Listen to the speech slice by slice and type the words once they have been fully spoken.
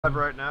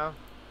Right now.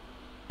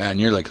 Man,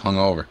 you're like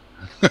hungover.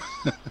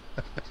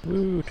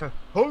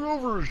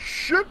 Hungover as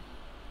shit.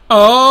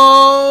 Alrighty,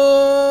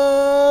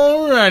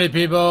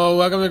 people.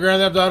 Welcome to Grand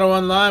Theft Auto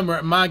Online,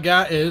 where my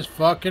guy is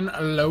fucking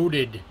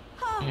loaded.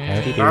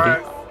 Howdy doody.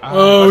 Alright.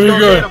 Oh,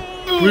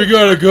 we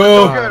gotta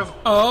go. Let's go get him.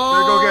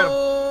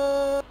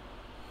 Oh,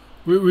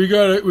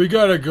 we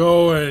gotta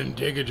go and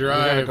take a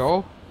drive.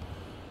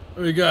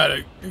 We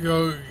gotta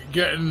go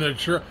get in the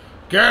truck.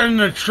 Get in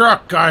the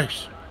truck,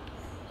 guys.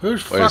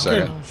 Who's Wait a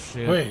fucking?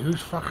 second. Wait, whose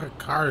fucking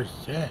car is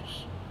this?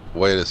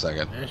 Wait a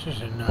second. This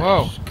is a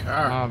nice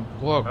car.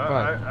 Look,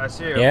 I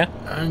see you. yeah?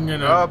 I'm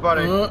gonna. Oh,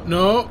 buddy.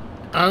 No,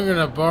 I'm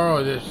gonna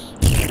borrow this.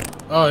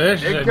 Oh,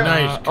 this is a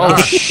nice car. Oh,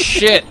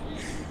 shit!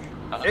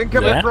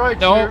 Incoming Yeah? right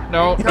No, here.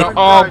 no, Incoming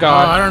no. Oh, right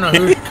God. I don't know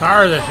whose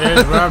car this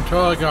is, but I'm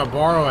totally gonna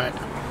borrow it.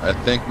 I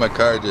think my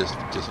car just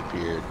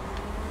disappeared.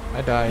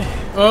 I died.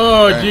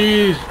 Oh, Okay.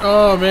 jeez.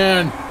 Oh,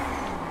 man.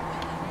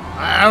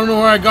 I don't know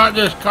where I got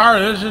this car.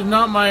 This is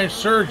not my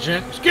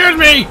Insurgent. Excuse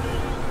me!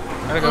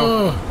 Gotta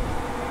go.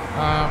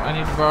 Oh, I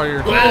need to borrow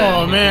your...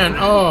 oh man.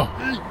 Oh.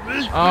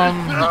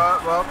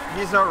 Well,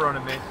 he's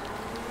outrunning me.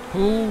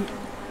 Who...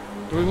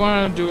 Do we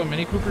want to do a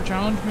Mini Cooper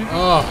challenge, maybe?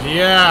 Oh,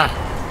 yeah.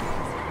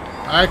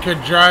 I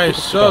could drive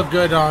so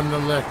good on the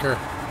liquor.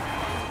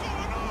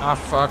 Ah,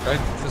 fuck. I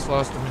just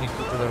lost the Mini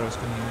Cooper that I was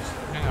going to use.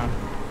 Hang on.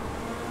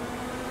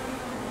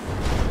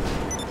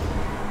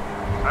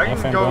 I can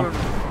fine, go. bro.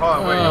 Hold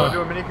on, wait, you want to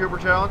do a Mini Cooper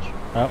challenge?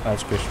 Oh,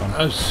 that's Chris one.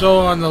 I'm so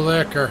on the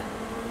liquor.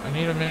 I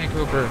need a Mini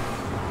Cooper.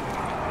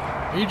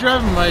 Are you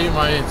driving my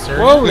Insurgent?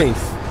 Holy! I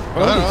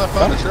don't know, I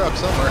found a truck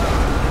somewhere.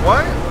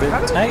 What? The How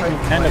did Titan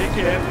kind of.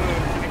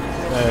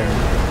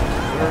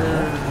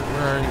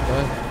 Where are you,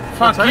 bud?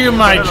 Fuck Titan you, was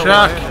my in a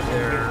truck. lane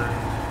there.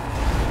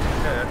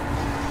 Okay.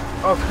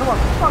 Oh, come on.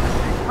 Fuck.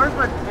 Where's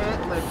my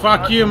pant leg?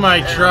 Fuck you, my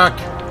truck.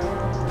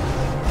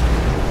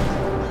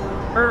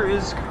 Where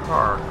is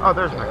car? Oh,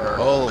 there's my car.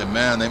 Holy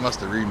man, they must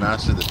have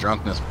remastered the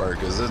drunkenness part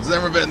because it's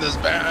never been this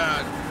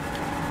bad.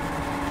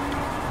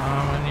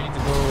 I need to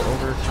go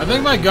over to... I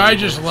think my guy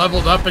just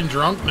leveled up in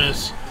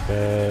drunkenness.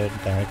 Good,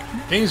 Derek.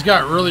 Things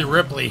got really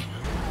Ripley.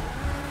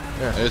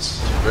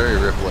 It's very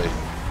Ripley.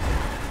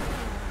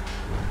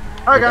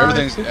 Hi, guys.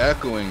 Everything's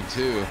echoing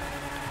too.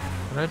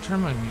 Did I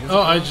turn my music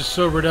Oh, I off? just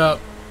sobered up.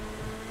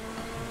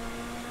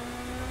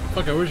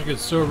 Fuck, I wish I could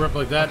sober up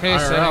like that. Okay, IRL.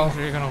 settings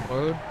are you gonna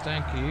load?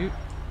 Thank you.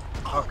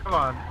 Oh, come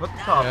on. Put the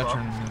top Yeah, off.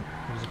 turn the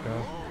music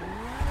off.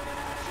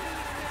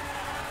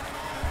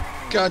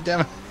 God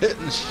damn it,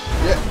 hitting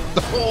shit.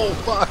 Oh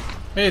fuck.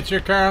 Hey, it's your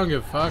car. I don't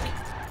give a fuck.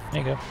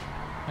 There you go.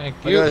 Thank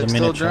My you. guy's The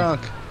still miniature.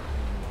 drunk.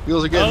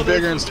 Wheels are getting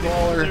bigger and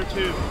smaller.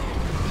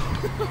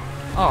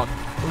 Oh,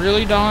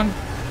 really, Don?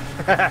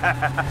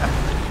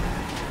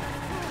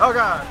 Oh,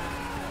 God.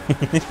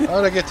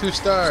 How did I get 2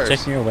 stars?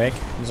 Checking your wake.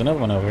 There's another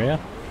one over here.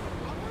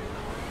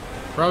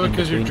 Probably In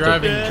because you're between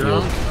driving the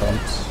drunk. fuel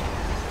pumps.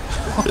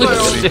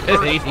 Holy shit,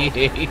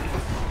 88.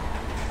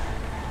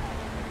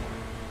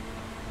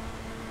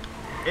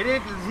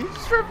 Idiot, did he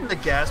just drive from the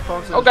gas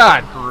pumps? Oh,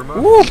 God.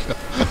 Kuruma?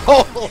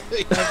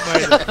 Holy.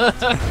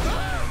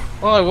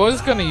 Well, I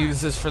was gonna use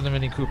this for the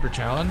Mini Cooper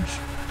challenge.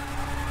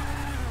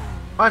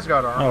 Mine's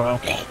got armor. Oh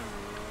well.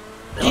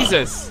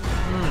 Jesus.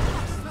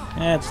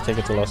 Yeah, just take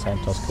it to Los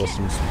Santos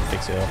Customs and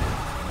fix it up.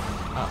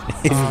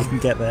 If you can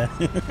get there.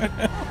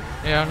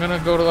 Yeah, I'm gonna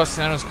go to Los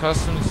Santos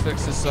Customs,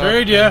 fix this up.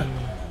 Trade ya.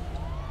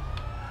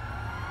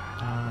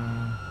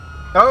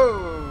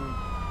 Oh!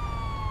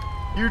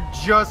 You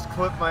just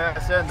clipped my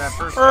ass in that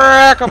first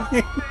Rack 'em.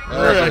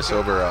 Now if I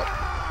sober up.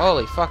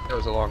 Holy fuck, that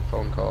was a long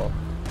phone call.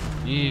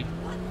 Yeah.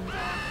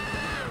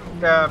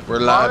 We're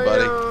live,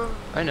 buddy.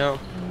 I know.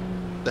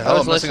 The I hell,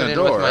 was I'm missing a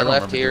listening door. with I my don't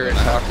left remember ear doing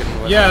and that.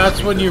 talking with Yeah, my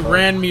that's when you speakerphone.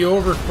 ran me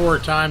over 4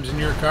 times in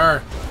your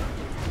car.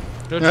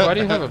 Dutch, why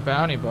do you have a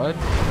bounty, bud?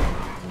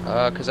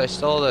 Cause I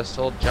stole this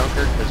old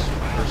junker, cause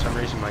for some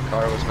reason my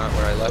car was not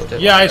where I left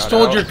it. Yeah, when I got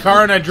stole out. your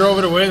car and I drove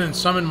it away and then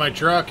summoned my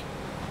truck.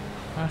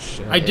 Oh,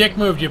 shit. I dick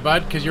moved you,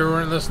 bud, because you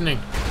weren't listening.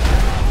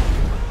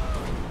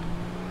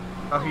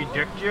 Oh, he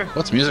dicked you?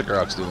 What's Music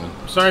Rocks doing?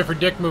 Sorry for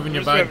dick moving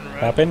you, bud.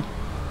 Happen?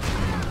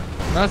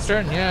 Not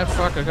starting. Yeah,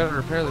 fuck, I gotta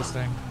repair this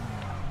thing.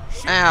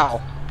 Ow!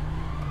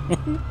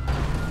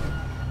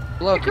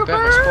 Look, you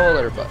bent my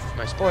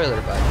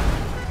spoiler button.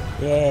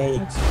 Yay.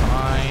 It's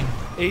fine.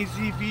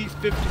 AZV's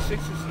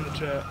 56 is in the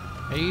chat.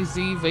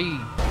 AZV.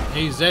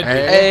 Hey, Zed.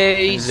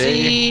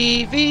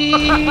 ACV!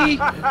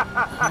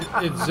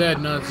 It's Zed,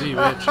 not Z,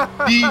 bitch.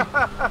 Yeah,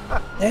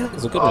 that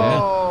was a good one, yeah.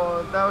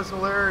 Oh, that was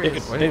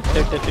hilarious. Tick,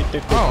 tick, tick, tick,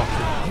 tick. Oh,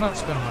 I'm not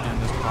spending money on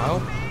this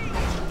pile.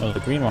 Oh, the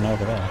green one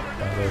over there.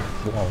 By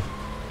the wall.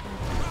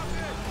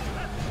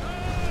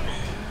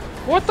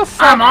 What the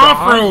fuck? I'm Don?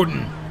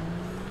 off-roading.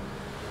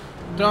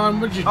 Don,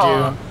 what'd you do?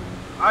 Oh,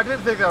 I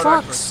didn't think that would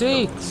Fuck's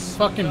actually. sakes.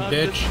 Fucking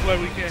This bitch. is why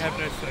we can't have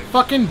nice things.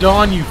 Fucking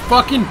Dawn, you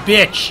fucking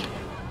bitch.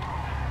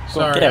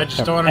 Sorry, get out, I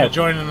just come wanted to out.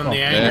 join in on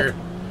the Oh, anger.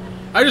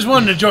 I just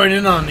wanted to join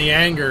in on the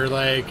anger,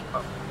 like...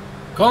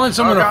 Calling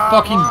someone Oh, a God,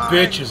 fucking why?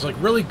 bitch is like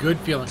really good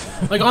feeling.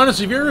 Like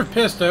honestly, if you're ever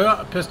pissed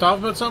off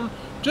about something,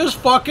 Just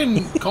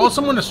fucking call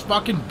someone a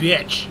fucking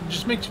bitch. It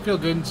just makes you feel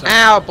good inside.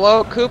 Ow,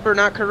 blow Cooper,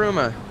 not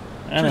Karuma.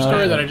 True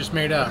story that I just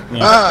made up. Yeah.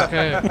 Ah!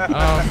 Okay.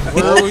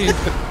 Where are we?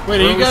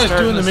 Wait, are you guys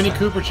doing the this? Mini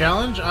Cooper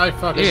challenge? I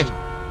fucking.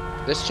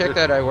 Yeah. This chick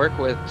that I work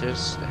with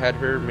just had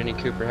her Mini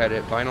Cooper had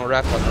it vinyl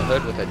wrapped on the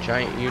hood with a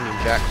giant Union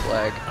Jack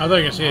flag. I thought you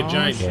were gonna say a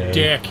giant Okay.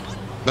 dick.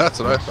 That's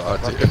what I thought,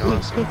 Fucking too.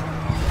 awesome.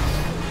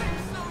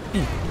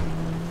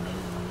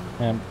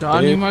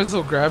 Don, you dude, might as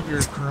well grab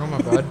your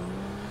Kuruma, bud.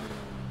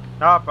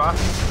 Nah, boss.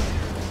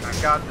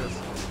 I got this.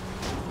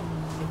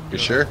 You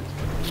sure?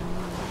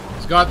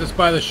 He's got this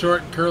by the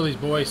short and curly's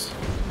boys.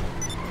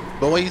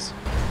 Boys?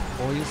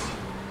 Boys.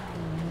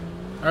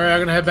 Alright, I'm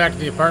gonna head back to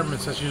the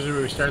apartments. That's usually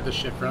where we start this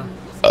shit from.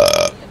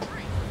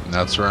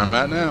 That's where I'm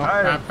at now.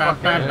 I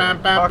fuck that.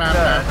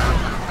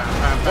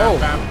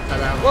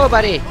 Whoa,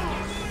 buddy!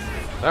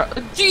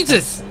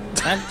 Jesus!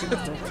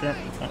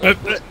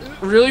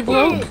 Really,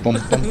 Blow? Bum,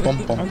 bum, bum, bum,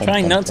 I'm bum,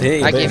 trying bum, not to hit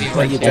you, I but gave it's you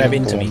like you one drive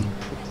hit. into me.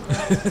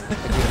 I'll give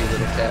you a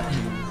little tap.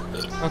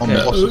 bum,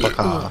 Okay. bum, bum.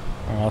 Oh,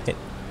 I'll hit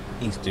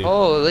these two.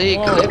 Holy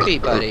Whoa.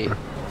 clippy, buddy.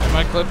 Am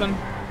I clipping?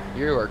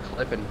 You are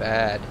clipping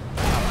bad.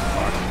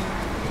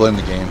 Blame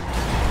the game.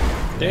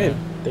 Dude,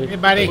 Hey,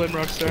 dude, buddy. Blame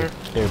Rockstar.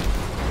 dude.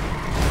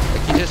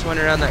 Like you just went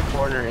around that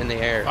corner in the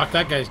air. Fuck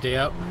that guy's day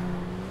up.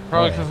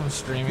 Probably Yeah. because I'm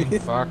streaming.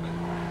 Fuck.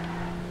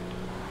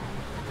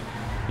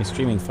 You're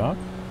streaming fuck?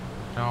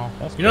 No.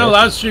 That's You're not good.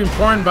 allowed to stream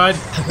porn, bud.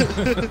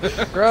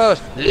 Gross.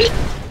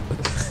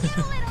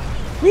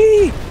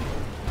 Whee!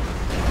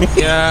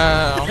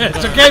 Yeah.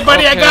 It's okay,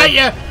 buddy. I got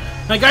you.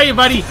 I got you,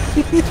 buddy.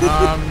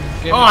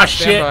 Get Oh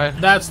shit! standby.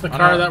 That's the I'm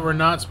car not- that we're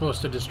not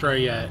supposed to destroy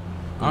yet.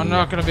 I'm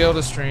not gonna be able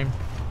to stream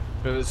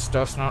because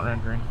stuff's not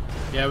rendering.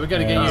 Yeah, we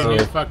gotta get you a Yeah.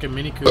 new fucking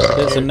Mini Cooper.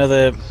 There's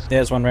another.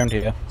 There's one round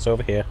here. It's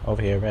over here,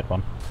 red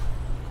one.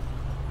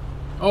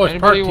 Oh, it's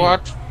part Anybody two.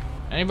 watch?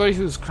 Anybody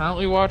who's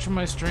currently watching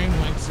my stream,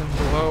 links in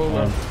below.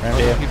 Round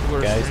other here, people who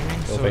are guys. streaming.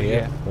 Over So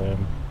here. yeah.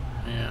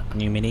 Yeah.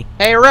 New mini.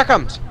 Hey,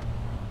 Rickums!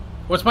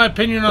 What's my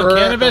opinion on Welcome.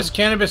 cannabis?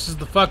 Cannabis is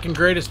the fucking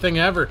greatest thing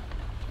ever.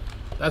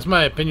 That's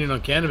my opinion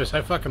on cannabis.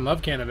 I fucking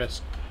love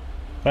cannabis.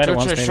 Tried it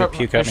once, I maybe shut,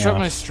 puke I up my shut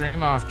my arse.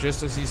 stream off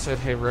just as he said,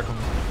 "Hey, Rickham."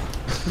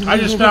 I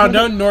just found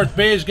out North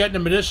Bay is getting a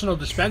medicinal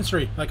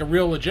dispensary, like a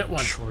real legit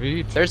one.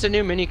 Sweet. There's a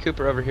new Mini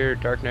Cooper over here,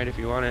 Dark Knight, if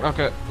you want it.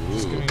 Okay,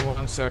 just give me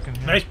 1 second.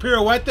 Here. Nice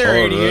pirouette there, All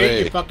 88,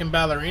 you right. fucking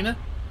ballerina.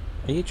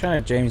 Are you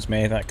trying to James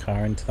May that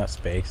car into that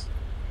space?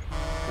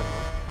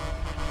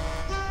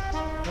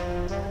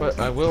 But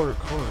I will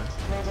record.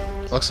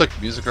 Looks like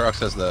Music Rocks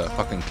has the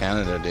fucking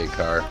Canada Day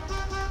car.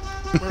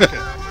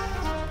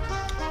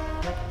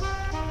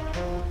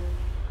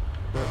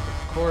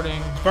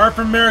 Recording. Far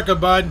from America,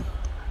 bud.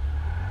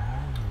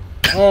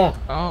 Oh,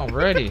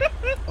 Alriady.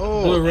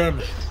 blue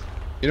rim.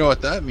 You know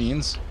what that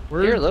means? You're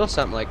a Where, little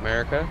something like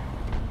America.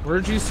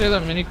 where'd you say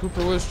that Mini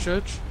Cooper was,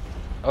 Church?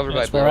 Over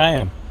That's by where Bill. I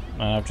am.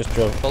 I've just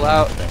drove. Pull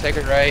out, take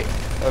it right,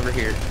 over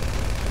here.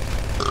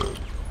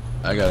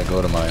 I gotta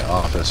go to my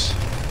office.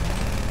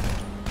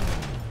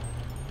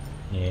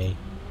 Yay.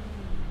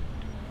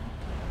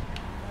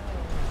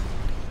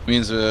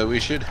 Means we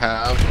should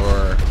have,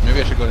 or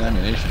maybe I should go to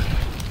ammunition.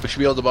 We should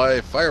be able to buy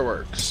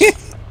fireworks.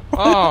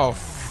 Oh,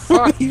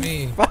 fuck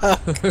me.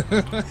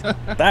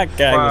 That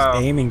guy Wow.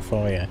 was aiming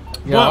for you.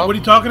 What? What are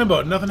you talking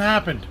about? Nothing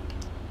happened.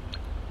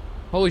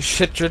 Holy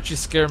shit, Church, you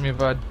scare me,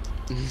 bud.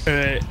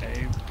 I'm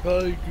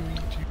probably going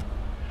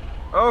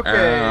to.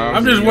 Okay.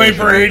 I'm just waiting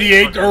for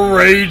 88 to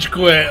rage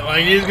quit.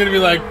 Like, he's gonna be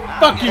like,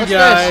 fuck you What's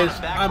guys. this?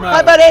 I'm Hi,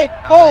 out. buddy!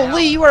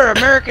 Holy, you are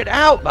American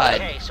out, bud!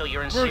 Okay, so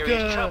you're in Work,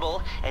 serious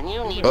trouble, and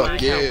you need Fuck my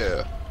help.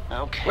 yeah.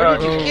 Okay. Where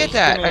did you Okay, get just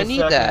that? give me I a need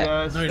second, that.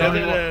 guys. No, you Down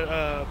don't.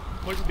 at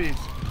Poison Bees.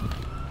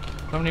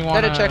 Somebody Set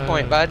wanna... a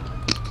checkpoint, bud.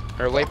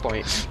 Or a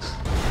waypoint.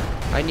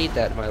 I need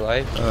that in my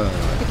life. Well,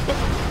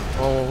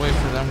 we'll wait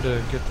for them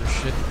to get their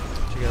shit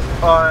together.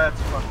 Oh,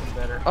 that's fucking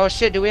better. Oh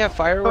shit, do we have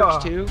fireworks Oh.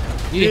 too?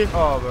 Yeah.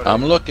 Oh, but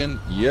I'm looking.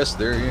 Yes,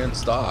 they're in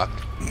stock.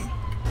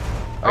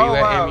 Are you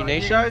at wow.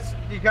 ammunition?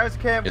 You guys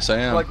can't Yes, I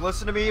am. like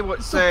listen to me. What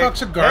the say?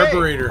 fuck's a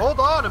carburetor? Hey, hold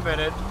on a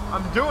minute.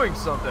 I'm doing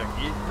something.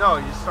 No,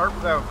 you start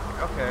without.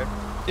 Okay.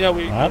 Yeah,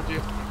 we What? do.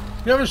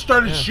 You haven't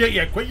started shit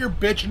yet. Quit your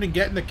bitching and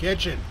get in the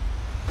kitchen.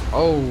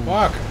 Oh.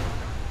 Fuck.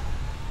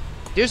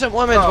 Do some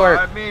woman's Oh, work.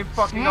 I mean,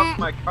 fucking up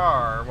my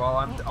car while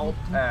I'm alt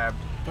tabbed.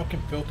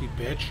 Fucking filthy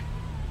bitch.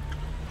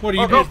 What are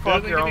Oh, you go doing?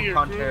 fuck your own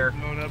cunt hair.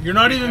 You're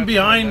not even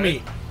behind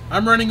me.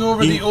 I'm running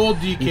over the old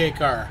DK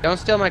car. Don't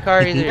steal my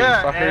car either, you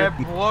Yeah, fucker.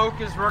 and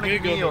bloke is running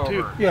Here me you go, too.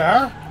 over.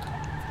 Yeah,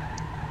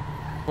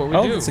 What we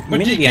Oh, do? it's a but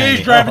mini DK's behind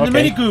me. driving Oh, the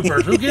okay. Mini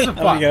Coopers. Who gives a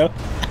There we fuck? go.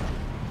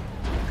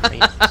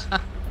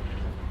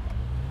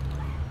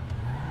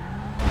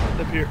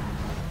 Up here.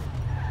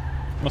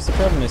 What's the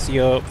problem? Is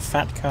your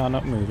fat car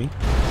not moving?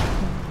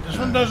 This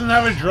one doesn't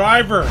have a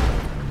driver.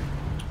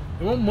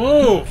 It won't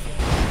move.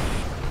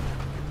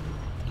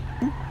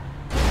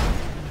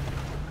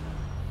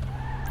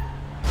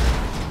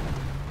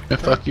 Yeah,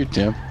 fuck you,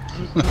 Tim.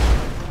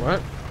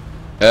 What?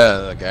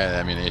 The guy at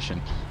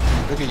ammunition.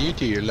 Look at you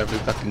two, you're a lovely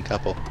fucking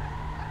couple.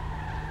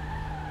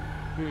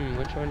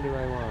 Which one do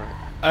I want?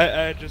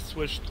 I just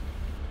switched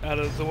out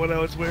of the one I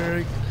was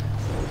wearing.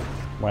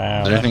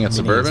 Wow. Is there anything that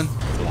at mini is Suburban?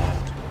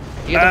 flat.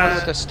 You get the one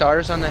with the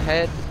stars on the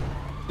head?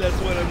 That's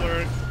what I'm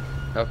wearing.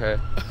 Okay.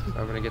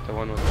 I'm gonna get the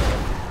one with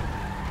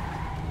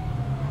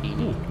the...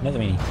 Ooh, another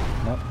mini.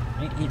 No.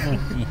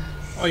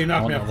 Oh, you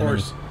knocked me off Another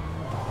course.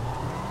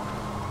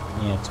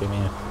 Yeah, 2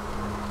 mini.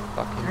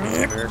 Fucking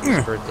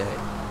America's birthday.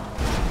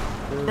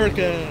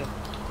 America.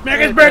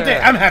 Megan's birthday!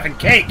 I'm having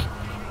cake!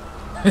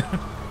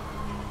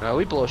 No,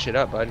 we blow shit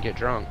up, bud, and get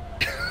drunk.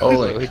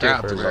 Holy We do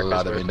crap, for there's a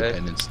lot of America's birthday.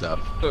 independent stuff.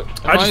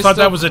 I just thought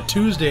that was a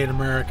Tuesday in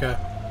America.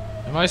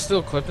 Am I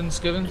still clipping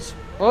Skivens?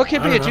 Well, it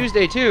could I be a don't know.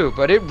 Tuesday too,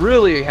 but it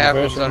really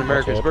happens version on of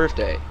America's it.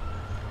 birthday.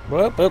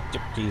 Whoop, whoop,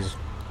 jeez.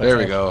 There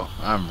we go.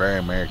 I'm very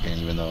American,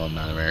 even though I'm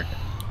not American.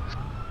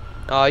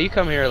 Oh, you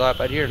come here a lot,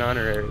 but you're an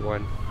honorary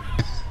one.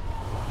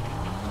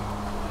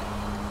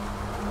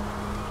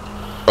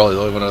 Probably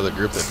the only one other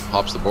group that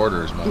hops the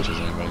border as much as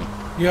anybody.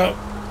 Yep.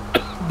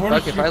 Border's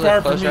Fuck, if too I far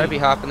lived for closer, me. I'd be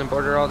hopping the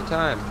border all the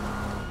time.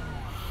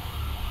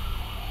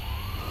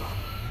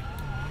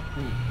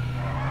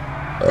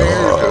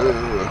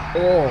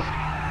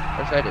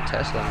 What if I had a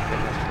Tesla and I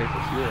didn't have to pay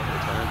for fuel all the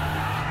time?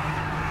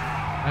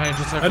 I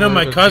just have I to know worry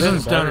my about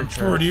cousins getting down in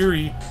battery Fort charged.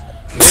 Erie.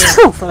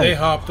 They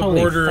hop the Holy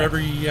border fuck.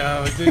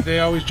 every. They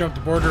always jump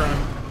the border on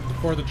the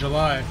 4th of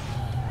July,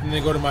 and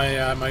they go to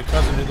my my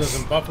cousin who lives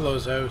in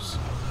Buffalo's house,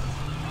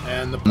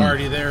 and the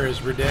party there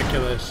is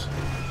ridiculous.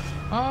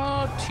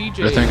 Oh, TJ.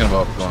 They're thinking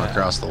about going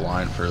across the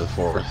line for the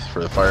 4th,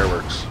 for the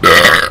fireworks.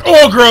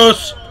 Oh,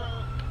 gross!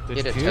 Did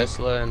Get a you puke?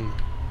 Tesla and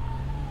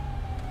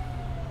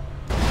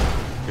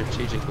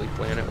strategically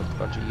plan it with a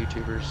bunch of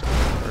YouTubers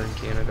or in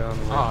Canada on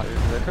the way. Oh,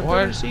 through. Like, I'm what?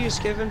 coming to see you,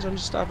 Skivens. I'm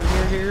just stopping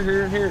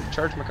here, and to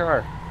charge my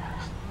car.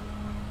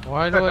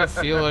 Why do I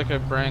feel like I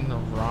bring the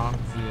wrong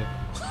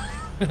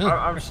vehicle?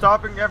 I'm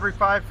stopping every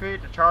 5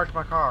 feet to charge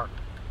my car.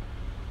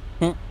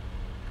 So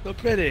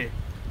pretty.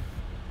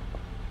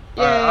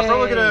 I'm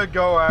probably gonna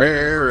go after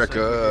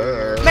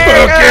America!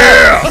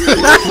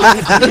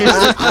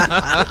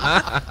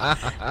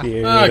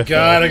 Oh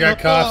God, I got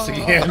cops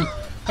again.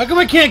 How come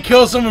I can't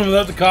kill someone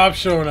without the cops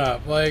showing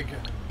up? Like,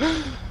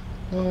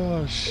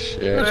 Oh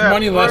shit. much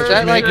money left Is to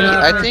that like make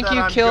I up? think you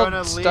I'm killed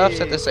gonna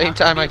Stuffs at the leave. same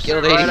time I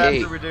killed Right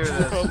 88. after we do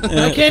this.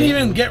 I can't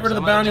even get rid of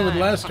the bounty with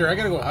Lester. I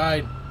gotta go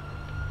hide.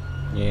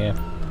 Yeah.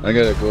 I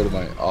gotta go to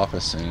my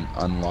office and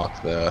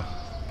unlock the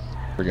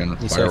friggin'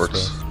 He fireworks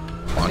says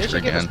They launcher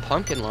should give us again.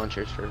 pumpkin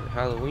launchers for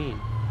Halloween.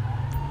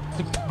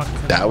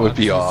 That would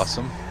be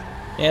awesome.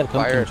 Yeah, the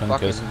Fire pumpkin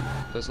fucking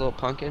chunkers. those little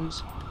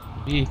pumpkins.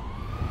 E.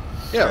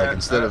 Yeah, like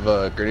instead of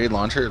a grenade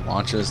launcher, it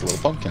launches little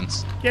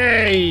pumpkins.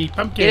 Yay,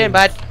 pumpkin! Get in,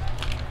 bud.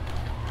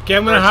 Okay,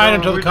 I'm gonna Alright, hide so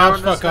until are the we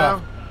cops doing this fuck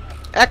off.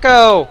 now?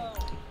 Echo.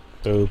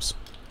 Oops.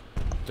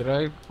 Did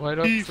I light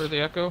up for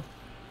the echo?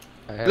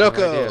 I have no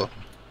Loco! idea.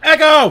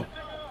 Echo!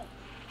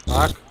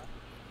 Lock.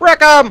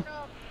 Wreck 'em!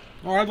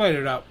 Oh, I'd light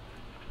it up.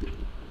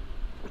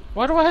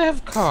 Why do I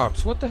have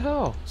cops? What the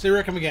hell? Say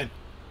wreck him again.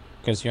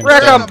 Because you're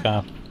Wreck in 'em! the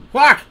cop.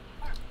 Fuck!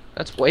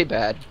 That's way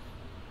bad.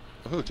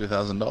 Ooh,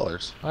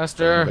 $2,000.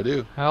 Lester, I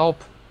do.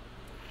 help.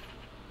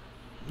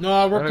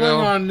 No, we're Gotta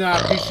playing go.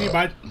 on PC,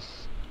 bud.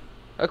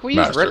 Look, we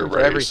use Master Rick for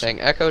race. everything.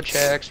 Echo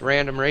checks,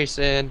 random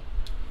racing.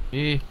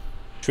 E.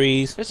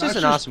 Trees. This That's is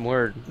an just- awesome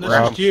word. That's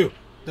Rob. just you.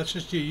 That's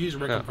just you. You use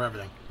Rick Yeah. for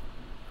everything.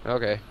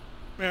 Okay.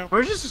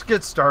 We should just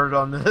get started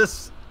on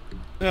this.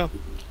 Yeah.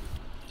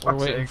 We're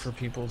Fuck's waiting sake. for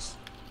people's.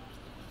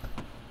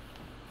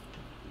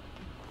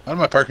 Out of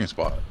my parking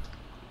spot.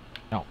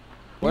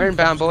 We're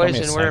inbound, boys, me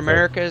a and we're cycle.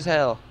 America as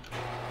hell.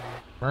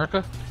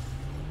 America?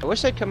 I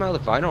wish they'd come out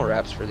with vinyl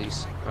wraps for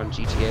these on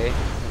GTA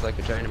with like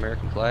a giant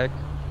American flag.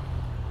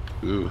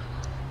 Ooh.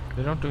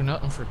 They don't do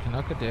nothing for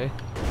Canucka Day.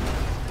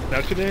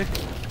 Now today?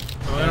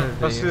 Oh, yeah.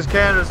 That's because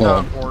Canada's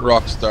Well, not important.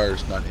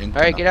 Rockstar's not in.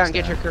 All right, get out and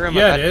get your crew.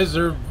 Yeah, it is.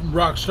 They're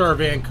Rockstar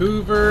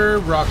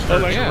Vancouver,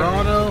 Rockstar Oh, yeah.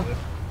 Toronto.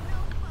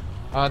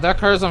 That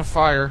car's on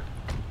fire.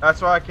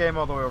 That's why I came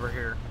all the way over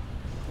here.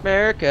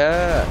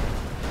 America.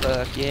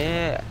 Fuck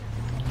yeah.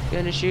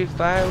 Gonna shoot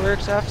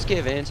fireworks off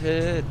Skivens'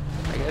 hood.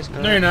 I guess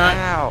not. No, you're not.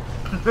 Ow.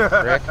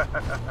 Rick.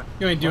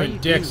 You ain't Why doing you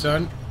dick, do-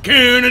 son.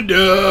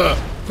 Canada!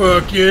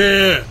 Fuck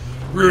yeah!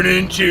 Run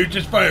and shoot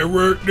this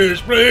firework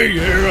display,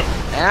 yeah!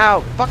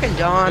 Ow. Fucking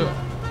Don.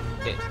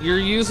 You're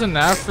using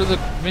that for the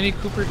Mini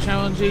Cooper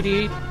Challenge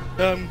 88?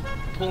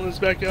 Pulling this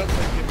back out so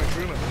I can get my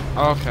crew out.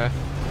 Oh, okay.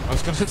 I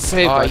was gonna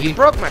say, Oh, buddy. you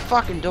broke my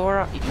fucking door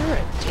off. You're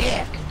a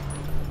dick.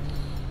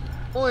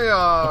 Only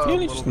I really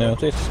little just bit.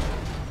 noticed.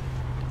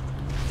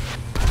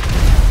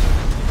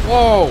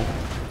 Whoa!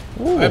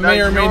 I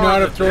may or may you're not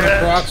the have thrown a dick.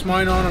 Crocs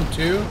mine on him,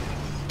 too.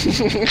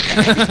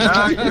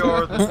 Now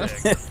you're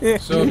the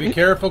dick. So be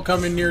careful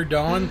coming near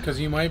Dawn, because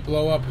you might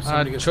blow up if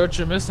somebody gets... Church,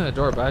 you're missing a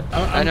door, bud.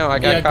 I know, I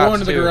got Yeah, go cops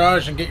into the too.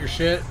 garage and get your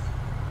shit.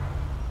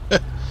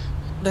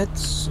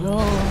 Let's all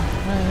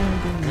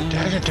damn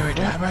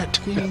it.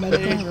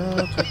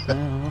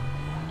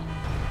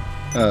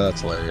 Oh,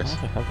 that's hilarious.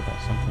 What the hell did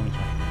that something?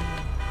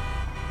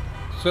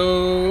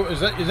 So, is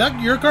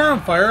that your car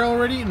on fire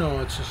already? No,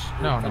 it's just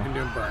No, fucking no.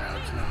 doing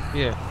burnouts. No.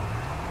 Yeah.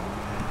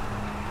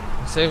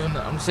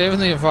 I'm saving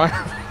the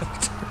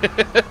environment.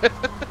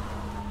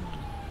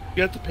 You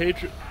got the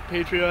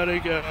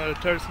patriotic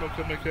tire smoke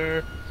on my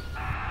car.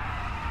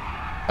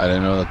 I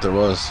didn't know that there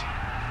was.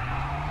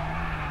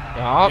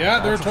 Yeah,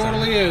 there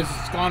totally is.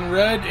 It's gone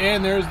red,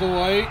 and there's the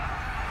white,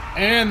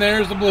 and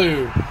there's the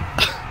blue.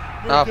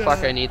 Oh fuck,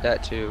 I need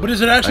that too. But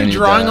is it actually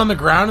drawing on the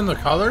ground in the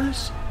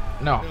colors?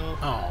 No.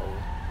 Oh.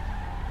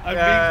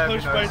 I'm being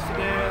pushed by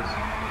sedan.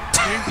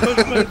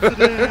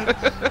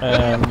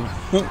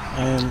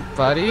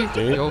 Buddy,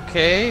 dude. you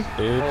okay?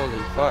 Dude. Holy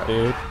fuck.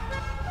 Dude.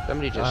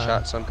 Somebody just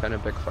shot some kind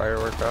of big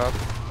firework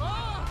off.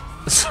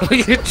 So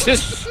you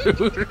just shoot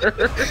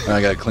her. And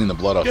I gotta clean the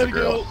blood off the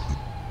grill.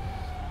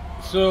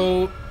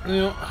 So, you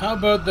know, how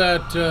about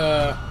that,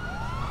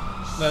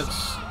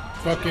 that's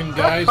fucking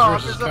guys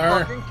versus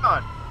car?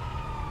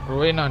 We're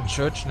waiting on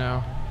Church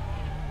now,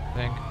 I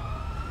think.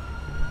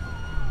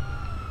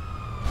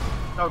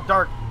 No,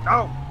 Dark.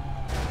 No.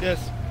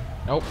 Yes.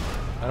 Nope.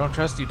 I don't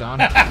trust you,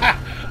 Don.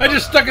 I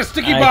just stuck a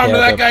sticky I bomb to get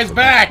that it. guy's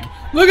back.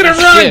 Look at him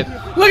Oh, run! shit.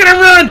 Look at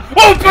him run!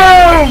 Oh,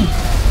 boom!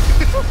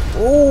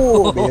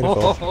 Oh,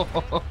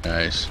 beautiful.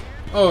 Nice.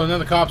 Oh, and then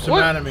the cops are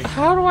mad at me.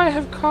 How do I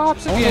have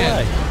cops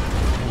again?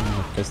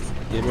 Because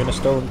you're in a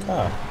stolen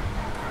car.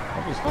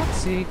 For fuck's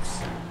sakes.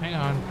 Hang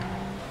on.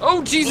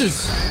 Oh,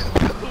 Jesus!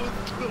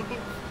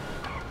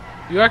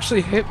 You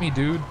actually hit me,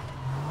 dude.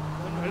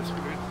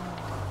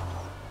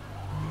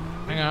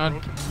 Hang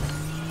on.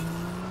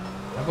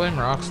 I blame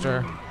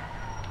Rockstar.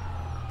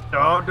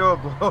 Don't do it,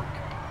 bloke.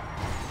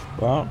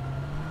 Well,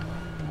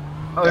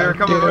 Oh, you're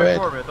coming do right it.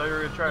 for me. I thought you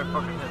were gonna try and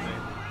fucking hit me.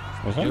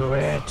 was that? Do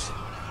it.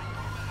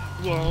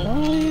 Well,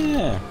 Oh,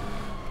 yeah.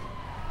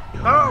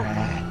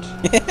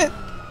 Oh!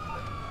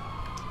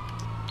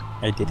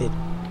 I did it.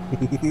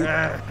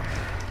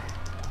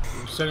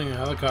 I'm sending a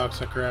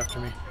helicopter after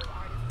me.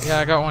 Yeah,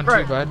 I got one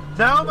Right. too, bud.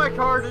 Now my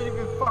car didn't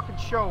even fucking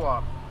show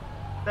up.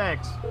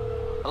 Thanks.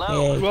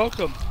 Hello. Yay.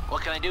 welcome.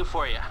 What can I do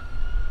for you?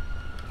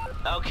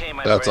 Okay,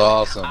 my That's friend.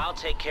 awesome. I'll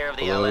take care of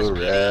the Blue, LSPD.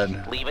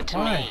 red. Leave it to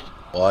Why? me.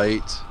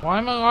 White. Why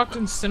am I locked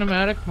in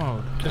cinematic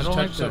mode? I Just don't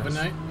touch like stuff at this.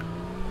 night.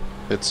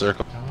 Hit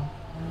circle.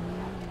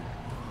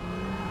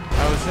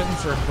 I was hitting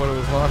circle, but it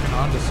was locking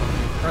onto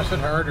something. Press it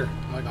harder.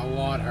 Like a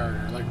lot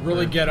harder. Like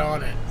really get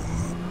on it.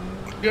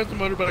 You got the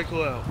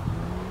motorcycle out.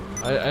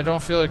 I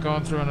don't feel like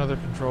going through another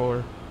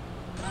controller.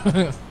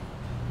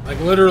 Like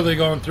literally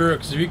going through it.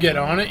 Because if you get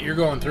on it, you're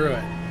going through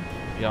it.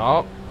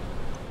 Yup.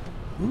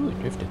 Ooh, it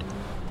drifted.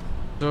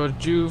 So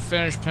did you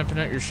finish pimping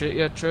out your shit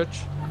yet,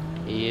 Church?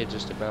 Yeah,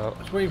 just about.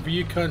 I was waiting for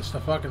you cunts to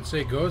fucking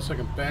say go so I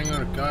can bang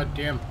on a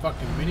goddamn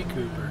fucking Mini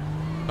Cooper.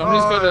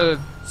 Somebody's got to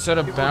set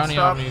a You won't bounty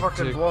stop on me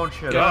fucking to blowing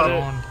shit get up.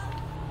 going.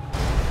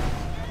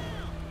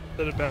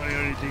 Set a bounty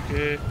on your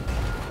DK.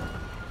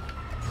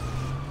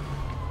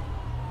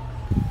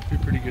 Be a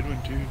pretty good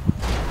one too.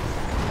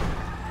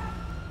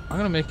 I'm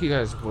gonna make you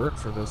guys work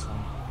for this one.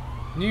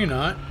 No, you're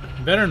not.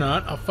 You better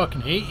not. I'll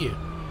fucking hate you.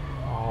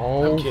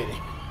 Oh. I'm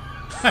kidding.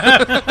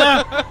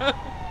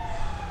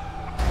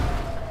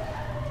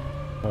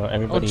 Well, Oh,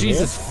 everybody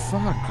Jesus, here?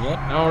 fuck. Yep.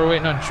 No, we're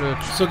waiting on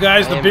Church. So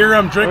guys, the beer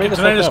I'm drinking Hurry the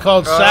tonight fuck is up.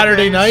 called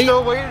Saturday You're Night.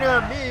 still waiting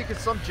on me because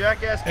some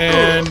jackass.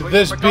 And waiting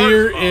this for my car to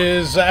beer spawn.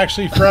 is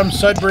actually from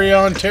Sudbury,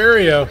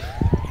 Ontario.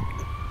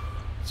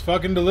 It's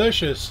fucking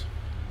delicious.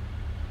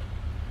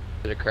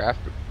 Is it a craft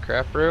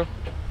brew?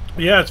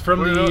 Yeah, it's from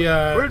We're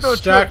the not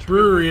Stack church.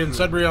 Brewery in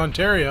Sudbury,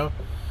 Ontario.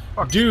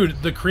 Fuck.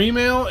 Dude, the cream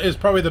ale is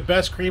probably the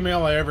best cream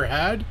ale I ever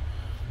had.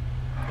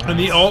 And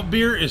the alt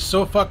beer is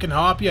so fucking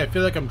hoppy, I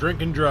feel like I'm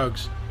drinking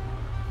drugs.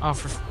 Oh,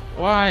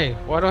 why?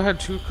 Why do I have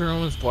two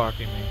Coronas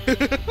blocking me?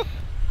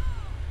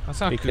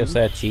 That's not Because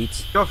good. that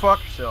cheats. Go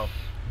fuck yourself.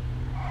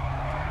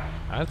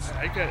 That's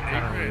I got kinda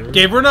ignorant. weird.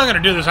 Gabe, we're not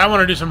gonna do this. I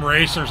want to do some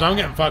racers. I'm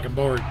getting fucking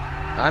bored.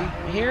 I'm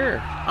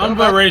here. I'm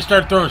about ready to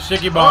start throwing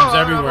sticky bombs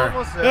everywhere. I'm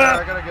almost there.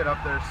 I gotta get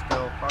up there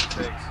still. Fuck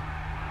sakes.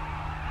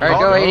 Alright,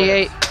 go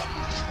 88.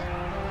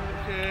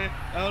 Okay.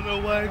 I don't know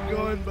why I'm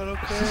going, but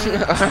okay.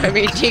 I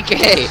mean,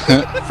 DK.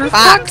 For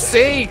fuck's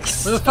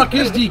sakes! Where the fuck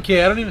is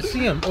DK? I don't even see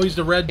him. Oh, he's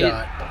the red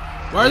dot.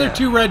 Why are there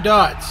two red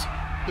dots?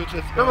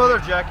 Some other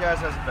jackass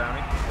has a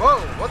bounty. Whoa,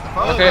 what the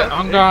fuck? Okay,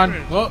 I'm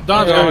gone. Well,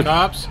 Don's Yeah. got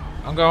cops.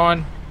 I'm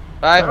going.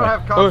 I Bye. don't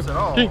have cops at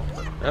all. What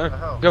the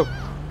hell? Go.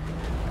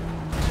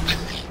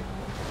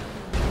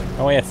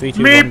 Oh yeah, 3,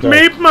 2, 1, Meep, go.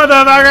 meep,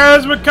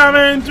 motherfuckers, we're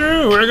coming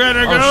through. We're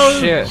gonna Oh, go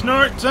shit.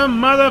 snort some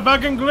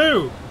motherfucking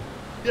glue.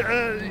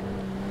 Yeah.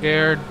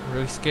 Scared.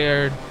 Really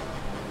scared.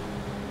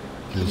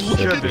 Should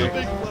be. Big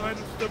line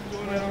of stuff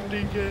going on,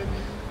 DK.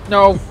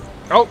 No.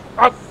 Oh.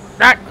 Oh.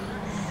 That.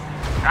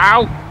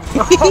 Ow.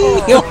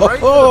 Oh, right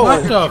Oh, to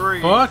What the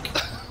tree. fuck?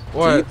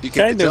 What? You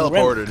get Kind of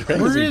teleported.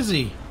 went Where crazy. is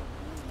he?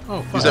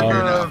 Oh, He's fuck. up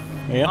here now.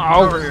 Yeah.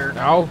 Oh. Over here.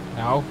 No.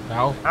 No.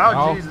 No. Oh,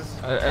 no. Jesus.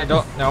 I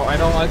don't. No. I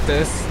don't like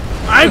this.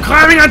 I'm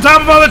climbing on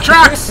top of all the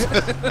trucks!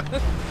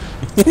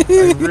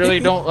 I really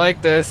don't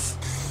like this.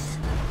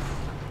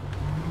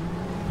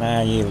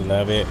 Man, you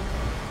love it.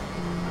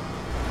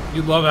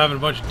 You love having a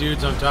bunch of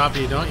dudes on top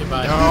of you, don't you,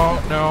 buddy? No.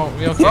 No.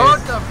 We okay.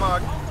 What the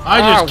fuck? I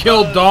just Ow.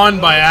 killed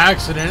Dawn by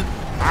accident.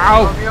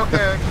 Ow! I'll be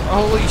okay.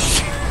 Holy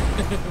shit!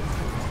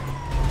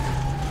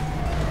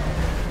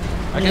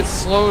 I get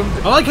slowed.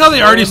 I like how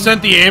they already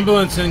sent the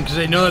ambulance in because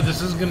they know that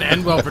this isn't going to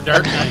end well for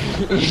Dark Knight.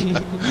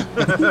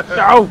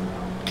 No!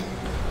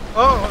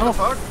 Oh, what the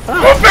fuck?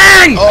 Oh,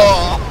 bang!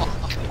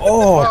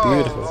 Oh,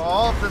 beautiful.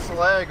 All this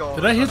lag. All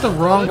Did I hit the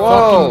wrong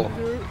Whoa!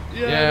 fucking...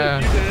 Yeah.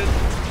 You did.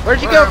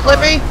 Where'd you go,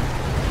 Clippy?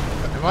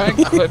 Am I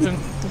clipping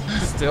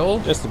still?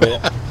 Just a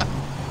bit.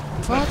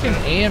 Fucking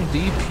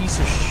AMD piece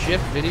of shit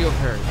video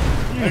card.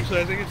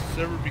 Actually, I think it's the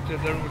server because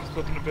everyone's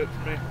flipping a bit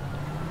for me.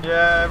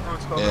 Yeah,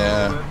 everyone's going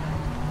Yeah. a little bit.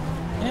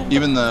 Yeah,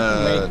 Even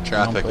the great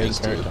traffic non-playing is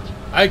too. character.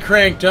 I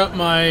cranked up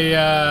my,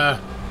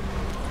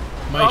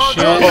 my Oh,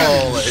 shit. no.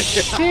 Holy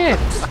Shit!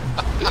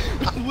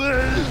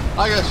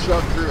 I got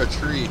shoved through a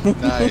tree.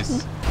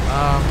 Nice.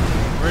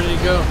 Where did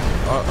he go?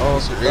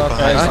 Right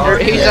behind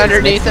us. He's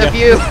underneath of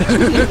you.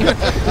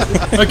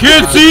 I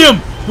can't see him!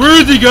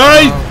 Where is he,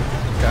 guys?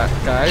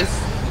 Guys,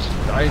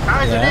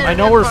 Yeah. I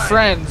know we're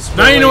friends. Now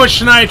but, you know like, what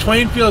Shania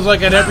Twain feels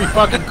like at every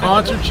fucking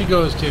concert she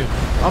goes to.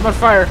 I'm on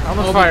fire. I'm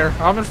on fire.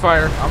 I'm on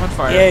fire. I'm on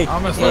fire. Yay. I'm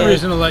on That's no fire.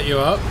 reason to let you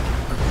up.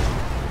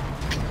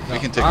 We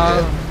can take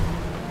a hit.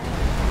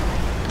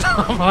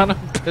 I'm on a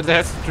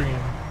pedestrian.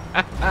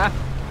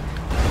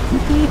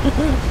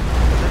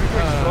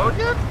 Explode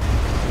yet?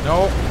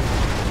 No.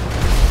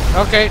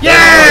 Okay.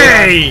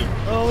 Yay!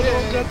 Oh, no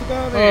one got the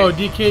bounty. Oh,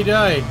 DK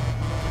died.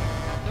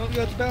 No one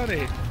got the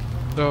bounty.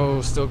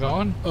 So still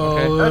going? All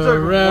Okay. That took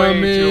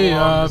around way too me long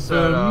to are set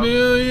up.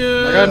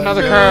 familiar I got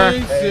another car.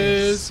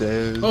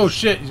 faces. Oh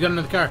shit, he's got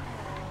another car.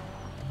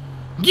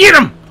 Get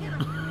him!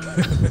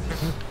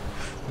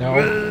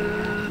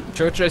 No.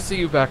 Church, I see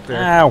you back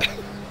there. Ow.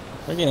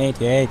 Freaking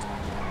 88.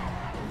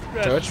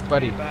 Church,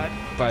 buddy. Bad.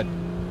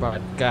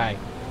 Bud, guy.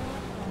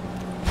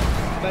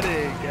 Buddy,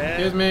 yeah.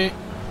 Excuse me.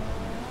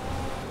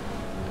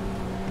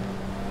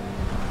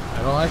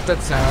 I don't like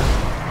that sound.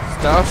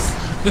 Stuffs.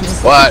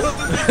 What?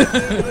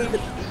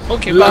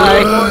 Okay,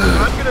 bye.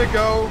 I'm gonna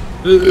go.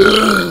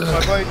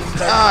 My bike just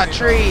Ah,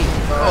 tree.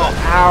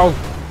 Ow.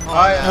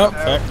 Oh,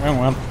 fuck, wrong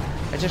one.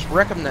 I just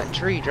wrecked him that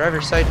tree.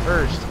 Driver's side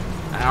first.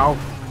 Ow.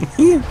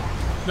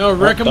 No,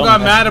 Rickham don't got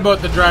mess. mad about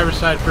the driver's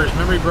side first.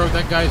 Remember he broke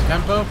that guy's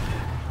tempo?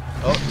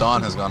 Oh,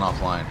 Dawn has gone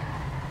offline.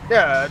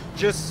 Yeah,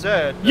 just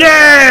said.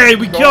 Yay!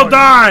 We killed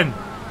Don!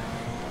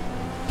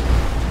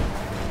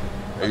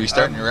 Are you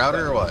starting your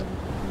router or what?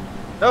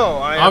 No,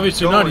 I am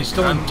Obviously not, going. he's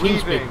still in I'm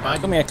TeamSpeak, leaving.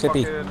 bud. Come here,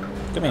 Clippy.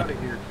 Fucking Come here. outta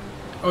here.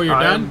 Oh, you're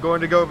I'm done? going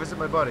to go visit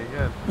my buddy,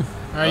 yeah.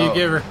 Alright, you Oh.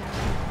 give her.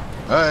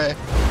 Alright.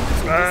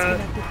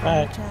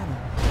 Right.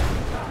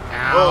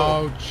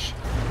 Ouch.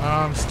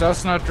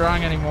 Stuff's not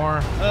drawing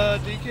anymore.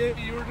 DK,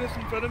 you were just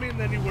in front of me and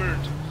then you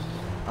weren't.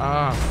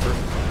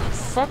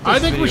 Fuck this I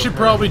think we video should card.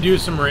 probably do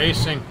some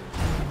racing.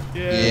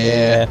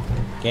 Yeah.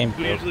 Game.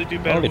 We usually do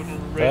better Holy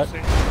when we're fuck.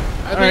 racing.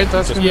 Alright,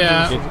 that's Just- gonna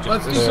Yeah, do just-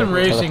 let's do just, some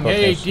racing.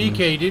 Hey, teleportation.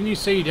 DK, didn't you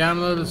say you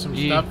downloaded some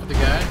Yeah. stuff with the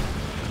guy?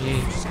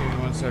 Yeah, just give me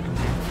 1 second.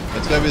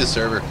 It's gotta be the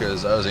server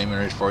because I was aiming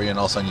right for you and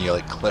all of a sudden you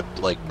like clipped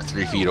like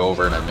 3 feet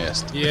over and I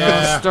missed.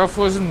 Yeah. Stuff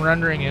wasn't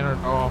rendering in at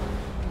all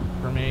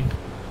for me.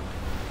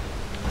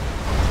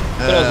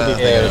 Could also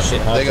be a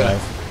shit hard they gotta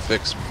drive.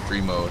 fix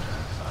free mode.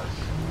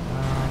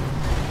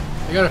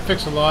 They gotta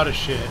fix a lot of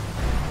shit.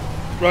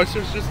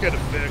 Rockstar's just got to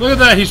fix. Look at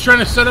that, he's trying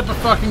to set up a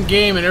fucking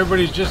game and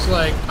everybody's just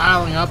like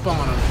piling up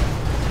on him.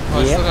 Oh,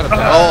 I still got a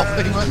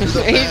Oh, he went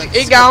through the He's fence.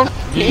 he gone.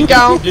 He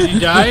gone. Did he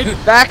die?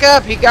 Back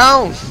up. He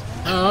gone.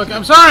 Oh, okay.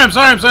 I'm sorry,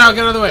 I'll get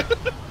out of the way.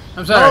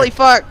 I'm sorry. Holy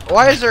fuck.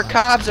 Why is there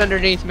cobs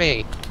underneath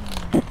me?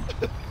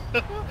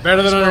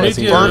 Better than underneath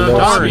you burnt than on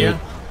top of corn. you.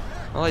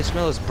 All I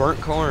smell is burnt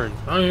corn.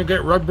 Oh, you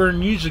get rug burn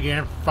knees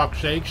again, for fuck's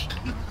sakes.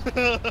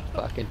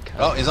 Fucking cob.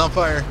 Oh, he's on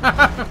fire.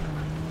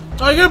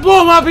 Oh, you're gonna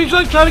blow him up, he's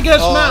like trying to get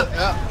us Oh, mad.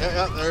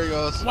 yeah, there he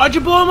goes. Why'd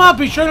you blow him up?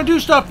 He's trying to do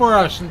stuff for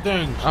us and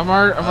things. I'm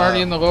already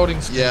in the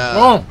loading screen. Yeah.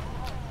 Oh.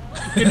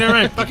 Get in there,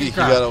 man. He, Fucking he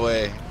car. got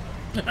away.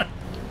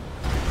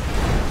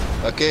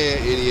 Okay,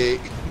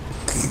 88.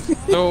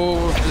 So,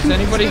 does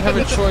anybody have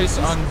a choice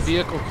on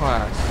vehicle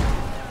class?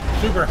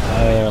 Super.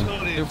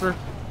 Super? Super.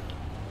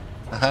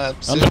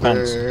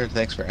 Underpants.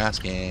 Thanks for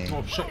asking.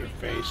 Oh, shut your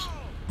face.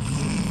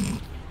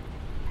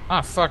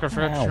 Ah, fuck, I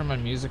forgot to Ow. turn my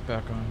music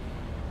back on.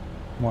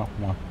 Wah,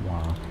 wah,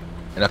 wah.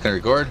 You're not gonna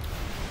record?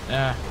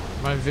 Yeah,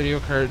 my video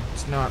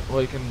card's not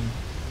liking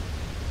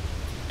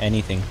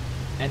Anything.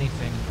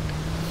 anything.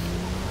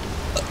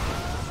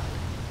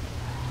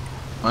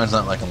 Mine's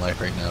not liking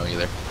life right now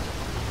either.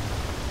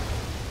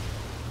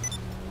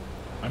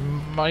 I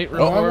might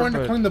Oh, I record, wanted to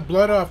but clean the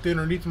blood off the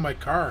underneath of my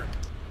car.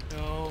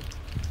 No.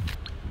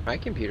 My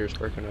computer's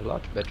working a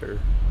lot better.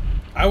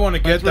 I want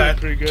to get Mine's running that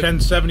pretty good.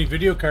 1070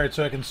 video card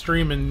so I can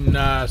stream in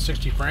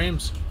 60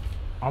 frames.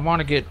 I want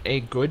to get a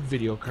good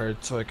video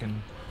card so I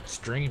can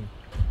stream.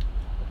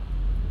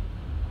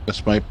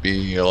 This might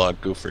be a lot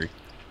goofy.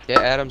 Yeah,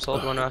 Adam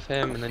sold one off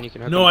him, and then you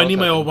can hook No, them I both need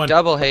my up old and one.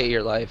 Double hate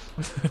your life.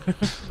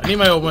 I need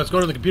my old one. Let's go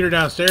to the computer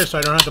downstairs so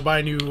I don't have to buy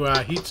a new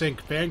heatsink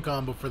fan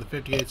combo for the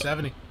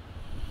 5870.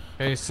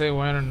 Hey, say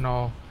when and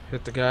I'll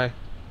hit the guy.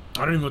 I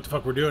don't even know what the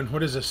fuck we're doing.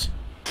 What is this?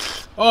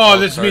 Oh,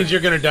 this means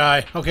you're gonna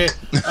die. Okay.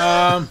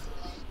 I'm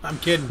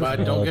kidding,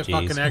 bud. Don't get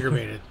fucking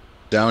aggravated.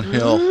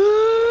 Downhill.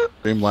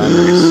 Dreamland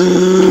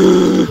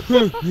race.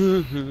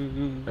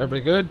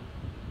 Everybody good?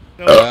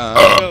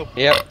 No.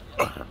 Yep.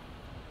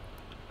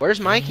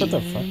 Where's Mikey? What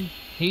the fuck?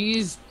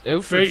 He's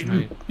out for tonight.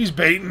 Baiting. He's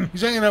baiting.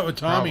 He's hanging out with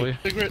Tommy.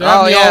 Probably.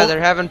 Oh yeah, they're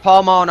having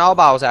Pall Mall and All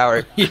Balls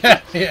hour.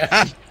 Yeah,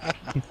 yeah.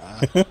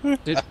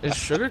 Is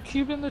Sugar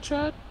Cube in the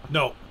chat?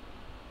 No.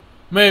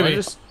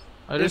 Maybe.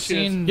 I just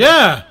seen.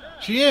 Yeah,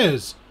 she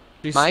is.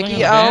 she's Mikey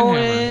swinging a banhammer.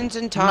 Owens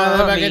and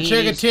Motherfucking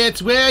sugar Tommy.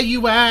 tits, where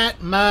you at?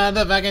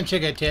 Motherfucking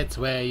sugar tits,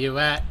 where you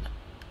at?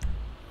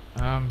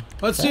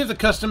 Let's see if the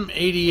custom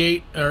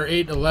 88 or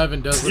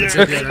 811 does what it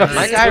did the other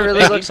My night. guy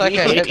really looks like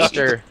a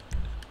hipster.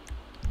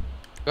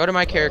 Go to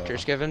my character,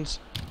 Skivens.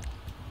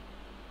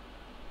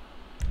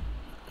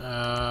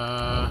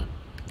 No.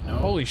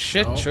 Holy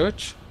shit, No.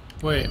 Chooch.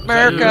 Wait, was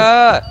that you?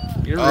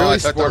 America! You're Oh, I really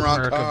took the sporting wrong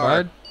America,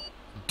 car. bud.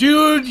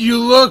 Dude, you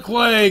look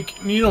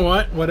like, you know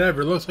what?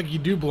 Whatever. It looks like you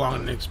do belong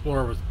in an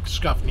Explorer with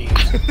scuffed knees.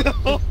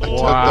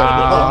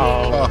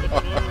 Wow.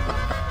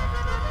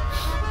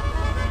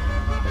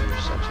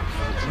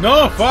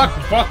 No,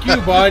 fuck you,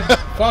 bud.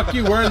 Fuck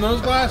you wearing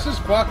those glasses.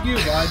 Fuck you,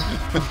 bud.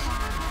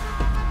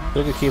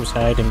 Sugar Cube's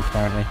hiding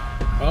apparently.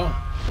 Oh.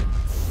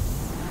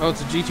 Oh,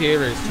 it's a GTA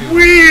race too.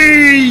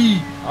 Wee!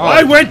 Oh.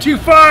 I went too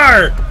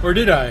far. Or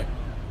did I?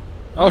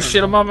 Oh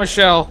shit, I'm on my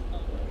shell.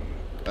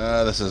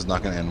 This is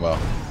not gonna end well.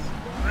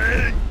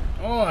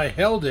 Oh, I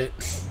held it.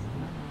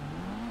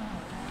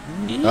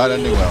 Not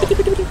ending well.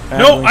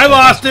 No, I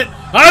lost it.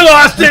 I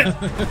lost it.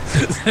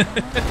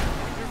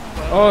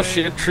 Oh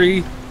shit,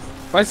 tree.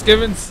 Bye,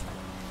 Skivens.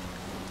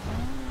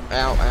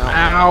 Ow,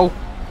 ow. Ow.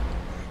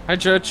 Hi,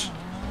 Church.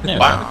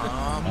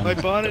 My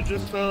bonnet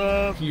just fell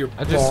off. You're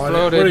I just blonde.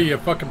 floated. What are you,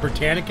 fucking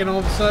Britannican all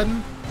of a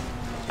sudden?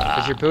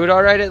 Is your boot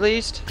alright at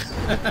least?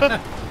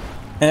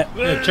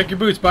 Yeah, check your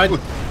boots, bud.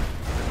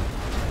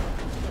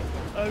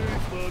 I didn't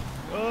explode.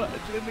 Oh,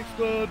 it didn't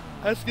explode.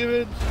 Hi,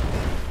 Skivens.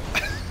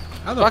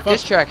 How the Fuck,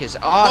 this track is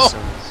awesome.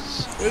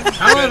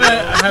 How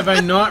have I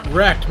not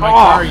wrecked my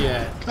car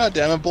yet? God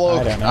damn it, blow I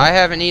up. don't know. I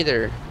haven't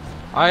either.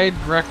 I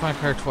wrecked my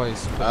car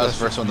twice. but I was the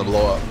first one to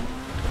blow up.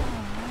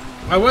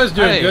 I was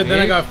doing Hey, good, then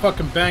I mate. got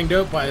fucking banged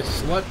out by a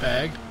slut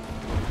bag.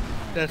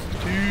 That's It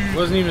two.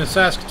 wasn't even a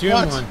Saskatoon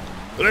What? one.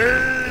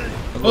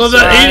 Well,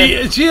 the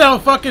 80. See how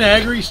fucking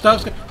angry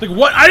stuff's like.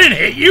 What? I didn't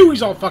hit you.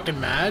 He's all fucking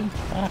mad.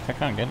 Ah, I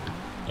can't get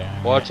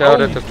down. Watch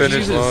out at the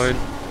finish line.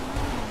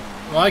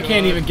 Well, I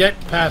can't even get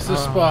past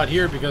this spot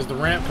here because the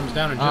ramp comes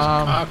down and just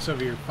cocks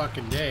over your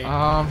fucking day.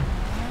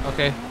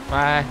 Okay,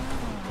 bye.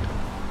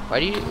 Why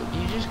do you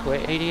just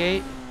quit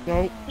 88?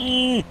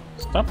 No.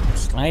 Stop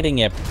sliding,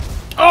 you.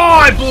 Oh,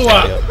 I blew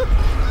up.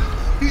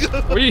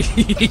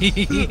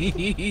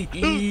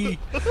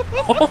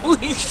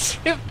 Holy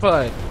shit,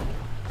 bud.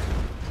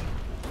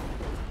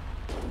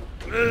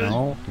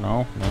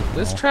 No.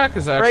 This track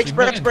is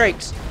actually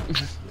Brakes.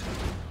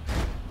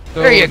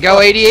 So, There you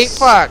go, 88.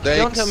 Fuck. Thanks.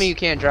 Don't tell me you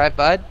can't drive,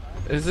 bud.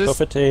 Is this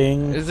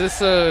Buffeting.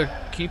 a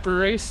keeper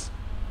race?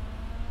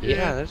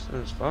 Yeah, this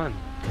was fun.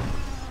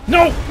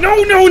 No!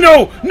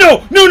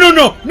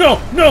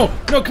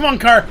 Come on,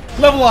 car.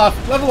 Level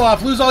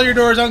off. Lose all your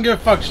doors. I don't give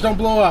a fuck. Just don't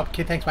blow up.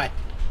 Okay, thanks. Bye.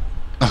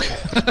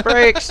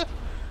 Brakes.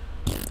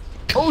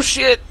 Oh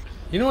shit!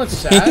 You know what's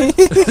sad?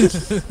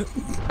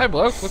 Hi,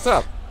 bloke. What's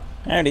up?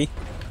 Howdy.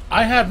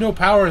 I have no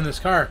power in this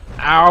car.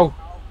 Ow!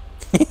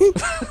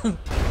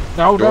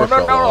 No! Door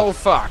fell Oh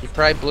fuck! You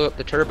probably blew up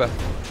the turbo.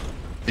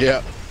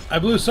 Yeah. I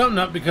blew something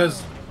up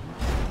because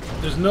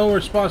there's no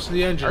response to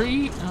the engine. Are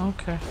you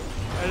okay?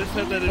 I just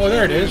had that. Oh,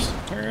 there it is.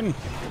 Turn.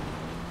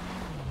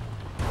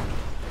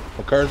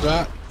 What car's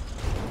that?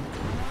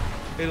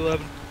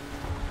 811.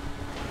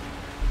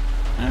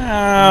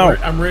 Ow.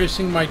 I'm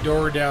racing my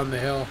door down the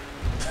hill.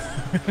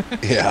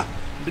 Yeah.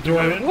 Did you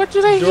have it? What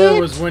did I Door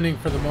hit? was winning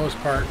for the most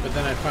part, but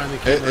then I finally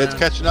came It's around.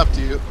 catching up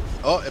to you.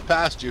 Oh, it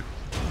passed you.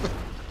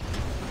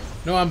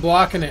 No, I'm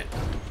blocking it.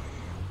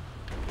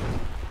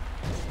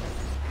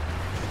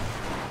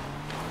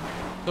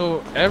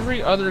 So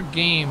every other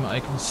game I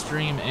can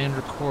stream and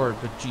record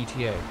but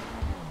GTA.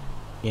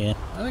 Yeah.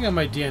 I think I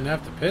might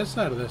DNF the piss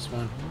out of this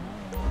one.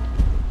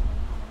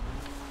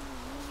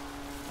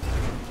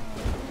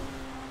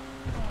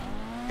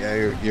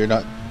 Yeah, you're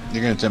not.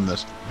 You're gonna tim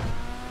this.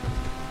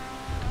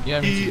 Yeah.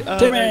 Me too.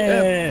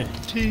 T-I-M.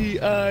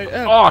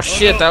 T-I-M. Oh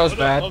shit, no. that was Oh, no.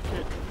 bad.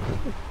 Okay.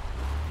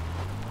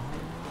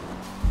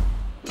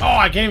 Oh,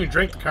 I can't even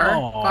drink the car.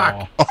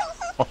 Aw.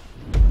 Fuck.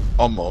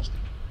 Almost.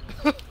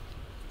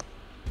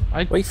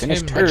 Wait,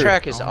 finished That Turd.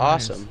 track is Oh,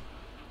 awesome.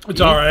 It's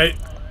alright.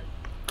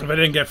 If I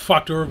didn't get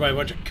fucked over by a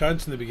bunch of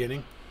cunts in the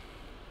beginning.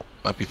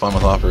 Might be fun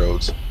with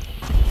off-roads.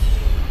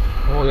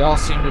 Oh, we all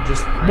seem to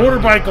just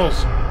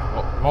Motorcycles!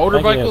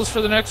 motorcycles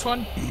for the next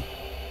one.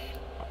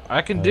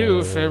 I can do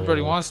if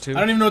everybody wants I to.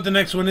 don't even know what the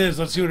next one is.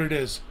 Let's see what it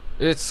is.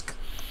 It's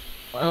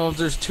well,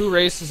 there's 2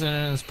 races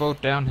and it's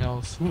both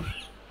downhills.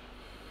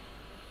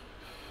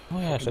 Oh,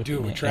 yeah, I should Do it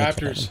with make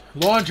tractors.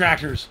 Lawn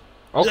tractors.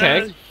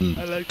 Okay.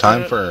 I like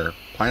Time that. for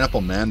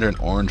pineapple mandarin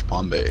orange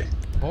pombe.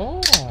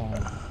 Oh.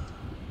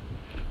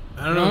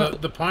 I don't know.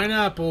 The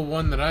pineapple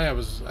one that I had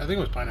was, I think it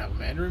was pineapple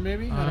mandarin,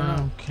 maybe. I don't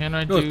know. Can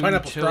I No, it's do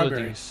pineapple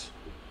utilities?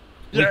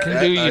 strawberry. We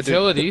can do I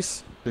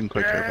utilities. Didn't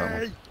quite care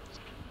about one.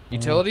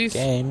 Utilities?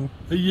 Game.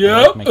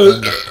 Yep. My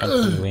game is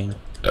continuing.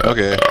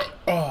 Okay.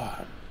 Oh,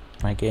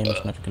 My game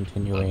is not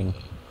continuing.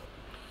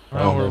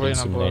 Oh, we're Loading waiting on Bob.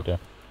 simulator.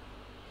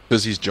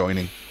 Because he's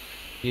joining.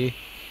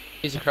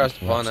 He's across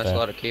the pond. That's a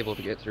lot of cable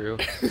to get through.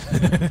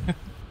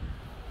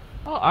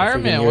 Oh, Iron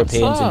Freaking Man, what's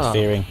Europeans up?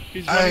 interfering.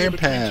 He's running Iron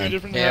between Pan. two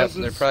different Yeah,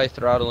 houses. they're probably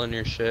throttling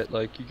your shit.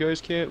 Like, you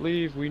guys can't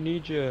leave. We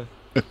need you.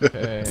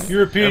 Okay.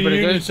 European Everybody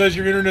Union good? says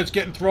your internet's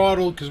getting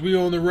throttled because we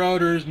own the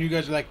routers, and you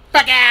guys are like,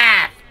 fuck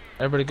off!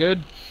 Everybody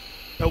good?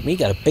 We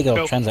got a big old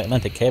Nope.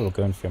 transatlantic cable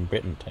going from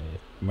Britain to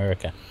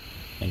America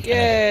and Canada.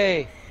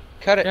 Yay!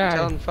 Cut it. Yeah.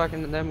 Tell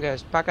them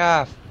guys, fuck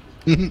off.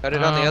 Cut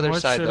it on the other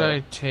what side, should though. I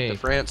The take?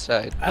 France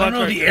side. I don't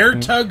know, the air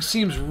tug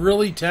seems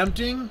really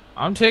tempting.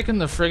 I'm taking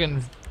the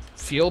friggin'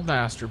 Field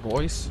Master,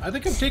 boys. I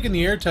think I'm taking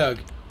the air tug.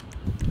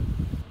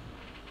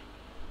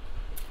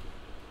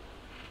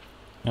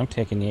 I'm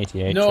taking the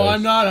 88. No, choice.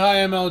 I'm not high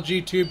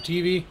MLG Tube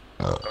TV.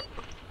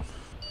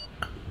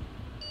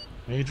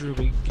 Major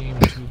League Game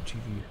 2 TV.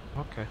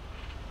 Okay.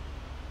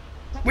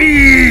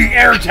 Wee!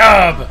 Air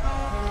tub!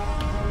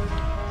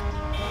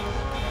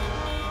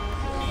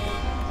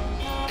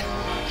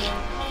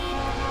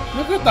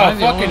 Look at the Am I the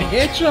fucking only-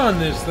 hitch on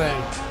this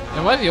thing.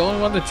 Am I the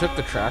only one that took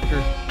the tractor?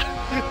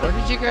 Where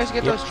did you guys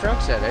get those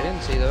trucks at? I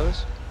didn't see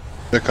those.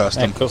 They're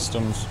custom. And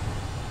customs.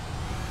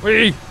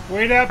 Wait!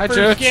 Wait up Hi, for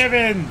Judge.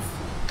 Skivens!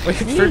 Wait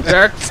for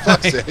Dark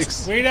Fuck's Knight.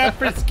 sakes. Wait up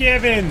for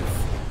Skivens!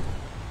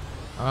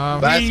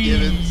 Last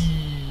Givens.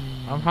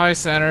 I'm high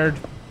centered.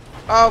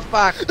 Oh,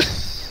 fuck.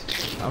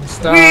 I'm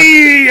stuck.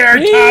 Wee! Air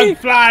tug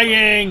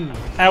flying!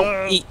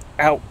 Ow! Eat!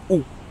 Ow!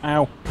 Ooh!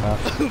 Ow!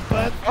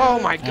 Oh,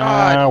 my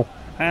God. Ow!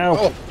 Ow!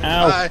 Oh,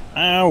 Ow! hi.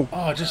 Ow!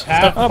 Oh, just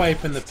half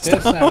piping the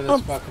piss out of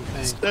this fucking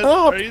thing. Steph,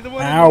 Stop. are you the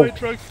one Ow. in the white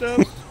truck,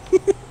 Steph?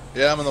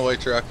 Yeah, I'm in the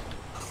white truck.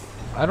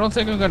 I don't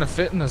think I'm gonna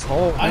fit in this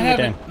hole. I you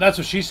haven't. can. That's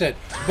what she said.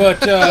 But,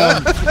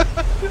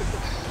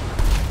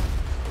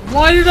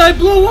 why did I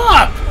blow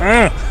up?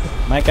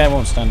 My guy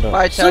won't stand up.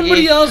 Bye,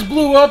 Somebody Tuggy. else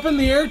blew up and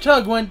the air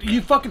tug went.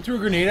 You fucking threw a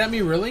grenade at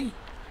me, really?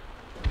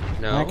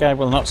 My No. guy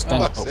will not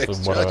stand up fuck's for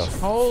sakes, whatever. Judge.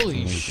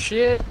 Holy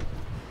shit.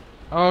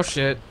 Oh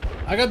shit.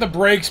 I got the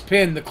brakes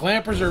pinned. The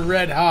clampers are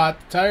red hot.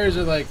 The tires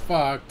are like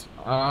fucked.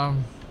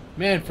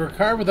 Man, for a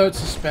car without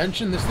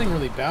suspension, this thing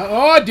really bounced.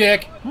 Oh,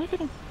 dick!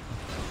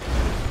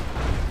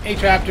 Hey,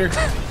 Traptor.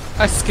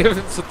 I skipped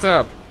it. What's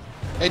up?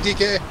 Hey,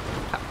 DK.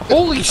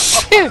 Holy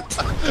shit!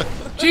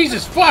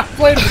 Jesus fuck!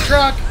 Blade of the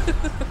truck.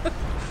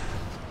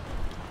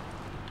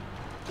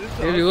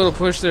 Give you a little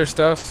push there,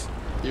 Stuff.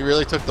 You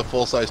really took the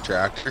full-size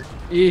tractor?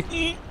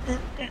 E.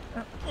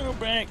 Oh,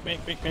 brake,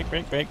 brake, brake, brake,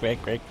 brake, brake,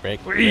 brake, brake,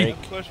 brake, Whee!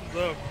 brake. Questions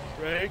up.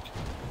 Greg?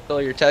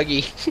 Kill your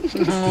Tuggy.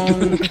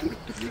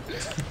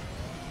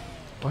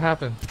 What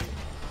happened?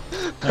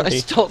 I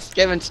stole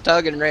Skivin's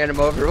tug and ran him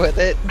over with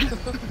it.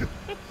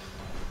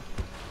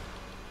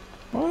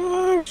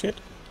 Oh, shit.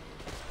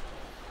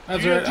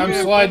 That's right. I'm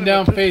sliding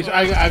down face.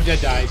 I've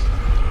died.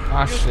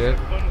 Ah shit.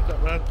 Fun with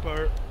that last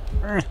part.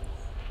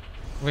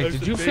 Wait, There's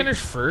did the you big- finish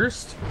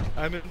first?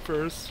 I'm in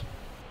first.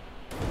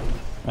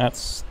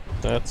 That's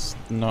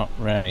not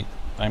right.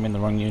 I'm in the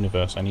wrong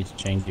universe. I need to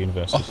change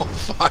universes. Oh,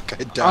 fuck,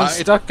 I I'm died.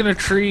 stuck in a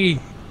tree.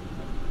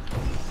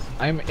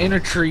 I'm in a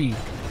tree.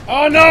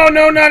 Oh no,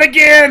 no, not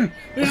again!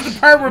 This is the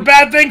part where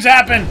bad things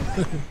happen.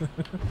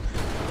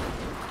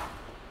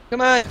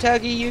 Come on,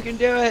 Tuggy, you can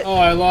do it. Oh,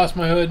 I lost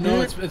my hood.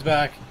 No, it's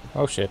back.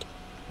 Oh, shit.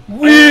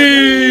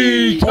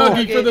 Whee!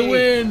 Tuggy Oh, for the okay.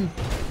 win.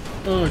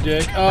 Oh,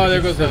 dick. Oh,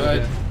 there goes the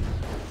hood.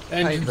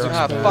 Engine's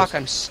Ah, exposed. fuck,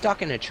 I'm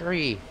stuck in a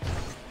tree.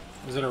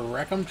 Is it a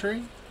Wreckham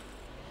tree?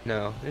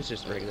 No, it's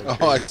just a regular Oh,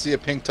 tree. I see a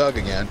pink tug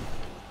again.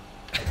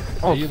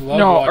 Oh You love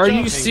no! watching Are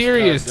you things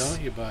serious? tug,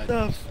 don't you, bud?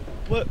 Steph,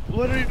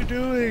 what are you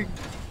doing?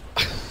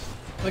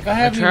 Like, I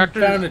haven't even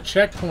tractor- found a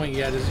checkpoint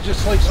yet. Is it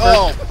just like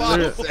Oh,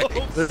 start... fuck's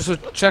sake. There's a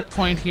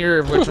checkpoint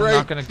here, which I'm Right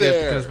not gonna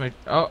there. get because my.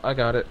 Oh, I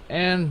got it.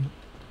 And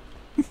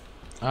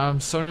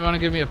somebody want to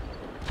give me a.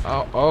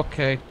 Oh,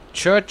 okay.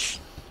 Church.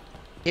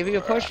 Give you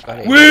a push,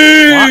 buddy.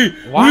 Whee!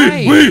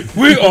 Why?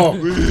 Whee! Oh,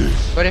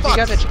 But if you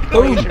got the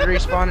checkpoint, you should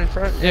respawn in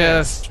front.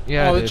 Yes.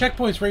 Yeah. oh I the did.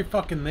 checkpoint's right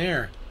fucking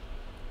there.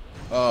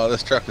 Oh,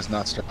 this truck is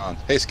not strong.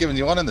 Hey, Skiven,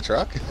 you want in the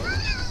truck?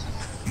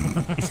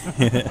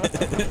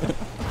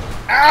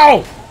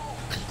 Ow!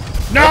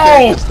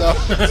 No! Stuff.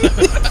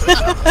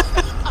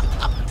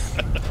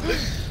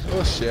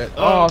 Oh, shit.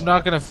 Oh, I'm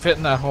not gonna fit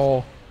in that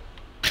hole.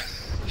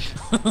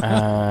 Oh, fuck,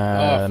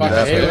 I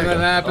that's hate when right. that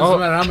happens. Oh. No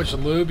matter how much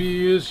lube you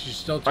use, you're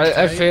still too I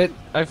tight. fit.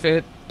 I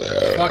fit.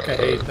 Fuck, I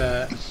hate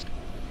that.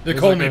 They It's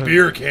call like me a-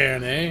 beer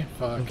can, eh?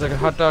 Fuck. It's like a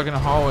hot dog in a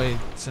hallway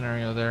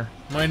scenario there.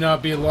 Might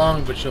not be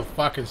long, but she'll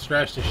fucking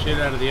stretch the shit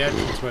out of the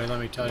entranceway. Let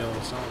me tell you a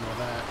little something about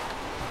that.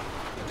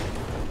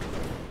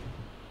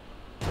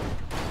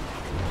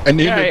 I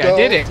need to Yeah, go. I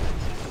did it.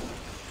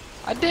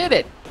 I did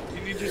it.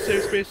 You need your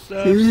safe space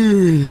stuff.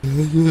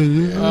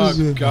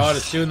 Oh god,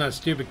 it's doing that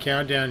stupid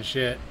countdown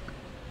shit.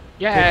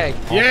 Yay!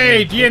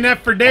 Yay, DNF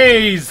for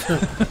days!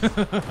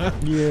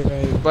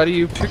 Yeah. Buddy,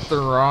 you picked the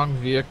wrong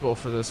vehicle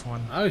for this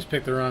one. I always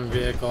picked the wrong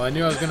vehicle. I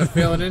knew I was gonna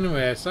fail it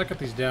anyway. I suck at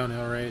these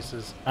downhill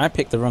races. I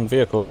picked the wrong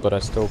vehicle, but I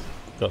still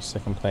got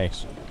second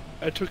place.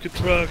 I took a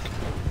truck.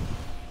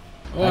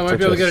 Oh, I might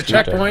be able to get a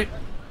checkpoint.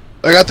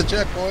 I got the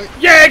checkpoint.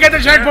 Yay, I got the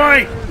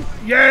checkpoint!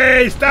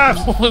 Yay,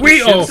 stop!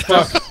 We oh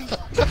fuck!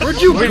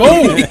 Where'd you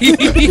go?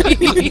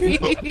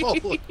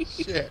 Holy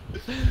shit.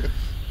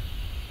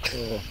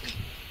 Oh.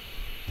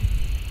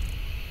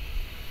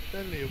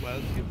 Suddenly a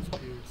wild gives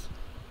tears.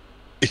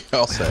 Yeah,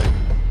 I'll say.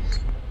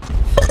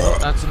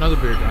 That's another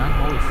beer down.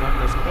 Holy fuck,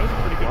 that's That was a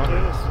pretty good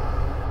playlist.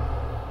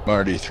 I'm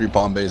already 3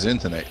 Bombays in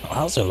tonight. Oh,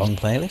 that was a long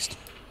playlist.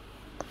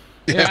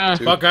 Yeah.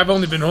 dude. Fuck, I've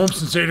only been home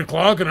since 8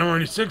 o'clock and I'm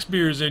already 6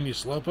 beers in, you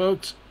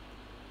slowpokes.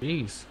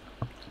 Jeez.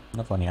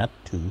 I've only had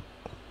 2.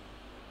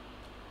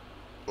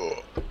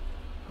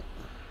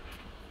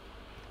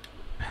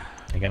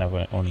 Again, I've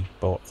only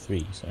bought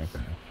 3, so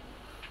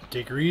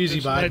Take her easy,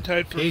 It's my bud.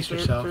 tide for Pace start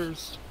yourself.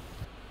 first.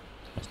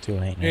 it's too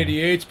late now.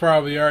 88's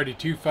probably already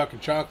 2 fucking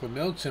chocolate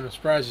milks and I'm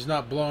surprised he's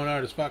not blowing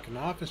out his fucking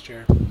office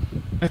chair.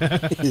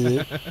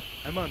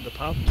 I'm on the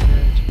pop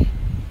tonight.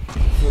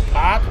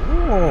 Pop?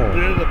 Oh.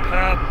 They're the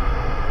pop.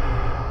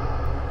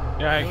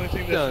 The Yeah. only thing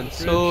that's in Done the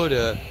fridge.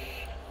 soda.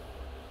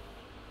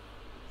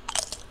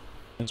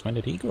 Since when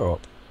did he grow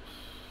up?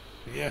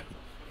 Yeah.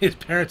 His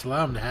parents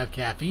allow him to have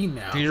caffeine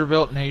now.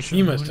 Peterbilt Nation.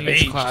 He must Who have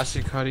needs aged.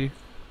 classic hoodie.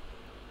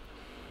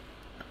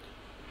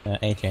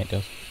 88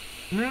 does.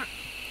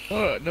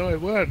 Oh no, I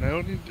won. I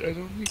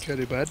don't need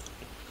Cuddy Bud.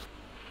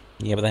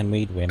 Yeah, but then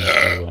we'd win.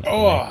 If we won.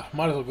 Oh,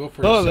 might as well go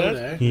for a Oh, soda,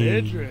 that's eh?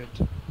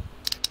 belligerent.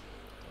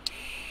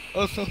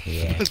 Oh, so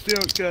Yeah.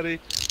 still Cuddy.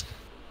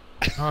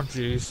 Oh,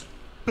 jeez.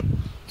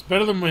 It's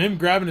better than him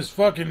grabbing his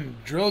fucking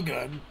drill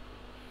gun.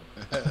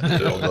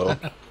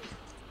 Dildo.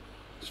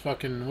 His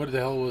fucking, what the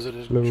hell was it?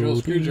 His drill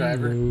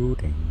screwdriver.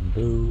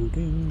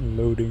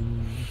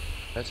 Loading.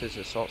 That's his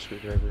assault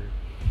screwdriver.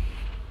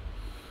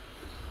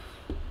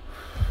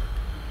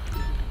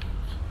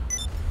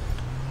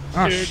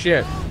 Oh, Scared.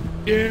 shit.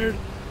 Scared.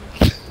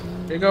 Here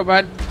you go,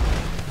 bud.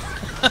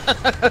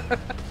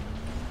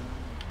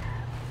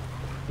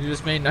 You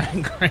just made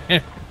 9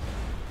 grand.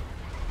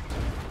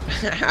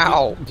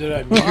 Ow! Did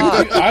I? Mean,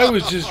 I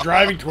was just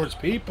driving towards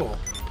people.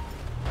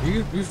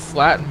 You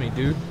flattened me,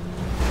 dude.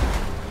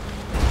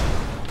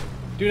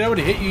 Dude, I would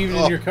have hit you even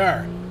in your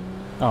car.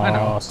 Oh, I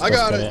know. Stubbs I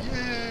got it. it.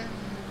 Yeah.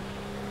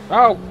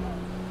 Oh!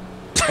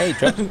 Hey,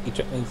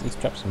 he's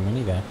dropped some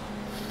money there.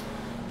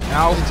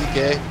 Ow.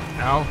 TK.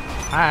 Ow.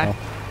 Hi.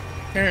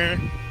 Oh.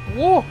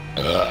 Whoa!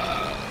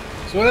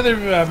 So what other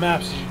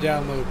maps did you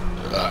download?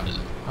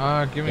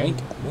 Give me Yank.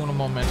 uno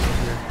momento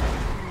here.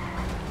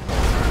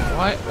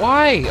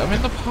 Why? I'm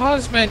in the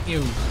pause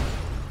menu.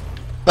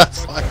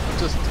 That's like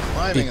just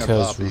climbing on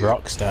Because top of you.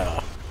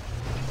 Rockstar.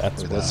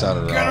 That's Wait, why. that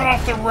sounded Get wrong.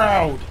 off the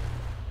road!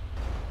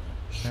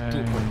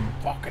 Stupid Um,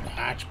 fucking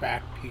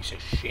hatchback piece of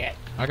shit.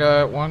 I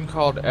got one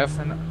called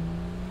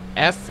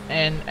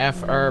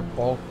FNFR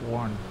Bulk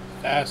 1.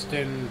 Fast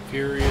and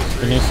Furious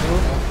Can you- Racing.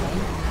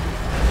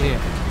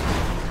 Yeah.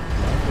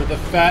 With the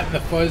fat and the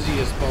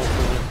fuzziest both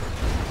of them.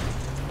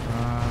 I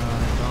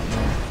don't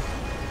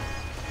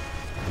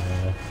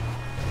know.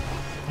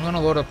 I'm gonna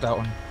load up that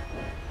one.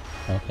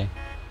 Okay.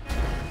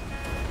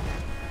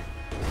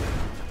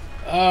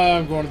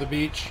 I'm going to the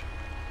beach.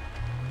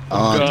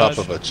 On gosh.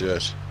 top of a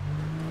jet.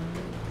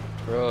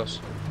 Gross.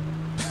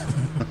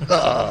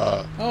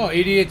 Oh,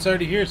 88's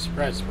already here.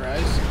 Surprise,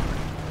 surprise.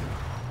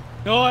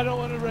 No, I don't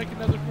want to wreck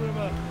another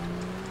Kuruma.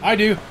 I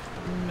do.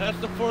 That's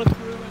the 4th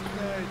Kuruma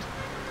tonight.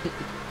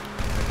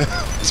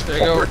 There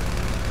you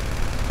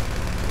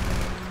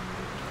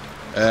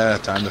go.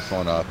 Time to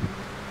phone up.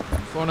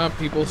 Phone up,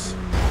 peoples.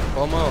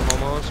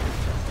 Homos.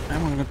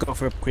 I'm gonna go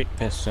for a quick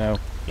piss, so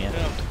yeah.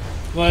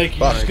 Like,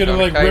 you're just gonna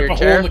like Cut rip your a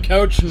chair? hole in the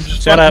couch and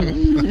just Shut up.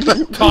 fucking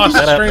toss the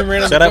Shut up. stream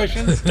right on Shut the up.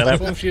 cushion. Shut up.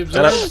 Boom, she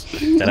Shut up.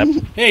 absorbs. Shut up.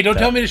 Hey, don't Shut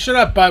tell up. me to shut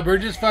up, Bob. We're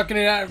just fucking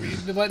it out,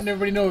 letting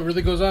everybody know what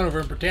really goes on over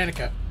in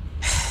Britannica.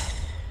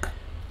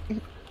 I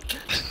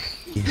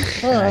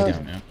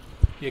don't know.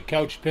 You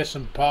couch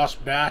pissing posh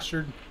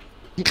bastard.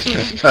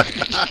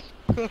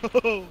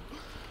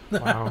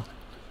 Wow.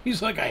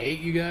 He's like, I hate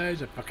you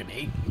guys. I fucking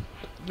hate you.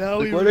 Now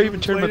Like, we why'd I even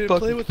turn my play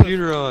fucking with us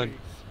computer for on?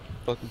 weeks.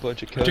 Fucking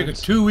bunch of I took a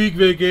cunts. 2-week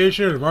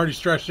vacation. I'm already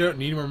stressed out and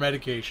need more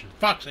medication.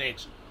 Fuck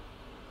sakes.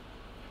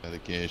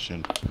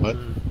 Medication. What?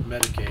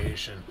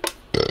 Medication.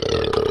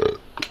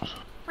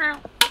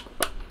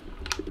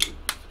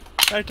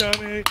 Hi,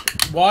 Tommy.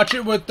 Watch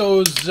it with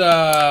those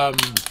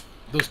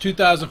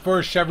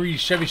 2004 Chevy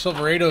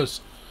Silverados.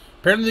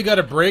 Apparently they got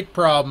a brake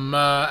problem.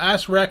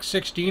 Ask Rex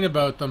 16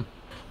 about them.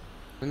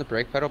 Didn't the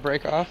brake pedal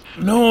break off?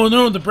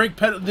 No, the brake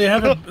pedal. They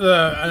have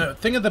a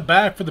thing at the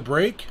back for the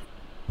brake.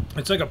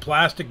 It's like a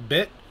plastic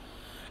bit,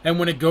 and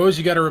when it goes,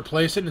 you got to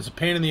replace it, and it's a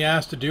pain in the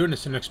ass to do, and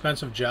it's an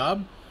expensive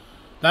job.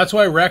 That's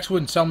why Rex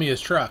wouldn't sell me his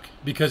truck,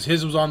 because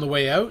his was on the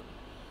way out,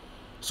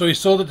 So he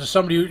sold it to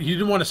somebody. He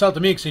didn't want to sell it to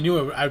me because he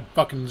knew I'd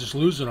fucking just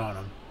lose it on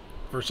him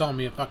for selling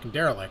me a fucking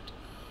derelict.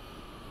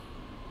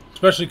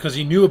 Especially because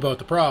he knew about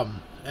the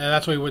problem, and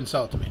that's why he wouldn't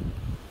sell it to me.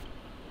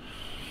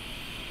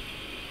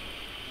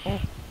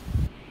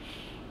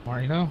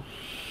 Marino?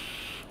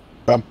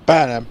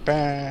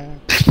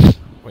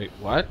 Wait,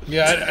 what?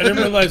 Yeah, I didn't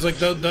realize like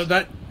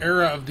that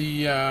era of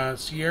the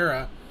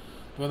Sierra,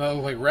 when that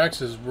looked like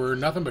Rexes, were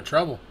nothing but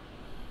trouble.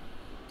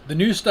 The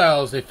new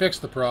styles, they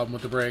fixed the problem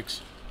with the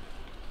brakes.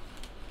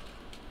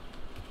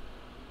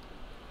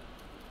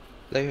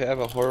 They have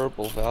a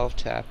horrible valve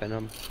tap in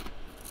them.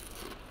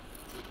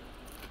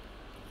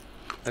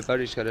 My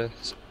buddy's got a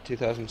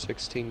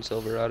 2016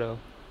 Silverado.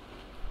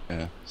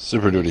 Yeah,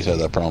 Super Duties had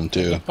that problem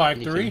too. 5.3?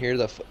 You can hear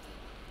the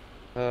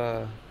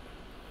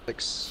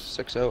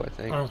 6.0, I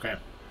think. Okay.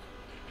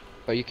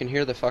 But you can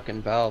hear the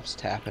fucking valves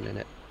tapping in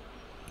it.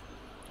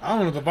 I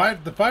don't know, the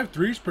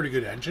 5.3 is pretty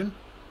good engine.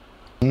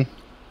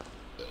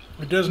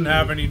 It doesn't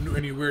have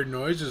any weird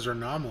noises or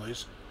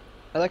anomalies.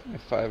 I like my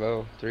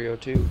 5.0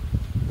 302.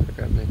 I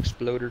got an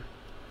exploder.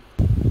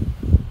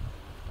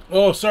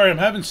 Oh, sorry, I'm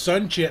having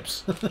Sun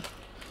Chips.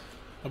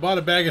 I bought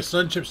a bag of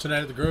Sun Chips tonight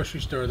at the grocery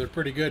store. They're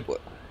pretty good.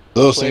 What?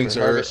 Those Flavor, things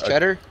are Harvest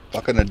cheddar?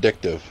 fucking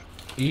addictive.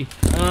 Yeah.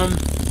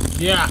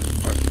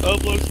 Oh,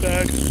 Bloke's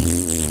back.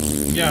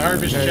 Yeah,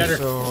 Harvest cheddar.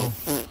 So,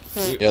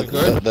 Yeah,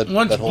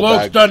 Once that whole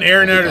Bloke's bag done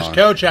airing will out be his gone.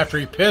 couch after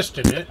he pissed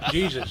in it.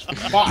 Jesus,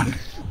 fuck.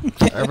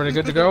 everybody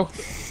good to go?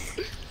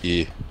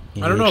 Yeah.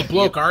 I don't know,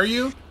 Bloke, are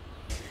you?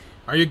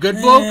 Are you good,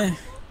 Bloke?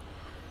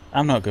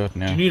 I'm not good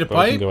now. Do you need a but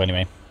I can pipe? go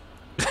anyway.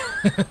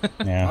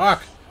 Yeah.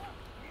 Fuck.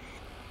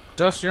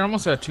 Dust, you're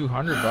almost at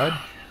 200, bud.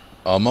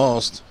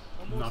 Almost.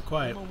 Not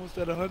quite. I'm almost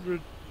at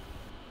 100.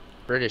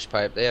 British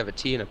pipe. They have a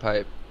T in a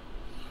pipe.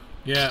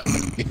 Yeah.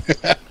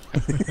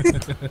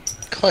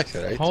 Quite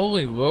right.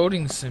 Holy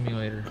loading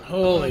simulator.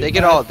 Holy. They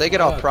get all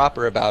fuck.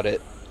 proper about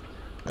it.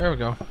 There we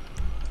go.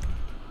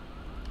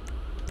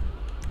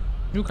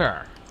 New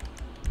car.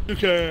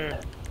 Okay.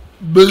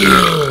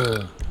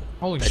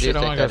 Holy I shit, do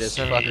I think only that got is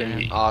 7 fucking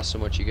grand.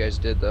 awesome what you guys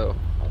did, though.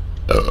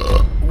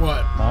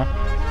 What? Huh?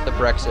 The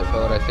Brexit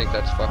vote, I think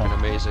that's fucking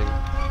amazing.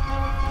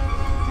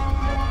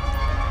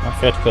 I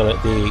prefer to call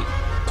it the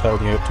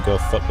told you to go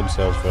fuck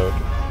themselves vote.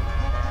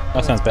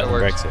 That sounds better That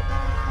than works. Brexit.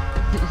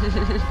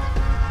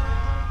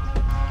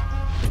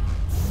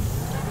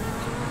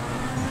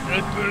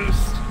 Red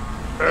boost.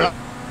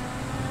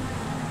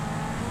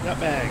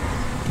 Nutmeg.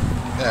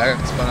 Yeah, I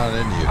got spun out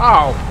into you.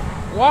 Oh,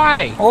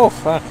 why? Oh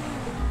fuck.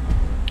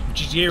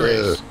 GTA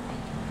race.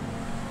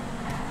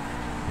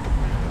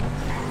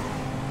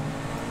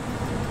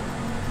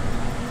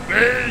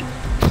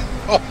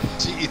 Oh,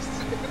 jeez.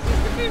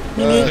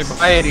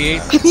 Goodbye,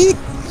 88.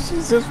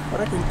 Jesus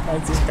fucking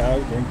Christ, this car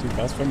is going too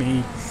fast for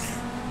me.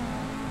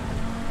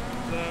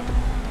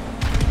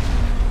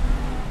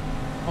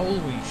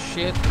 Holy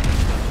shit.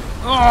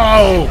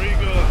 Oh! Where you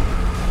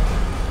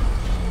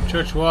going?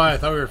 Church, why? I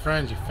thought we were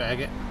friends, you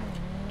faggot.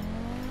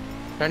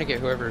 Trying to get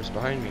whoever's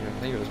behind me. I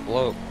think it was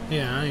Bloke.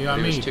 Yeah, you got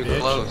He me, was too bitch.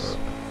 close.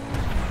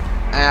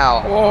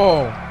 Ow.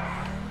 Whoa.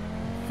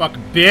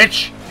 Fucking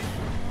bitch.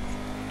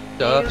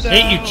 Dubs.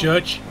 Hate you,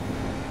 Church.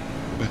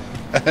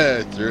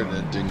 I threw it and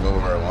it didn't go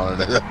where I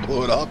wanted it. I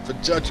blew it up,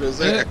 but Judge was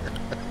there.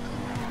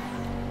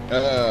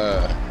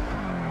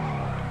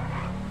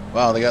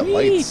 Wow, they got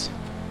lights.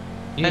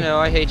 I know,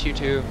 I hate you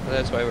too. But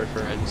that's why we're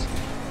friends.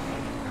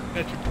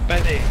 Got your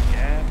buddy,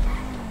 yeah.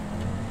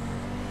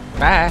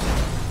 Bye.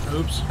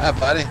 Oops. Hi,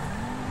 buddy.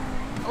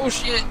 Oh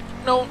shit.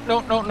 No.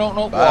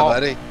 Bye, Wall.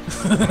 buddy.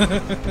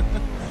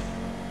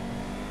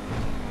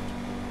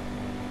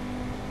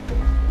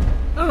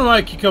 I don't know why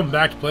I keep coming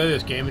back to play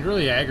this game. It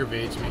really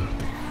aggravates me.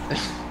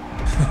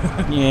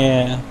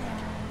 Yeah.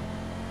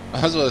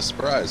 I was really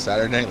surprised.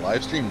 Saturday night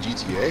live stream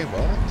GTA?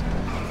 What?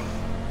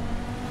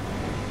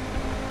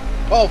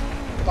 Oh,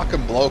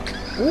 fucking bloke.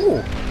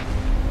 Ooh.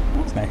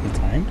 That's nicely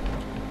timed.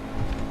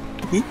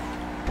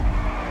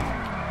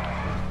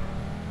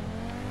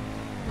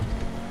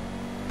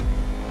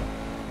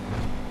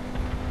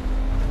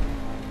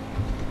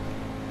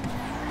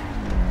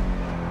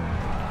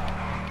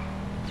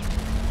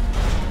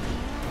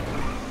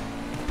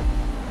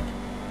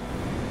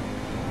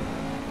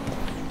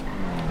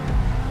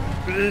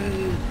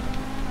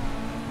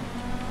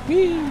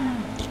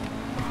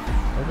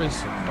 Everybody's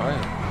so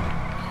quiet.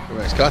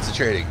 Everybody's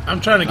concentrating.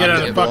 I'm trying to get I'm out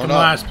of getting fucking blown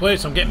up. last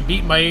place. I'm getting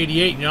beaten by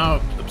 88. You know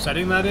how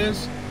upsetting that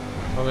is?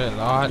 Probably a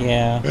lot.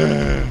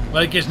 Yeah.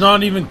 Like, it's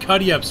not even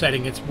Cuddy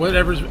upsetting. It's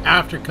whatever's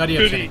after Cuddy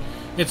upsetting.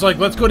 It's like,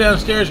 let's go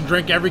downstairs and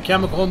drink every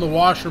chemical in the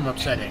washroom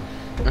upsetting.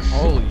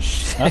 Holy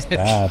shit. That's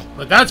bad.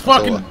 Like, that's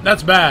fucking, So,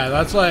 that's bad.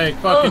 That's like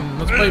fucking,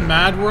 let's play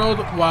Mad World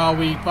while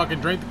we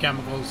fucking drink the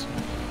chemicals.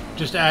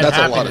 Just to add That's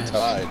happiness. a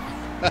lot of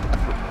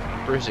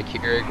time. Bruce a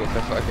Keurig with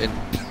a fucking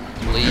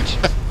bleach.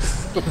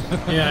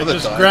 Yeah, it With a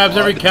just Tide grabs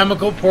every Pod.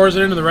 chemical, pours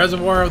it into the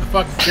reservoir of the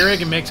fucking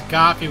Keurig, and makes a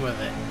coffee with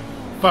it.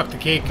 Fuck the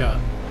K-Cup.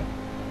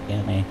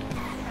 Yeah, me.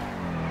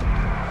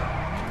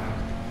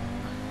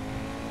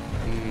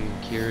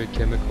 Keurig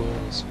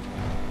chemicals.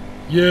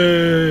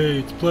 Yay,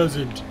 it's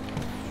pleasant.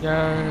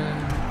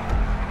 Yeah.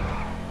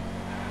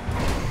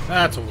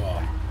 That's a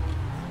wall.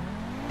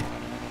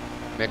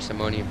 Mix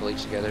ammonia and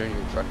bleach together and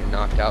you're fucking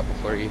knocked out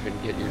before you even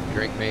get your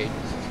drink made.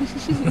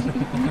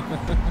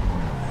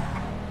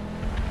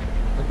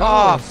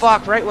 Oh,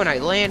 fuck, right when I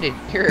landed.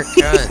 You're a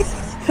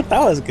cunt.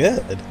 That was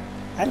good.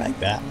 I like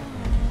that.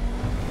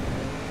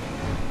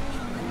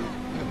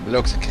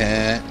 Looks a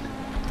cat.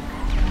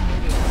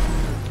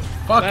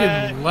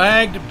 Fucking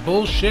lagged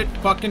bullshit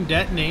fucking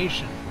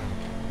detonation.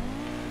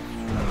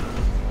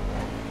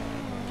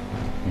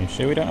 You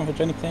sure we don't have a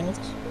Jenny playing with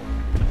us?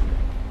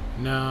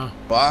 No.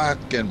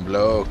 Fucking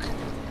bloke.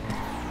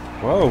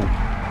 Whoa.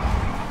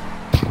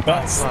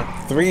 That's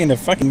 3 in a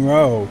fucking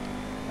row.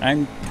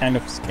 I'm kind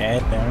of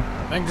scared now.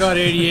 Thank God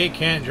 88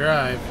 can't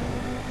drive.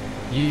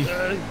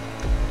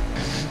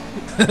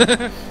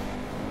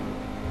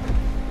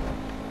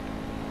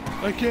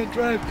 I can't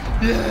drive.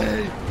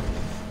 Yay!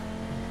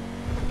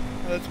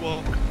 That's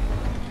wall.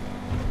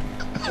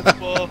 That's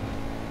wall.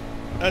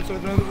 That's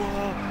another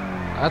wall.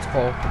 That's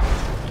Paul.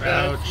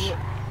 Ouch.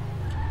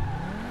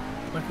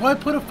 Like, why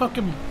put a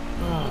fucking...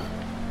 Oh.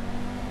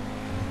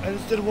 I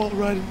just did a wall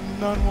ride,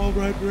 non-wall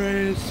ride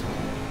race.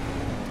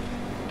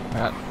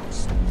 That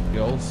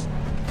skills.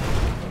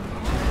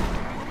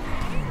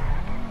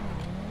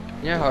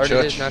 You know how hard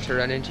it is not to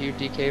run into you,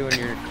 DK, when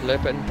you're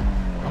clipping?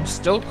 I'm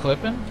still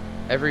clipping?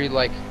 Every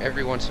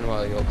once in a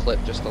while you'll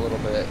clip just a little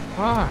bit.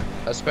 Ah.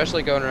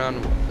 Especially going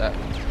around that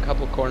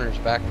couple corners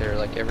back there,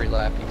 like every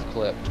lap you've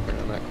clipped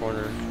around that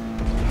corner.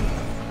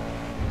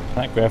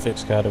 That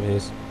graphics card of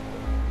his.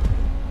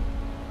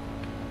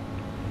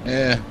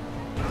 Yeah.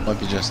 Might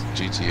be just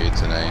GTA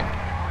tonight.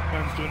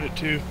 Mine's doing it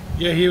too.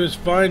 Yeah, he was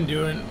fine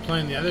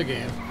playing the other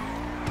game.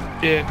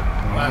 Yeah.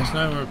 Last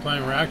night we were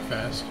playing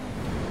Rackfest.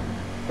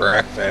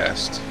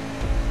 Breakfast.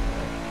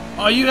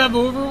 Oh, you have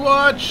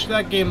Overwatch?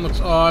 That game looks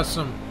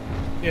awesome.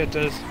 Yeah, it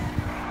does.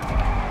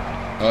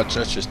 Oh,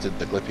 Church just did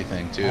the Glippy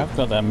thing too. I've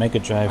got that Mega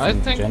Drive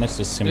and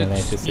Genesis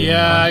simulator thing.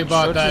 Yeah, I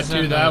bought that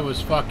too. That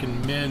was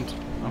fucking mint.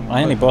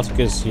 I only bought it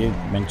because you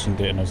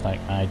mentioned it and I was like,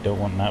 I don't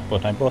want that,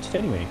 but I bought it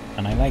anyway,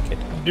 and I like it.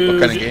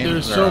 Dude, what kind of games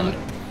there's are some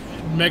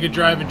on Mega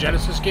Drive and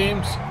Genesis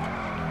games.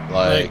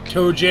 Like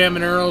Toe Jam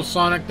and Earl,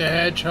 Sonic the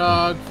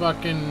Hedgehog,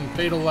 fucking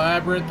Fatal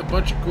Labyrinth, a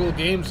bunch of cool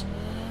games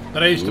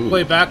that I used to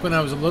play back when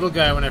I was a little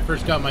guy when I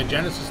first got my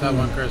Genesis that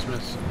one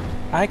Christmas.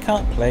 I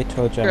can't play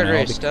Toe Jam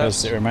now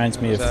because it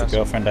reminds me of the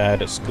girlfriend I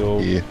had at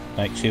school. Yeah.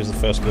 Like, she was the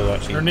first girl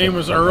that she... Her name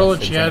was Earl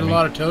and she had a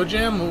lot of Toe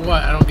Jam? Well,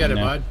 what? I don't get it,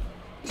 bud.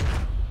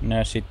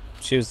 No, she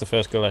was the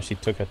first girl that she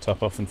took her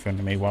top off in front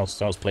of me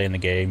whilst I was playing the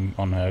game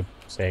on her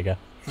Sega.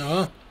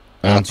 Oh.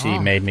 And she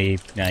made me,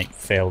 like,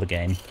 fail the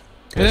game.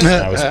 Because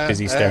I was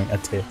busy staring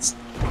at tits.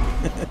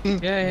 Well,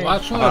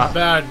 that's not a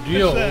bad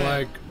deal,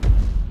 like...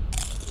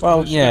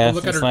 Well, yeah,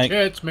 look at her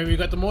tits. Maybe you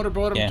got the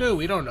motorboat too.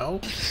 We don't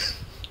know.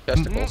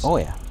 Testicles. Oh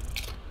yeah.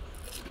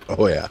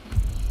 Oh yeah.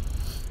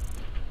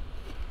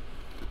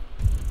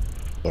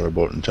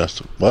 Motorboat and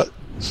testicles. What?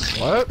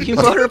 What? You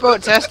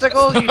motorboat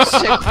testicles? You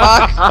sick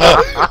fuck.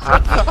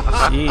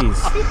 Jeez,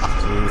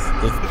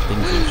 different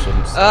things you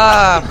shouldn't say.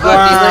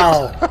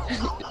 Ah, fuck.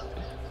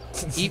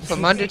 You eat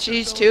from under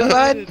cheese too,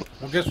 bud?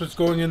 Well, guess what's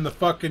going in the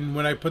fucking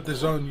when I put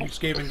this on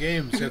Escaping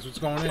Games? Guess what's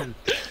going in?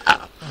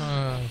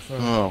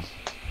 Oh.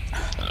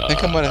 I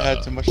think I might have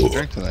had too much to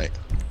drink tonight.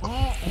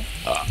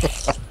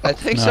 I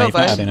think so,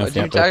 bud.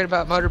 You were talking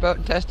about motorboat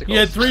and testicles. He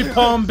had 3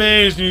 Palm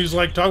Bays and he was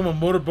like talking about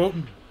motorboat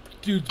and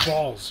dude's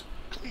balls.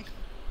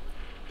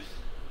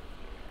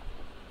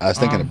 I was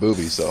thinking of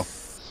boobies, so.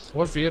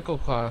 What vehicle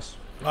class?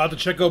 I'll have to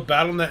check out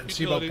BattleNet and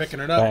see about picking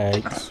it up.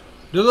 Thanks.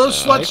 Do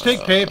those sluts take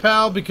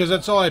PayPal? Because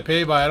that's all I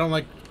pay by. I don't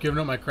like giving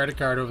up my credit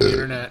card over the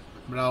internet,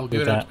 but I'll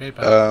give it out to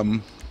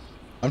PayPal.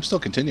 I'm still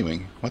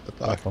continuing. What the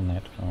fuck?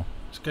 BattleNet. Oh.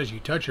 It's because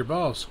you touch your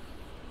balls.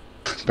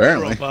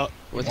 Apparently.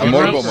 I'm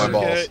more about my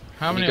balls.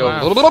 How many go?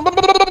 laps?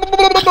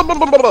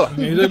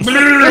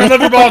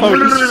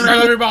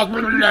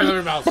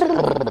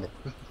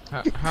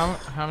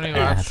 How many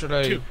laps should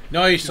I...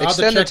 No, you still have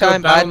to Extend the check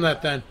out time, bud.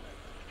 BattleNet then.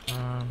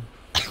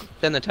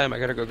 Then the time I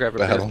gotta go grab a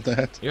beer.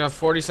 BattleNet? You have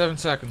 47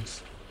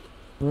 seconds.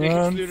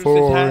 Run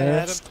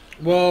Forrest.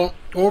 Well,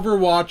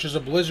 Overwatch is a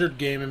Blizzard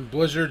game, and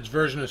Blizzard's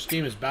version of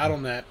Steam is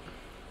BattleNet.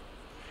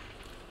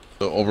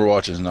 So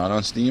Overwatch is not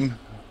on Steam?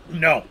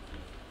 No.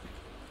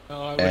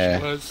 Oh, I wish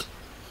it was.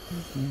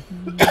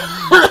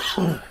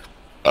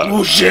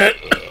 Oh shit!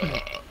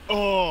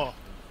 Oh.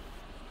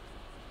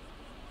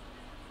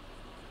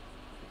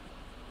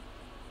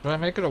 Do I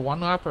make it a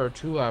 1 lap or a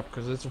 2 lap?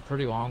 Because it's a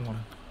pretty long one.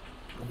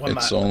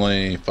 It's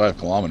only 5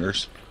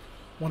 kilometers.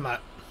 1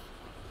 lap.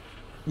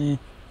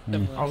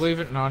 I'll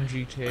leave it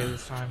non-GTA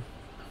this time.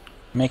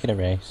 Make it a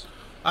race.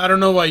 I don't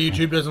know why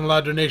YouTube doesn't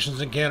allow donations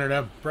in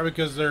Canada. Probably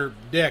because they're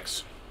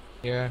dicks.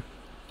 Yeah.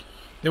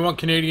 They want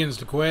Canadians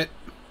to quit.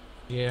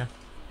 Yeah.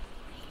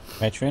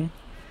 Veteran?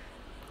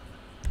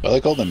 I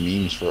like all the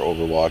memes for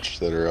Overwatch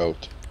that are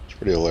out. It's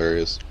pretty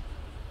hilarious.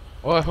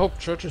 Well, I hope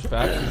Church is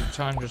back in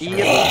time just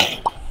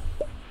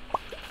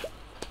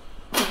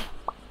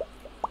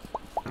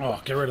Oh,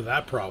 get rid of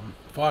that problem.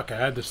 Fuck, I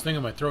had this thing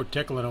in my throat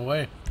tickling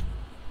away.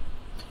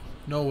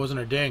 No, it wasn't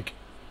a dink.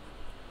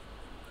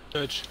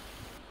 Bitch.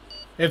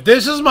 If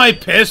this is my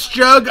piss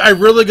jug, I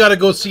really gotta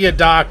go see a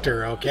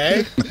doctor,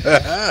 okay?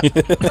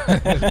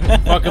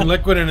 Fucking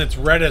liquid and it's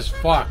red as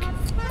fuck.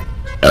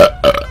 I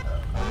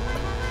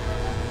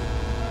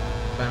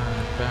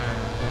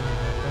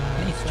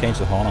need to change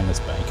the horn on this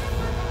bike.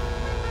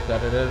 I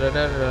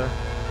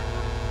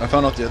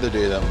found out the other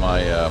day that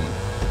my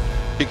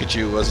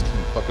Pikachu wasn't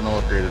fucking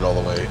upgraded all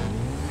the way.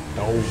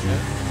 Oh, shit.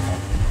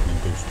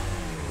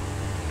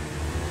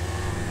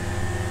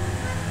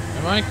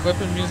 Am I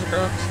clipping Music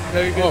Rocks?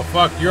 No, you're good. Oh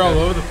fuck, you're all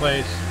over the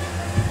place.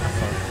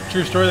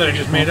 True story that I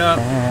just made up.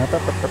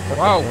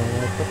 Wow.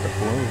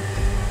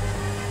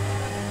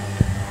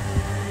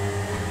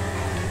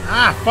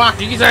 Ah, fuck!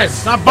 Jesus!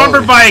 It's not bumper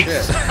Holy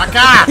bikes! shit. Fuck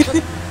off!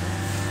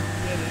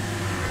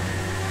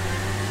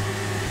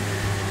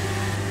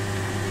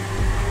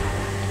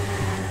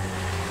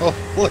 Oh,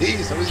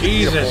 please. I was gonna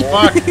Jesus, get a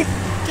fuck.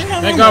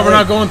 Thank God we're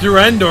not going through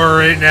Endor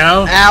right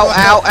now. Ow,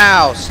 ow,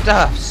 ow.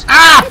 Stuffs.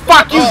 Ah,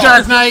 fuck you,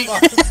 Dark Knight!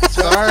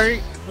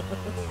 Sorry.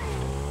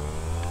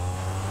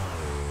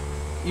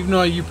 Even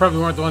though you probably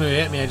weren't the one who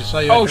hit me, I just saw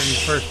you Oh, enter in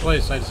first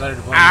place, so I decided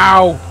to play.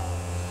 Ow!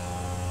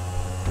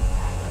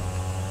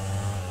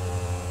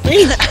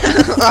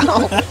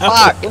 Oh,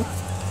 fuck.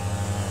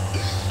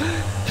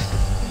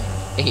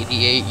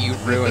 88, you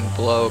ruined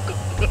bloke.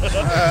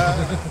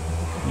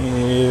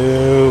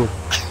 Ew.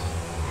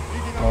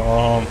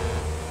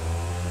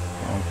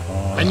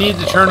 I need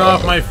to turn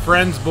off my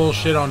friends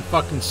bullshit on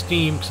fucking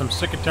Steam because I'm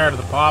sick and tired of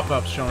the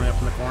pop-ups showing up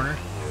in the corner.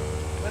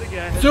 Let it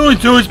go.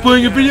 So-and-so is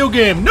playing a video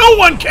game. No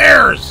one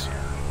cares!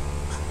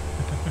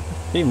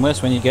 Even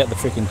worse when you get the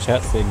freaking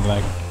chat thing,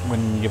 like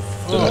when you've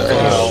done it.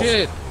 Oh,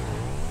 shit!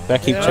 I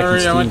keep Yeah. checking Sorry, I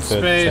Steam went for to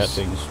space. chat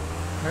things.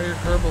 How are your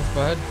Kerbals,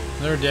 bud?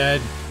 They're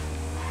dead.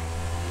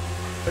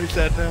 Are you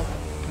sad now?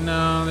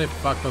 No, they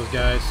fuck those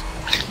guys.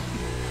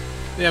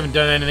 They haven't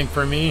done anything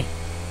for me.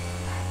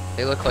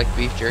 They look like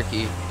beef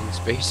jerky in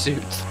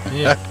spacesuits.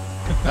 Yeah.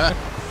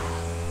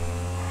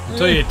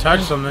 Until you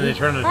touch them, then they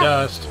turn to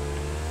dust.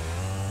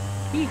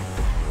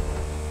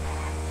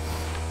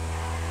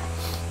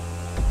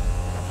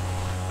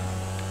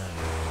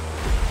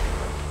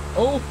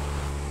 Oh!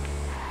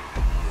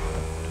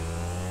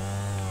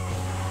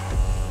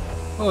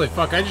 Holy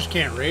fuck, I just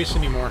can't race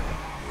anymore.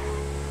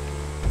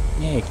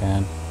 Yeah, you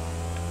can.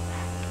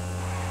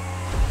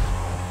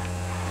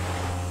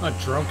 I'm not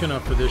drunk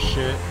enough for this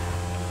shit.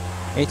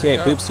 88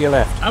 boops to your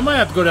left. I might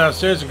have to go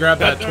downstairs and grab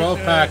that That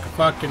 12-pack of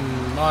fucking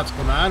Mott's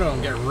Clamato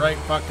and get right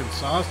fucking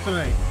sauce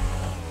tonight.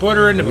 Put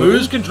her into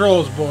booze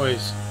controls,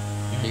 boys.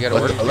 You gotta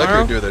Let work the liquor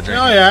tomorrow? do the Oh drinking.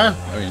 yeah,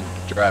 I mean,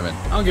 driving.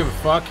 I don't give a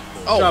fuck.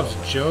 Oh. Job's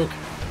a joke.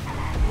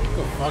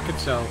 Go fuck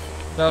itself.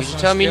 You should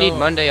tell me you need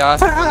Monday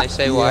off when they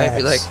say why.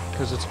 Be like,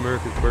 because it's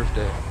America's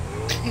birthday.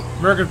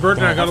 America's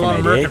birthday, I got a lot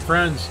of American 88.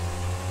 friends.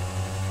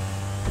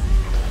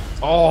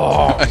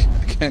 Oh! I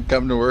can't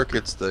come to work.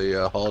 It's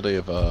the holiday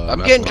of.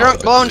 I'm getting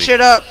drunk, blowing shit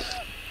up.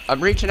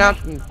 I'm reaching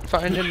out and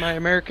finding my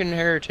American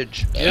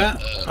heritage. Yeah,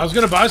 I was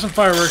gonna buy some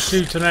fireworks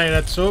too tonight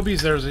at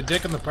Sobeys. There was a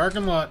dick in the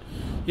parking lot.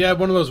 Yeah,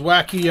 one of those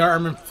wacky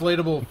arm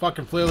inflatable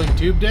fucking flailing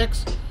tube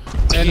dicks.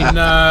 And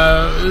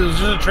it was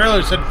just a trailer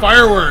that said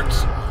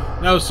fireworks.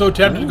 And I was so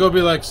tempted to go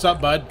be like,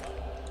 sup, bud?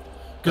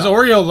 Because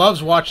Oreo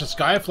loves watching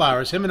sky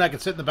flowers. Him and I could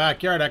sit in the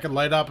backyard. I could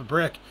light up a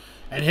brick.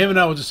 And him and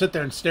I would just sit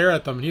there and stare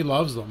at them. And he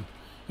loves them.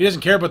 He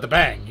doesn't care about the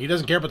bang. He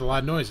doesn't care about the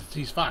loud noises.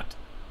 He's fucked.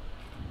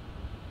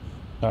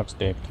 Dog's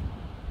dick.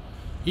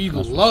 He That's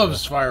what's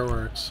loves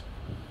fireworks.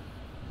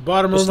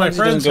 Bought him Just over my as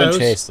long as friend's he doesn't house.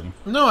 go and chase them.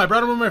 No, I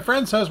brought him over my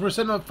friend's house. We're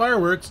setting up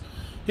fireworks.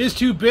 His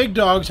two big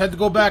dogs had to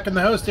go back in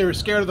the house. They were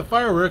scared of the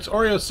fireworks.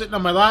 Oreo's sitting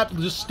on my lap,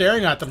 just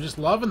staring at them, just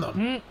loving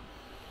them.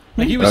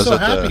 Like he was I so was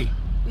at the- happy.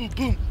 Boom,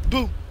 boom,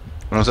 boom.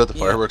 When I was at the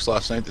fireworks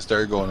last night, they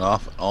started going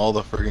off. All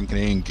the friggin'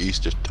 Canadian geese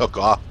just took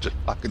off, just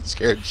fucking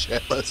scared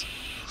shitless.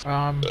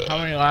 How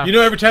many laps? You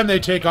know, every time they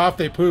take off,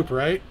 they poop,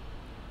 right?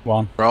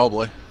 One.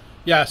 Probably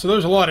Yeah, so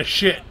there's a lot of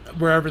shit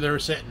wherever they were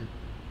sitting.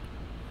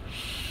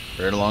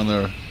 right along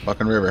the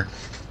fucking river.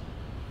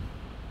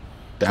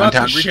 Fucking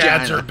Downtown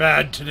shads are Regina.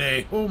 bad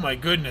today. Oh my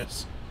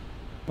goodness.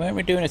 Weren't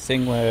we doing a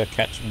thing where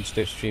Catch and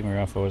Stitch streamer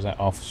off, or was that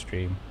off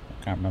stream?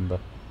 I can't remember.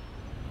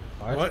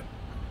 What?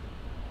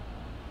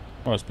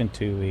 Oh, it's been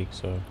 2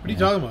 weeks, so... What are you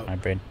talking about? My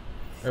brain.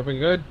 Everybody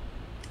good?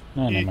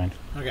 No, never mind.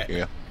 Okay.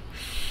 Yeah.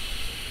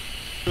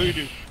 What do you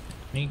do?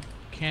 Need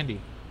candy.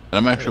 And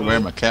I'm actually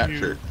wearing my cat You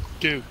shirt.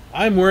 Do.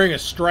 I'm wearing a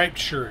striped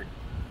shirt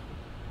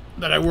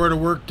that I wore to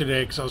work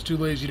today because I was too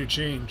lazy to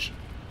change.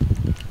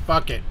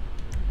 Fuck it.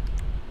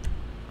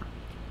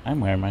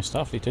 I'm wearing my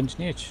Starfleet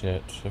Engineer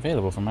shirt,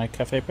 available from my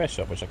cafe press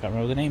shop, which I can't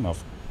remember the name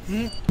of.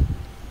 You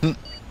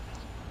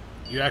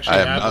actually I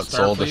have have not a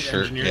sold a Starfleet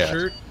shirt engineer yet.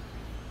 shirt?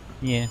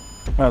 Yeah.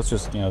 Well, it's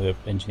just, the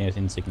engineer's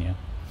insignia.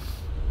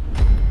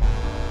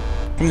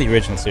 From the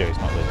original series,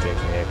 not the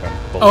J.J. Abrams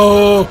bullshit.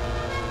 Oh!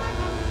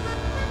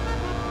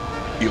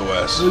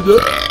 POS.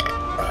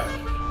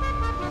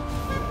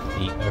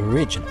 The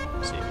original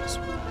series.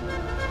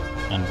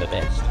 and the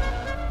best.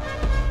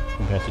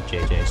 Compared to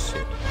JJ's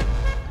City.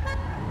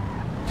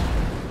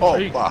 Oh,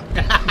 fuck.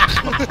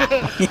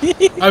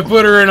 I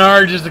put her in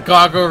hard just to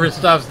cock over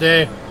Stuff's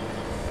day.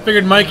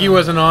 Figured Mikey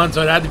wasn't on,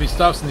 so it had to be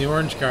Stuff's in the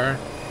orange car.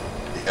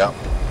 Yeah.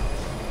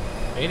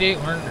 88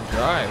 learned to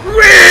drive.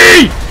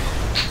 Whee!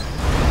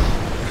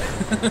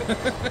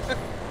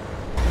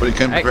 But you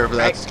couldn't prepare for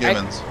that,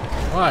 Skimmins.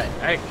 What?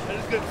 Hey, I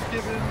just got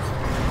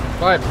Skimmins.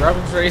 but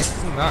Robin's race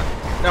is not.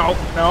 No.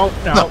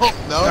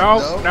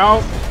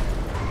 No.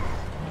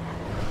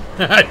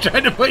 I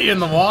tried to put you in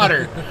the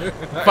water.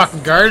 Fucking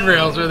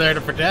guardrails are there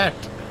to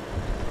protect.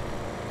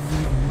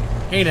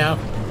 Hey now,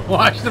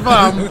 watch the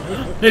bum.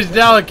 It's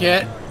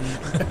delicate.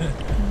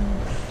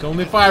 It's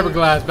only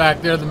fiberglass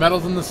back there. The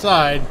metal's on the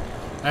side.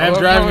 I am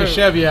driving a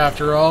Chevy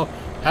after all.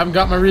 Haven't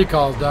got my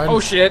recalls done. Oh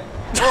shit.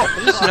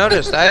 I just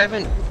noticed I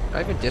haven't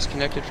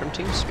disconnected from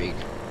TeamSpeak.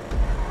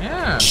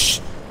 Yeah.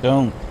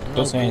 Don't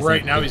say anything.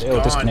 Right now he's It'll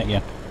gone. disconnect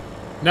you.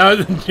 Now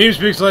the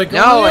TeamSpeak's like,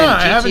 No, oh, yeah,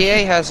 I and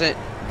haven't.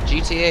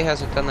 GTA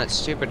hasn't done that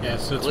stupid. Yeah,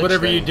 so it's glitch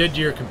whatever thing. you did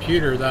to your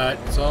computer that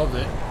solved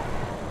it.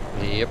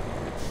 Yep.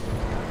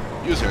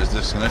 User is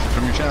disconnected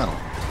from your channel.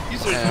 You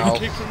said Ow. you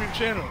kicked from your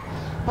channel.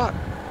 Fuck.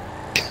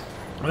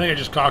 I think I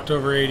just cocked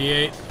over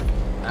 88.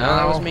 No,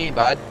 that was me,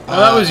 bud. Oh,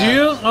 that was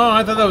you? Oh,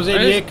 I thought that was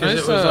 88 because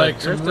nice, it was like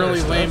some drifter really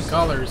stuff. lame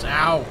colors.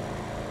 Ow.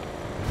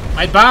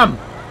 My bum.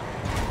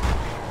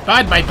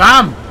 Bud, my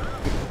bum.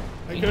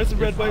 I got some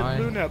red, white, Fine.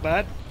 and blue now,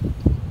 bud.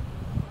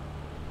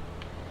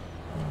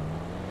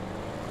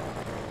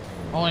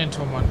 Only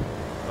until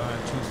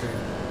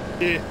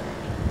Tuesday. Yeah,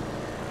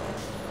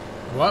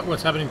 What?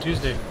 What's happening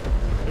Tuesday?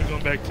 we're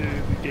going back to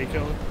the gay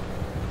color.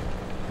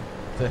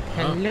 The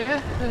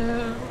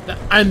hello.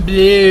 I'm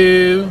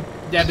blue.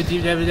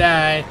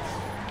 Dabba-doo-dabba-die.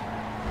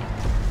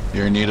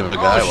 You're in need of a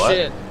guy, Oh what?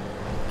 shit.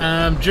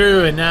 I'm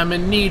Drew and I'm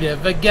in need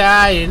of a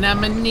guy and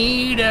I'm in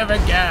need of a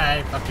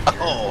guy. Fucking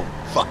Oh,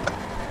 fuck.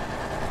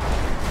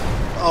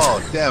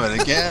 Oh, damn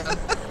it, again?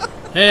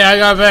 Hey, I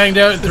got banged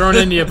out and thrown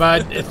into you,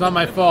 bud. It's not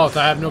my fault.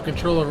 I have no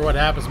control over what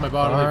happens to my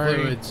bodily Sorry.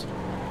 fluids.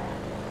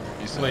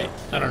 You said- Wait,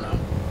 I don't know.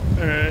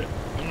 Alright,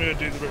 I'm gonna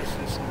do the rest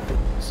of this.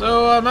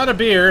 So, I'm out of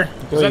beer.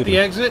 Is that the Good.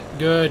 exit?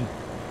 Good.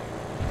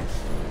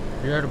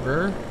 You're out of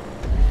beer?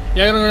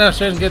 Yeah, I'm gonna go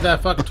downstairs and get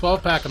that fucking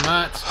 12-pack of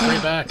Mott's.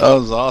 Straight back. That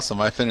was awesome.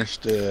 I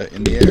finished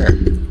in the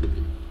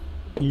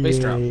air. Bass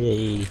drop.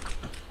 Yay.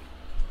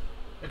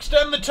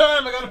 Extend the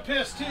time. I gotta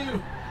piss,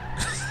 too.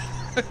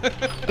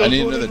 I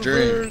need another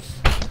drink.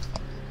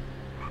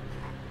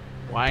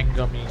 Wine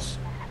gummies.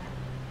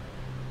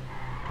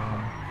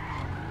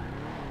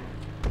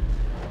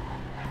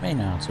 Right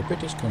now, it's a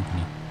British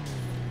company.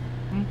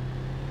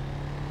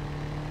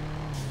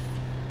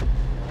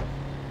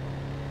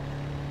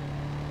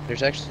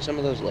 There's actually some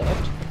of those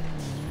left.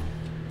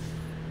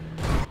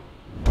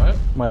 What?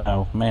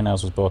 Well,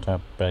 Mayonnaise was bought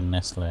out by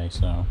Nestle,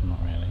 so not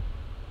really.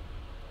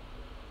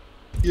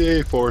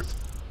 Yay, fourth.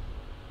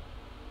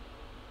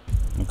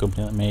 A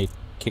company that made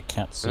Kit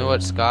Kats. You know what,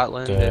 and,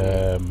 Scotland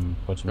and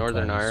whatchamacallit.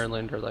 Northern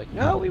Ireland are like,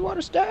 no, we want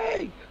to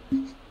stay.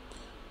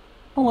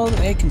 Oh, well,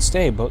 they can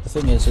stay, but the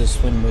thing is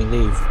when we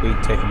leave, we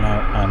take them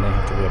out and they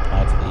have to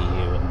reapply to the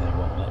EU and they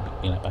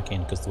won't be let back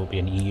in because there will be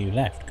an EU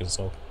left because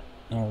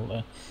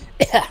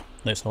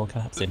it's all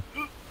collapsing.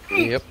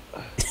 Yep.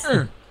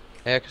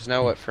 Yeah, because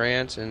now what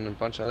France and a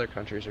bunch of other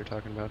countries are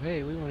talking about,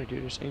 hey, we want to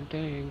do the same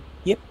thing.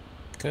 Yep,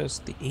 because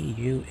the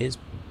EU is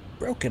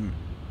broken.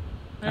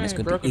 And it's Hey,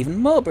 going to broken. be even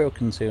more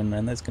broken soon,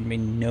 and there's going to be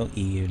no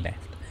EU left.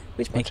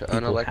 Which makes Bunch of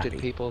people unelected happy.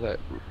 people that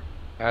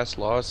pass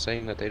laws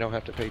saying that they don't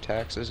have to pay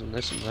taxes and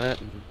this and that.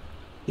 And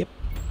Yep.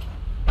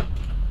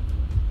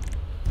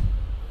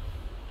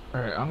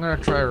 Alright, I'm gonna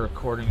try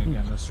recording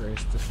again this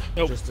race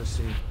just to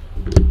see.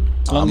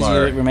 As long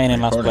as you remain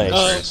in last recording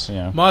place. this.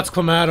 Yeah. Mott's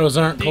Clamatos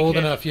aren't cold DK.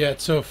 enough yet,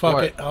 so fuck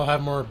What? it. I'll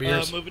have more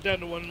beers. Move it down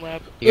to 1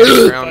 lap. you got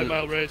your 5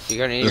 mile crown, race. you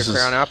got any of This your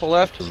is- crown apple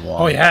left? This is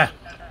long. Oh, yeah.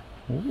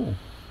 Ooh.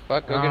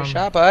 Fuck, go get a Um,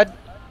 shot, bud.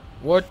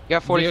 What? You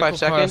got 45 vehicle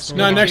seconds? class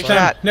No, will next you time.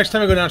 Chat. Next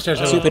time I go downstairs,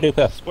 I will. Super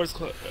duper. Sports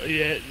club.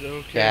 Yeah,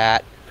 okay.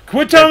 Cat.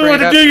 Quit telling me what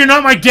Bring it to up. do. You're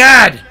not my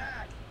dad.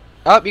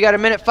 Oh, you got a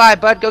minute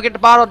 5, bud. Go get the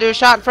bottle, do a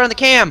shot in front of the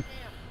cam.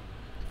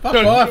 Fuck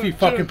off, you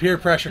fucking peer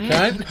pressure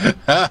cunt.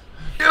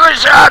 Do a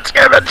shot,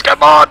 Skimmins,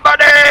 come on,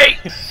 buddy!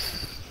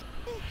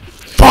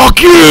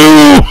 Fuck you!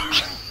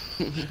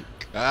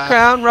 Ah,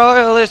 Crown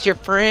Royal is your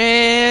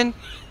friend.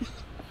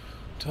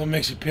 Until it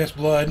makes you piss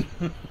blood.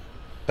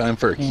 time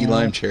for a key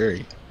lime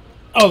cherry.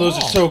 Oh, those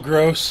are so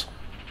gross.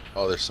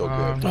 Oh, they're so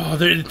Um, good. Oh,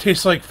 it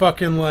tastes like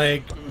fucking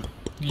like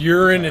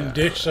urine and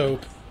dish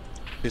soap.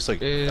 Tastes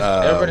like Is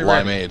everybody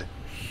limeade.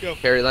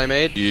 Cherry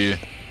limeade. Yeah,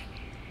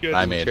 Good.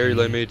 limeade. Cherry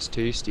limeade's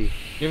tasty.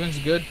 Givens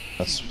good?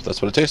 That's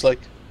what it tastes like.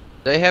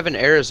 They have in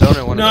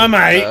Arizona one No, of them.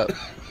 mate.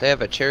 They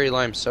have a cherry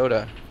lime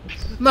soda.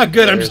 I'm not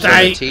good, I'm just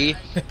Arizona tight. tea.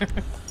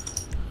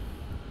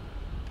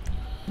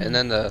 And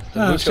then the Oh,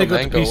 mucho stick with the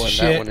mango piece of one,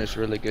 shit. that one is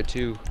really good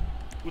too.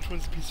 Which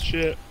one's a piece of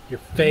shit? Your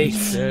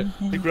face. Shit.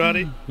 Big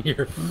Roddy?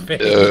 Your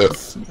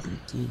face.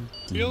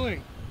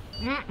 Feeling.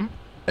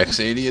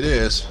 X80 it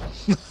is.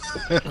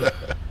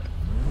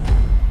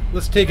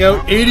 Let's take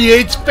out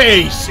 88's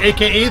face,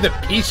 aka the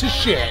piece of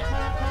shit.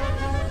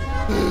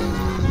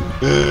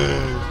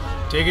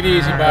 Take it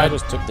easy, I bud.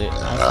 just took the.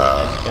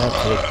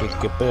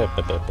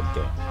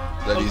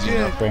 That easy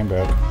enough. Brain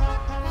broke.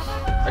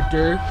 I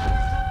do.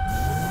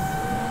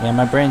 Yeah,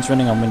 my brain's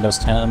running on Windows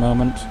 10 at the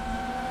moment.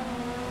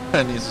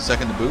 It needs a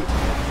second to boot.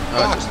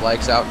 Oh, it just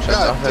lights out and shuts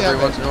God off damn every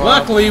it. once in a while.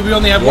 Luckily, we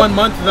only have 1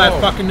 month of that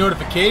Oh. fucking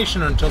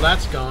notification until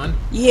that's gone.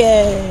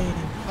 Yay!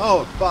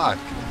 Oh, fuck.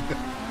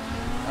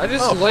 I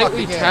just Oh,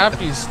 lightly fucking tap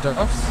these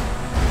stuffs.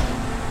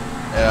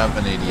 Yeah, I'm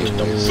an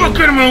ADHD. Fuck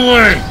out of my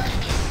way!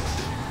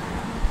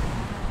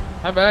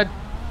 How bad?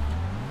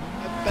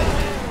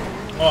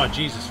 Oh,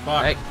 Jesus,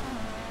 fuck. Hey,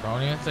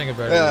 don't even think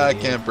about it. Yeah, I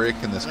idiot. can't brake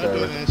in this car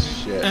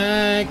with shit.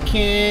 I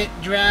can't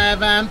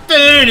drive, I'm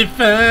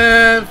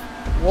 35.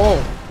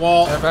 Whoa.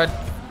 Well, How bad?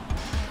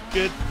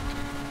 Good.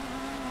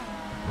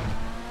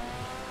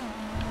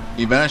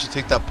 You managed to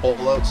take that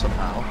pole out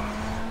somehow.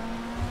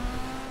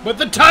 but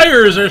the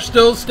tires are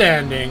still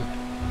standing.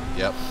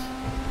 Yep.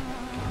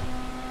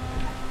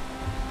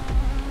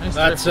 Nice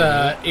That's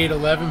drift,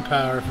 811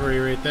 power for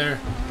you right there.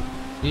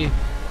 idiot.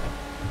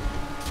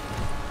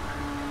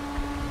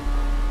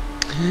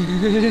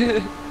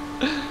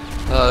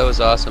 Oh, that was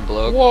awesome,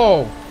 bloke.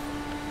 Whoa.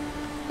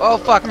 Oh,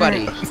 fuck,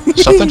 buddy.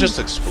 Something just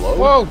exploded.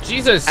 Whoa,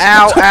 Jesus.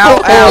 Ow,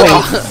 ow,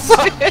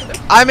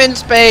 ow. I'm in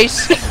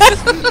space.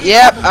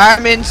 Yep,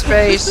 I'm in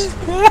space.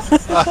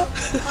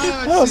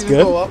 That was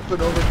good. Go up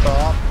and over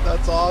top.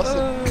 That's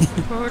awesome.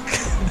 Fuck.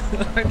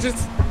 I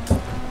just...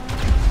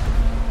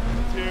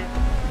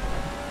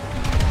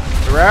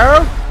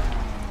 Ferraro?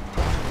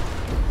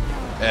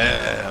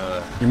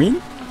 You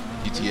mean?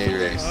 GTA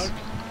race.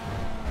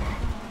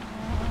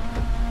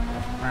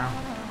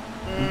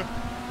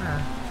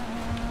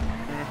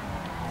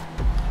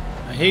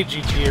 I hate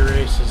GTA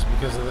races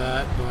because of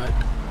that, but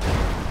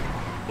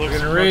we're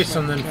gonna race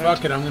them, then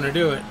fuck it, I'm gonna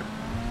do it.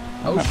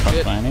 Oh, Not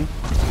shit. finding.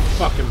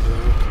 Fucking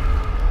bloke.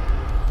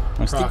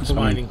 My sticky Crocs bomb.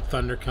 finding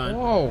thunder cunt.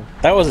 Whoa.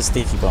 That was a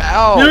sticky bomb.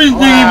 Ow. There is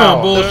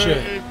Wow.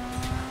 bullshit.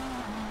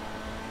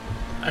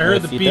 I heard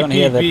If the you beep don't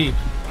hear beep the- beep.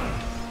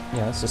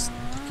 Yeah, that's a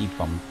sticky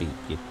bomb beep,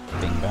 you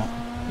dingbat.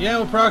 Yeah,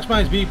 well, Prox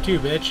mine's beep too,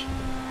 bitch.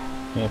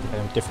 Yeah, but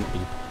they're a different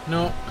beep.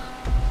 No.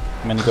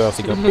 And then you go off,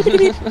 you go.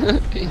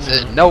 He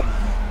said, nope.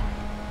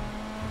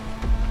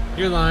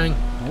 You're lying.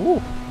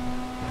 Ooh.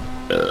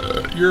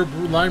 You're a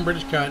lying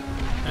British cunt.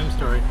 End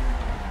story.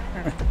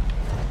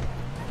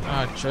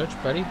 Church,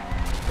 buddy.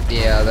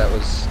 Yeah, that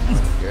was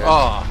good.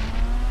 Oh.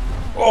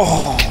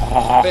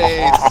 Oh.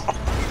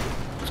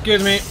 Face.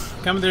 Excuse me.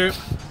 Coming through.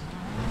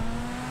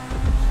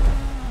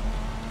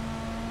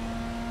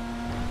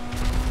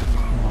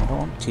 I don't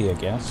want tear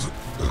gas.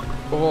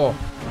 Oh.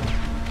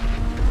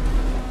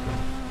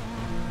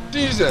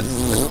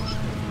 Jesus.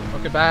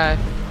 Okay, bye.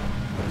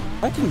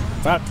 Fucking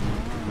fuck.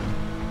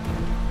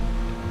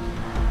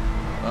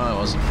 Oh, I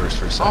wasn't first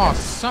for a second. Oh,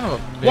 son of a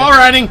bitch. Wall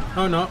riding!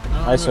 Oh, no.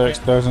 I saw okay.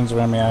 explosions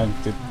around me. I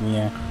did,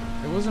 yeah.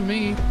 It wasn't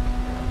me.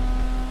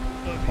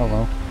 Oh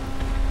well.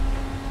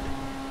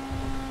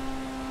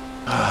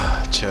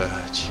 Ah,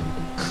 church.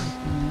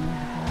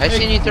 I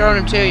seen you throwing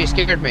him too. You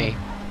scared me.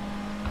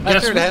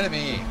 Guess Third what? ahead of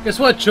me. Guess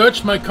what,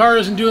 Church? My car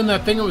isn't doing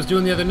that thing it was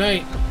doing the other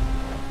night.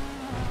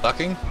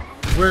 Fucking?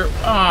 Where,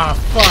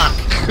 fuck.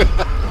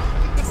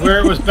 Where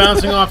it was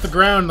bouncing off the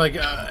ground, like,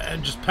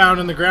 and just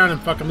pounding the ground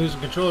and fucking losing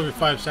control every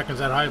 5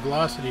 seconds at high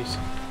velocities.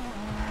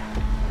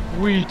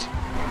 Wheat.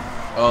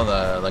 Oh,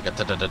 the like a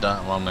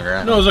da-da-da-da along the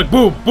ground. No, it was like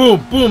boom,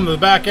 boom, boom. The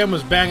back end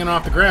was banging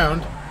off the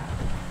ground.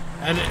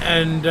 And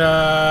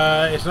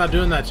it's not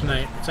doing that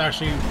tonight. It's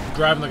actually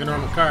driving like a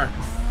normal car.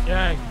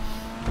 Yay.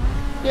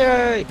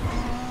 Yay!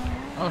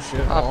 Oh,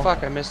 shit. Oh,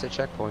 fuck, I missed the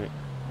checkpoint.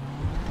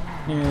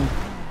 Yeah.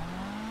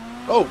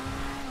 Oh.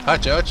 Hi,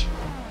 Judge.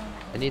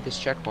 I need this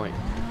checkpoint.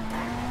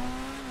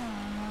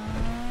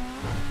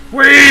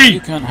 You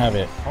can't have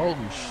it. Holy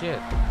shit.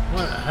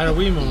 What? How do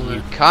we move You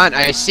it? can't.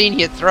 I seen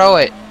you throw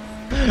it.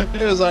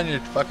 It was on your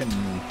fucking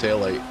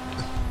taillight.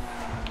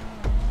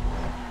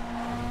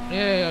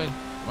 Yeah,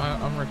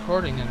 I'm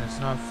recording and it's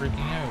not freaking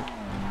out.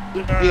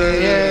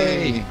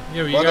 Yay! Yeah,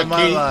 but you Welcome got,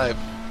 my life.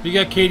 you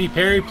got Katy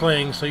Perry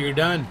playing, so you're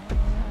done.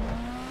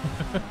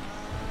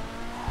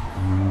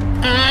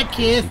 I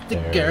kissed the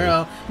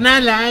girl, and I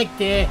liked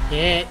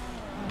it.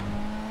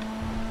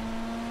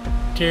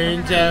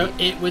 Turns out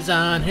it was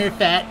on her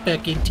fat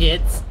fucking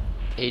tits.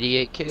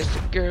 88 kissed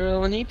a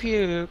girl and he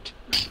puked.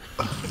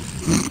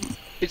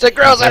 He's like,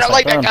 girls, I don't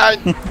like that guy.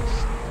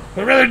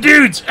 I'd rather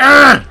dudes!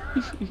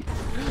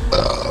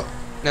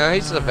 No,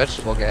 he's the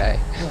vegetable guy.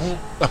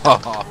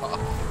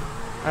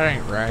 That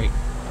ain't right.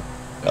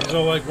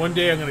 So, like, one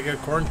day I'm gonna get a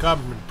corn cob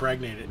and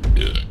impregnate it.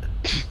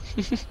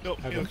 Nope,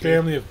 I have he a okay.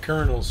 family of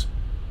colonels.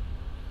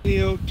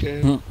 He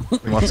okay. He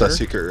wants that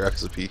secret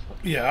recipe.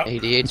 Yeah.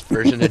 88's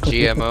version of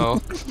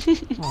GMO.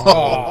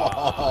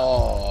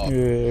 Oh.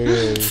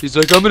 He's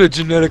like, I'm gonna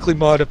genetically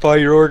modify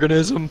your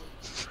organism.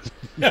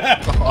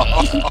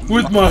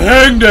 With my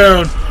hang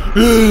down!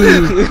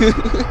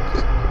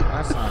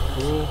 That's not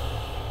cool.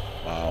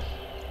 Wow.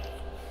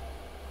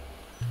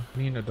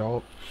 Mean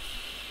adult.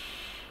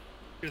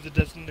 You're the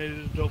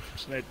designated adult for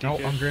tonight, DK.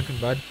 Nope, I'm drinking,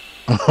 bud.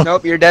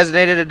 Nope, you're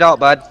designated adult,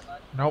 bud.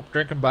 Nope,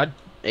 drinking, bud.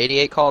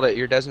 88 called it.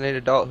 You're designated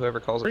adult. Whoever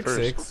calls it Drink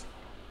first. 6.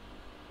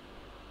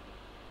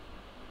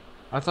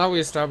 I thought we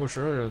established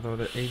earlier, though,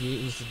 that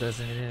 88 was the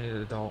designated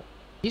adult.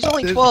 He's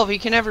only 12. He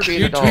can never be an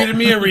You adult. tweeted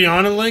me a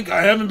Rihanna link?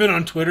 I haven't been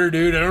on Twitter,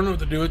 dude. I don't know what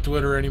to do with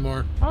Twitter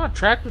anymore. Oh,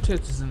 Tractor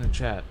Tits is in the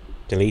chat.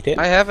 Delete it.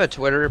 I have a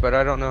Twitter, but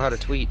I don't know how to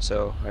tweet,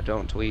 so I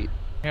don't tweet.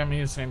 Yeah,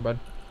 me the same, bud.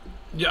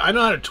 Yeah, I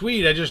know how to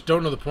tweet. I just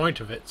don't know the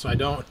point of it, so I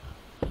don't.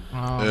 Yeah,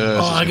 Oh,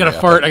 it's I just gotta gonna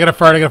fart. I gotta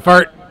fart. I gotta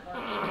fart.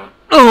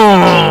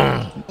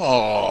 Oh,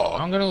 Oh,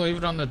 I'm gonna leave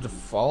it on the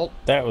default.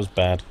 That was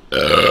bad.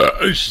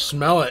 I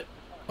smell it.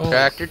 Oh,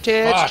 Tractor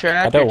tits, fuck. I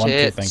tractor don't want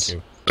to, tits. thank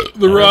you.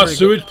 The raw Everybody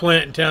sewage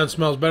plant in town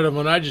smells better than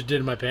what I just did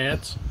in my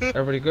pants.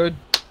 Everybody good?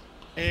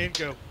 And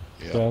go.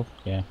 yeah. Well,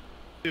 yeah.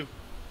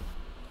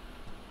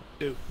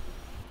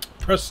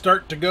 Press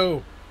start to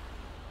go.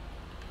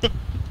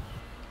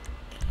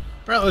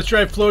 Alright, let's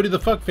try Floaty the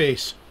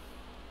fuckface.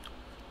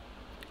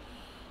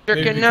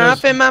 Jerking because-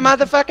 off in my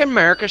motherfucking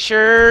America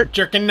shirt.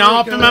 Jerking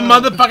off in my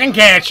motherfucking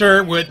cat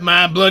shirt with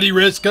my bloody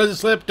wrist because it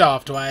slipped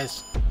off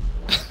twice.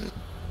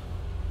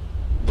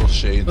 Little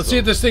shades. Let's see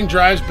if this thing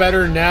drives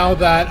better now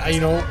that,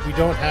 you know, we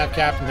don't have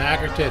Captain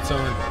Hacker Tits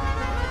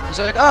on. He's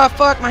like, oh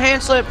fuck, my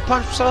hand slipped,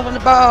 punched myself in the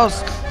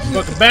balls.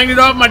 Fucking banged it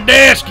off my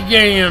desk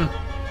again.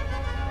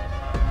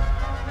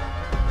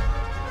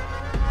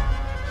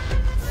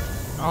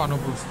 Oh, no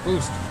boost.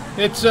 Boost.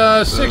 It's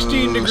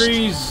 16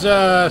 degrees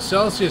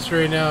Celsius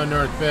right now in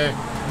North Bay.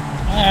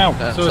 Ow.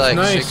 That's So it's like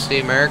nice. 60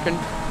 American.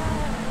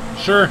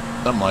 Sure.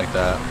 Something like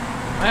that.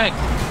 Hey,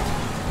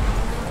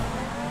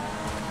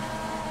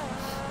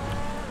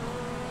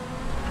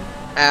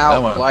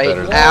 Ow, went white,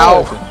 better than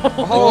ow. that.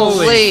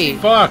 Holy.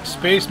 fuck.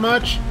 Space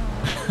much?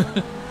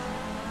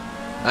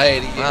 I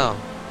ate it. Wow.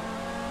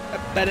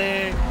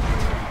 Betty.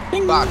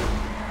 Fuck.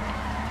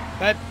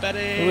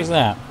 Betty. Who was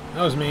that?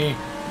 That was me.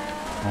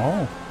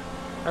 Oh.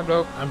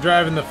 hello. I'm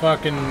driving the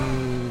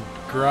fucking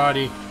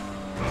Grotti.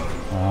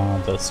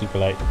 Oh, the super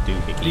light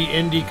doohickey. The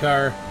Indy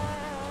car.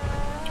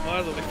 Oh, I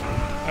don't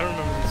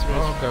remember this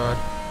Oh, race. God.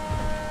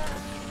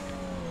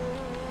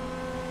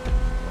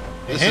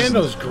 The This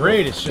handle's isn't-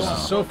 great. It's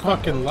just so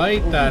fucking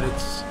light that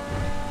it's...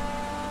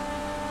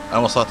 I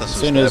almost thought this As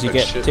was soon as you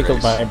epic get shit tickled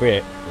race. by a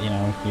Brit, you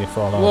know, you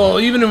fall over. Well,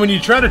 even when you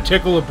try to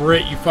tickle a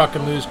Brit, you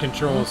fucking lose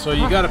control. So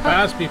you gotta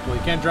pass people.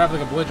 You can't drive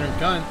like a belligerent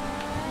cunt.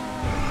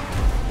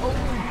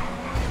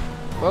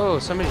 Whoa,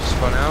 somebody just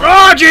spun out.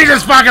 Oh,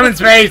 Jesus, fucking in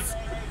space!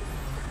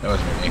 That was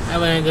me. I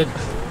landed.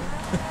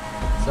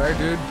 Sorry,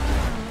 dude.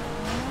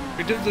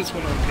 We did this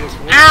one on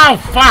PS4. Ow,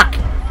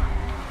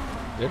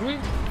 fuck! Did we?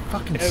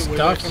 Fucking Yeah, way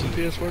stuff, back on you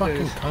PS4 fucking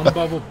days. cum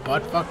bubble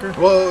butt fucker.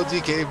 Whoa,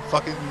 DK,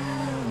 fucking.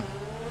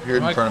 You're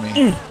in Mike. front of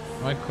me.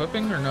 Am I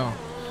clipping or no?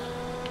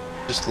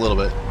 Just a little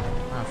bit.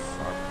 Ah,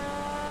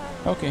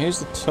 fuck. Okay, here's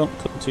the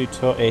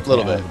to 80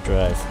 Little hour bit.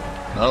 drive.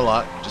 Not a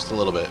lot, just a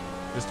little bit.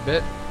 Just a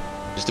bit?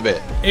 Just a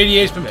bit.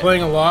 88's been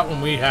playing a lot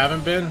when we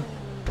haven't been.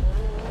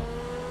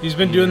 He's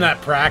been doing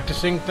that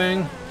practicing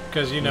thing,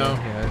 because, you know,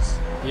 Yes.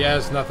 he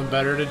has nothing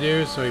better to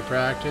do, so he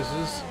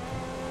practices.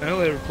 I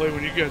only ever played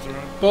when you guys were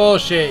on.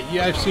 Bullshit.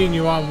 Yeah, I've seen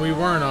you on. We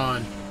weren't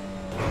on.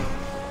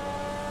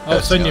 All of a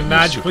That's sudden, you not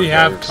magically super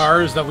have players.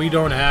 cars that we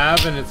don't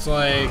have, and it's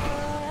like,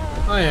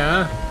 oh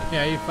yeah,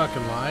 yeah, you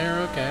fucking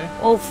liar. Okay.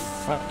 Oh,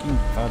 fucking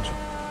fudge.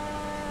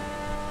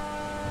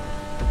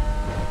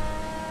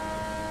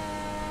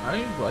 I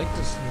like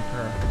this new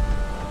car.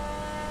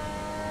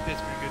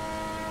 It's pretty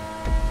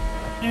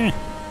good.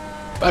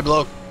 Bye,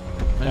 bloke.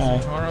 My Aye.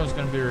 Vitara is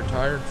gonna be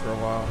retired for a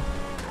while.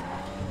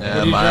 What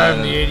are you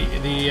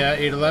driving? The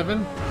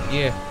 811?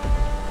 Yeah.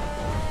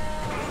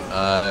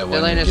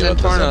 It ain't a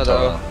Zentorno,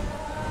 though.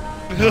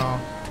 No.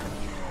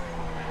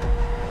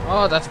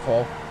 Oh, that's a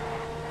pole.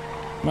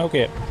 Milk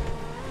it.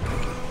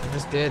 I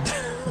just did.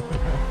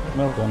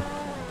 Well done.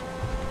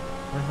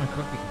 Where's my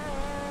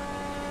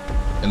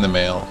cookie? In the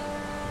mail,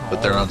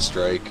 but they're on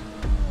strike.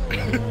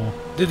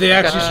 Did they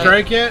actually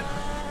strike yet?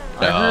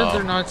 I heard No.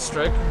 they're not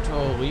striking until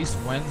at least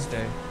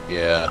Wednesday.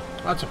 Yeah.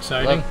 That's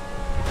exciting.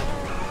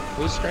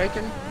 Who's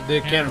striking?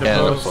 The Canada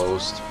Canada Post.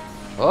 Post.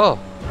 Oh.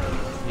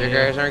 Your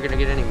Yeah. guys aren't gonna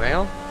get any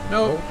mail?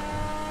 No,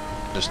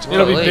 Just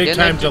it'll be Well, big didn't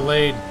time they-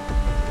 delayed.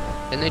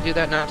 Didn't they do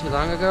that not too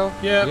long ago?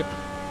 Yeah. Yep.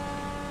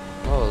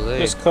 Holy.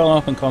 Just call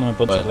up and call them a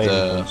bunch But, of lady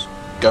ones.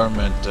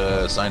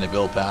 government signed a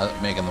bill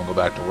making them go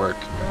back to work.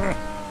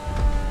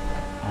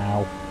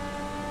 Ow.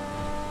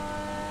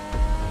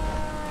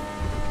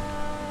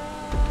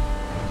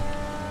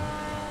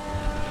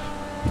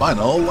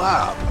 Final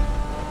lap.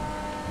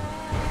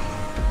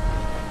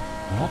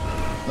 What?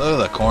 Look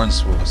at the corn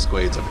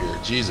squades up here.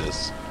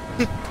 Jesus.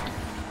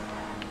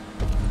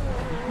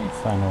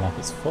 Final lap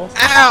is fourth.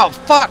 Ow!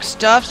 Fuck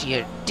stuffs,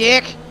 you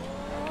dick!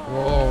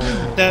 Whoa.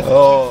 That's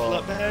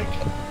Oh. the bag.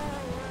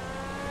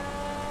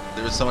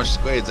 There was so much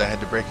squades, I had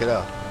to break it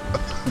up.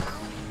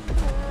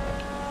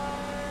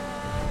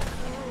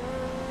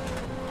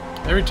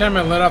 Every time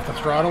I let off the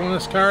throttle in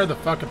this car, the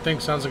fucking thing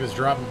sounds like it's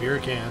dropping beer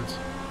cans.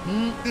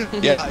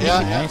 Yeah,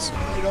 Nice.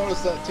 I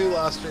noticed that too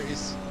last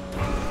race.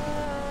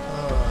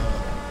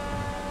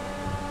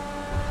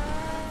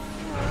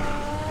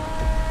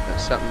 Got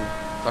something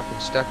fucking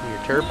stuck in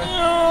your turbo?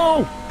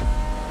 No!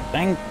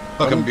 Dang.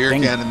 Fucking beer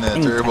can in the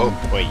turbo.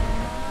 Wait.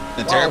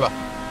 The turbo.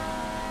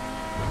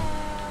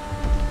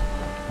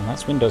 And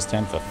that's Windows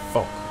 10 for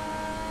fuck.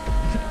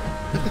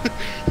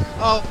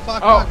 Oh,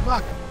 fuck, Oh.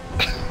 fuck.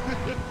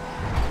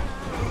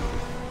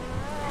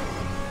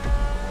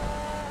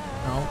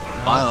 No.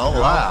 Final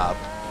lap.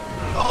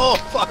 Oh,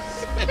 fuck.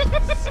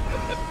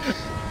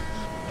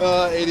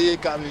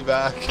 88 got me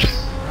back.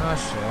 Oh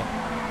shit.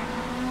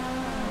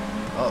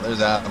 Oh,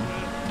 there's Adam.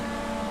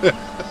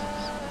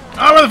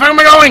 Oh, where the fuck am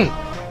I going?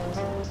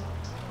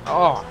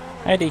 Oh.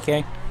 Hi,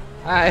 DK.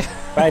 Hi.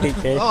 Bye,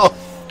 DK. Oh,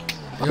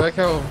 You like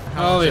how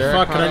Holy Jared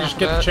fuck, can caught I on just to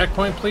get the that?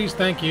 checkpoint, please?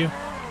 Thank you.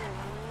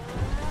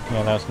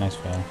 Yeah, that was nice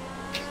fail.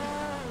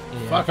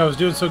 Yeah. Fuck, I was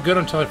doing so good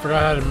until I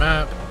forgot how to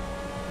map.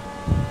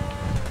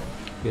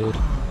 Good.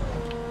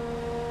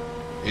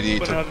 88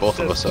 Went out took both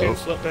of us instead out.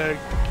 slip bag.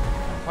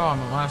 Oh, I'm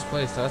in last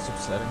place. That's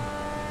upsetting.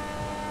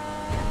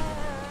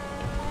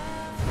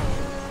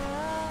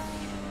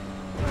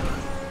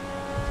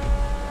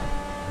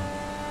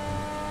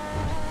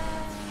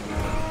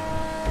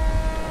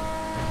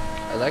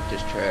 I like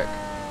this track.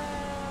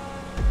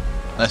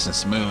 Nice and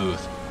smooth.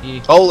 He,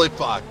 Holy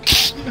fuck.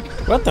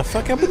 What the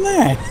fuck happened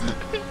there?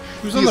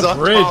 Who's He's on the on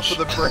bridge? top of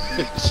the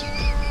bridge.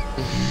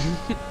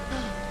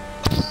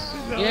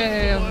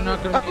 yeah, I'm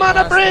not gonna. I'm be on a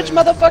last bridge,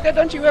 place. motherfucker!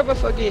 Don't you ever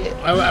forget.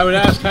 I would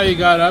ask how you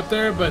got up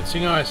there, but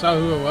seeing how I saw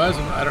who it was,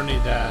 I don't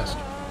need to ask.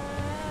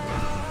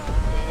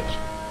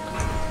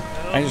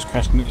 I just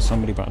crashed into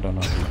somebody, but I don't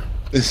know.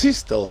 Is he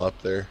still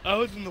up there? I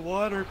was in the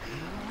water.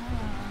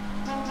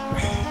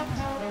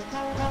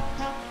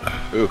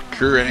 Ooh,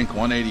 crew rank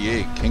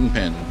 188,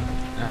 Kingpin.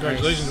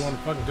 Congratulations, you want a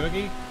fucking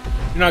cookie?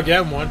 You're not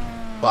getting one.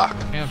 Fuck.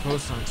 Can't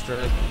post on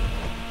straight.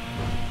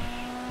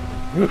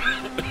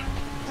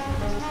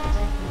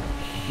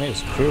 Wait,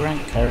 does crew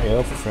rank carry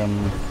over from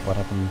what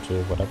happened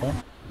to whatever?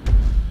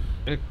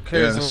 It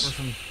carries Yes. over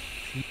from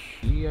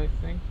P, I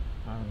think.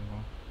 I don't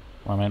know.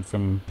 Well, I meant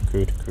from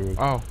crew to crew.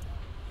 Oh.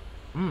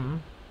 Hmm.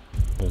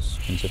 Because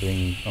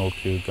considering old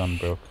crew gone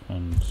broke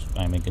and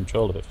I'm in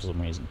control of it for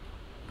some reason.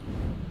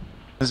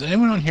 Has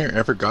anyone on here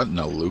ever gotten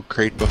a loot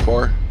crate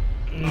before?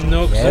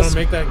 No, because I Yes. don't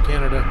make that in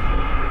Canada.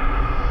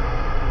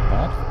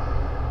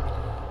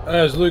 What?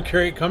 Has Loot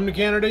Crate come to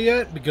Canada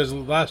yet? Because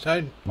last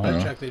time I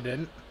Uh-huh. checked, they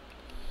didn't.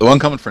 The one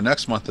coming for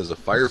next month is a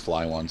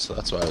Firefly one, so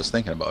that's why I was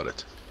thinking about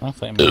it. I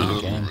thought it might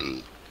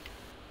again.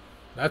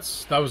 That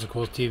was a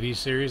cool TV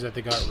series that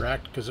they got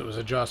wrecked because it was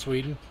a Joss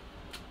Whedon.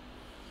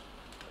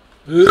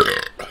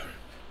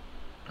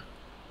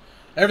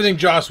 Everything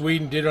Joss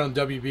Whedon did on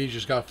WB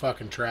just got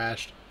fucking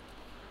trashed.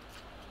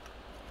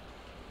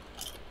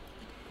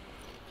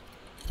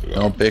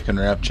 No bacon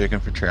wrapped chicken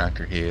for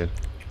Tractor Head.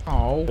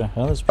 Oh. The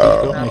hell is pretty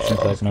good mission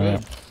That's taking good.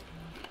 out?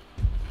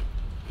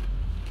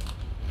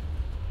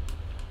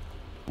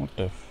 What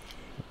the f...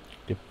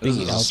 The This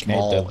big is a arcade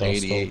small that lost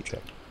 88. all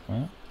check.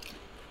 What?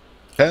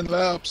 10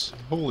 laps.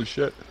 Holy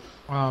shit.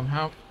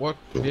 What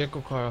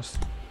vehicle class?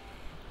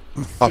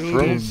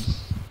 Off-road.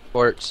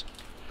 Sports.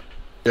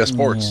 Yeah,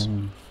 sports.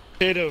 Mm,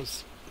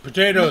 Potatoes.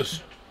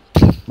 Potatoes.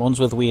 ones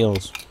with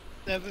wheels.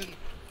 7.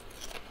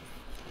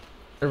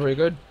 Everybody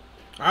good?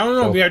 I don't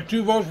know. Oh. We had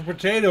 2 votes for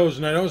potatoes,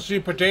 and I don't see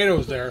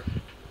potatoes there.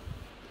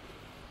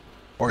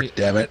 Or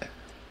damn it.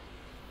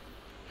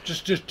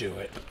 Just do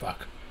it.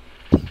 Fuck.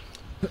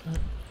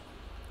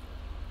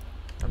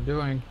 I'm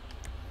doing.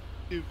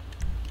 Two.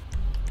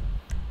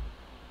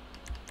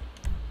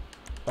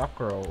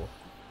 Buckrow.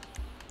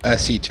 I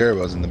see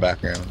turbos in the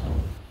background.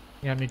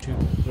 Yeah, me too.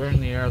 They're in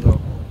the air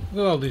though.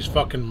 Look at all these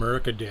fucking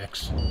America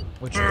dicks.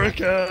 Which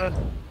America.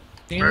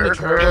 seeing the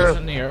turbos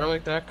in the air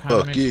like that kind of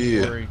Fuck makes me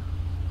yeah. worried.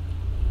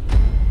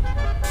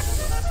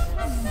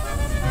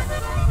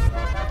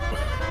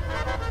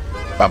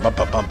 Bum, bum,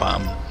 bum, bum,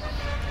 bum.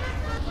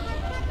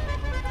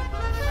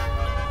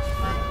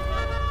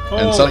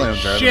 And suddenly I'm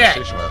driving a shit!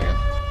 station wagon.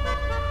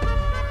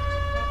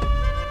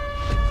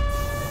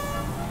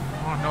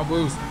 Oh, no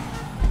boost.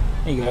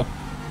 There you go.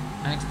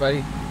 Thanks,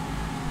 buddy.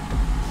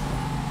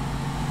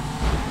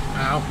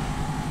 Ow.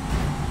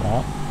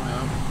 What?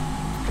 Ow.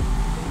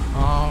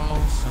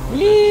 Oh, son of a bitch.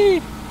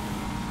 Whee!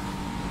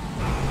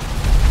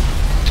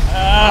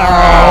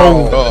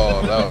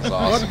 Oh, that was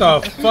awesome.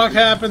 What the fuck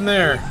happened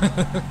there?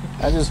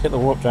 I just hit the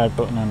warp drive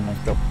button and I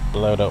got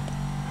blowed up.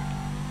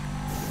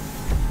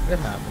 It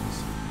happens.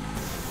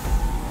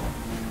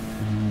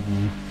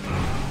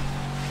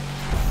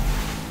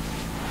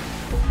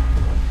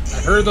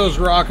 I heard those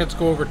rockets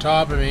go over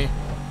top of me.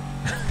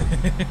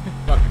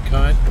 Fucking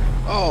cunt.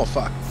 Oh,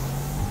 fuck.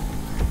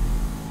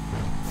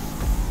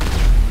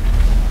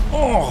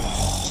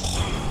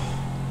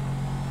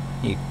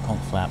 You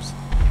punk flaps.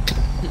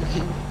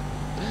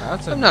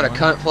 That's I'm not a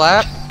cunt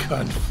flap.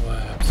 Cunt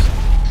flaps.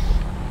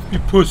 You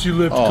pussy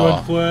lipped Aw.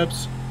 cunt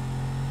flaps.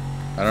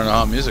 I don't know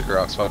how Music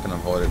Rocks fucking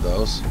avoided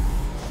those.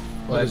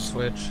 Lead is-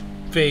 switch.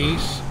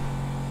 Face.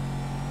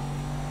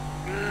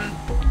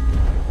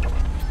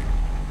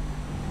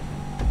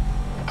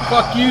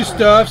 Fuck you,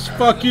 Stuffs.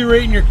 Fuck you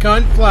right in your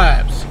cunt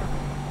flaps.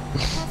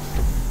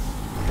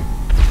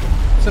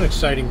 It's an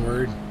exciting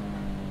word.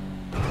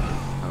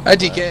 Hi,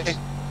 DK.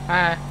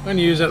 Hi. I'm going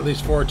to use it at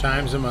least 4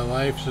 times in my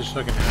life just so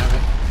I can have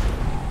it.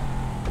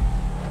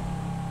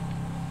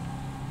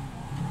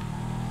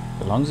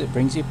 As long as it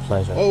brings you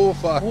pleasure. Oh,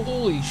 fuck.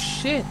 Holy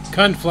shit.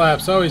 Cunt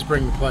flaps always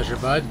bring me pleasure,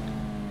 bud.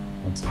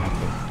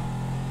 Exactly.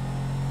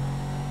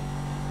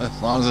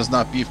 As long as it's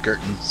not beef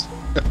curtains.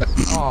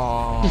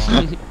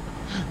 Aww.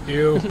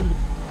 You.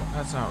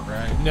 That's not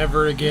right.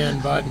 Never again,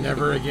 bud.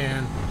 Never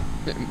again.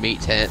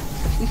 Meat tent.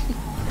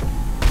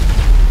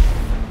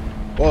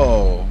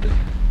 Whoa.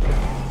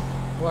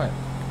 What?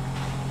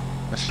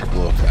 That should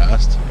blow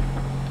fast.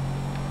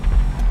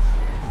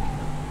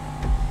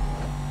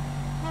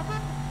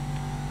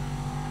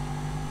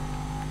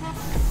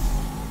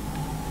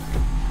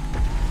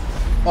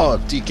 Oh,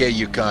 DK,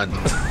 you cunt.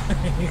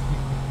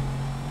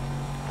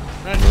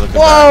 Look at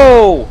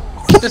Whoa!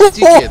 that.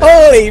 DK there.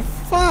 Holy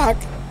fuck!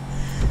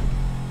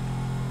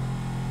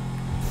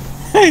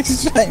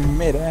 It's right in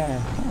mid-air.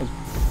 That was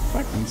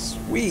fucking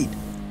sweet.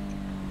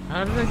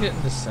 How did I get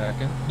into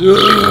second?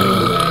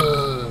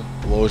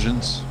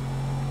 Explosions.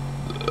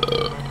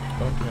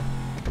 Okay.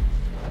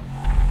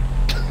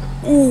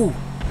 Ooh!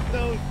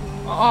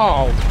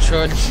 Oh,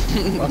 chudge.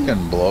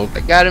 Fucking bloke. I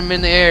got him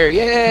in the air.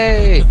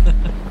 Yay!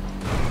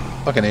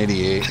 Fucking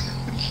 88.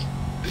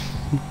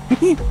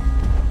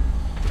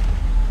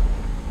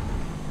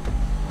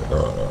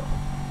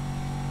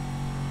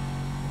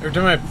 Every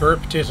time I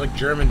burp, it tastes like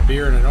German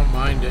beer, and I don't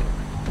mind it.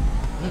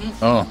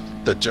 Oh,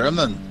 the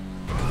German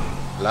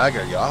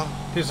lager, yeah.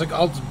 Tastes like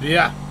Alts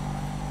beer.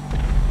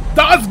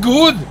 That's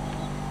good!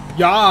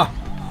 Yeah.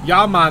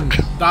 Yeah, man.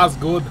 That's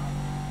good.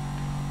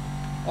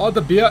 Oh,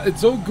 the beer,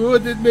 it's so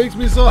good. It makes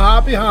me so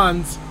happy,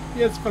 Hans.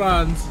 Yes,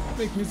 Franz. It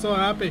makes me so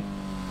happy.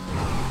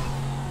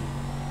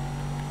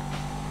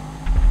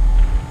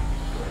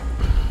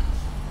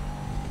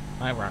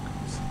 My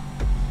rockets.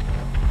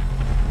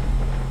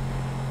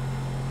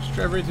 Just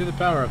drive right through the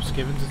power-ups,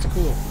 Givens. It's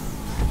cool.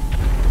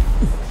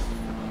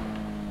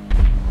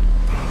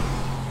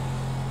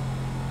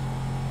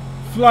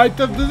 Flight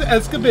of the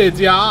Escapades,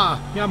 yeah.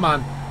 Yeah,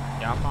 man.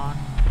 Yeah, man.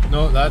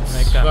 No, that's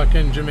Jamaica.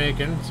 fucking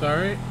Jamaican.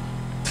 Sorry.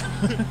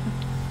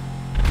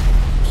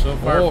 So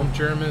far Oh. from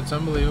German, it's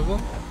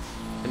unbelievable.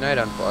 Tonight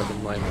on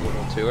Vlogging Life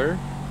World Tour.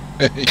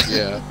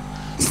 Yeah.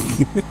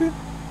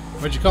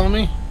 What'd you call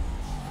me?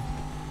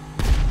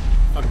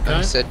 Fuck I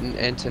cunt? said,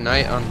 and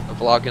tonight on the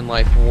Vlogging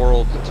Life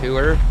World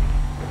Tour.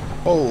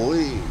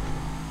 Holy.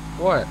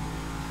 What?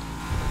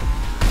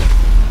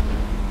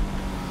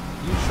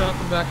 You shot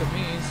them back at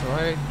me, so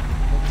I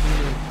went to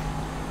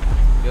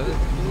the other two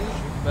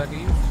shoot back at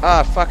you.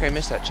 Ah, fuck, I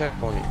missed that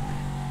checkpoint.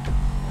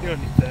 You don't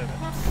need that.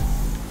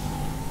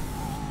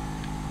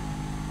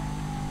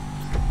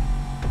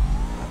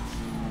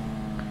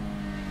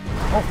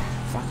 Oh,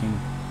 fucking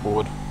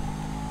bored.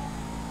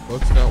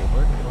 Looks got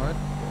wood. What?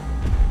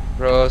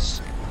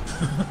 Gross.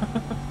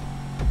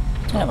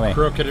 Anyway,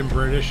 Crooked and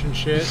British and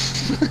shit.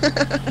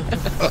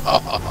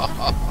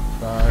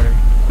 Sorry.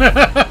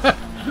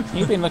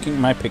 you've been looking at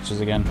my pictures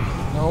again.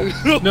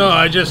 Nope. No,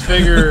 I just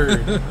figure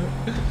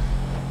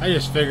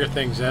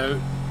things out.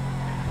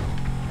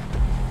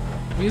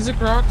 Music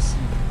rocks.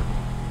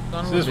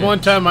 Son of So a this bitch. one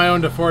time I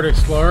owned a Ford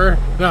Explorer.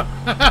 No.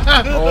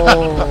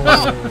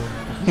 Oh.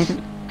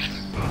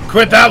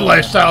 Quit that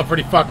lifestyle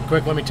pretty fucking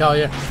quick, let me tell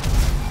you.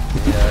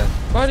 Yeah.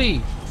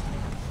 Buddy.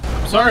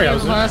 Sorry, I You're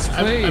was in last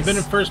place. I've been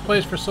in first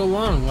place for so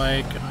long,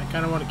 like, I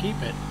kind of want to keep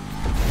it.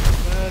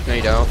 No,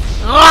 you don't.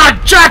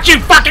 Oh, Josh, you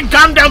fucking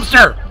cum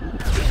dumpster!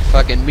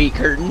 Fucking meat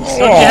curtains.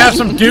 Don't you have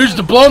some dudes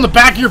to blow in the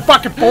back of your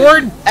fucking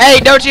Ford? Hey,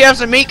 don't you have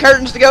some meat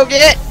curtains to go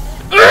get?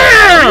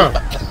 Ugh!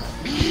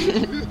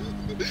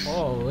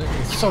 Oh,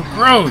 It's so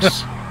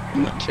gross.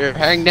 Sure,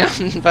 hang down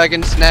and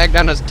fucking snagged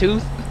on his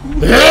tooth.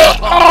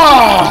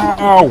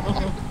 Oh!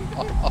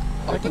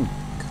 Fucking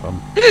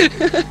cum.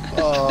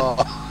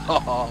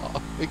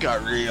 Oh, it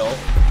got real.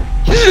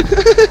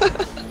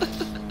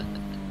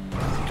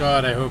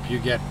 God, I hope you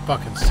get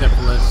fucking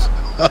syphilis.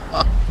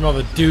 From all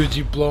the dudes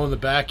you blow in the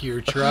back of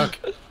your truck.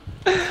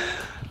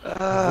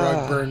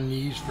 Rug burn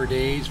knees for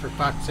days, for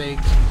fuck's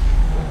sakes.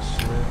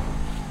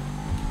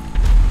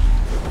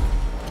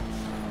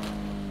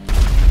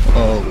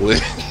 Holy.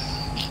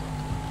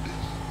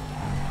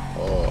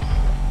 Oh.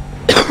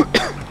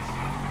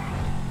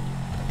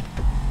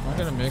 am I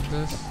gonna make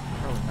this?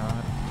 Probably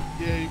not.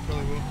 Yeah, you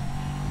probably will.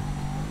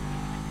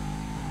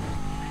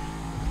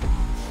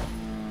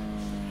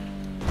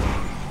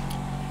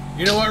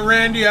 You know what,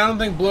 Randy? I don't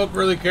think Bloke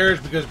really cares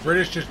because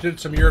British just did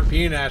some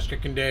European ass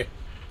kicking day.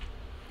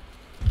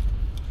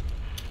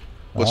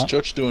 What's What?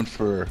 Church doing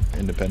for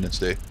Independence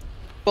Day?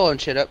 Blowing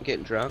shit up and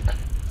getting drunk.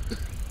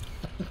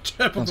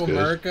 Typical good.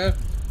 America.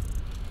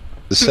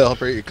 To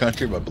celebrate your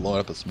country by blowing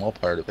up a small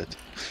part of it.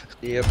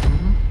 Yep.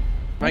 Mm-hmm.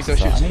 Might go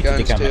So shoot I some need to guns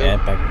dig out my too.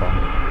 airbag bomb.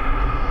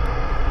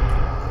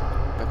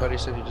 My buddy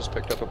said he just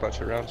picked up a bunch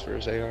of rounds for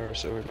his AR,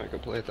 so we might go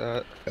play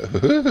that.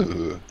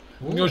 Ooh.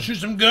 Go shoot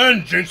some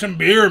guns, drink some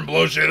beer, and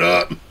blow shit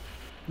up.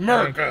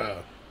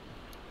 America!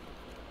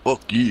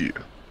 Fuck you.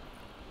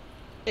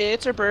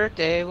 It's her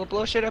birthday. We'll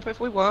blow shit up if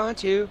we want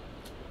to.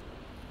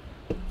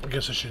 I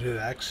guess I should hit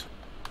X.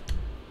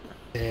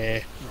 Eh.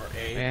 Or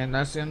A. And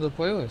that's the end of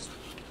the playlist.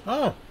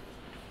 Oh.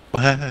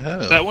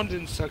 Wow. That one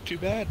didn't suck too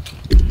bad.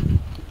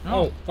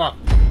 Oh, fuck.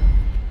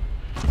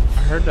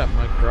 I heard that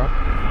mic drop.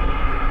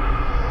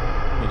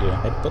 Did you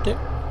headbutt it?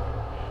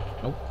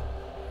 Nope.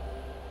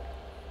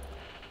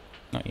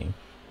 Not you.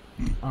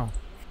 Oh.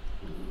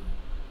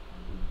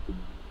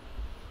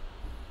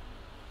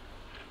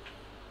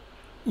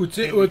 What's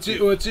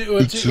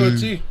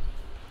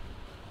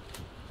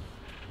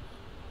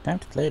Time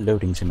to play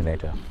Loading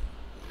Simulator.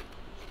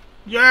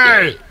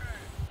 Yay!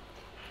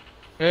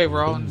 Hey,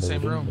 we're all in the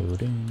same room.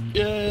 Loading.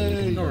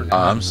 Yay! No, we're not.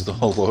 I'm still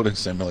loading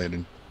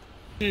simulating.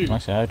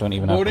 Actually, I don't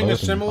even have Loading, loading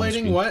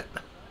assimilating, on what?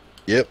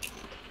 Yep.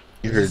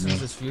 You heard This me.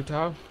 is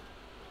futile.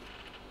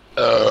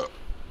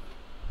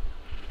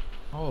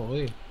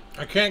 Holy.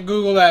 I can't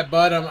Google that,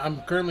 bud.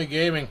 I'm currently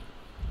gaming.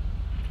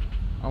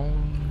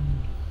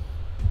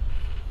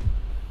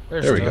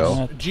 There's There we those.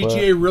 go.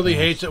 GTA really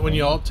hates it when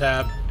you alt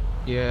tab.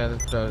 Yeah,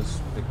 it does.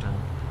 Big time.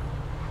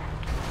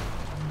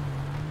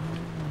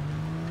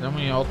 Then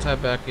when you alt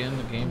tab back in,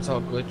 the game's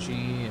all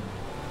glitchy. And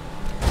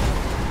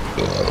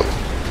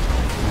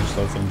This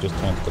whole thing just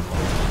turned to the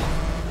bottom.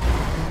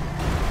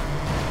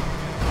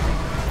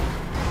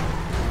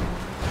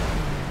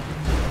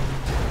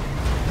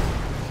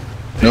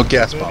 No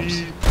gas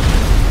pumps.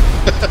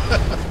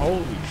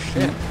 holy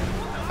shit.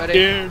 Buddy.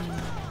 Scared.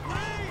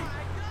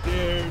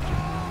 Scared.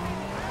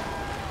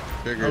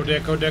 Oh, Triggered.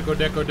 dick, oh, dick, oh,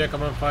 dick, oh, dick,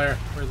 I'm on fire.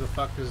 Where the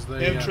fuck is the...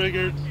 Am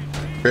triggered.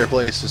 Fair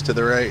place is to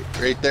the right.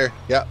 Right there.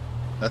 Yep.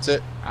 That's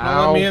it.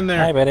 Don't let me in there.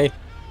 Hi, Betty.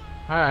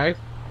 Hi.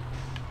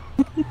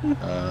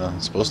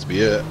 It's supposed to be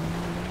it.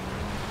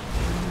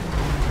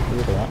 Are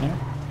you out now?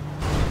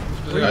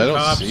 There's I don't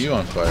cops. see you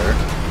on fire.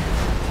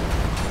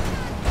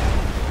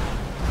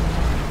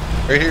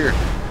 Right here.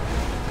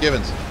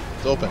 Givens.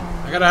 It's open.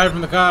 I gotta hide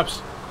from the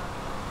cops.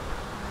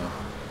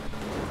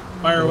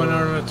 Fire went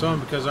out on its own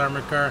because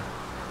armored car.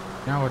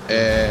 Now what?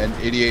 And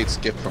 88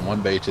 skipped from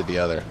one bay to the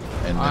other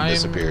and then I'm-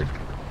 disappeared.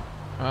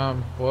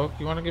 Bloke,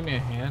 you want to give me a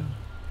hand?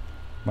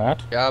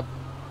 What? Job.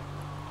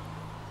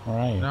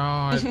 Alright. No,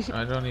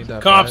 I don't need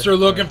that. Cops badge, are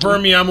looking but for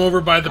me. I'm over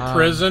by the Um,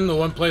 prison, the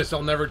one place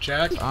they'll never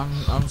check.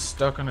 I'm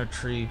stuck in a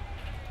tree.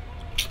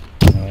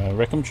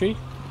 Wreckham Tree?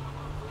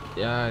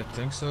 Yeah, I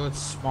think so. It's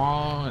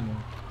small and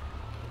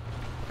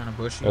kind of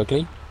bushy.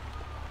 Ugly?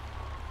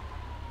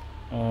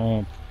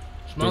 Small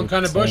dude, and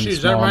kind of saying bushy.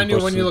 Does that small remind you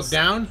and when you bushy look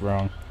down? is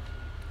Wrong.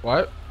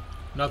 What?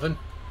 Nothing.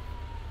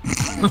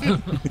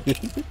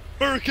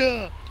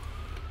 America!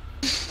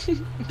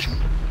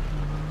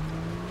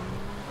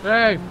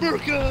 Hey!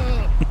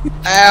 America!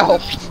 Ow!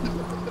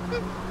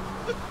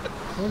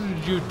 What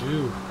did you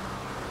do?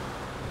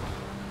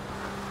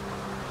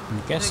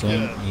 I'm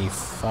guessing he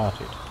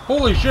farted.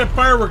 Holy shit,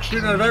 fireworks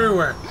shooting out of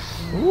everywhere.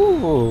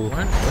 Ooh! What?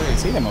 I can Wait.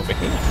 see them over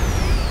here.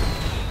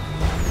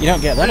 You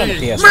don't get that on the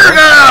PS4.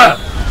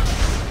 America!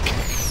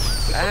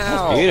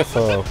 Ow!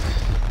 Beautiful.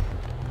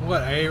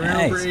 What? I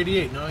ran over Nice.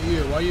 88, not you.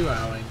 Why are you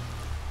howling?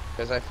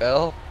 Because I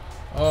fell.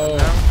 Oh.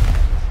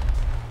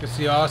 It's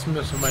the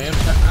awesomeness of my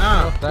impact.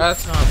 Ow!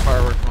 That's not a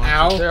firework launcher.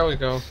 Ow. There we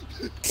go.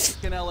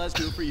 Can LS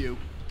do for you?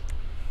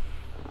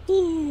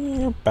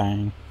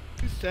 Bang.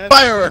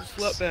 Fireworks!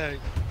 Slut bag.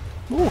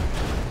 Ooh.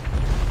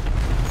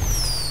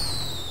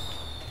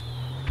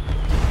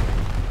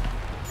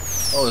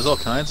 Oh, there's all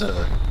kinds of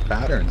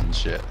patterns and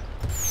shit.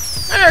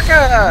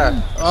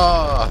 America!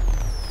 Oh,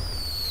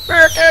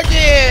 America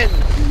again!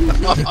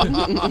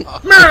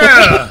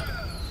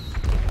 America!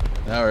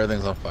 now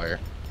everything's on fire.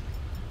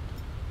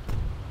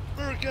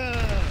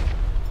 America!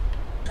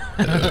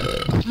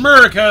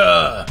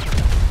 America!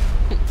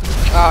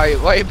 Oh,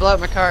 why you blow up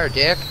my car,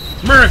 dick?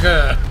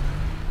 America!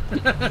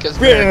 Because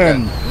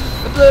America.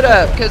 I blew it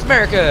up, because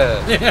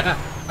America! Yeah,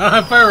 I don't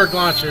have firework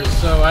launchers,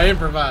 so I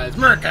improvise.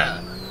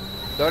 America!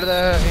 Go to the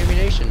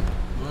ammunition.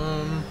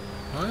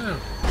 Oh yeah.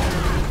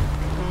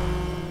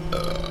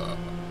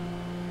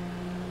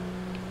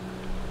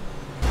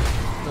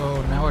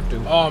 So now what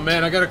do? Oh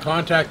man, I gotta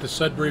contact the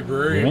Sudbury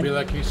Brewery and be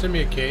like, can you send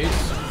me a case?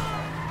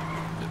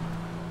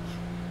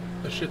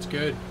 That shit's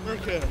good.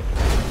 America!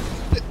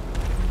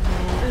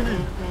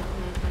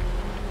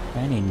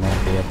 I need more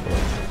beer for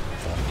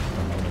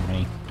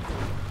me.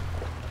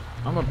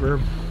 I'm a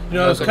burb. You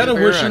know, I was That's kind of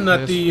like a beer wishing act,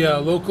 that this. the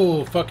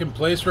local fucking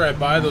place where I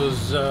buy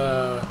those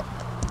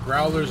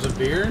growlers of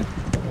beer,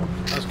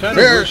 I was kind of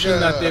America! wishing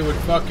that they would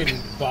fucking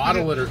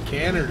bottle it or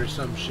can it or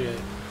some shit.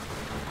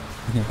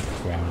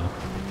 Growler.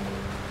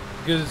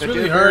 Because it's Go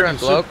really do a hard beer to run,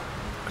 bloke.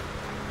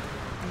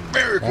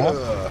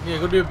 America! Yeah,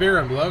 go do a beer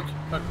run, bloke.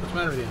 Fuck, what's the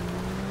matter with you?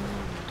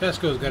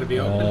 Tesco's got to be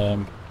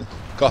open.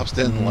 Cops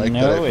didn't like that.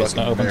 No, I it's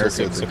fucking not open until America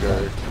 6 the o'clock.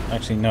 guard.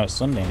 Actually, no, it's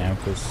Sunday now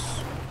because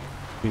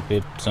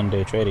stupid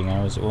Sunday trading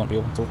hours. It won't be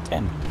open until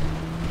 10.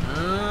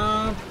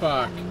 Oh,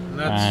 fuck. And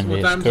that's And what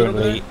it's time's it over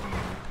currently. there?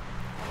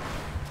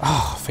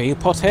 Oh, for you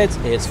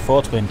potheads, it's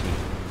 4:20.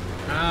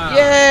 Ah.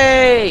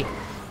 Yay!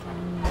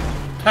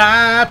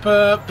 Pipe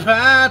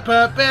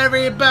up,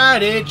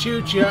 everybody,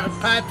 shoot your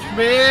pipes,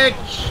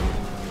 bitch.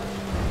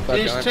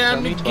 It's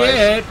time to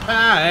get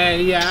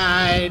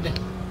pie-eyed.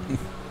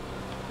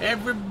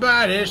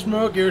 Everybody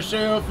smoke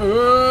yourself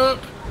up.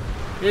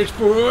 It's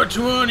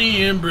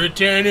 420 in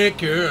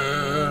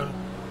Britannica.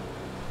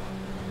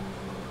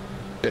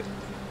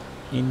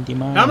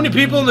 How many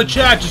people in the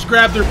chat just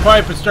grabbed their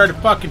pipe and started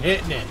fucking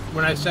hitting it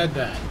when I said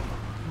that?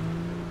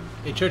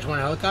 Hey, Church, want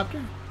a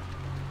helicopter?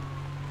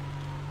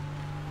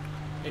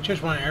 Hey,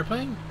 Church, want an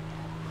airplane?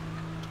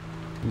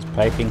 He's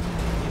piping.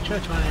 Hey,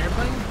 Church, want an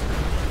airplane?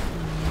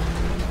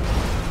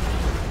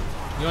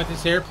 You want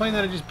this airplane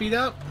that I just beat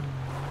up?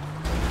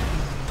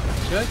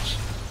 Church?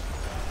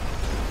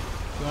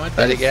 You want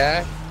this?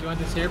 Guy? Do you want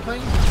this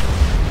airplane? You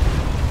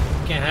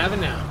can't have it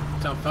now.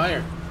 It's on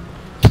fire.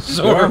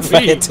 So are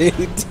we.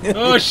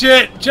 Oh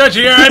shit! Judge,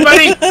 are you alright,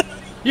 buddy?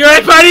 You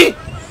alright, buddy?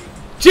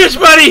 Judge,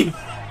 buddy!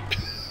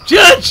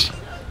 Judge!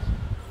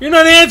 You're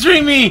not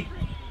answering me!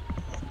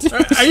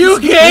 Are you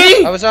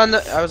okay? I was on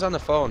the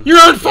phone.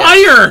 You're on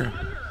fire!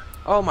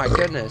 Oh my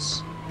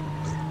goodness.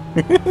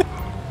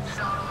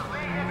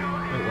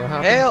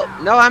 Hell,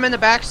 no, I'm in the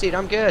back seat.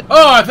 I'm good.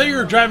 Oh, I thought you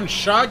were driving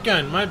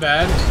shotgun. My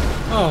bad.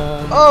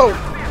 Oh. Oh.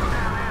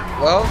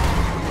 Well,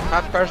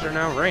 half cars are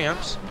now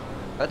ramps.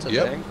 That's a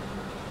thing.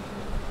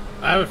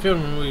 I have a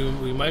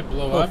feeling we might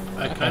blow up.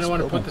 I kind of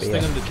want to put this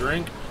thing in the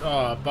drink.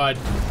 Oh, bud.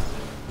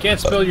 Can't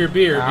spill your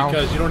beer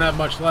because you don't have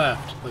much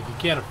left. Like, you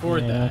can't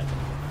afford that.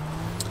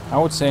 I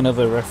would say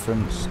another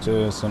reference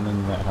to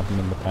something that happened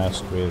in the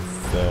past with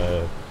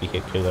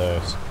vehicular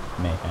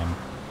mayhem.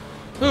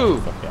 Who?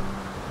 Fuck yeah.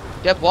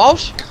 Deb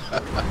Walsh?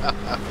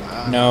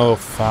 No,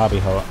 far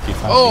before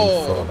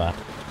that.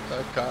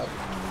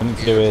 Something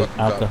to do with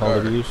alcohol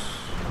abuse.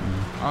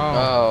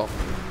 Oh.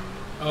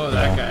 Oh,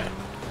 that guy.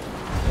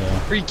 Yeah.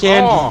 Free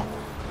candy. Oh.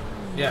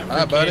 Yeah,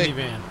 free buddy.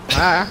 candy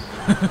van.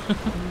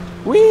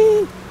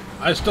 Whee!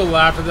 I still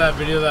laugh at that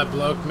video that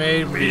bloke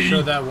made when he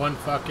showed that one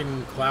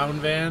fucking clown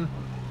van.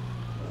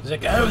 He's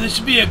like, oh, this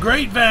would be a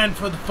great van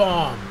for the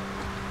farm.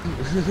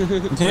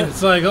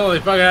 It's like, holy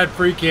fuck, I had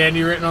free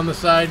candy written on the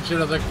side and shit.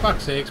 I was like, fuck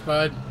sakes,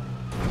 bud.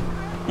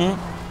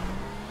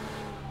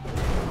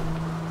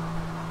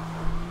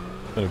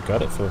 Could have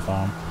got it for the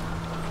farm.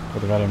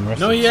 Would have got him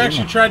arrested. No, he actually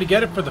sooner. tried to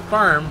get it for the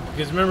farm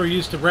because remember he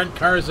used to rent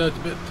cars out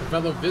to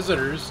fellow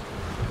visitors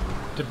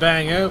to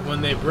bang out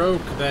when they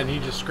broke. Then he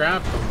just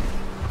scrapped them.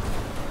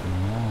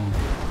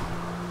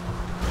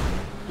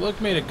 Bloke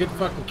made a good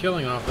fucking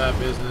killing off that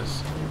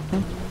business,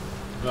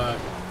 but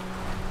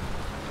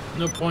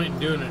no point in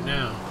doing it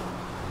now.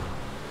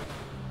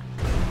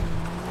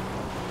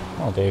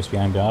 Well, Dave's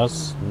behind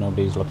bars.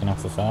 Nobody's looking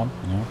after the farm,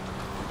 you know.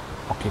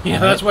 Yeah,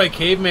 that's why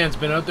Caveman's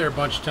been out there a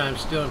bunch of times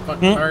stealing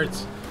fucking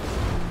parts.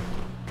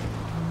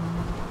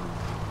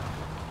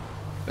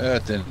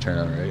 That didn't turn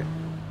out right.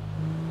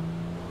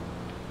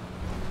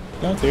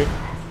 Going through.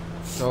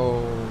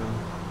 So...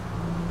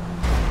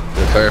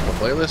 Did it fire up a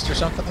playlist or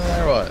something in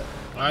there or what?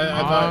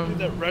 I thought...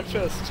 That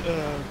Wreckfest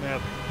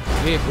map.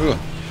 Ooh,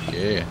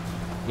 yeah.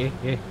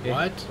 Yeah.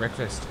 What?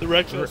 Breakfast. The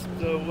Wreckfest,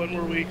 the one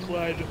where we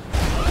collide the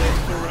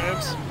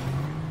ramps.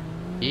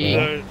 Yeah.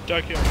 The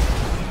dockyard.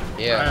 I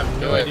have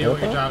no idea what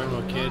you're talking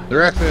about, kid. The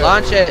Wreckfest.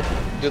 Launch it.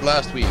 Did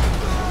last week.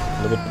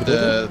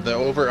 The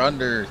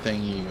over-under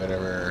thingy,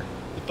 whatever.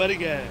 The buddy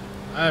guy.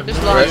 I have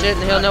Just no launch idea. it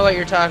and he'll know what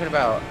you're talking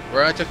about.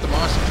 Where I took the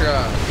monster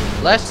truck.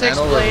 Less And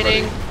over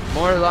explaining, everybody.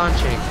 more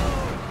launching.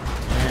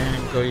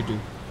 And go you do.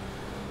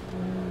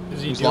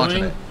 Is he Who's doing?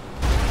 launching it?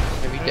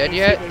 Have you dead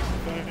yet?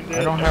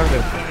 I don't have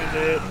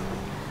it.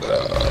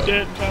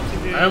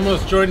 I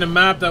almost joined a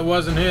map that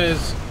wasn't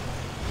his.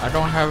 I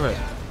don't have it.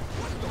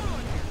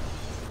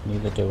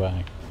 Neither do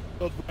I.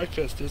 Called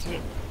Wreckfest, isn't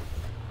it?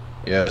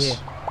 Yes.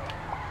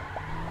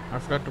 I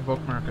forgot to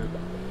bookmark it.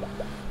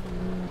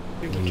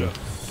 Good job.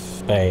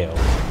 Fail.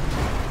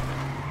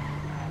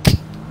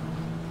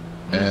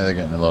 Yeah, they're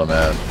getting a little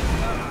mad.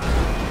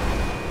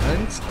 I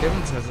think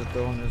Skivens has it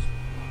though on his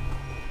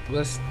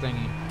list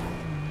thingy.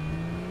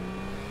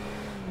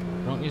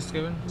 Don't you,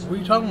 Skivens? What are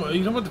you talking about? Are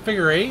you talking about the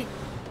figure 8?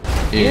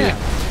 Yeah.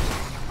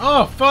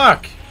 Oh,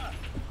 fuck.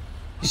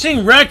 You're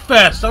saying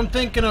Wreckfest. I'm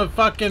thinking of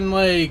fucking,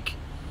 like,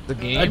 The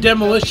game? a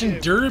demolition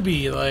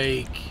derby,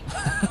 like...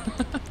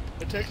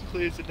 But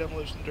technically it's a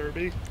demolition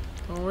derby.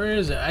 Oh, where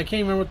is it? I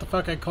can't remember what the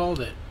fuck I called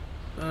it.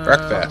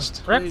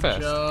 Wreckfest. Play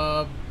Wreckfest.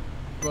 Job,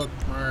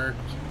 bookmarked,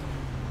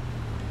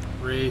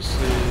 races.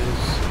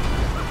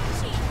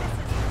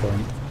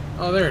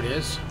 Oh, there it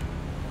is.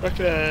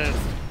 Wreckfest.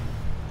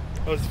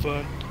 That was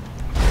fun.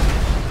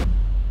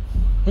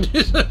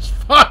 Jesus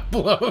fuck,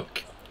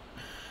 bloke.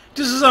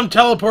 Just as I'm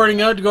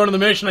teleporting out to go to the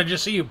mission, I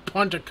just see you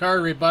punt a car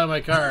right by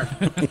my car.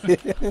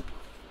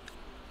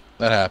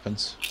 That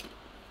happens.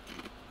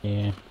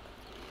 Yeah.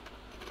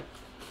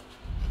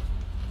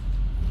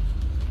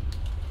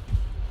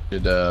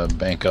 Did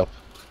bank up.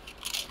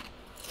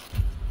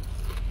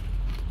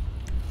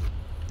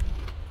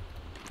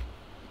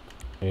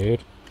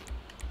 Dude.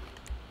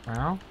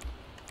 Ow.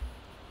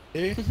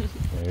 Hey,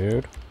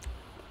 Dude.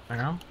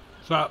 Ow.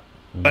 What's up?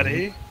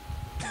 buddy.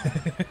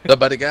 The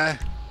buddy guy.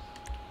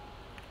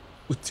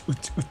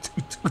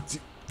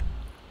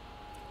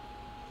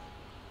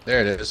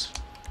 There it is.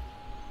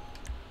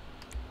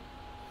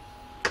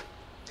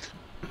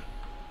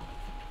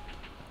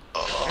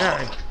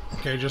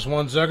 Okay, just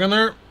 1 second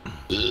there.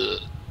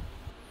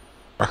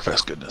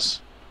 Breakfast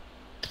goodness.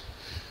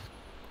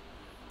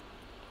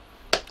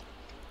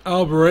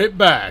 I'll be right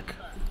back.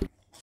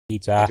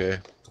 Pizza. Okay.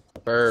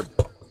 Burp.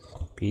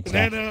 Pizza.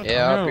 Banana.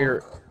 Yeah,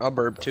 I'll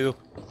burp too.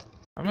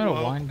 I'm out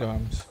of wine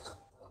gums.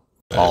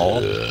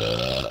 Paul.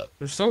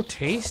 They're so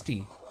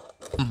tasty.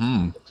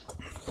 Mm-hmm.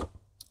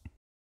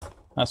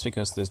 That's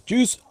because there's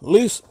juice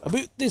loose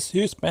about this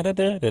juice. Keep in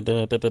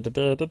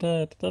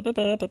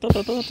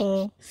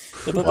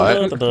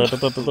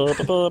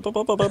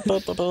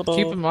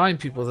mind,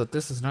 people, that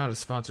this is not a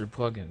sponsored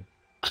plugin.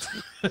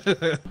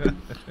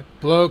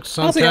 Bloke,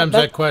 sometimes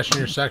I question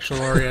your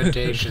sexual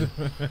orientation.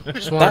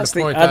 Just wanted That's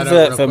to point the that out advert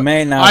real for quick.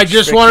 Maynard. I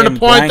just wanted to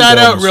point that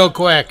out real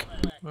quick.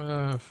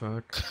 Oh,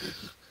 fuck.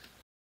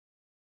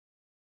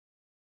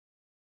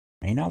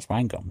 Maynard's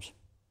wine gums.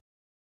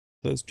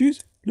 There's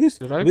juice loose.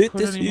 Did I about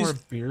put this any more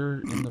juice.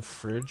 beer in the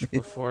fridge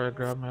before I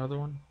grab my other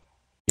one?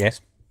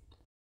 Yes.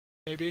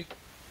 Maybe.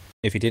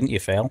 If you didn't, you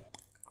fail.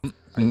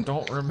 I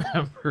don't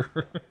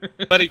remember.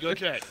 Buddy, go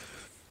check.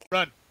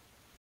 Run.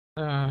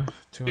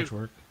 Too much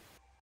work.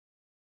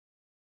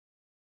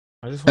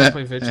 I just want to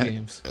play Vidge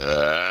games.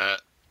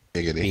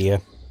 Giggity.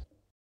 Beer.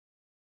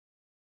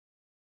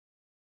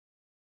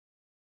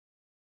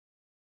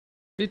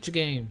 Vidge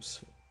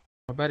games.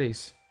 My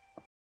buddies.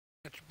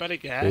 That's your buddy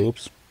guy.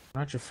 Oops.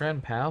 Not your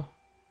friend, pal.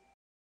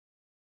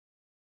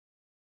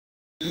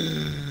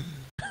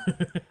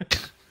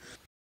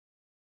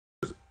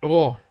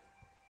 Oh.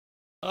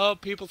 Oh,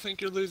 people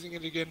think you're losing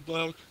it again,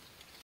 bloke.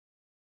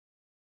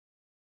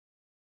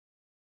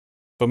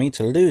 For me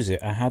to lose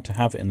it, I had to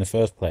have it in the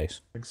first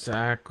place.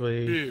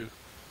 Exactly. Ew.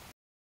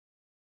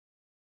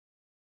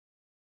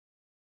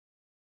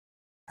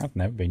 I've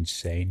never been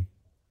sane.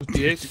 With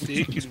the ACT,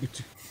 you can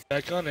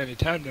back on any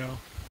time now.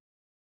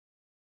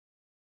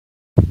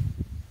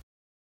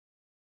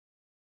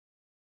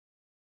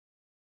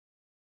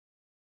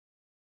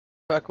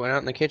 Fuck, went out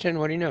in the kitchen.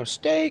 What do you know?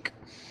 Steak.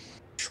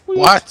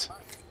 What?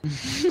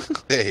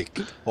 Steak.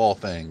 All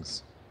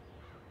things.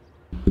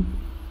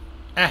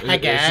 Hi, Is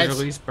it guys. at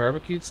least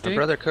barbecued My steak?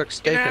 brother cooked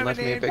steak and left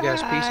me a big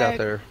ass piece out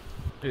there.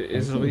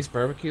 Is it at least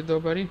barbecued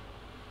though, buddy?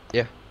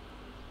 Yeah.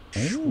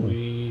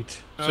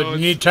 Sweet. So do you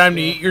need time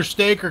to eat your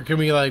steak, or can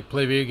we, like,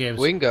 play video games?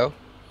 We can go.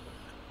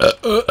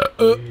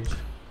 Sweet.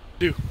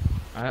 Do.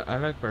 I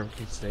like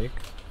barbecued steak.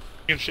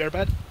 You can share,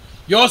 bud?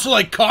 You also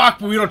like cock,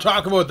 but we don't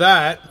talk about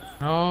that.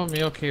 Oh,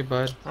 me okay,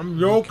 bud. I'm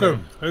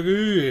joking.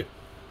 Okay.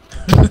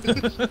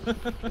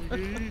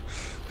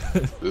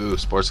 Ooh,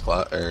 sports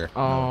class or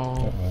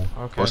Oh,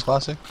 okay. sports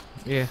classic.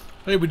 Yeah.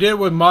 Hey, we did it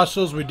with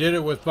muscles. We did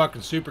it with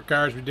fucking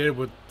supercars. We did it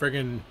with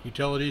friggin'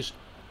 utilities.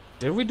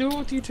 Did we do it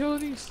with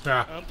utilities?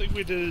 Yeah. I don't think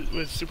we did it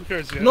with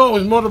supercars yet. No, it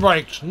was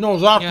motorbikes. No, it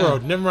was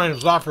off-road. Never mind, it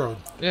was off-road.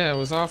 Yeah, it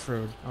was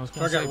off-road. I was So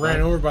gonna I say, got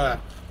ran over by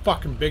that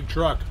fucking big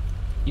truck.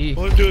 Yeah.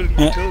 We'll do it in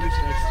utilities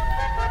next.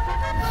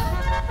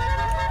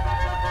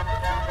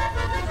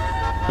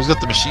 Who's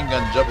got the machine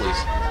gun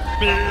jubblies?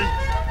 Me,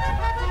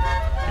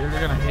 You're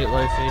gonna hate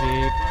Life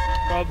 88.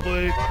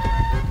 probably.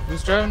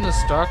 Who's driving the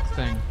stock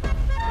thing?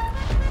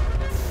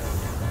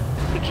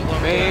 Did you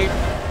love Me.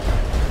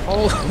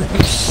 Holy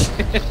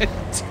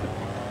shit.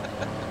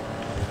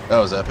 That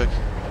was epic.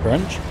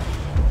 Crunch?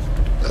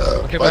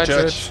 Okay, Bye, bye,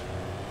 Judge. Judge.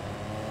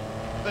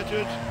 that,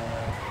 Judge?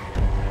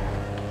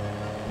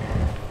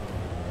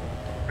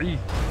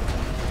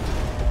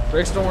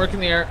 Brakes don't work in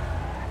the air.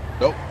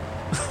 Nope.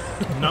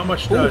 Not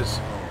much does.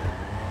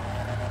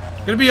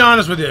 Gonna be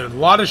honest with you, a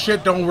lot of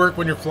shit don't work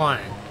when you're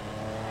flying.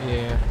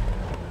 Yeah.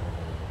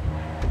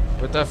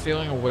 But that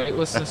feeling of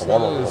weightlessness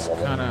though is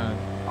kind of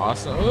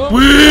awesome. Oh,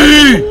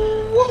 Whee!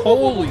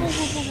 holy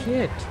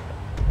shit.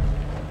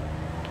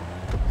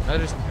 I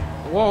just...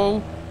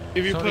 Whoa.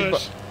 Give you Somebody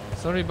push.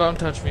 Somebody bum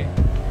touched me.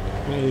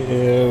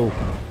 Ew.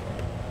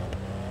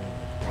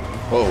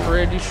 Whoa.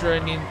 Pretty sure I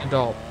need an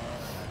adult.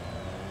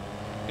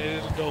 It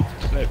is adult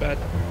tonight, bad.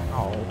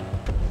 Oh.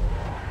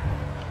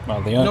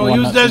 Well, the No, only he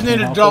one was that's designated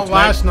been adult helpful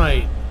last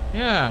night.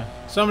 Yeah.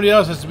 Somebody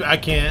else has to be. I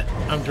can't.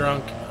 I'm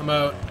drunk. I'm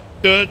out.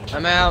 Judge.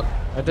 I'm out.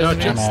 That doesn't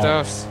No, mean Jim.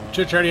 stuffs.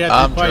 Church already had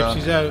I'm 2 pipes. drunk.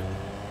 He's out.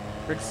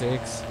 Frick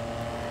sakes.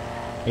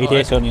 tonight. He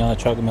did only on a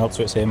chocolate milk,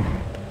 so it's him.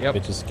 Yep.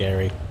 Which is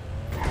scary.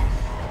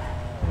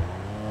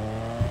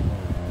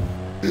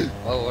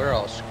 Oh, we're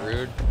all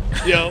screwed.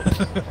 Yo.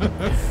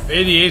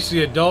 88's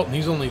the adult, and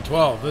he's only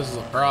 12. This is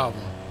a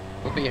problem.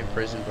 We'll be in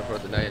prison before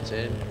the night's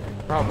in.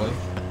 Probably.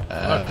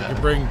 Fuck, you can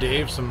bring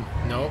Dave some.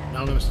 Nope. Now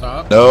I'm gonna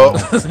stop. No.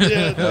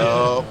 Yeah.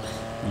 No.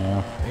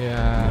 Yeah.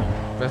 Yeah.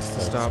 Best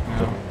to stop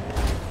now.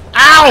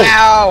 Ow!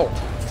 Ow!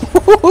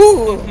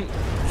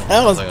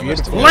 That was Like I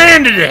missed beautiful.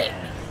 Landed it.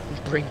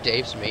 Bring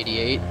Dave some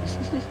 88.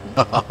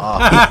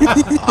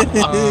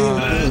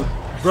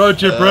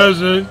 Brought your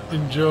present.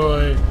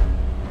 Enjoy.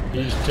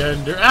 He's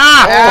tender.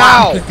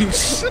 Ah! Ow!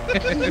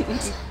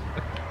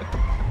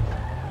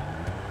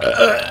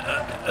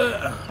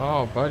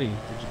 Oh, buddy, did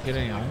you get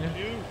any on you?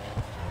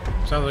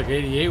 Sounds like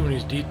 88 when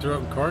he's deep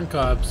throating corn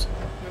cobs.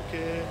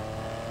 Okay.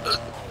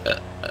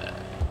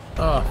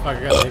 Oh, fuck,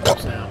 I got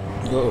hiccups now.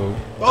 Uh-oh.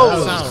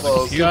 Oh, That that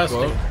sounds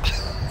disgusting.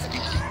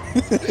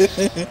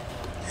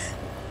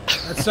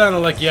 That sounded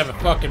like you have a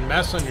fucking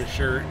mess on your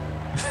shirt.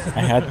 I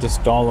had to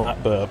stall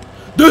that burp.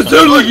 That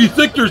sounded like you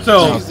sicked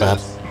yourself!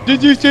 Jesus.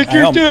 Did you sick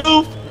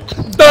yourself?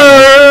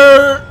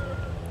 There!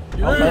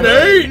 You're Oh, an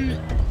no. 8!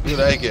 Who did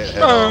I get?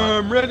 Head on?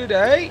 I'm ready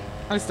to eat.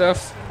 Hi,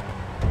 Stuff.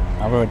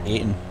 I've already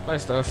eaten. Bye,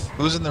 Stuff.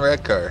 Who's in the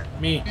red car?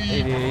 Me.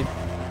 88.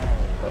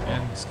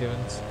 And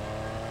Skivens.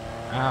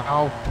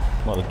 Ow.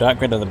 Well, the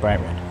dark red or the bright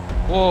red?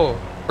 Whoa.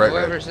 Right,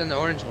 Whoever's in the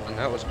orange one,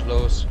 that was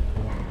close.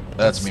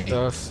 That's me.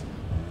 Stuff.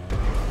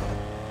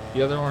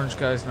 The other orange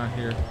guy's not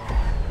here.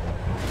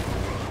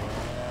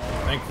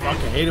 Thank fuck,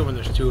 I hate it when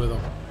there's two of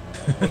them.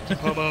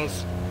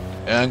 Hummus.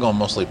 And I'm going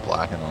mostly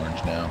black and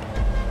orange now.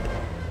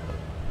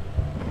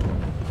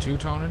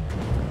 Two-toning?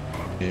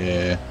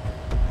 Yeah.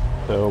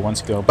 So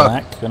once you go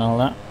black and all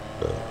that.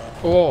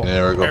 Oh.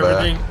 There we go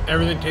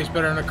Everything tastes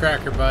better on a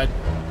cracker, bud.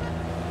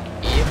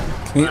 Yep.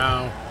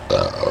 Wow.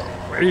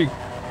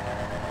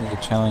 You're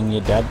telling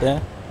your dad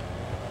there?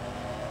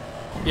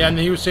 Yeah, and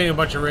he was saying a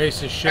bunch of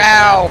racist shit.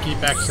 Ow! Keep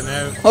Xing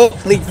out.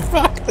 Holy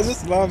fuck! I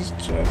just lost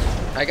church.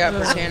 I got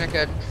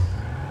Britannica.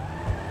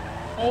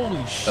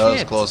 Holy shit. That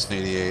was close to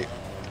 88.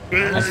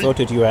 I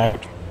sorted you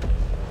out.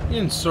 You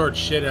didn't sort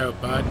shit out,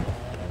 bud.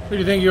 Who do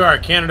you think you are,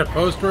 Canada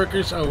Post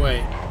workers? Oh,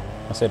 wait.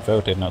 I said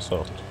voted, not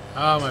sorted.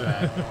 Oh, my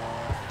bad.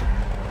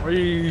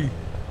 Whee.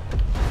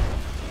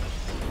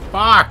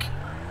 Fuck!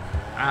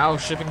 Ow,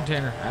 shipping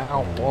container.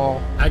 Ow, wall.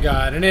 I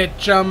got an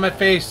itch on my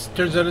face.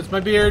 Turns out it's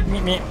my beard.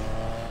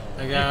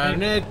 I got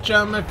an itch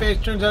on my face.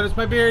 Turns out it's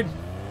my beard.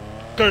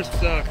 Curse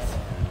sucks.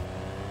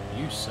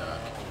 You suck.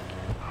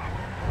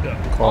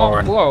 Oh,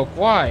 Corn. bloke,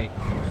 why?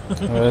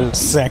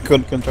 I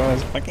couldn't control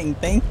this fucking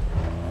thing.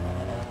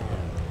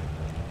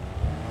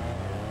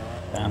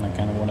 And I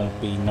kind of want to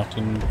be not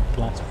in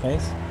Black's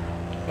face.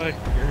 Bye.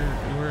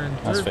 You were in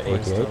That's third for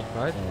place, 88. though,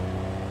 bud.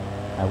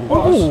 I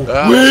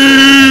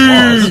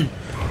was. Whee!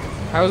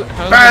 How's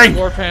Bang! the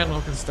floor pan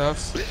looking,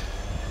 Stuffs?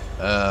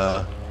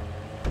 That?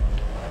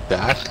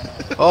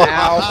 Oh,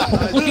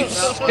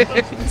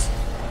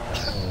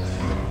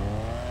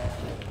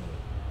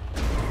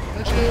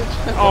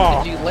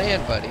 Oh. Did you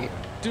land, buddy?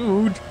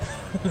 Dude.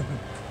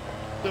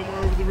 Somewhere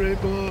over the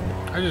rainbow.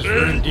 I just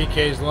ruined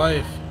DK's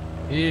life.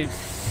 He,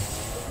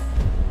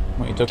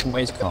 What, you took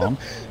away his calm?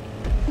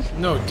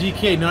 No,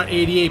 DK, not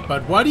 88,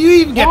 bud. Why do you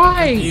even get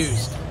Why?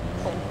 confused?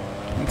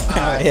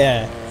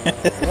 Yeah.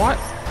 what?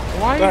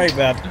 Why? Sorry,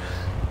 bad.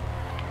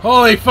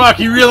 Holy fuck,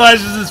 he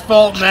realizes his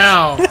fault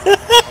now.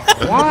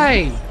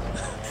 Why?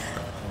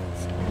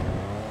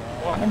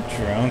 I'm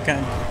drunk.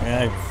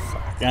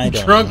 Fuck, I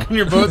don't Drunk know. and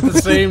you're both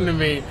the same to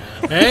me.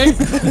 Hey?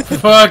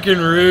 Fucking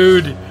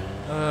rude.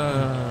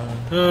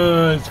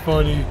 It's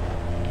funny.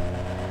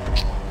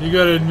 You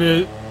gotta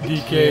admit,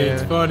 DK,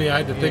 it's Yeah. funny. I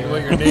had to think Yeah.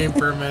 about your name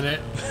for a minute.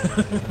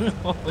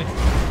 Holy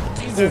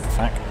Jesus.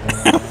 Fuck.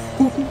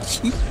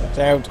 Jeez, watch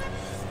out.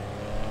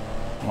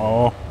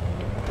 Oh.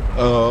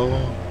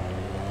 oh.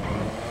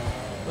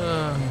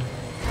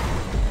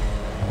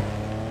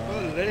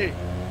 Holy.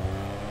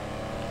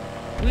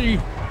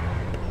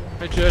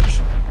 Hey, Church.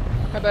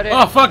 How about it?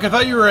 Oh fuck, I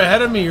thought you were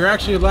ahead of me. You're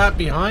actually a lap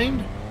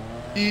behind?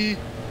 E.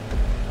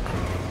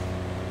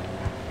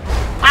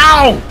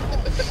 Ow!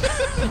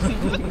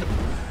 Fucking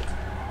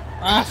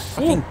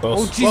Oh,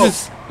 bus.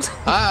 Jesus.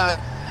 Hi.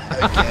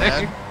 I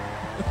can.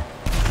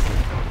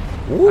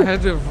 I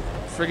had to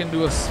friggin'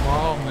 do a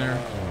slalom there.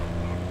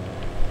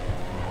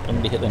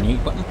 Somebody hit the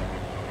nuke button.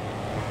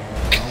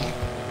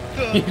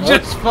 You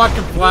just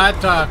fucking flat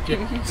topped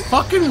you.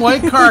 Fucking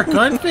white car,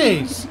 cunt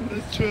face.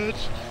 That's church.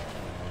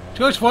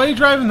 Coach, why are you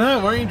driving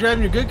that? Why aren't you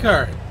driving your good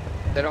car?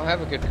 They don't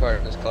have a good car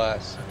in this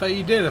class. I thought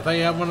you did. I thought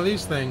you had one of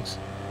these things.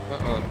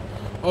 Uh-uh.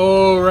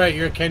 Oh, right.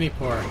 You're a Kenny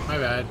Poor. My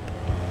bad.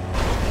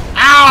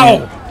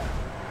 Ow!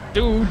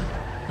 Dude.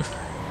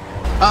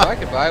 Oh, I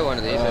could buy one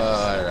of these. I I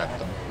just wrecked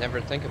them.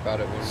 never think about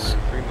it when we're in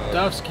free mode.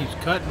 Stuffs keeps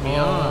cutting me When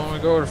off. we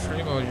go to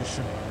free mode, you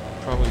should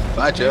probably.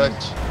 Bye,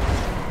 Judge.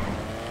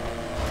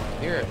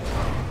 Hear it.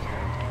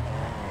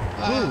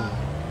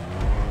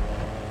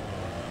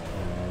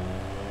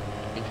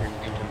 Enter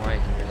into Mike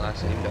and your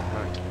last name to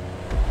hunt.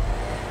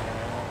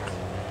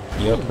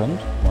 Your cunt?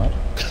 What?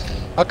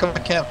 How come I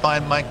can't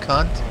find my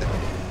cunt?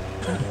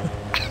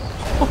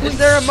 Is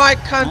there a Mike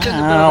cunt in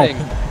the Ow.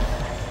 building?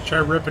 Try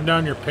ripping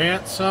down your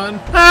pants, son.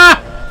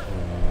 Ha!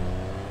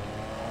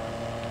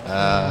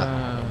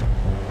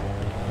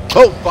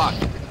 Oh, fuck.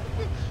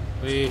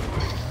 Wee.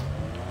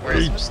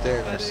 Where's some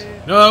stairs?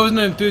 No, that wasn't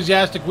an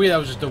enthusiastic wee. That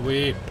was just a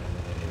wee.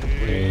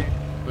 Wee.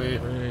 Wee.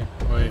 Wee.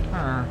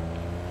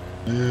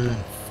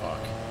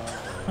 Fuck.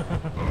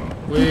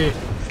 Wee.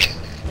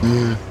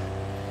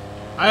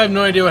 I have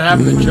no idea what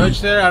happened to the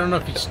judge there. I don't know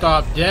if he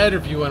stopped dead or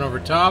if he went over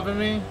top of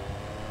me.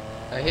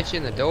 I hit you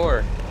in the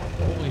door.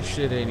 Holy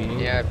shit, 88.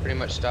 Yeah, I pretty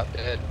much stopped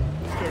dead.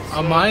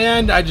 On my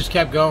end, I just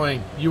kept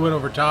going. You went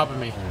over top of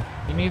me.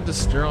 You need the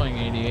Sterling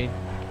 88.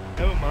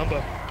 I have a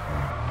Mamba.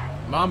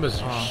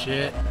 Mambas are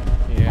shit.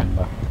 Yeah.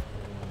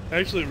 I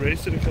actually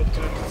raced it a couple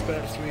times this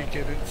past week,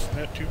 and it's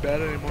not too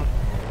bad anymore.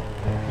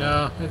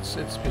 No, it's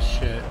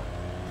shit.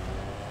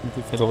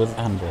 You fiddle with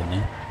the handle,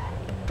 yeah?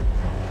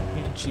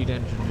 You can cheat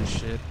engine this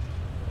shit.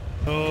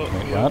 Oh,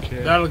 Wait, what?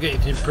 okay. That'll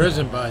get you to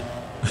prison, bud.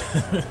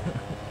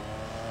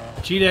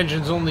 Cheat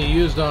engine's only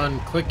used on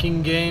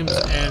clicking games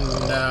and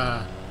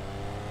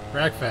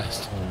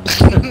Rackfast.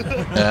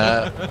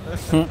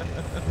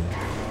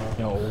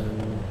 No.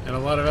 And a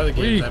lot of other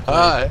games I play.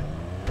 Hi.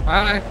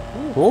 Hi.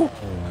 Oh,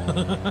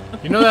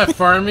 You know that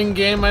farming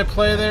game I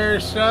play there,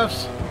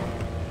 Stuffs?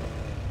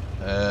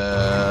 One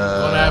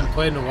I haven't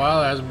played in a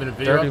while. There hasn't been a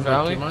video Stardew up for like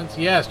Valley? 2 months.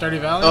 Yeah,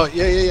 Stardew Valley. Oh,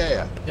 yeah.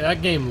 Yeah,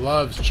 that game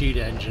loves Cheat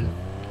Engine.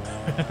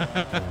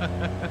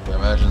 I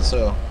imagine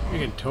so. You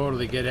can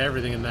totally get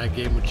everything in that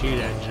game with Cheat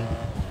Engine.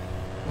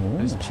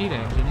 This cheat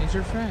engine is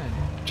your friend.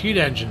 Cheat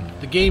Engine,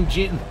 the game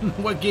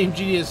what Game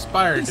Genie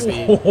aspired to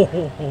be.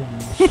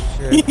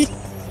 Shit.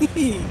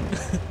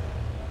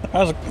 that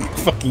was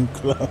fucking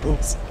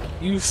close.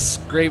 You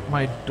scraped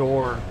my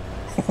door.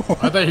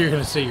 I thought you were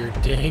gonna say your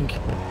dink.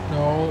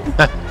 No.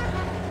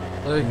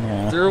 Like,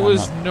 Yeah, there I'm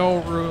was not- no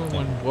room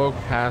when Woke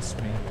passed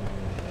me.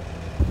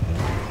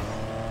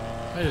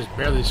 I just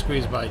barely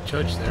squeezed by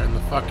Tooch there in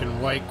the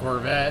fucking white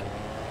Corvette.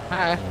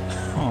 Hi.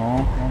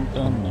 Oh, I'm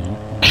done now.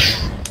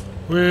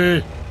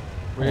 Wait,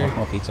 Oh,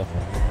 more pizza.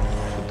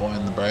 The boy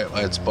in the bright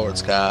white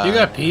sports car. you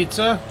got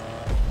pizza?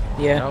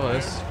 Yeah.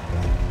 Ellis.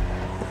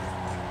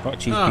 Got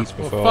cheese Ah, pizza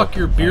well, before. fuck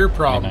your beer Oh,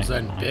 problems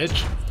midnight. then,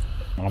 bitch.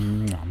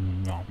 Nom,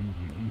 nom, nom.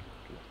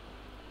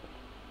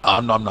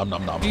 Nom nom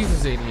nom nom.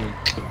 Jesus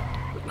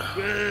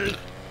 88.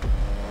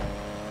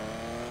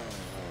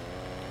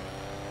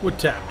 What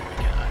time do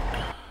we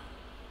got?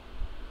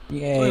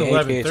 Yeah, Only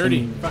AK 11:30.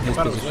 some- Fuck, I his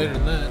thought it was position.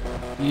 later than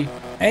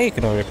that. Hey, you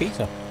can order a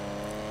pizza.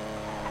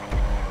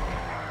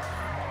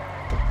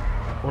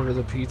 Order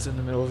the pizza in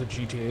the middle of a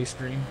GTA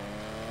stream.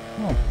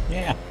 Oh,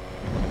 yeah.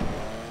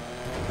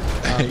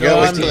 You no,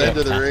 gotta wait I'm till the good. end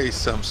of the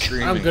race. I'm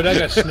streaming. I'm good. I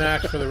got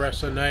snacks for the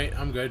rest of the night.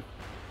 I'm good.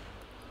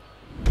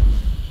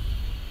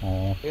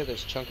 Oh. Look at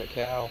this chunk of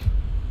cow.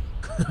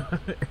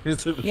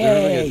 Is it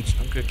Yay. really a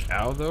chunk of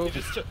cow though?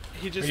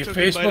 He just Are you took a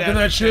bite Facebooking out of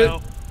that the shit?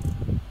 cow.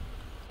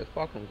 It's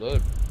fucking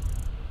good.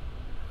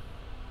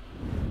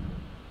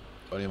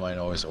 Buddy of mine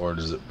always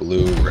orders it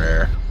blue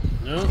rare.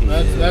 No,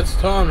 that's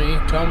Tommy.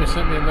 Tommy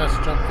sent me a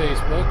message on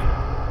Facebook.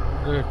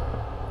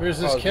 Where's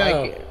this Oh,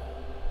 cow? like it.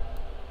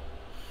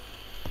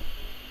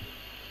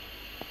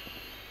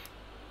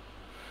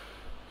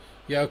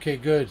 Yeah, okay,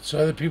 good. So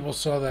other people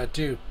saw that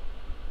too.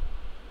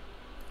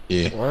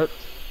 Yeah. What?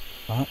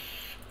 What?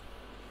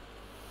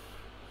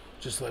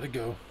 Just let it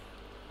go.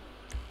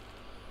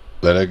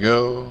 Let it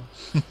go.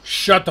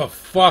 Shut the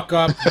fuck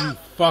up, you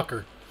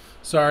fucker.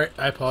 Sorry,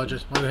 I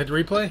apologize. Want to hit the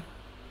replay?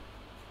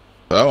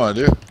 What I want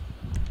to do.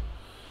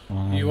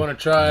 You want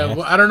to try? yeah.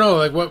 Well, I don't know.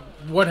 Like,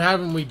 what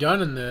haven't we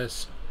done in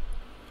this?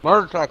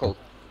 Motorcycle.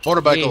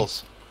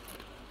 Motorcycles.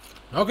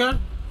 Okay.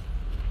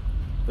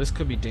 This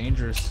could be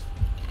dangerous.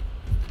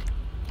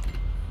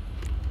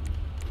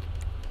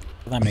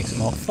 That makes it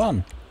more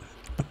fun.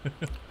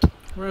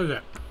 Where is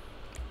it?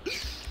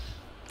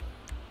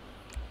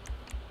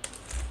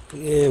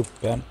 Ew,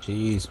 burnt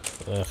cheese.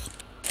 Ugh.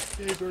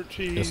 Hey, burnt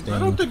cheese. Disgusting. I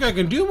don't think I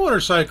can do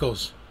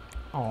motorcycles.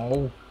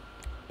 Oh.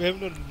 We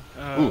haven't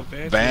done Ooh, vans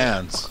yet.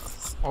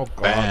 vans. Oh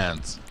god.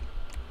 Vans.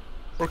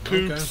 Or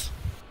coupes.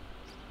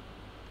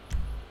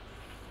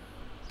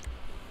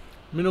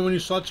 Let me know when your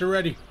slots are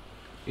ready.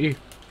 Eh.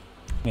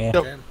 Yeah. Yep.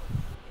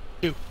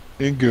 Okay.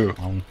 Ingo.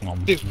 Nom,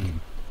 nom, Ew. mm.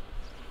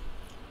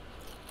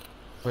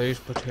 Please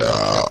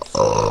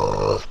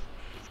potato.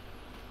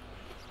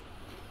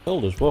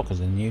 Boulders Walkers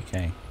in the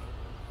UK.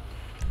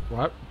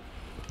 What?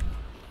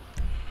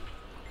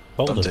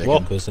 Boulders taken.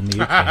 Walkers in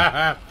the UK.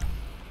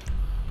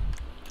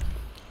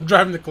 I'm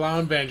driving the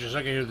clown van just so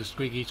I can hear the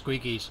squeaky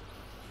squeakies.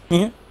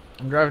 I'm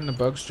driving the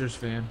Bugsters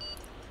van.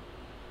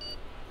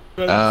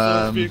 Driving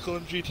the first vehicle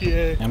in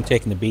GTA. I'm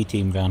taking the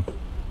B-Team van.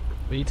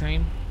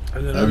 B-Team?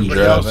 And then I'm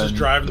everybody else is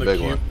driving driving the the big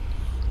cube. one.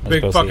 As Big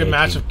opposed to the fucking 18.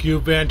 massive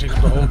cube van takes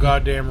the whole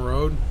goddamn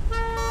road.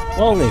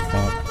 Holy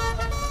fuck.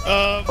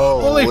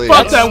 Holy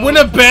fuck, that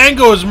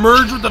Winnebago is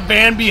merged with the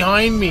van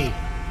behind me.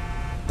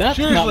 That's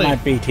Seriously. not my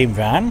B-Team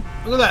van.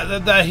 Look at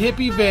that. That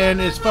hippie van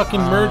is fucking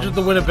merged with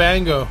the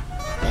Winnebago.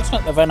 That's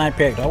not the van I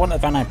picked. I want the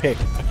van I picked.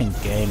 Fucking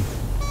game.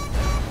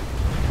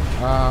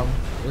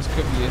 This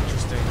could be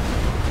interesting.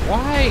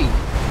 Why?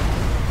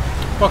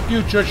 Fuck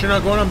you, Church. You're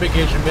not going on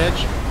vacation,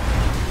 bitch.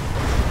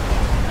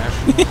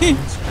 National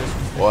Christmas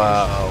vacation.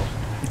 Wow.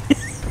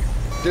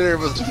 Dinner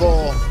was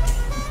full.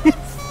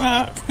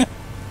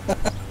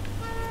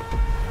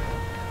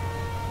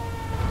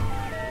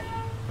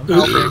 I'm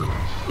helping.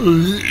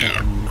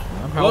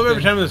 I love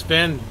every time this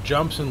van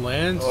jumps and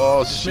lands.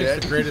 Oh, it just shit.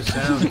 makes the greatest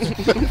sounds.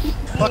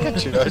 Fucking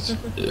judge.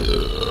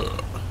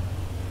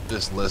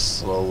 Just list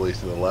slowly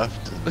to the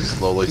left and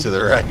slowly to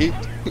the right.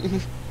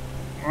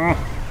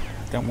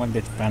 Don't want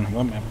this van. I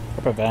want my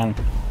proper van.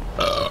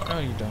 No,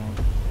 you don't.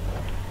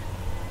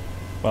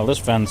 Well, this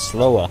van's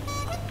slower.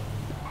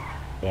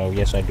 So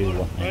yes, I do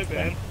want my My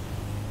van.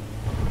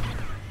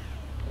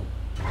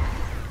 van.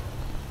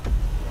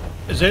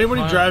 Is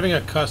anybody Fine. driving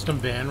a custom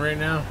van right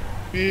now?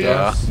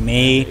 Yeah.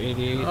 Me.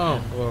 88.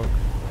 Oh. Well,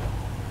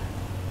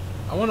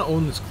 I want to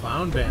own this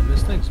clown van.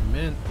 This thing's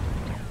mint.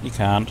 You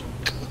can't.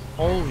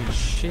 holy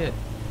shit.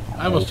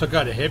 I almost took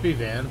out a hippie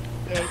van.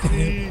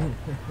 Taxi. Do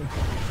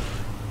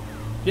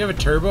you have a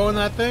turbo in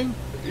that thing?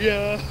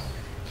 Yeah.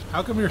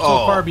 How come you're so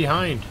Oh. far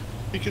behind?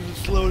 Because it's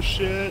slow as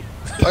shit.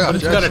 But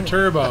it's got a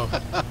turbo.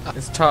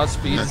 Its top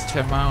speed is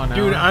 10 miles an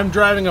hour. Dude, I'm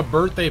driving a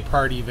birthday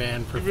party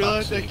van for You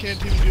fuck's realize I sakes.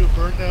 can't even do a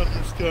burnout in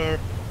this car.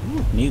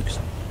 Nukes.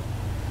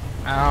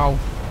 Ow.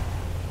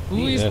 Who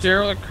leaves Jesus.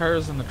 derelict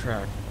cars in the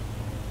track?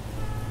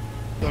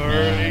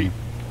 Sorry.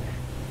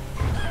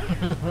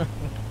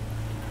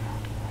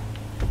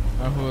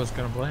 I don't know who I was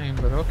gonna blame,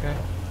 but okay.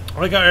 I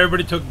like how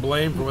everybody took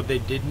blame for what they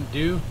didn't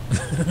do.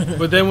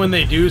 But then when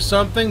they do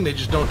something, they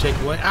just don't take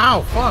blame.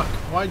 Ow, fuck.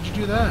 Why'd you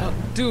do that?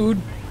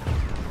 Dude,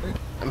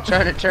 I'm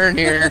trying to turn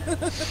here.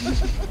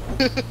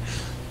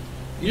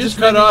 You just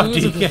cut made me off,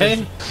 lose a DK.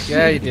 position.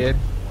 Yeah, you did.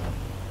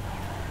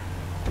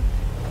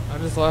 I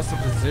just lost a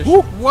position.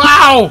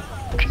 Wow!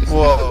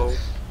 Whoa.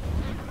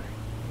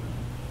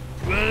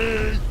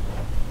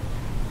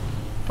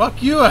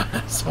 Fuck you,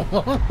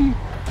 asshole.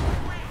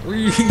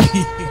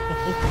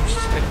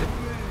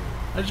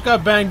 I just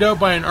got banged out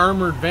by an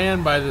armored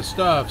van by the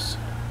Stuffs.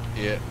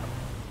 Yeah.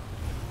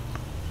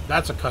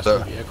 That's a custom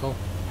So- vehicle.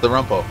 The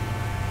Rumpo.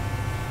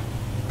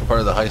 Part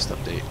of the heist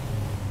update.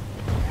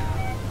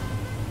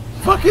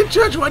 Fucking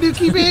Judge, why do you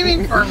keep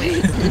aiming for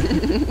me?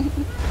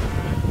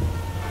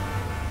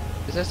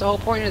 Because that's the whole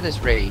point of this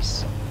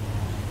race.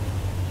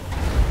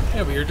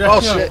 Yeah, but you're Oh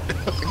driving, shit.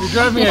 you're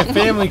driving a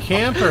family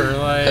camper,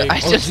 like... I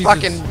just Jesus.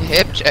 fucking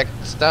hip check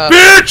stuff.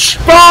 Bitch!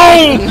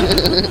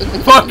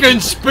 Boom! Fucking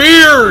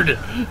speared!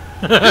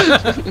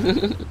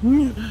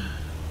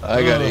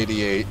 I got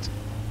 88.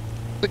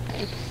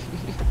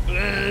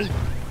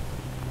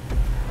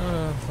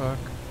 Oh, fuck.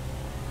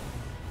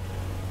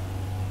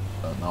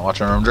 I'm not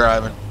watching where I'm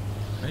driving.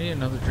 I need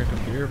another drink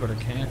of beer, but I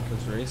can't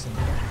because racing.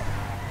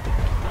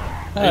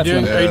 Are you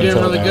doing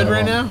really good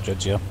right now?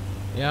 Judge you.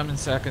 Yeah, I'm in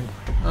second.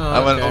 Oh,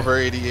 I went okay. over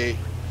 88.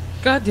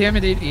 God damn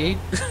it, 88.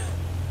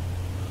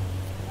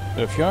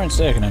 But if you're in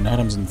second and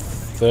Adam's in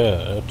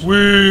third,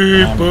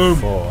 Wee, I'm boom. in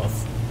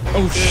fourth.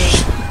 Oh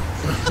shit.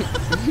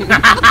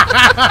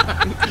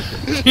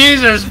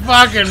 Jesus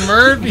fucking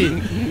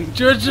Murphy!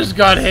 Judge just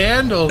got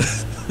handled.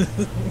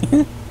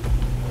 You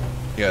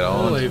got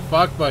on. Holy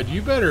fuck, bud.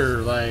 You better,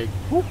 like,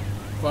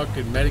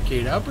 fucking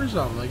medicate up or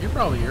something. Like, you're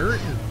probably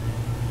hurting.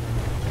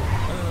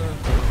 Oh,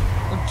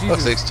 Oh,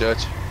 Jesus. 6,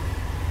 Judge.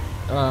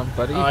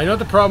 Buddy. You know what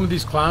the problem with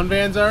these clown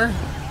vans are?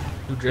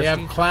 Who They have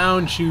drifting?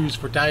 clown shoes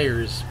for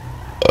tires.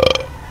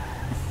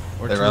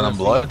 Or They run on touristy?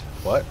 blood.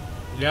 What?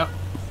 Yep.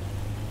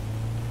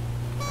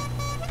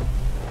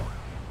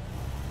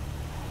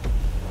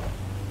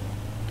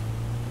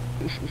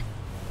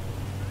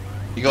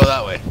 You go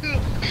that way.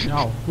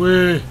 No.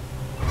 Wee.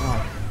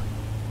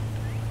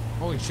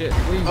 Holy shit.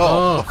 Please.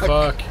 Oh,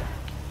 fuck.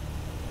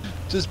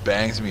 Just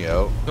bangs me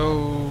out.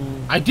 So,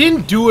 I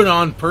didn't do it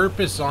on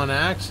purpose on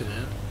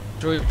accident.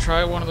 do we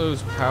try one of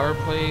those power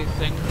play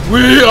things?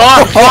 Wee.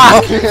 Oh,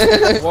 fuck!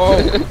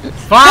 Whoa.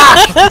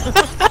 Fuck!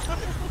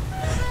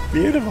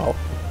 Beautiful.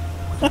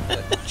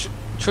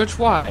 Church,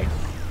 why?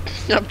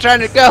 I'm trying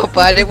to go,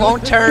 but it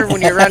won't turn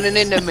when you're running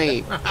into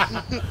me.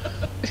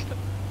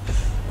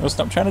 Well,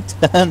 stop trying to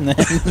turn then.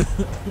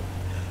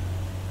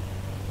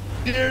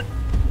 Scared.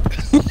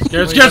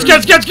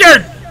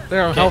 Scared!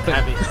 There, I'm helping.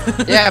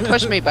 Happy. Yeah,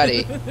 push me,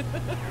 buddy.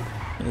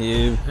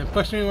 You. And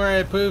push me where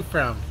I pooped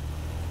from.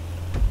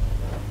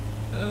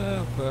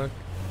 Oh, fuck.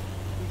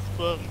 It's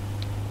fun.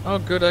 Oh,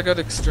 good, I got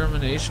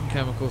extermination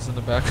chemicals in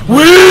the back of Wee!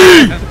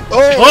 my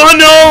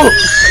Oh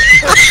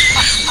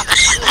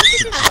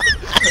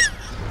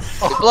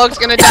no! Bloke's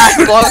gonna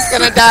die. Bloke's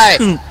gonna die.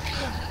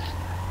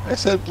 I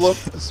said blow up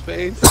the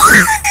space.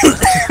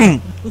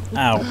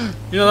 Ow.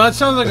 You know, that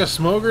sounds like a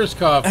smoker's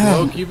cough,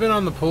 Luke. You been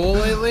on the pool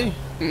lately?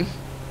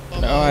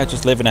 No, I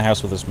just live in a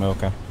house with a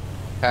smoker.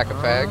 Pack of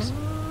fags.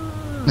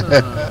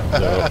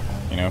 So,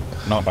 you know,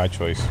 not by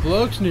choice.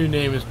 Bloke's new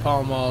name is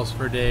Pall Malls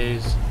for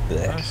days.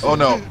 Oh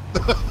no.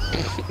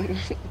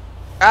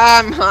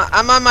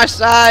 I'm on my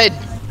side.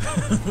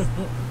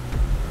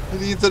 He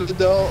needs an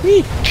adult.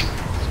 Excuse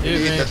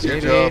me. That's your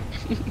job.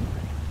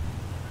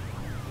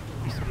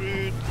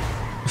 Screwed.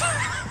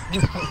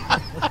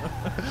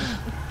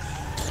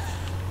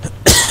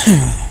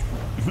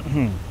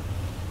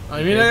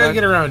 I mean, I gotta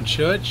get around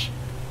Chutch.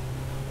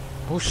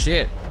 Oh,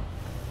 shit.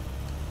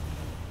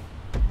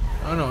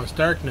 Oh no, it's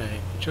Dark Knight.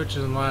 Chutch is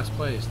in last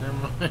place. Never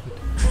mind.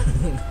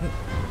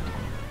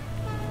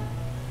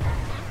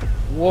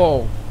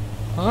 Whoa.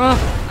 Huh?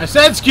 I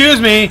said, excuse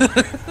me!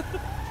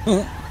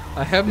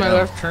 I have my Yeah.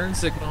 left turn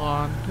signal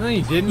on. No,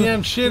 you didn't. You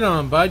have shit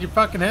on, bud. Your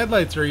fucking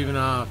headlights are even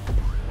off.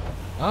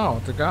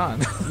 Oh, they're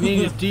gone. You need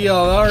your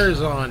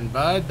DLRs on,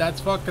 bud. That's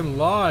fucking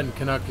law in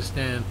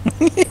Kanakistan.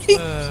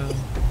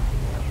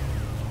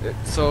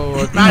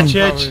 So Match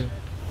hitch.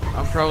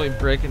 I'm probably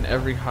breaking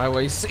every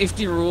highway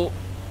safety rule.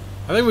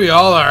 I think we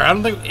all are. I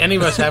don't think any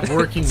of us have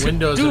working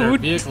windows in our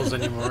vehicles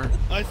anymore.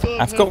 I still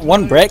have I've got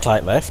one headlights. brake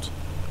light left.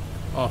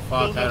 Oh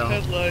fuck, Still I have don't.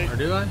 headlights. Or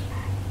do I?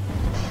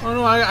 Oh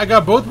no, I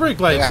got both brake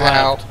lights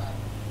Ow. left.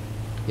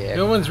 Yeah.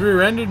 No one's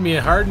rear-ended me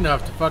hard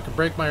enough to fucking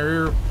break my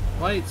rear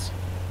lights.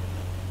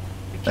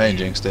 I ain't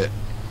jinxed it.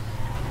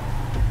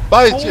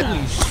 Bye,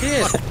 Holy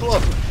shit!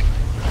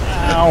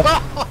 Ow.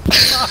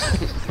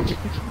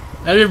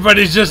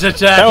 Everybody's just That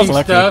attacking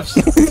was stuff.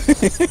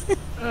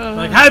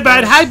 Like, hi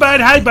bud, hi bud,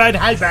 hi bud,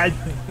 hi bud.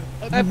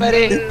 Hi,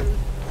 buddy.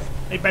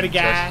 Hey buddy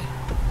guy.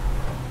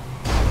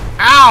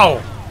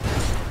 Ow!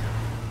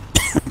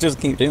 Just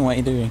keep doing what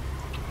you're doing.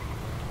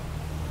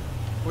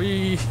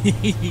 Wee.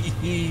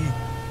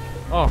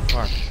 Oh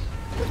fuck.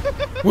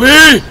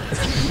 Wee!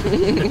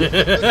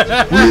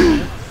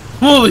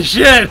 Holy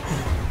shit!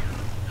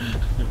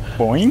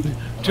 Boing.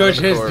 Church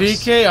Of hits course.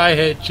 DK, I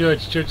hit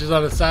Church. Church is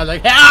on the side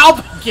like,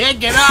 help! Can't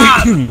get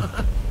up!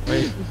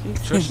 Wait,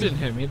 Church didn't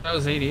hit me. That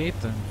was 88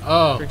 then.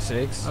 Oh, For I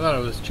sakes. thought it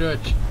was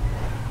Church.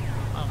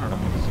 I don't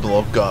know.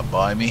 Bloke got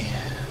by me.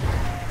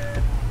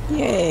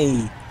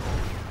 Yay.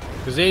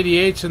 Because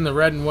 88's in the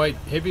red and white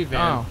hippie van.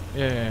 Oh,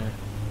 yeah.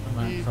 Oh,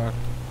 man, fuck.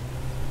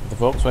 The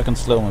Volkswagen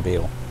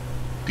Slowmobile.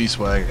 Peace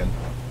wagon.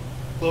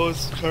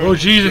 Lowest car Oh, in the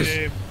Jesus.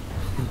 game.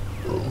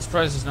 I'm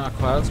surprised there's not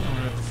clouds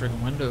coming out the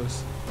friggin'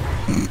 windows.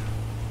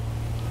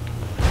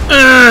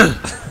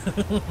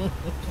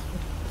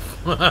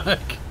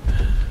 Fuck.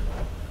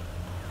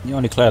 The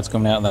only clouds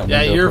coming out of that Yeah,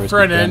 window. your for his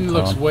front big end damn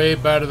looks car. way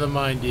better than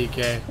mine,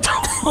 DK.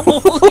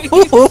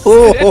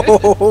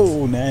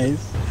 Oh,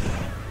 nice.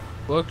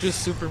 Look,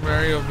 just Super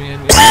Mario being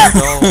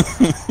adult.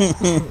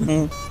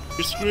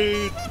 You're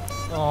screwed.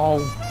 Oh.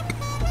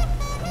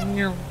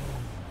 You're-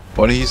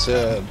 What he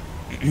said.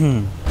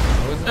 I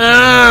wasn't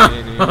Ah!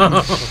 trying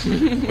to say,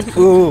 dude.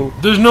 Ooh.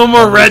 There's no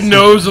more red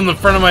nose on the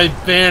front of my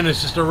van.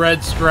 It's just a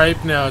red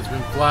stripe now. It's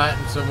been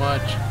flattened so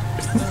much.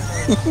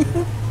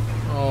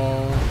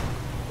 Oh.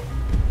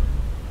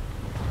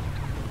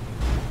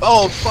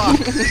 Oh, fuck!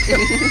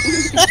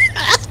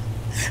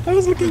 I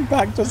was looking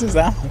back just as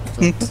that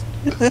happened.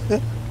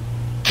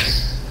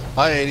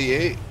 Hi,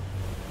 88.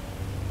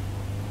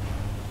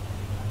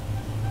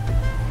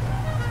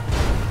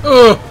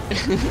 Oh!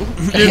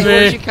 Hey,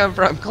 where'd you me. come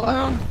from,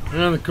 clown?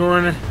 Around the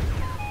corner.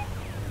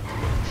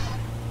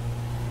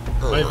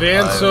 My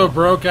van's so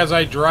broke as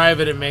I drive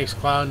it, it makes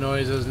clown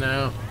noises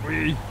now.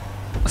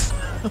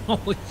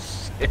 Holy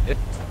shit.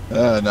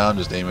 No, I'm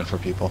just aiming for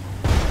people.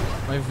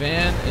 My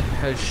van, it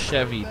has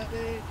Chevy.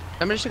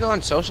 I'm just gonna go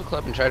on Social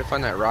Club and try to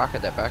find that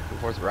rocket, that back and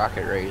forth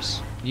rocket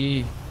race.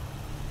 Yee.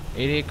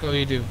 88 go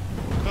you do.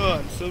 Oh,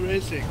 I'm still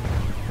racing.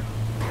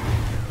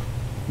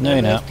 No,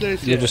 you're not. Last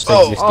place You're yet. just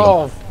Oh, existing.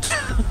 Oh!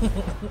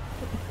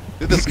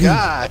 To the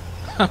sky!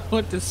 I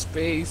went to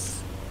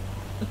space.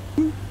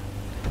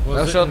 Was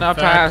Thou it shalt in not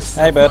fact pass.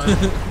 Hey, bud.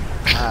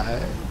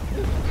 Hi.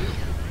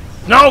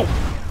 No!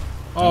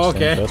 Oh, I'm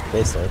still in okay. first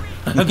place, though.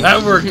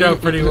 That worked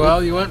out pretty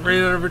well. You went right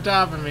over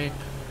top of me.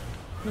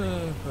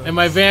 And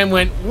my van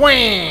went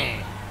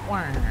whang!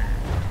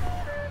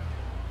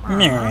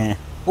 Meh.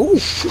 Ooh.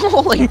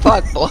 Holy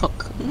fuck,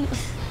 bloke.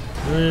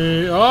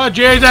 Oh,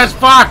 Jesus,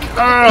 fuck!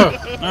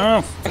 Ugh.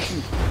 Oh,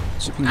 fucking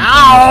chipping me down.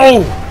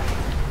 Ow!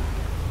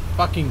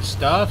 Fucking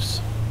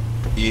stuffs.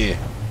 Yeah.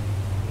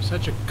 You're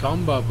such a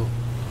cum bubble.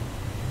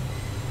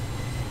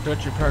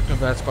 Don't you park in a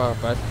bad spot,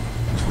 bud.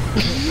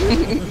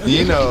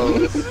 You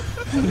know.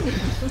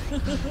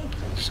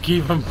 Just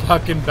keep them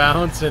fucking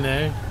bouncing,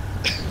 eh?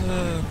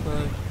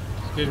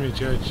 Excuse me,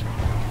 Church.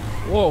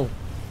 Whoa.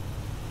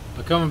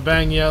 I'll come and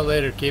bang you out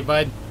later, okay,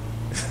 bud?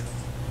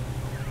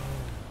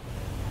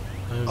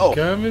 I'm Oh.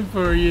 coming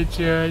for you,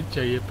 Church.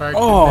 Are you parked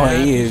Oh,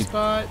 in you- the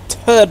spot?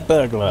 Turd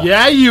burglar.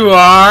 Yeah, you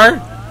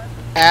are!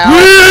 Ow.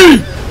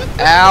 Whee!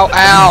 Ow,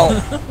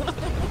 ow.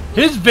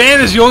 His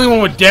van is the only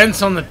one with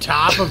dents on the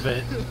top of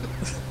it.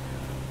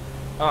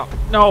 Oh,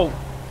 no.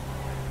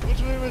 Which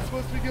way am I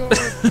supposed to be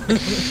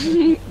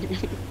going?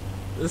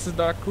 This is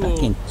not cool.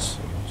 Fucking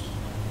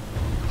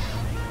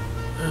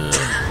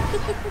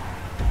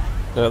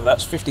So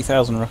that's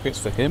 50,000 rockets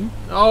for him.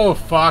 Oh,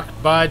 fuck,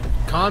 bud.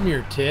 Calm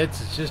your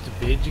tits. It's just a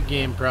video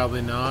game,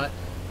 probably not.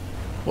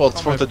 Well, it's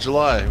 4th of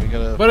July. We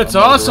gotta. But it's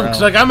I'm not awesome,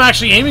 because around. like, I'm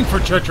actually aiming for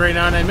Church right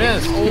now, and I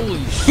missed.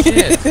 Holy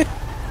shit.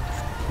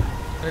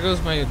 There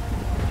goes my...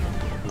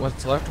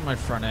 What's left of my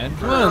front end.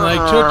 Come on,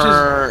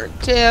 like,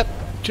 Tip.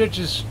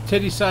 Church's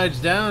titty side's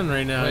down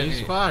right now. He's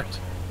Wait. fucked.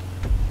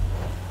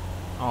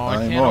 Oh, I Not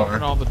can't anymore.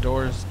 open all the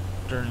doors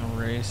during the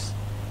race.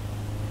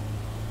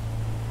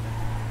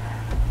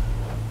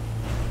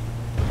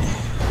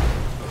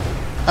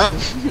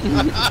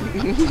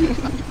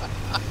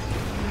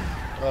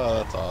 Oh,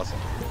 that's awesome.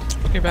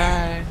 Okay,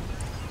 bye.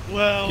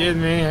 Well,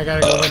 Kidding me? I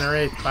gotta go win a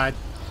race, bud.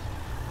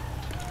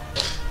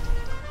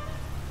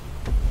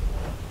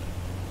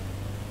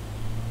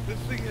 This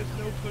thing has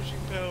no pushing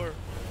power.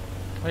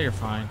 Oh, you're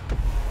fine.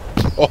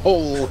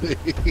 Holy.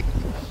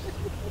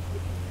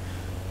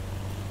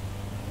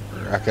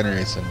 Rockin'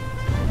 racing.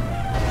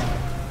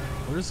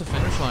 Where's the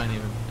finish line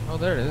even? Oh,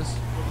 there it is.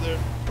 Over there.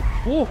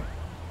 Whoa.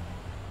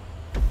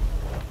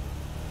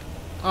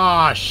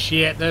 Aw,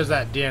 shit. There's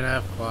that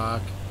DNF.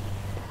 Fuck.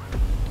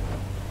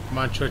 Come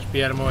on, Twitch.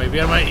 Be out of my way. Be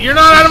out of my... You're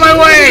not out of my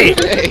way!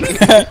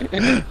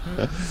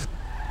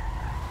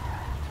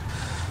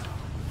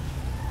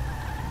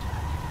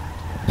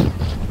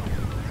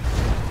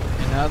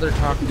 And now they're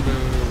talking to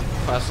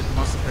Classic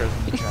Muscle Cars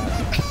in the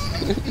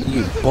chat.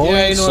 You boy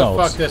Yeah, you know souls.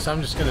 what? Fuck this.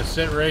 I'm just gonna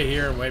sit right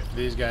here and wait for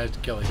these guys to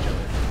kill each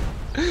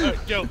other.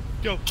 Alright, go,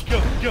 go,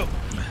 go, go.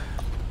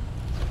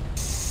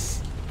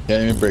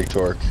 Can't even break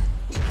torque.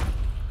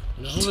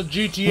 This was a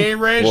GTA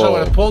race. I Whoa.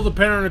 would have pulled the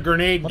pin on a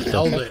grenade and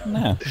held it.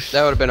 No.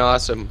 That would have been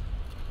awesome.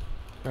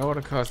 That would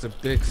have caused a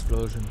big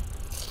explosion.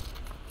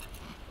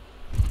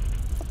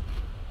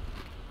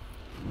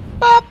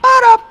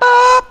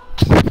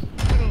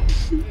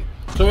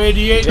 So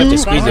 88, You have to you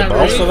squeeze find the that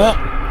balls race? for that?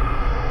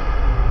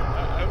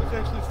 I was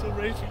actually still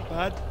racing,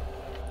 bud.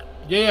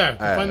 Yeah, go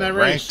find that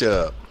race. Ranked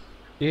up.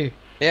 Yeah.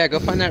 Yeah, go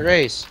find that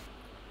race.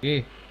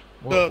 Yeah.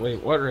 What,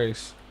 wait, what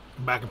race?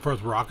 Back and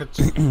forth rockets.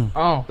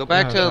 Oh. Go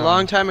back yeah, to that a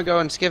long time ago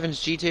in Skiven's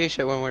GTA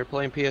shit when we were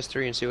playing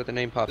PS3 and see what the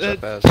name pops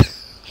up as. one.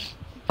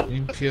 You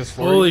mean PS4?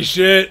 Holy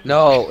shit.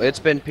 No, it's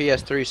been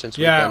PS3 since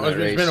we've Yeah, done that it's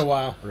race. been a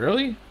while.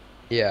 Really?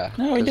 Yeah.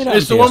 No, we did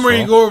It's the on one where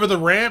you PS4. go over the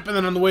ramp and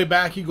then on the way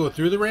back you go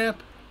through the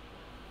ramp?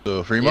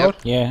 So free Yep. mode?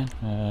 Yeah.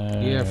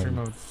 Yeah, free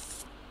mode.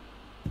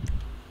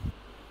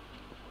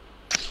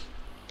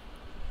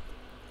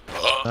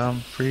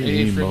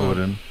 Free free mode.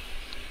 moding.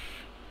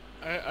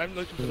 I'm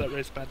looking for that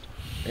race, bud.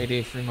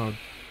 88 free mode.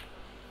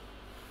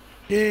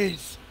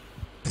 Yes.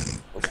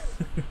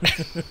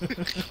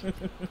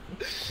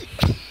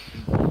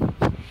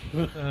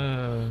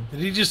 Did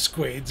he just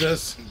squades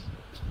us?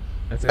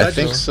 I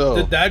think so.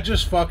 Did that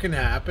just fucking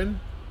happen?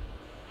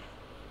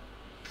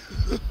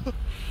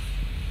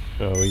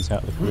 Oh, he's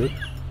out of the group.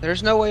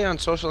 There's no way on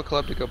Social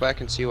Club to go back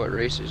and see what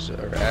races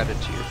are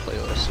added to your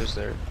playlist, is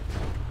there?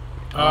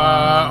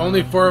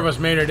 Only 4 of us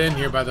made it in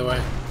here, by the way.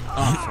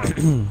 How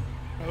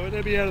would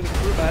I be out of the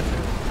group, bud?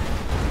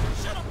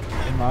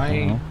 Am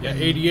I? Yeah,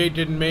 88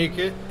 didn't make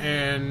it,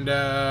 and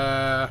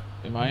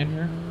Am I in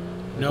here?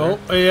 no,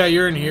 oh, yeah,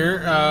 you're in here.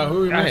 Who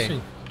are we Hey.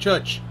 missing?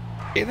 Chutch.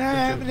 Can I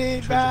have an Such a big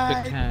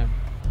invite? time.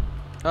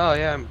 Oh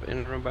yeah, I'm in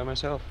a room by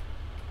myself.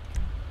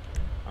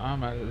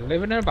 I'm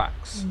living in a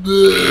box.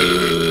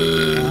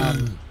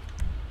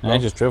 I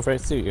just drove right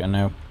through you. I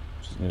know.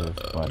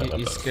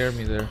 You scared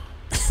me there.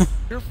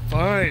 You're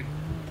fine.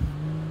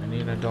 I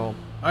need an adult.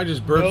 I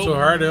just burped so Nope.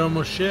 hard I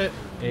almost shit.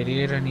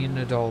 88, I need an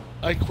adult.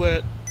 I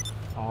quit.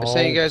 I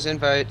sent you guys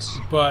invites.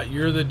 But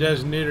you're the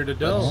designated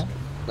adult.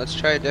 Let's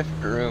try a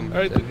different room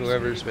Alright, than then.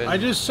 whoever's been. I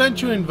just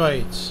sent you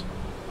invites.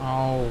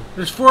 Oh,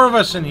 There's 4 of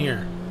us in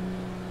here.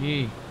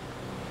 yee.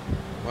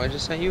 Well, I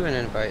just sent you an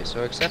invite,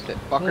 so accept it,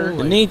 fucker.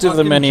 The needs of the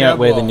fucking many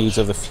outweigh the Jeb needs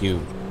of the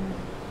few.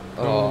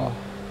 Oh.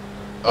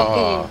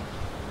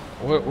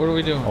 What are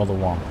we doing? Or the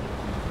one.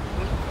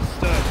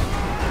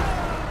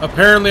 Stuff.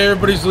 Apparently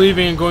everybody's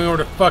leaving and going over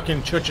to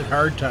fucking Chutch at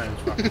Hard Times.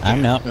 Fucking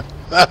I'm not.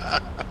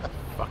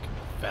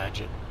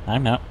 faggot.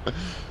 I'm not.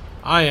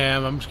 I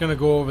am. I'm just gonna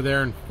go over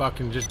there and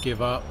fucking just give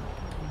up.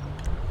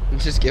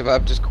 Just give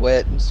up, just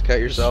quit, and just cut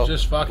yourself.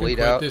 Just fucking bleed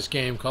quit out. this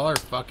game. Call her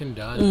fucking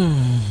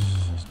done.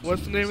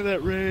 What's the name of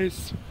that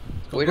race?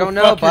 We Go don't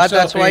know, fuck bud.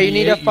 yourself, That's why you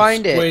need to 88,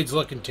 find it. Squades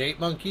looking tape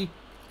monkey.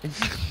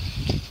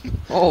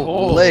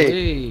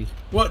 Holy.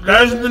 What?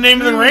 That is the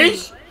name of the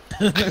race?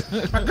 I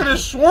could have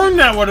sworn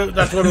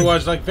that's what it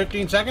was like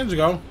 15 seconds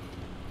ago.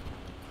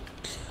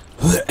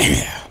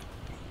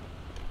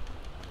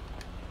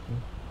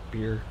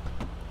 Beer.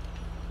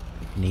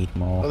 Need Oh,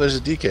 more. there's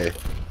a DK.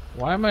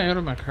 Why am I out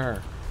of my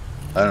car?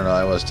 I don't know.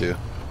 I was too.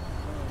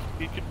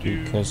 You could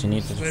do. Because you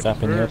need to sniper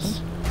stop in the verse.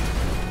 open.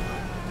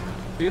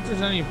 See if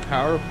there's any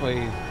power play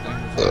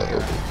things out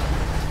here.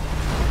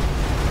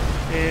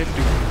 And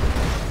do.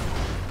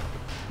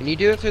 Can you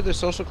do it through the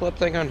social club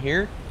thing on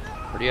here?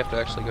 Or do you have to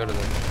actually go to the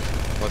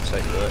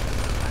website to do it?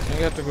 I think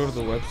I have to go to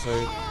the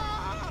website.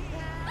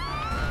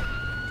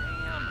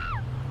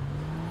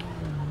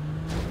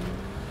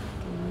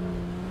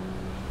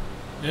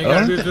 You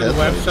gotta do it Oh, through the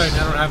yeah. website, and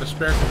I don't have a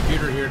spare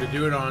computer here to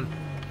do it on.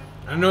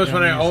 I notice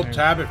when I alt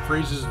tab, it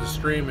freezes the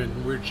stream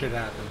and weird shit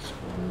happens.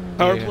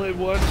 Power Yeah. play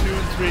 1, 2,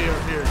 and 3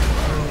 are here.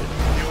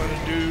 You want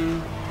to do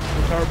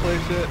the power play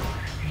shit?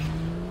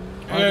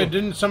 Hey,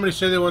 didn't somebody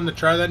say they wanted to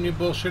try that new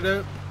bullshit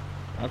out?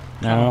 I kinda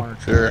No. wanna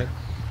try Sure. it.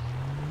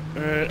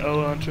 Alright, I'll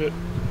launch it.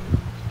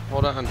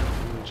 Hold on.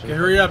 Okay,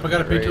 hurry up! I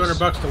gotta pay Race.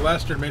 $200 to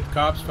Lester to make the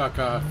cops fuck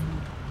off.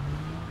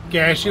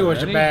 Guess who was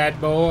a Already? bad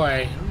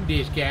boy?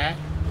 This guy.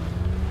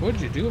 What'd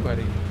you do,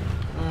 buddy?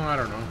 Oh, I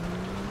don't know.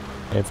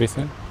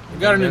 Everything. I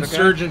got an Is that a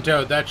guy? insurgent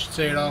out. That should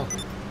say it all.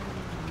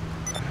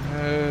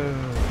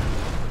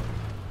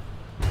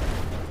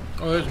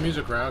 Oh, there's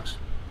music rocks.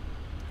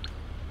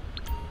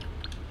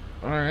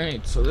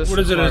 Alright, so this What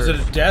is it? Is it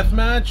a death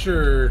match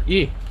or?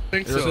 Yeah.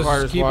 think It so.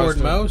 requires Keyboard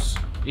and WASD. mouse.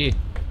 Yeah.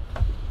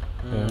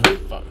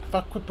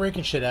 Fuck, quit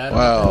breaking shit out. What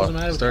the hell's the Wow,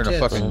 matter with starting a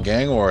your tits? fucking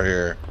gang war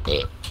here.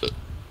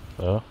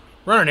 Oh.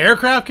 We're on an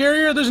aircraft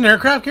carrier? There's an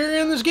aircraft carrier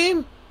in this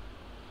game?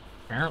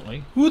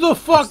 Apparently. Who the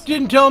fuck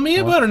didn't tell me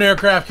about an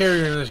aircraft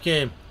carrier in this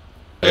game?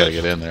 I gotta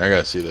get in there. I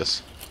gotta see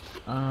this.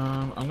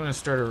 I'm gonna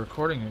start a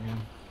recording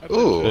again.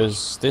 Ooh.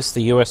 Is this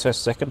the USS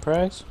Second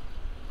Prize?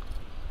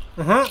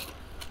 Uh-huh.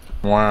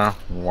 Wow.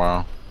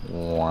 Wow.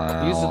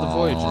 Wow. These are the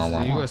voyages, wow, the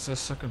wow. USS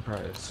Second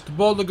Prize. To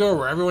bold to go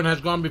where everyone has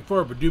gone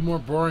before, but do more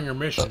boring or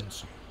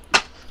missions.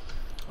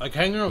 Like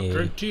hang out, Yeah.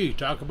 drink tea,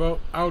 talk about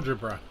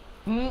algebra.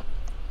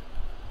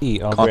 E.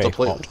 Oh, great.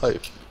 Contemplate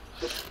life.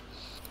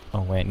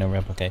 Oh, wait, no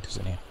replicators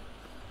in here.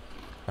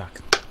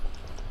 Fuck.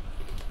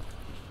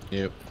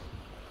 Yep.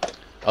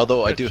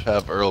 Although I do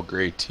have Earl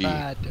Grey tea.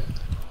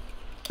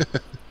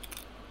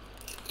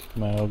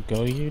 Well,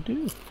 go you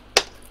do.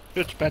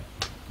 Bitch, bad.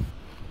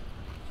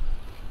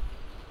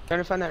 Trying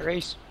to find that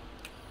race.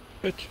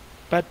 Bitch,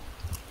 bad.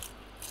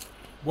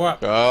 What?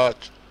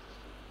 Gotcha.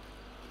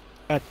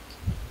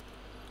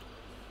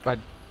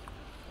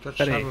 Just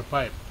Betty. have a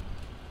pipe.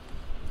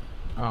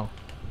 Oh.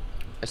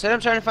 I said I'm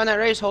trying to find that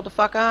race. Hold the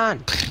fuck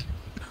on.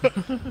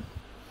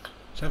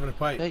 Just having a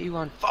pipe. Set you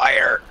on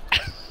fire.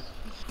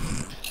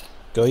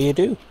 Go you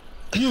do.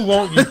 You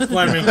won't, you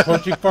Fleming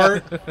pussy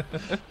fart.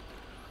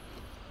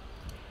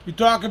 You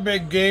talk a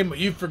big game, but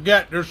you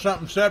forget there's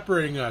something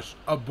separating us.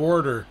 A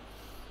border.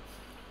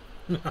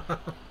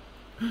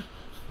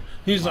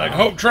 He's like,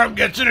 hope Trump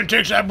gets in and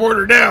takes that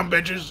border down,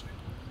 bitches.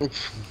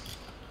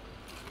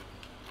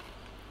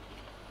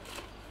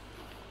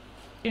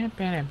 I'm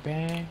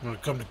gonna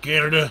come to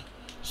Canada,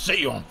 set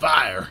you on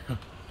fire.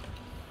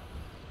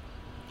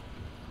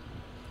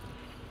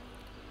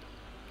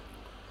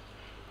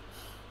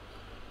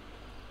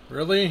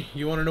 Really?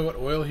 You want to know what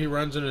oil he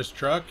runs in his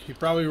truck? He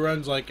probably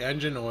runs like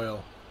engine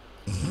oil.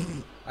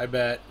 I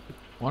bet.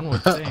 One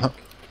would think.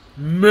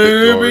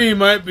 Maybe he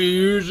might be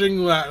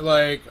using that,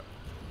 like,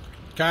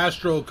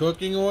 Castrol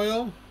cooking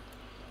oil.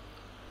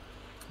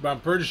 But I'm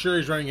pretty sure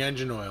he's running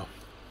engine oil.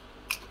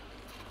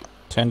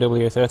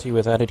 10W30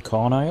 with added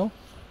corn oil?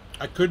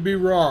 I could be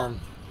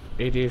wrong.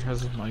 88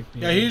 has a mic.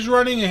 Yeah, he's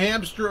running a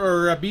hamster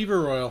or a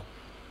beaver oil.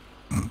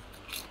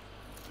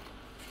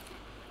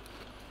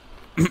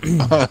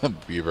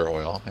 Beaver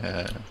oil.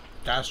 Yeah.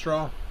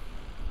 Castrol.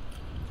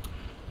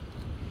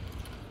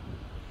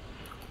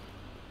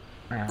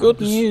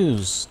 Good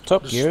news!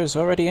 Top Gear is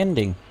already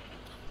ending.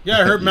 Yeah,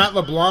 I heard Matt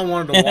LeBlanc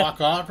wanted to walk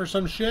off or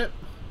some shit.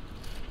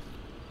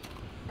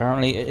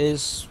 Apparently it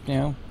is, you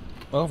know,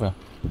 over.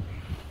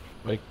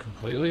 Like,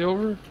 completely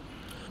over?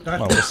 That's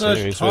Well, the because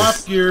series Top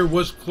was- Gear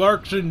was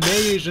Clarkson,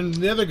 Mays, and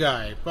the other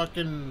guy.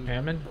 Fucking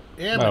Hammond?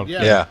 Hammond, Well,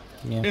 yeah. Yeah.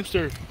 Yeah,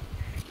 Hamster.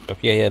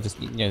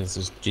 this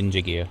is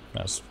Ginger Gear.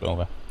 That's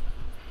over.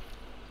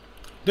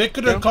 They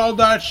could have called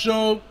that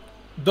show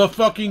the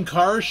fucking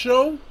car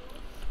show.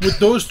 With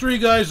those three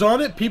guys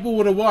on it, people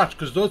would have watched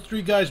because those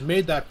three guys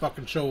made that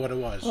fucking show what it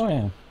was. Oh,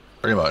 yeah.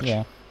 Pretty much.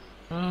 Yeah.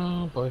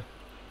 Oh, boy.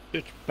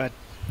 Bitch, bad.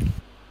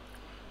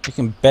 You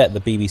can bet the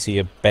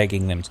BBC are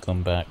begging them to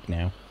come back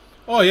now.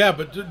 Oh yeah,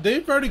 but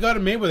they've already got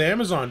it made with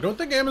Amazon. Don't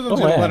think Amazon's Oh,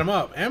 gonna yeah. let them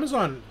up.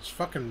 Amazon is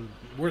fucking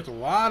worth a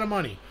lot of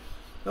money.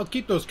 They'll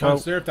keep those cunts Well-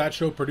 there if that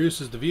show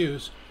produces the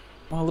views.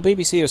 Well, the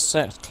BBC has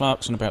sacked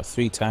Clarkson about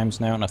 3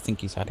 times now, and I think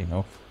he's had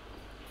enough.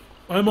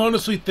 I'm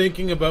honestly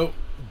thinking about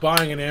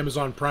buying an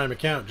Amazon Prime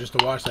account just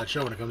to watch that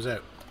show when it comes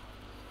out.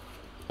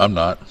 I'm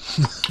not.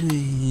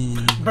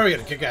 I'm probably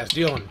get a kick-ass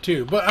deal on it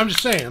too, but I'm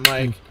just saying,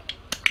 like,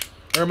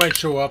 or it might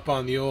show up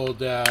on the old,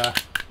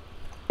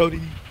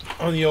 Cody.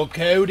 on the old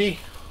Cody.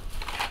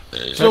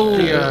 Check So,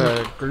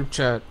 the group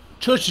chat.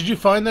 Chuch, did you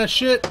find that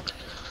shit?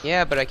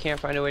 Yeah, but I can't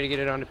find a way to get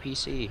it onto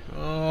PC.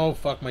 Oh,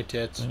 fuck my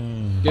tits.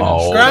 Get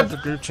Oh. him Grab- the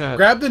group chat.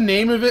 Grab the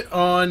name of it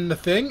on the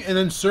thing and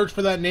then search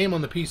for that name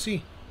on the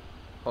PC.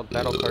 Called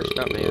Battle Car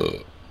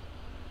Stuntman.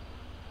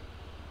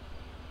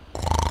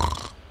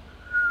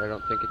 I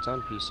don't think it's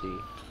on PC.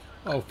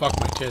 Oh, fuck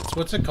my tits.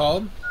 What's it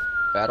called?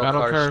 Battle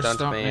Car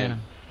Stuntman.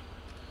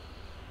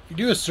 If you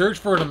do a search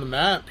for it on the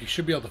map, you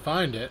should be able to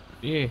find it.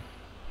 Yeah.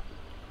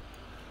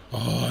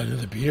 Oh,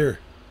 another beer.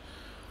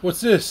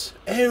 What's this?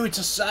 Oh, it's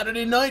a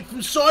Saturday night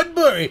from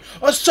Sudbury.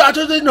 A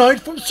Saturday night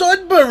from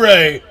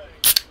Sudbury.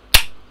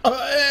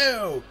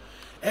 Oh,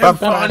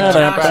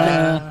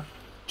 fantastic.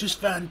 Just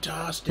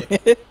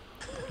fantastic.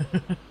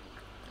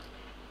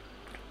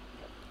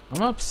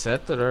 I'm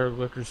upset that our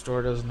liquor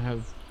store doesn't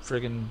have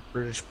friggin'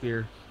 British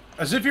beer.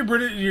 As if your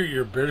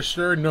British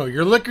store? No,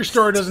 your liquor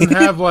store doesn't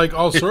have like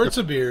all sorts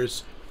of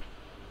beers.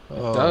 It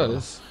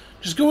does.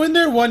 Just go in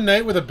there one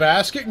night with a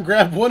basket and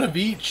grab one of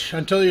each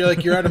until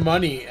you're out of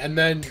money, and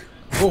then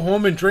go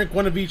home and drink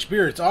one of each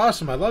beer. It's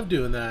awesome. I love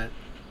doing that.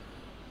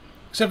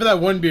 Except for that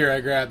one beer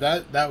I grabbed.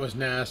 That was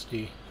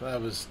nasty.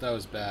 That was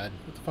bad.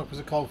 What the fuck was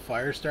it called?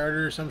 Fire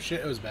starter or some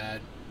shit? It was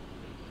bad.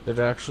 Did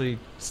it actually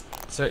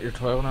set your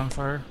toilet on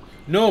fire?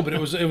 No, but it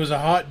was a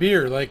hot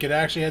beer. Like, it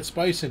actually had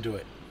spice into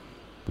it.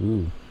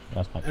 Ooh,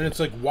 that's not And it's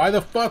like, why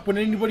the fuck would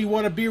anybody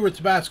want a beer with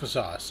Tabasco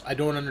sauce? I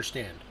don't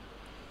understand.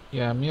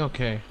 Yeah, me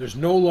okay. There's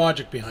no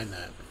logic behind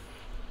that.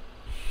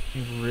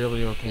 Me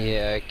really okay.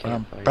 Yeah, I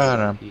can't find it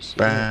on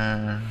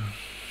PC.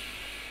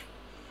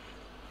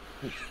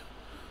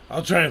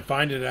 I'll try and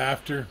find it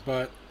after,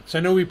 but I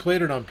know we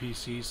played it on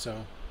PC,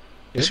 so.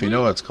 Guess we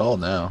know what it's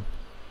called now.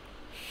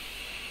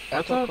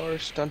 Apple Car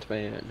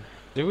Stuntman.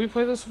 Did we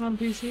play this one on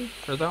PC?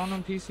 Or that one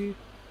on PC?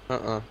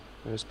 It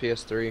was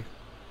PS3.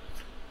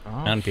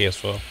 Oh. And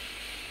PS4.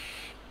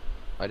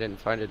 I didn't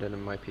find it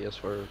in my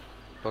PS4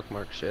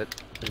 bookmark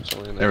shit. It's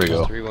only in the There we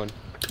go. PS3 one.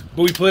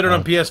 But we played it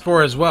on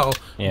PS4 as well,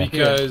 Yeah.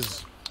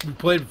 because we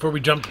played before we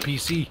jumped to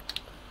PC.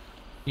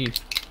 Yeah,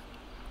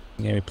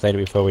 we played it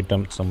before we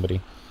dumped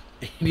somebody.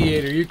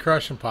 88, are you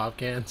crushing pop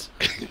cans?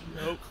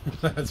 Nope.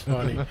 That's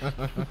funny.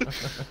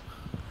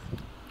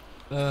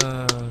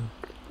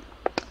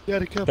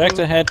 Got a couple. Back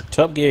to head,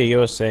 Top Gear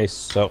USA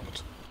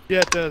sucked. Yeah,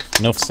 it does.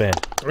 Enough said.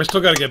 I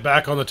still got to get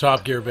back on the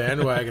Top Gear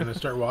bandwagon and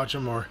start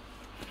watching more.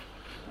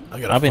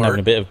 I've been having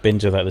a bit of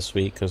binge of that this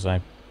week because I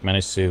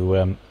managed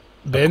to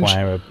binge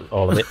acquire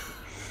all of it.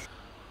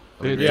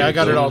 Yeah, I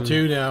got it all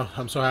too now.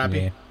 I'm so happy.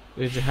 Yeah.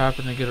 Did you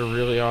happen to get a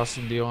really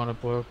awesome deal on a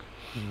book?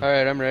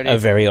 Alright, I'm ready. A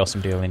very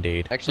awesome deal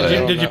indeed. Actually,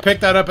 Did you pick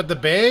that up at the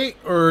Bay,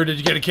 or did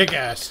you get a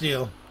kick-ass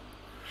deal?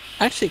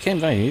 Actually, it came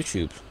via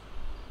YouTube.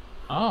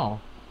 Oh.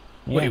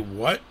 Yeah. Wait,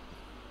 what?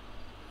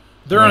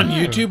 They're on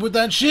YouTube with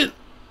that shit?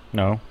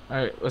 No.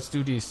 Alright, let's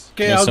do these.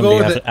 Okay, Yeah, I'll go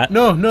somebody with had it.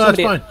 No, that's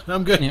somebody- fine.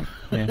 I'm good. Yeah,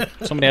 yeah.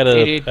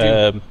 Somebody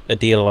had a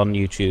deal on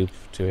YouTube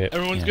to it.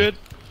 Everyone's yeah. good?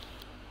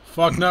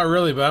 Fuck, not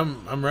really, but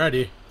I'm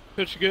ready.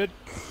 Pitch good?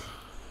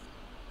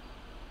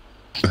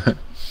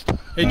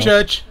 Hey,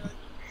 Church.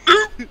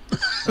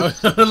 Let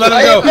him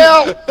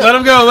go. Let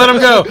him go. Let him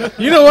go.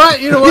 You know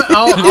what? You know what?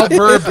 I'll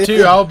burp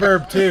too. I'll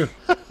burp too.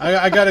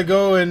 I gotta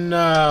go and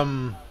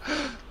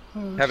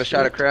have a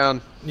shot of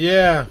Crown.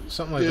 yeah,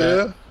 something like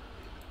that.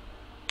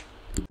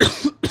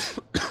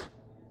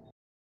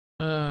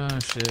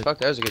 Shit. Fuck,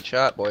 that was a good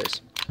shot,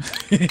 boys.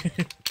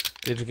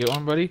 Did you get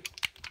one, buddy?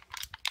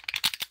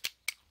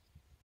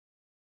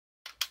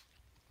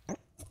 Oh,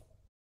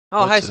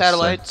 hi, What's this,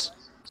 satellites.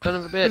 Son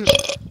of a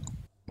bitch.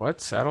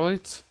 What?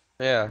 Satellites?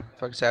 Yeah,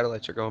 fucking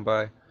satellites are going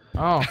by.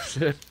 Oh,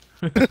 shit.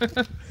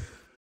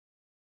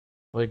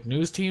 Like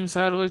news team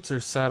satellites or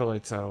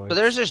satellite satellites? So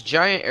there's this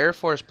giant Air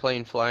Force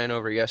plane flying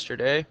over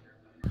yesterday.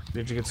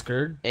 Did you get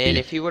scared? And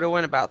if he would have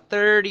went about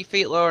 30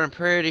 feet lower, I'm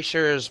pretty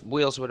sure his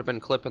wheels would have been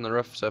clipping the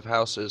roofs of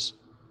houses.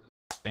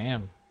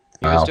 Damn.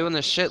 He was doing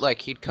this shit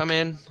like he'd come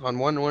in on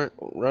one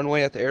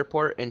runway at the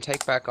airport and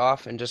take back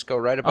off and just go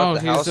right above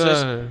the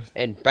houses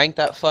and bank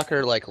that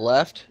fucker like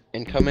left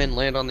and come in,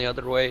 land on the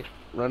other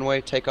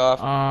runway, take off,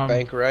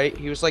 bank right.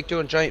 He was like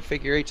doing giant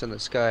figure eights in the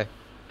sky.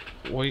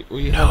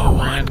 We have a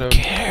random.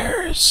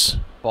 Cares.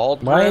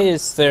 Bald Why Brim?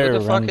 is there Who a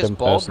the fuck is random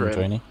Bald person Brim?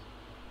 joining?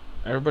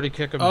 Everybody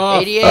kick him. Oh,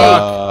 88.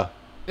 fuck.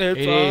 It's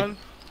 88. on.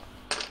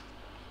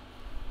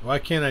 Why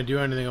can't I do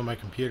anything on my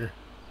computer?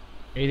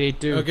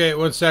 882. Okay,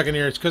 1 second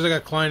here. It's because I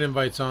got client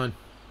invites on.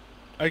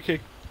 I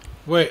kicked.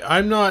 Wait,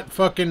 I'm not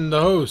fucking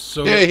the host,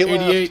 so Yeah, he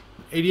 88.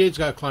 88's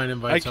got client I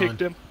invites on.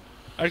 kicked him.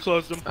 I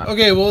closed him.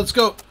 Okay, well, let's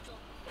go.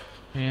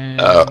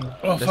 And Oh,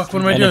 fuck,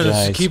 what am I doing? This is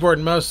Energized. keyboard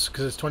and mouse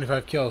because it's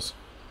 25 kills.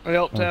 I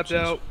helped tapped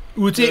out.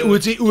 Wootsy,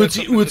 wootsy, He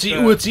wootsy, wootsy,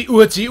 wootsy,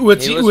 wootsy, He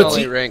wootsy, was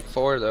only wootsy. rank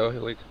 4 though.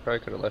 We probably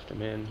could have left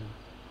him in.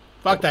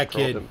 Fuck that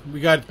Trolled kid. him. We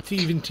got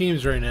even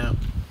teams right now.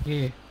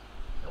 yeah.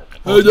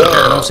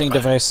 Mousing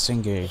device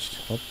engaged.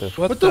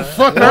 What the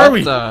fuck are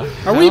we? the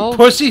Are we hell?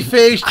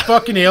 pussy-faced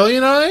fucking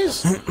alien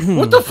eyes?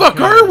 What the fuck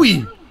are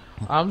we?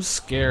 I'm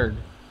scared.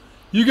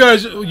 You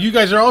guys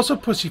are also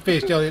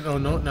pussy-faced alien. Oh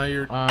no, now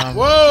you're.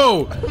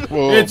 Whoa!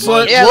 It's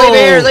like Yeah, whoa.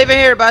 leave it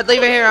here, bud.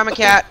 Leave it here. I'm a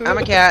cat. I'm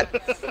a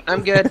cat.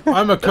 I'm good.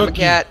 I'm a cookie. I'm a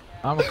cat.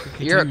 I'm a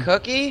cookie You're too. a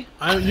cookie?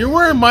 You're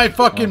wearing my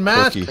fucking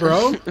mask, cookie.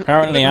 bro.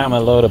 Apparently, I'm a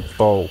load of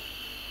bull.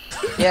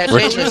 Yeah,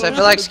 change this. I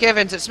feel like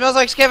Skivens. It smells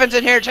like Skivens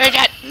in here. Change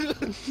it.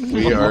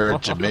 We are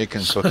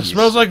Jamaican It cookies.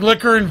 smells like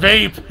liquor and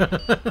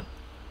vape.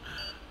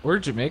 We're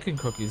Jamaican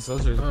cookies.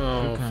 Those are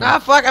Oh. good kind. Oh,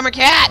 fuck. I'm a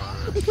cat.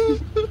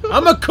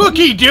 I'm a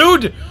cookie,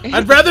 dude.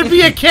 I'd rather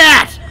be a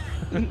cat.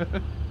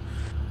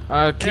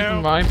 Keep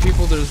in mind,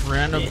 people, there's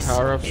random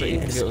power-ups that you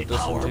can get with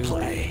this one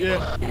too.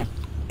 Yeah.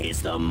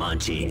 It's the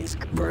Munchies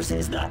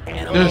versus the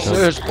animals.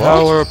 This is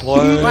power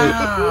play.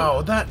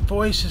 Wow, that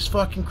voice is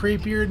fucking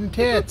creepier than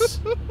tits.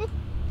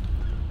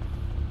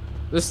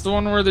 This is the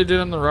one where they did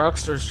on the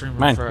Rockstar stream on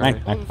Man,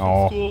 Friday. man.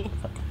 Oh, Cool.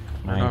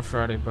 Or not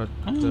Friday, but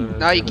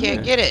No, you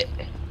can't get it.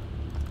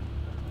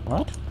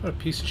 what? What a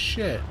piece of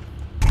shit.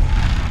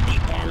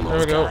 There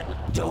we go.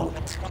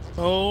 Don't.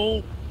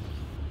 Oh.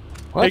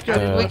 What?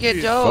 Hey, We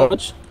get dope.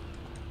 Fudge?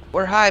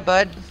 We're high,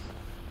 bud.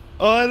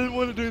 Oh, I didn't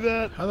want to do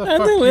that. How the I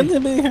fuck? don't do want you- to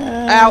be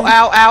high. Ow,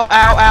 ow, ow,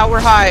 ow, ow. We're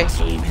high.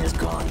 Team has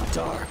gone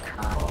dark.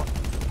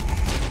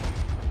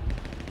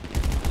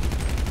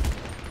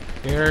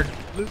 Scared.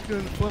 This is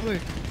gonna be funny.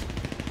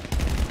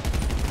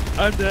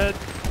 I'm dead.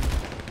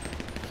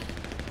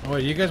 Oh,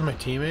 wait, you guys my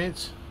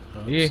teammates?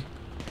 Oops. Yeah.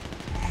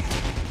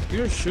 You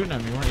were shooting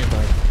at me, weren't you,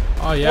 bud?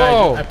 Oh yeah,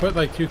 Whoa. I put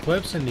like 2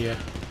 clips into you.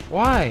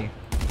 Why?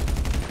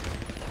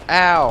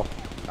 Ow!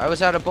 I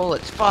was out of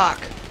bullets. Fuck!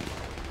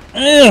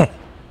 I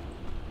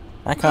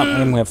can't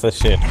aim with this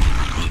shit.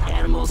 The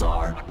animals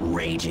are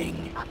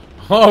raging.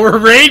 Oh, we're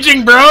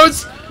raging,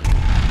 bros!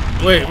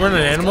 Wait, we're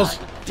not animals?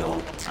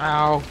 Don't.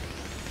 Ow.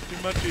 Too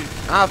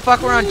muchy. Ah,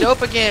 fuck, we're on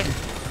dope again.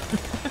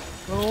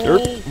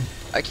 Oh.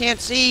 I can't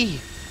see.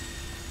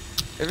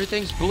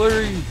 Everything's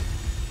blurry.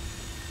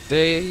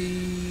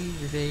 Day.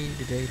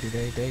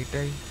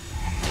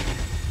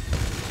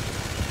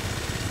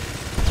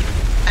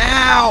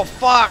 Ow!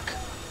 Fuck!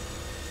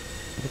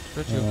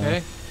 But you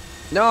okay?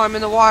 No, I'm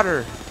in the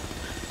water.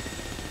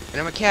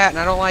 And I'm a cat and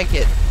I don't like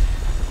it.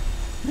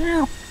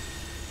 Why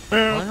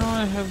don't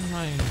I have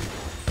my...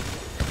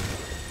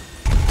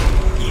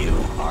 You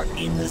are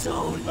in the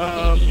zone.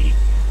 Why is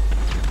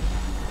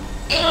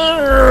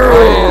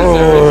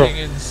everything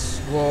in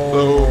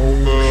slow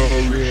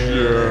motion?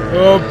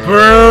 Oh,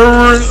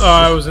 burn! Oh,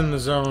 I was in the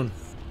zone.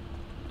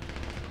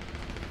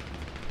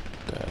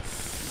 The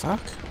fuck?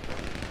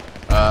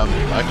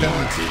 I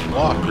can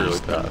walk really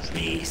fast.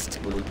 Beast.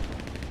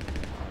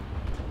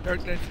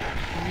 Darkness.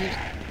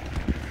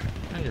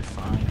 No, you're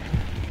fine.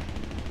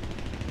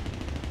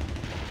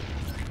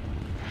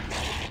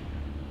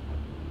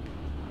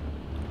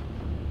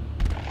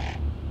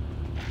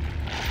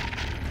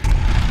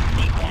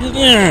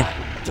 Yeah.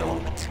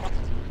 Don't.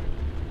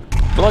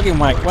 Blogging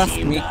Mike, left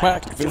me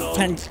quack. Ping,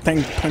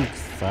 ping, ping.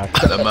 Fuck.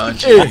 The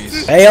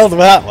munchies. Failed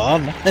that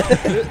one.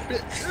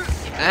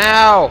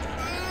 Ow!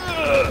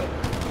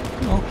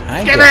 Oh,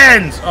 hi.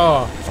 Gibbons!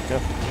 Oh.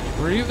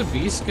 Fucker. Were you the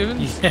beast,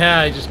 Givens? Yeah,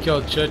 I just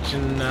killed Chutch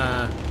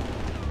and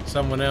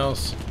someone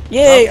else.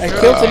 Yay, I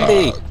killed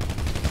somebody.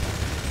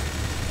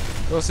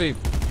 Go see.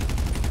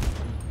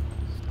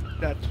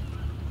 That's.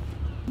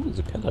 Ooh, there's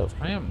a pillow.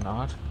 I am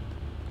not.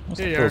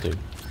 What's Here the you are. pill do?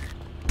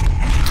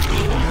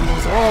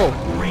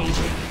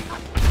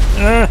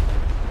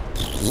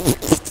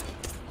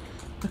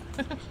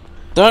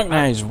 Dark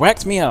Knives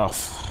whacked me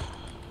off.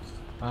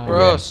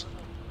 Gross.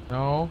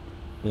 No.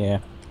 Yeah.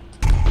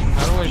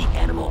 How do The I...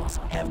 animals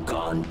have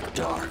gone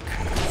dark.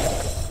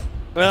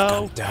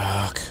 Well,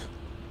 Dark.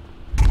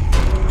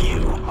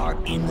 You are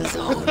in the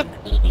zone.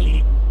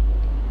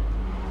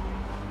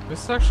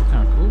 This is actually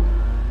kind of cool.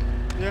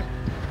 yeah.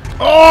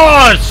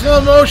 Oh,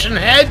 slow motion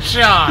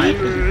headshot!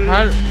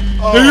 How...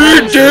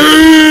 It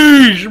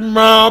is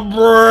my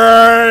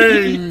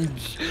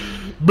brains!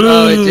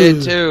 Oh, it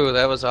did too.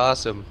 That was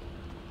awesome.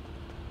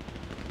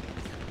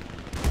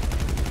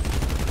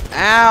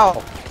 Ow!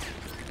 Ow,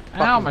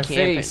 Fucking my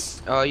camping.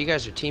 face. Oh, you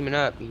guys are teaming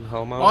up, you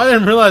homo. Oh, I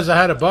didn't realize I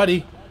had a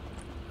buddy.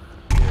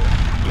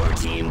 Your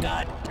team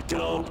got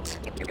doped.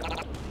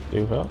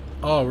 Do what?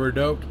 Oh, we're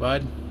doped,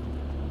 bud.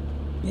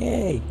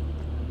 Yay.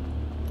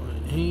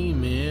 Hey,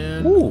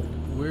 man. Ooh.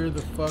 Where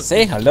the fuck?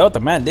 Say hello to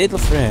my little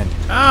friend.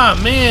 Ah,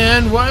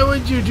 man, why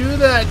would you do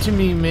that to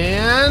me,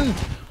 man?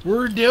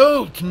 We're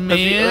doped, The earth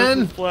man.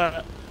 is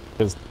flat.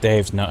 Because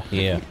Dave's not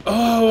here.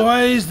 Oh,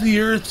 why is the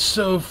earth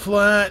so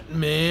flat,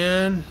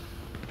 man?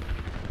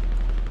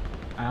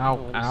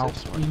 Ow, ow.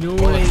 You know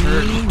what I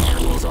mean?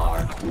 Animals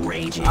are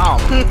raging. Ow.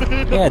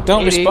 Yeah,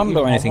 don't Idiot, respond to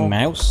you anything, homo.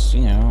 mouse.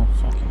 You know,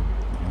 fucking.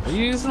 Are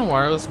you using a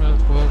wireless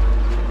mouse, Quill?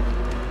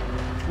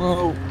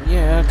 Well,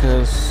 yeah,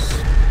 because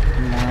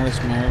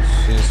wireless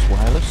mouse is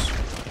wireless.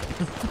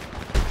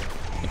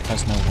 It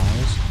has no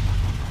wires.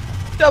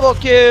 Double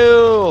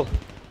kill!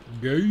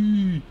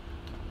 Gay.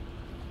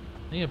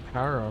 I need a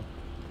power up.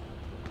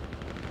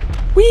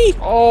 Whee!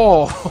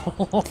 Oh!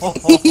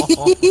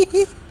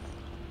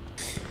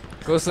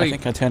 Go I sleep.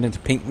 think I turned into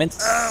pink mints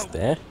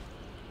there.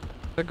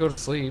 I go to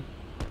sleep.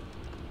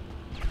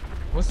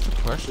 What's the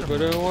question?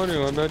 But I don't want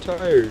to, I'm not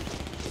tired.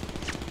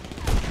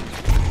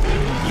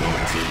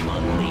 Your team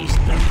unleashed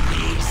the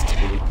beast.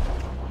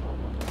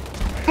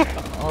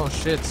 Oh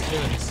shit,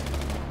 skins.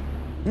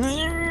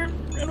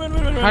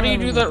 How do you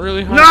do that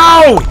really high?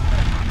 No!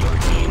 Your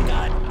team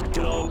got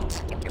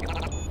doped.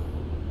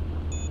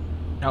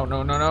 No,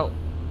 no, no, no.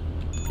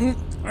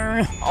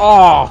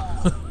 Oh!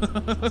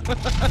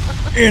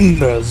 In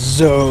the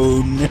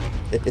zone.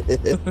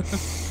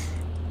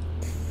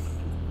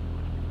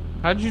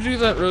 How'd you do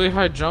that really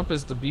high jump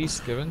as the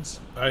beast, Givens?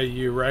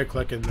 You right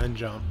click and then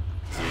jump.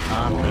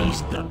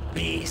 Unleashed the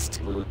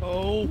beast.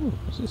 Oh.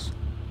 What's this?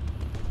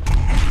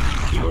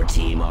 Your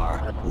team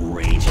are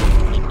raging.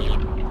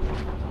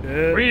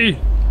 Yeah. Wee!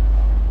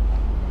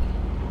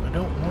 I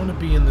don't want to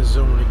be in the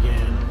zone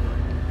again.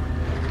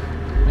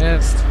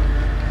 Missed.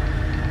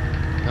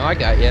 No, I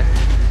got you.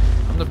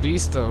 I'm the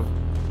beast though.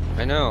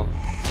 I know.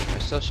 I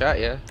still shot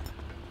you.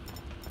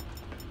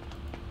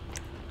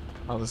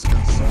 Oh, this is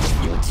gonna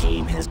suck. Your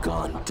team has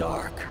gone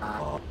dark.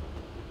 Ow,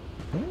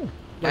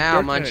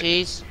 dark knight.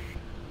 munchies.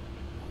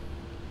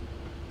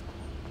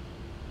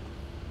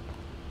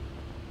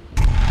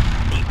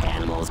 The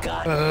animals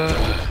got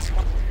doped.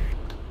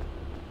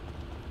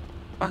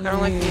 Fuck, I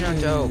don't like being on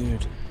dope.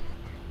 Dude.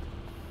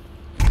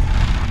 The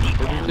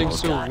Everything's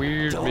animals so got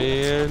weird, doped.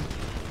 man.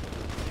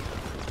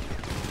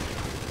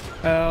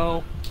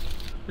 Ow.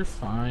 You're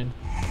fine.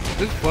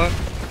 This what?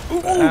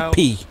 Ooh, Ow.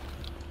 P.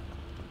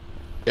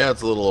 Yeah,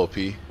 it's a little OP.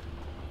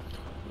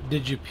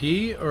 Did you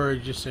pee or are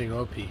you just saying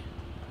OP?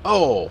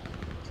 Oh,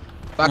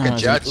 fucking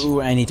judge. Ooh,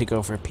 I need to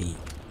go for a pee.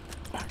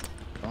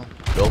 Well,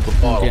 build the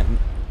bottle.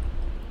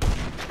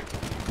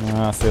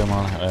 I threw them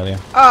on earlier.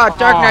 Oh,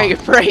 Dark Knight, your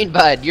brain,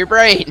 bud. Your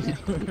brain.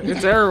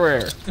 It's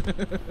everywhere.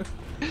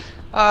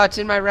 Oh, it's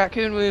in my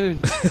raccoon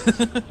wound.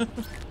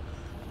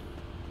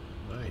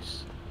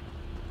 Nice.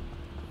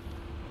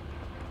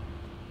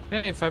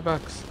 Hey,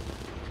 $5.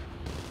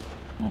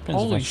 What happens if I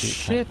Holy shoot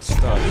shit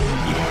stuff.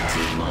 Your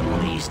team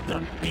unleashed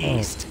the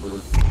beast.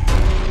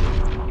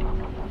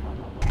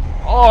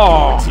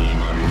 Oh! Your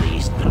team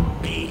unleashed the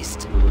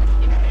beast.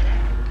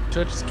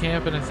 Judge is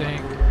camping, I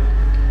think.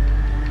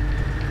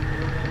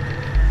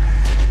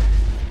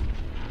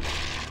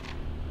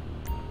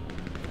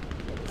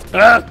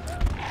 Ah!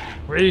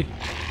 Ready?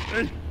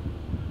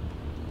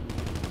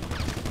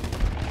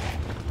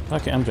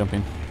 Okay, I'm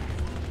jumping.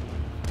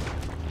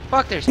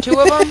 Fuck, there's 2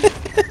 of them?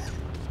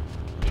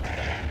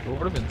 It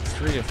would have been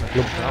 3 if I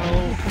could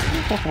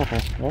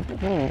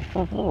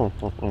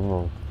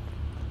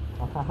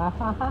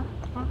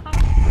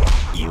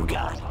You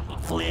got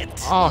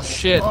flipped. Oh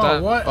shit, Oh,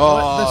 that what? Oh,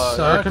 What? This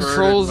our sucks.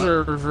 controls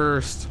are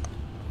reversed.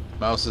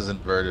 Mouse is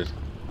inverted.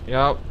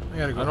 Yep. I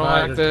gotta go I don't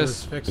buy like it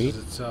this. until fixes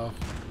itself.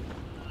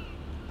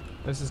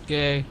 This is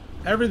gay.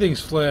 Everything's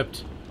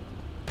flipped.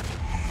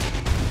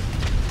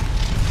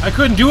 I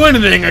couldn't do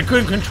anything. I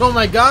couldn't control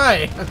my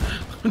guy.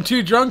 I'm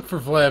too drunk for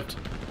flipped.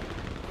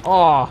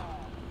 Oh.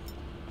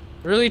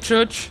 Really,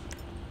 Church?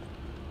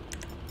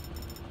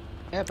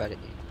 Yeah, buddy.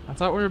 I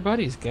thought we were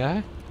buddies,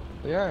 guy.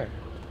 We are.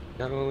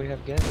 Not when we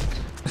have guns.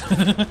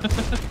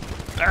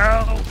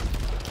 Ow!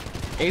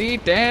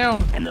 88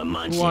 down. And the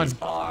Won. munchies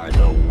are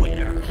the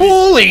winner.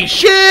 Holy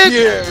shit!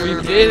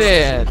 We did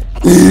it.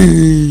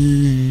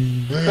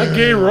 That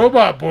gay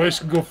robot voice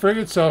can go frig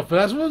itself,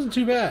 but that wasn't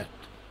too bad.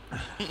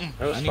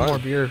 That was I need fun. more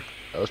beer.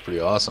 That was pretty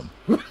awesome.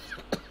 The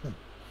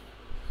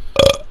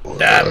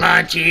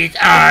munchies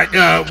are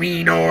the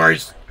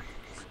wieners.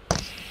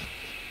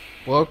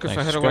 Look, if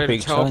I had a way to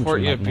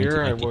teleport you a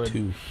beer, I would.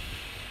 1992.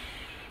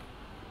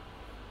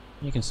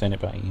 You can send it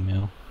by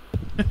email.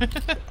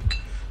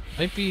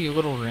 Might be a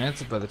little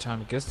rancid by the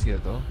time it gets to you,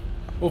 though.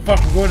 Oh fuck,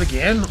 we're going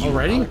again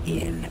already?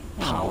 In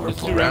power It's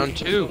play. round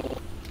 2.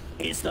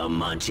 It's the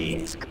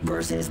munchies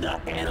versus the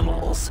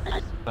animals.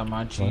 The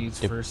munchies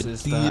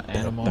versus the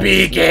animals.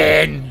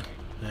 Begin!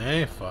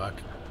 Hey, fuck.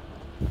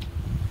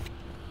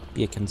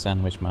 Bacon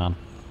sandwich, man.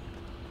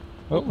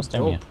 Oh, what's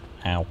down Oh. here?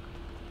 Ow.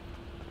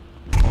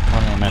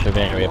 I'm meant to be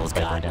area Animals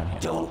got down here.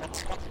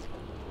 doped.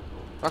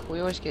 Fuck, we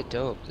always get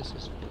dope. This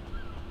is...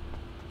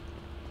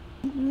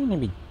 I'm gonna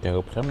be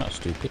dope, but I'm not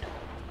stupid.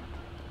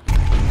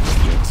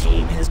 Your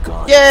team has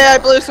gone. Yeah, I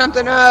blew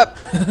something up!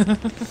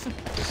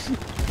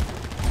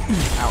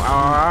 Ow,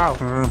 ow,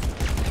 ow.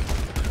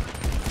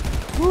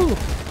 Woo!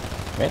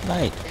 Red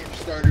light. Game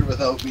started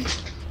without me.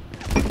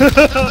 Where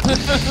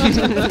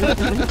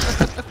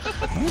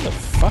the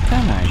fuck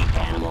am I?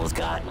 Animals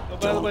got Oh,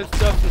 by the way,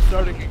 stuff is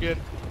starting again.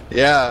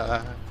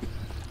 Yeah.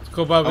 Let's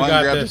go, Bob. I We want to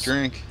got grab this. the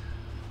drink.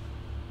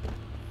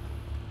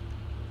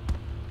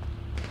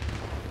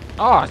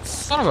 Oh,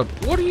 son of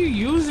a... What are you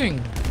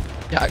using?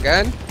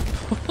 Shotgun?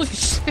 Holy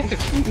shit.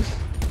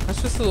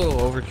 That's just a little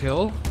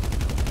overkill.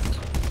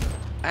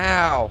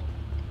 Ow!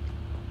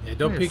 Yeah,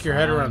 don't You're peek your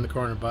head fine. around the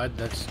corner, bud.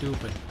 That's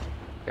stupid.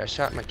 Got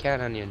shot in my cat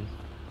onion.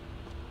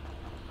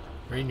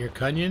 Right in your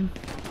cunion?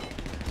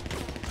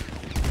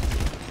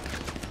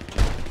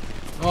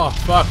 Oh,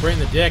 fuck. Right in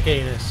the dick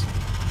anus.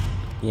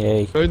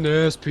 Yay.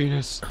 Goodness,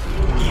 penis.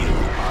 You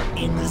are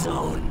in the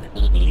zone.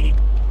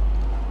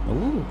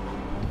 Ooh.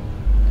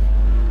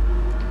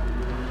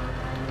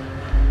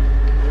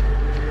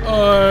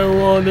 I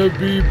want to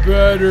be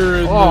better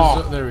in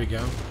Oh. this. There we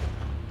go.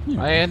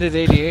 I ended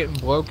 88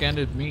 and Bloke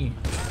ended me.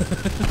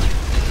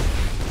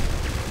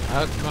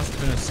 That must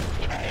have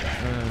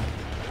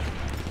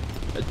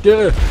been a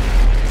duh.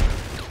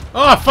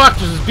 Oh, fuck.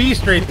 There's a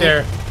beast right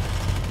there.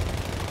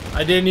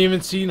 I didn't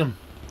even see him.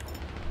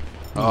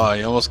 Oh,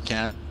 you almost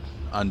can't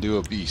undo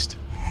a beast.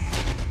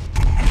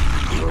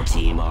 Your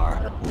team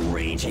are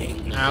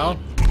raging. Ow.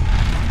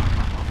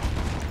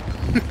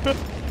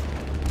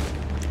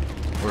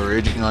 We're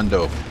raging on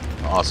dope.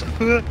 Awesome.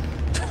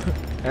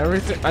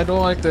 Everything. I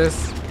don't like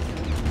this.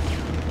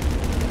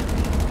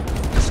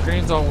 The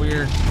screen's all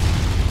weird.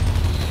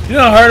 You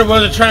know how hard it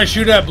was to try and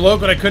shoot that bloke,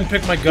 but I couldn't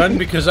pick my gun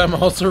because I'm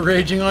also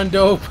raging on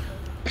dope?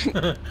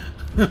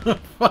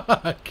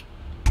 Fuck.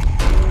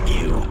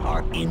 You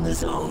are in the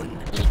zone.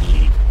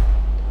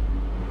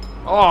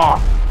 Oh!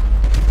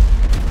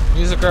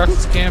 Music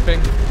Rocket's camping.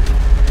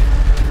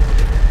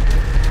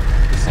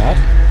 Sad?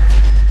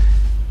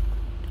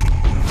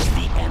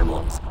 The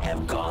animals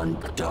have gone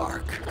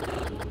dark.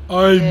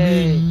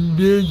 I'm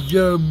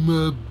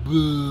miserable.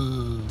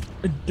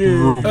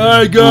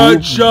 I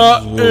got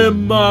shot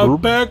in my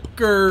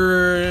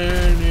pecker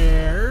and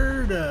it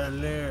hurt a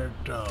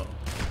little.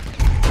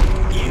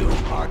 You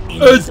are in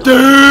the zone.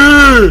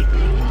 Dude!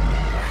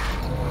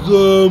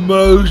 The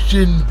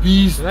motion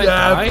beast Did I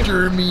die?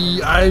 after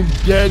me. I'm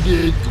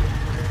deaded.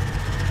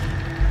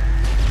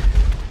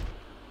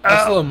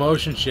 That slow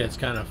motion shit's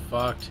kind of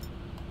fucked.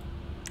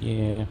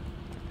 Yeah.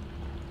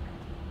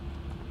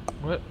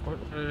 What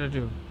did I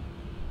do?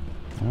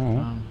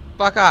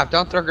 Fuck off!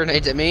 Don't throw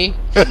grenades at me.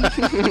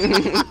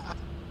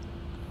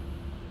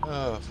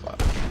 Oh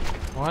fuck.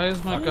 Why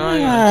is my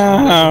guy?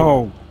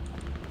 Ow!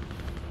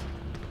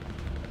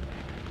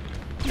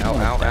 Ow!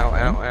 Ow! Ow!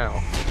 Ow!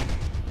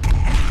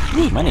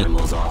 Ow! Money.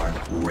 Animals are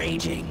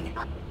raging.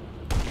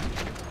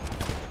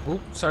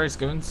 Oop, sorry,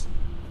 Skivens.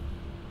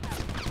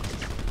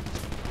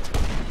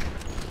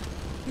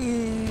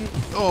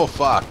 Oh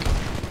fuck.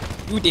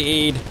 You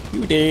did.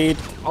 You did.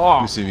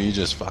 Oh, UCV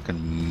just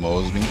fucking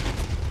mows me.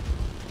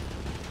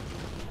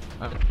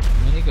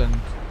 minigun.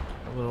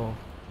 A little.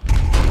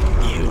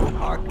 You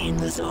are in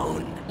the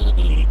zone.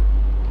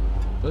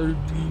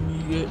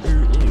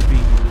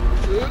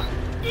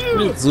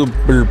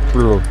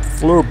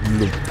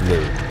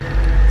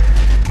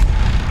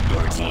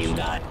 Your team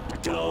got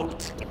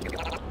doped.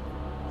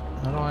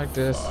 I don't like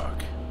this.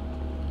 Fuck.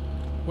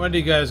 Why do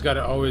you guys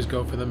gotta always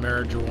go for the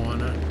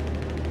marijuana?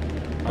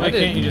 Why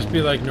can't you just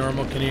be like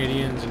normal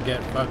Canadians and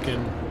get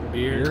fucking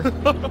beer?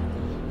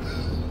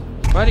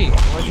 Buddy,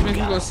 why'd you make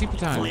me go CP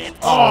time?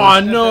 Oh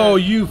no,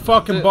 you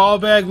fucking ball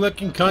bag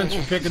licking cunts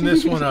for picking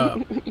this one up.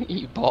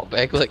 You ball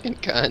bag looking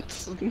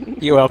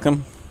cunts. You're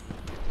welcome.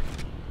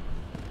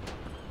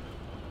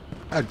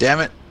 Oh damn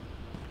it.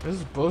 This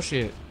is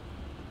bullshit.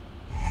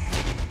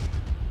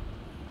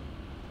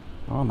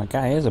 Oh, my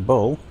guy is a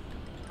bull.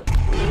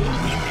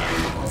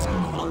 Animals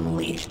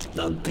unleashed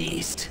the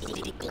beast.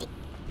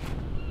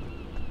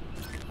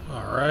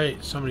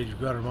 Alright, somebody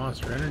got a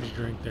Monster Energy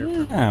drink there.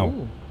 Ow.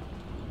 Ooh.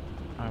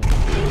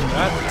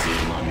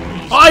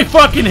 I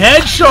fucking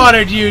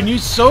headshotted you and you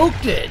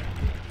soaked it!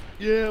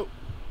 Yeah.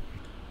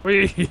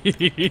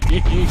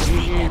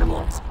 The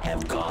animals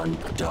have gone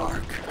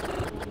dark.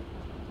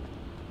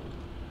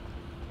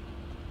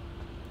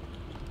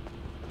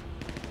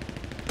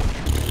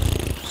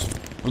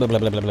 Blah blah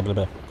blah blah blah blah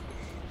blah.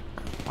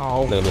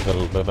 Oh, Blah blah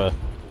blah blah blah.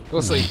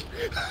 go sleep.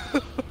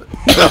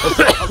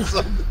 That was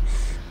awesome.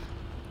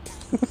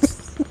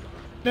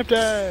 Nip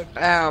time.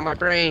 Ow! My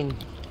brain.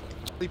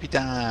 Sleepy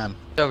time.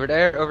 Over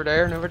there. Over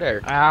there. And over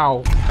there.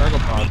 Ow, cargo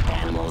pod. The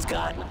animals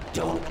got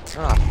doped.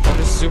 Ah, I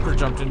just super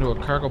jumped into a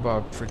cargo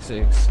pod for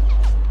sakes.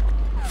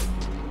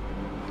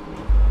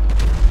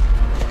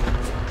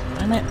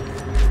 Damn it.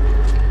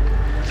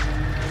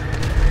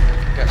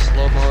 got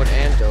slow mode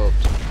and doped.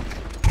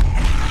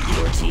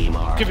 Your team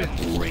are Give it.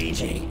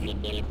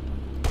 raging.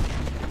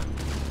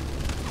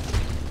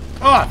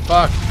 Oh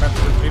fuck! That's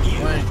what people You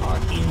playing. are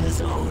in the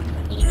zone.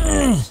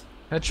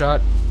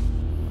 Headshot.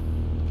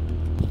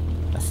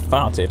 I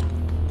farted.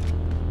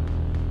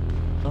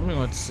 Somebody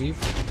went to sleep.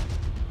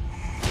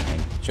 I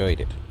enjoyed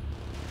it.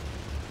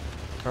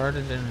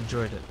 Farted and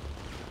enjoyed it.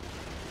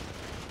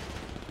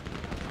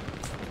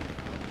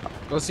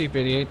 Go sleep,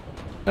 idiot.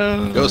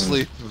 Go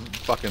sleep,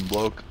 fucking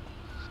bloke.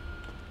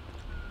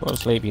 Go to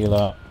sleep, you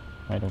lot.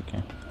 I don't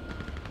care.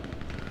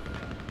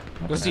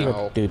 Go sleep.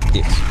 Ow. Do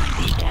this.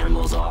 The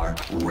animals are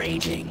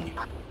raging.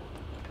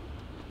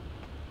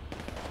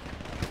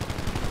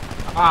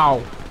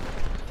 Ow.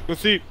 Go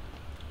see.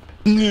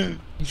 You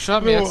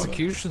shot me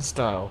execution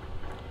style.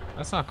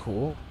 That's not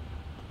cool.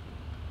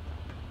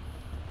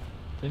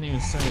 Didn't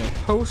even send me a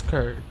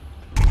postcard.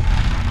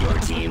 Your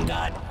team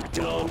got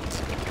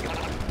doped.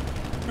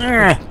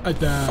 Ah, I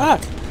died.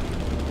 fuck!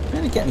 I'm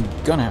really getting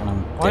a gun out and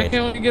I'm Why dead.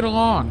 can't we get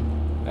along?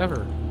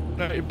 Ever.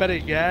 No, you better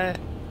guy.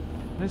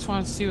 I just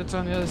want to see what's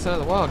on the other side of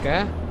the wall,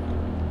 guy.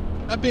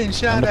 I'm being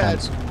shot at.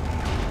 Underpants.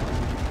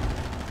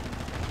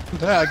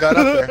 Yeah, I got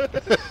up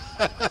there.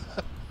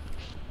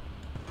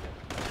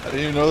 I didn't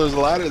even know there was a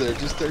ladder there,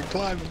 just started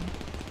climbing.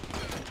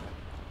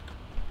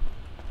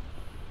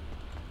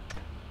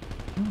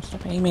 Oh,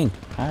 stop aiming.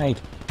 Hide.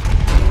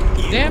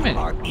 You Damn it.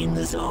 are in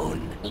the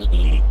zone.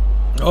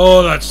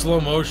 Oh, that slow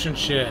motion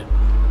shit.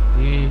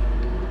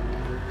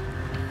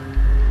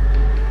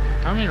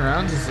 How many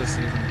rounds is this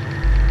even?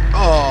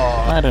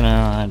 Oh, I don't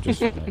know. I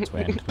just it's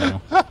weird.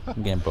 No.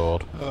 I'm getting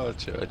bored. oh,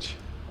 Judge.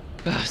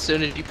 As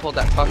soon as you pulled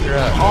that fucker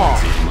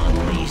up.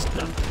 Team unleashed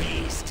the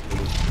beast.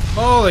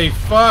 Holy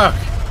fuck!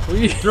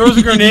 Throws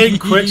a grenade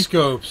and quick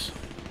scopes.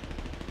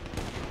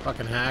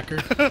 Fucking hacker.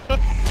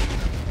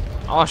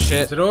 Oh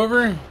shit. Is it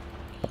over?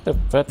 What the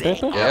fuck? They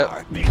Yep.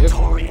 are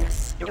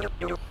victorious.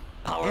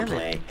 Power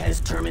play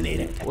has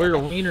terminated. We're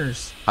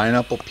wieners.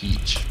 Pineapple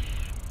peach.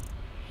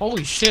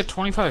 Holy shit,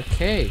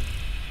 25k.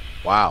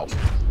 Wow.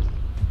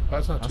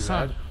 That's not too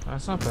bad.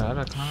 That's not bad.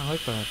 I kinda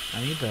like that.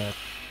 I need that.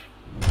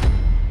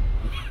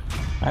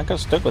 I got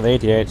stuck with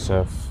 88,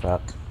 so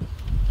fuck.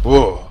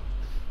 Whoa.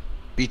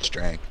 Beach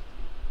drank.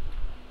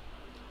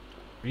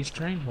 Beach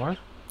train? What?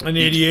 And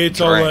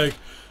 88's all Right.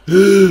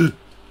 like,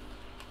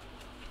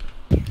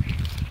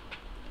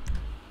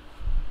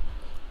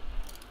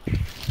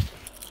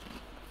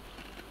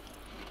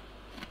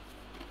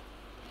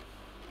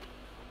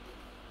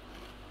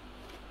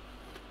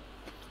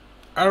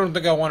 I don't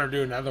think I want to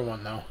do another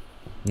one though.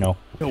 No.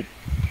 Yep.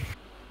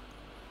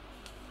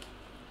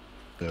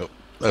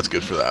 That's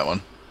good for that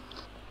one.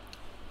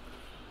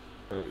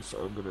 Okay, so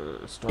I'm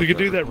gonna stop. We could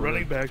do that recording.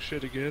 running back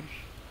shit again.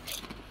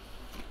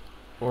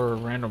 Or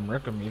random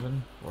Rickham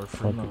even, or free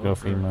Probably mode. go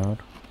free mode.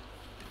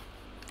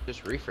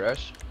 Just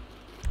refresh.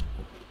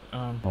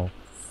 Oh,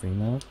 free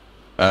mode?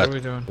 What are we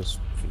doing? Just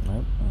free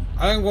mode? Oh.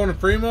 I'm going to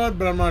free mode,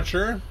 but I'm not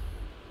sure.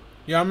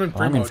 Yeah, I'm in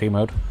free I'm mode. in free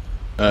mode.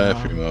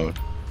 Free mode.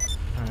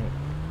 Alright.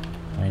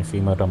 I'm in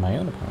free mode on my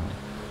own, apparently.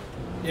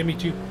 Yeah, me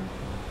too.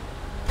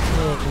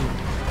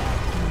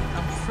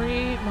 I'm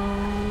free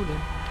mode.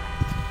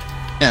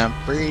 Yeah, I'm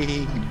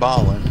free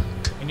balling.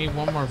 We need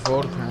one more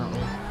vote apparently.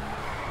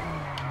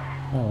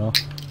 Oh well.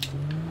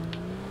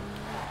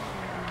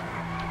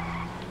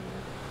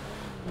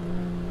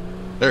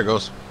 There it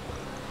goes.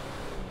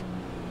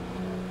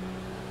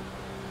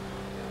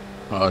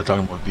 They're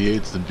talking about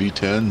V8s and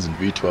V10s and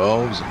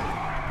V12s.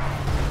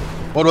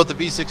 And... What about the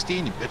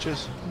V16, you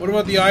bitches? What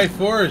about the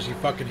i4s, you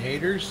fucking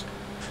haters?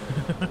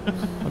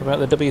 What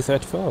about the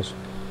W34s?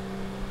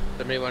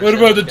 What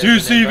about the 2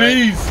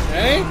 CVs?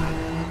 Hey?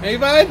 Hey,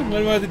 bud?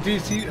 What about the 2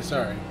 CVs?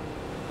 Sorry.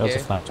 Those are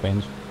flat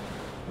twins.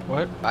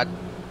 What? Bad.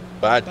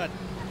 Do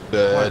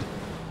Good.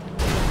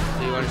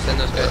 you want to send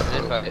those guys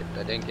an invite?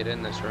 I didn't get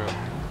in this room.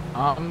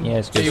 Yeah,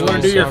 it's So just you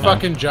want to do your so-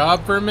 fucking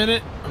job for a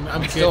minute?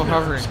 I'm still kidding.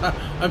 hovering.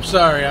 I'm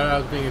sorry, I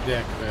was being a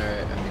dick.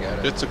 Alright, I got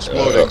it. It's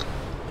exploding.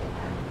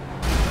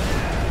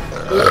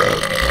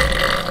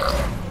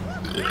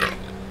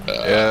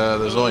 Yeah,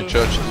 there's only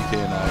Church, DK,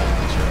 and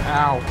I.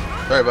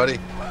 Ow. Sorry, buddy.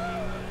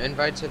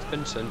 Invites have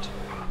been sent.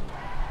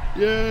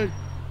 Yay!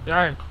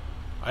 Yay.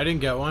 I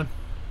didn't get one.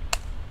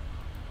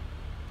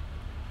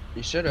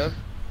 You should have.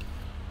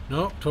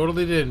 Nope,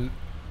 totally didn't.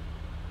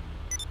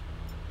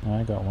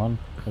 I got one,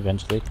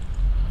 eventually.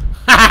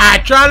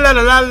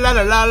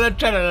 Tra-la-la-la-la-la-la,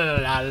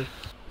 tra-la-la-la-la.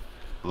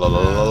 La la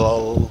la la.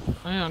 Oh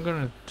yeah, I'm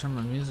gonna turn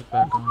my music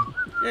back on.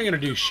 You ain't gonna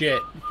do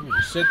shit. You're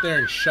gonna sit there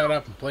and shut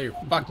up and play your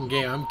fucking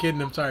game. I'm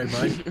kidding, I'm sorry,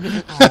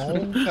 bud.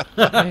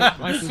 Oh.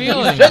 my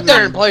feeling. Sit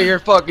there and play your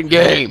fucking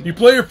game! You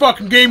play your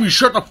fucking game, you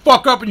shut the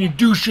fuck up and you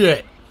do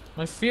shit.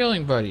 My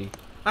feeling, buddy.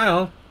 I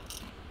know.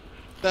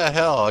 The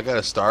hell? I got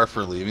a star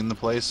for leaving the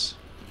place.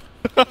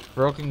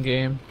 Broken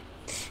game.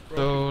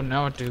 So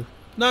now what do?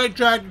 Night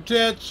tractor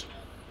tits.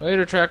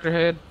 Later, tractor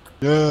head.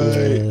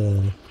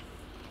 Yay!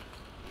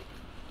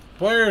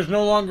 Player is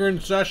no longer in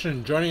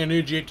session. Joining a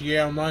new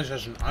GTA Online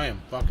session. I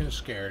am fucking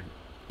scared.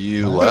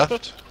 You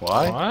left?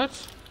 Why?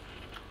 What?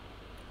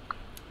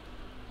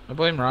 I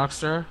blame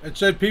Rockstar. It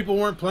said people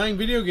weren't playing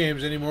video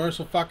games anymore,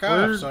 so fuck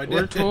off. So I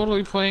We're did.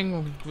 totally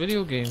playing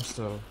video games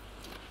though.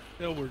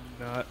 No, we're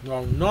not.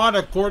 Well, not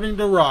according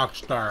to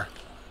Rockstar.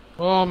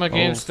 Oh, my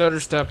game's stutter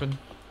stepping.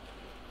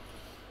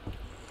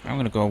 I'm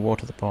gonna go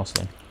water the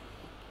porcelain.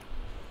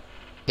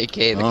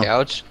 AKA the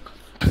couch.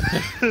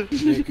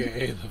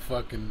 AKA the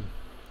fucking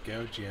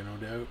couch, yeah, no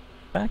doubt.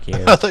 Back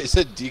here. I thought you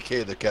said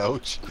DK the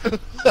couch.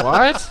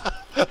 What?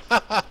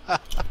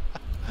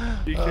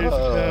 DK's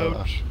the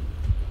couch.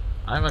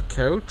 I'm a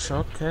coach?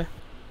 Okay.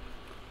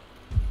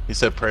 He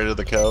said pray to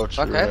the couch.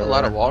 Fuck, or I have a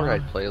lot of whatever. wall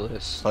ride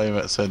playlists. I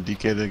thought you said DK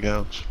to the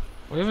couch.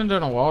 We haven't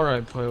done a wall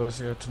ride playlist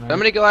yet tonight.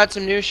 Somebody go add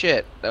some new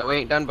shit that we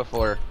ain't done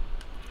before.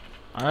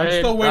 I'm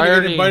still waiting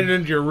to get invited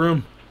into your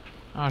room.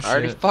 Oh, shit. I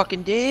already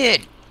fucking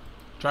did.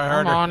 Try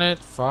I'm harder. on it.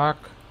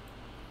 Fuck.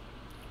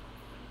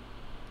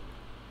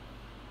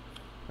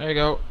 There you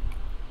go.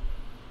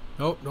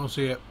 Nope, don't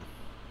see it.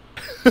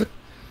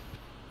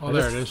 Oh, I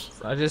there just- it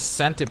is. I just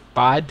sent it,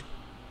 bud.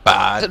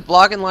 I said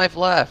blocking life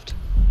left.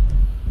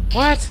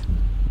 What?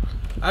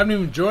 I haven't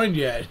even joined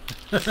yet.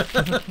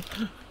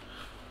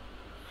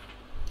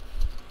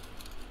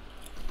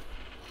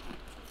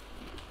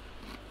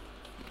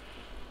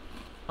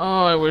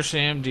 Oh, I wish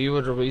AMD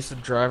would release a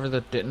driver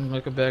that didn't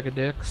look a bag of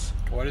dicks.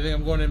 Why do you think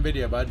I'm going to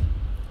NVIDIA, bud?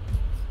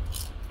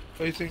 Why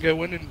do you think I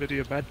win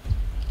NVIDIA, man?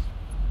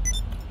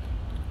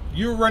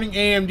 You were running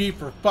AMD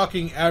for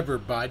fucking ever,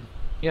 bud.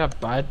 Yeah,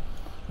 bud.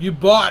 You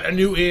bought a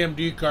new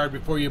AMD card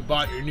before you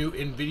bought your new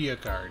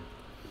NVIDIA card.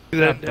 I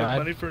didn't bad. have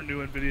money for a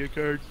new NVIDIA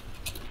card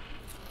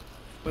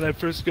when I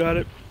first got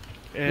it.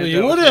 And Well,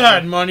 you would have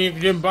had money if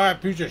you didn't buy a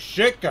piece of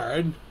shit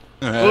card.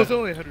 Well, it was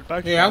only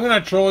 $100. Hey, I'm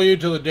gonna troll you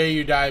till the day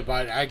you die,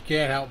 bud. I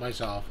can't help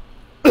myself.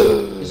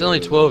 He's only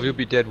 12, you'll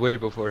be dead way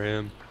before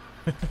him.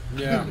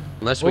 Yeah.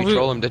 Unless we Well, we-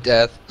 troll him to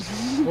death.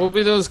 What would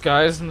be those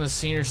guys in the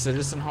senior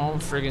citizen home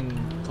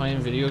friggin' playing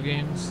video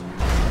games?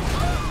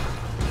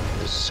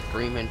 Just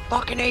screaming,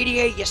 fucking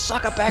 88, you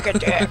suck a bag of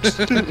dicks.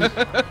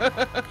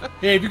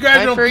 Hey, if you guys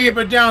Time don't for keep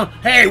it down,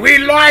 hey, we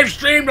live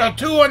stream till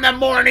 2 in the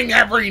morning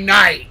every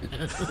night.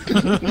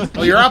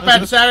 Well, you're up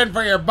at 7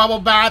 for your bubble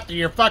bath and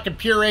your fucking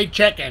pureed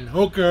chicken.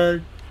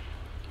 Okay.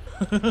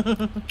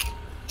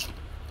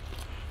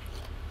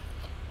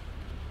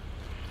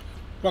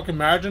 Fucking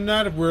imagine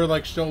that if we were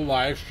like still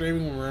live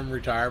streaming when we're in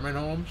retirement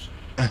homes.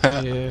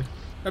 Yeah.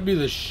 That'd be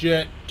the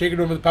shit. Take it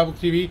over the public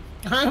TV.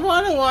 I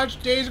want to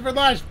watch Days of Our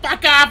Lives.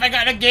 Fuck off! I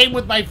got a game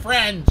with my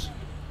friends.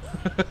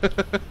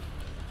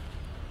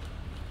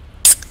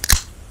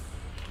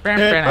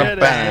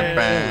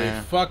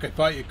 Holy fuck! I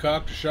thought you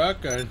cocked a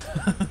shotgun.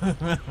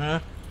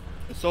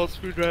 Assault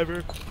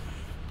screwdriver.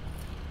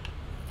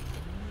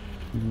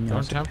 No, Don't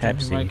it's a tempt him,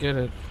 he Pepsi. might get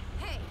it.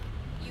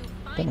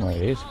 Don't know where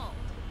it is.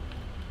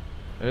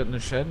 It in the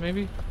shed,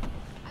 maybe?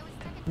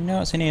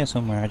 No, it's in here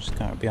somewhere. I just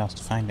can't be asked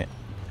to find it.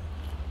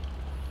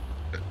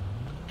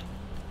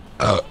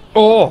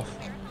 Oh!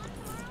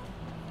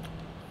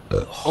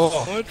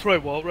 Oh, I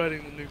tried wall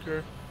riding the new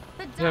car.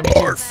 Yeah, me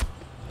too.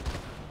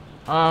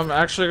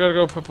 Actually, I gotta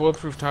go put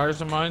bulletproof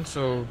tires on mine,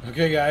 so...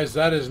 Okay, guys,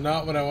 that is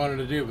not what I wanted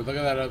to do, but look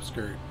at that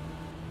upskirt.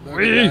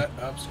 Look at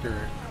that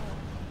upskirt.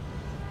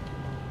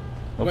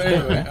 But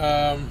anyway,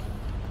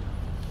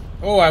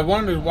 oh, I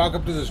wanted to walk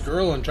up to this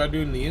girl and try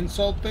doing the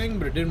insult thing,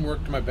 but it didn't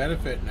work to my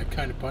benefit, and I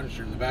kind of punched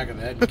her in the back of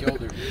the head and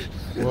killed her.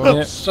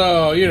 Whoops.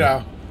 So, you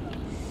know.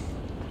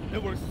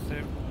 It works the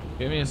same.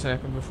 Give me a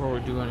second before we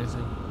do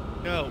anything.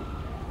 No.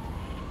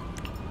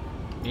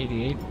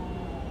 88.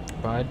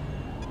 Bud.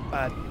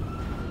 Bad.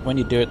 When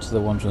you do it to the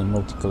ones with the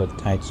multicolored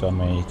tights on,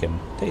 where you can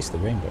taste the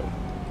rainbow.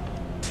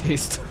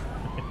 Taste.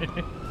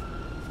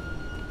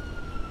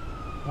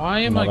 Why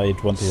am Not I... like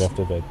you'd want it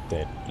after they're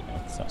dead, you know,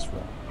 'cause that's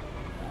wrong.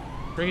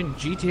 Friggin'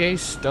 GTA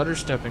stutter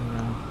stepping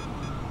now.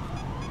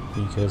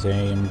 Because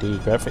AMD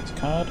graphics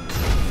card?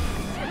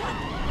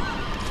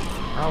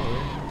 Probably.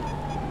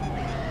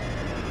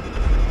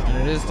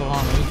 And it is the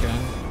long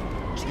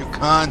weekend. You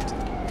can't.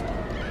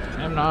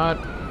 I'm not.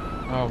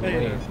 Oh,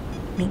 Hey.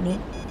 wait.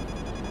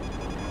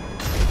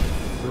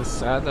 It's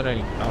sad that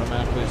I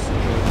automatically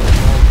survived.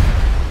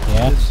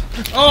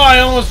 Yeah? Oh, I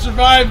almost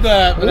survived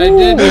that, but I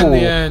didn't in the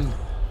end.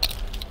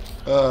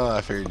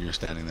 I figured you were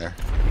standing there.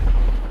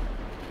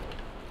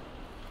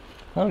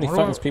 Holy fuck,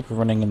 there's people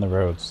running in the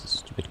roads,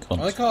 stupid cunts.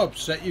 I like how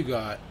upset you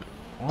got.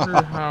 I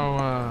wonder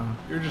how,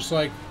 You're just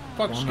like,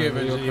 fuck Well, my Skivens,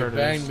 video and you card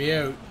banged is. me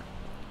out.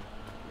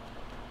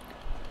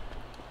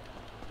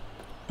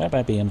 Bye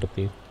bye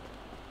BMW.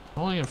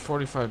 only in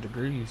 45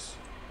 degrees.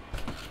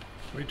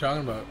 What are you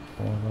talking about?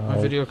 My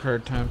video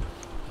card temp.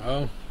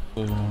 Oh.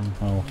 I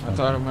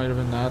thought it might have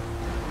been that.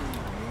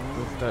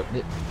 With that.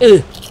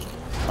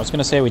 I was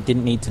gonna say we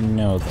didn't need to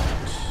know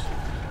that.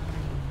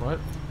 What?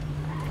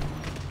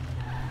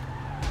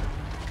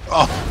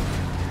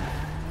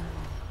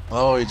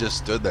 Oh, he just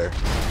stood there.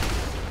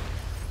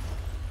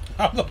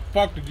 How the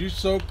fuck did you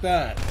soak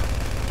that?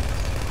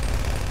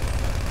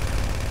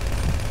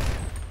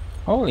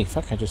 Holy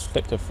fuck, I just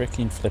flipped a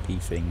freaking flippy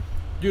thing.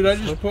 Dude, I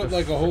just put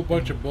like a whole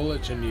bunch of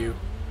bullets in you.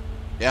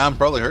 Yeah, I'm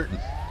probably hurting.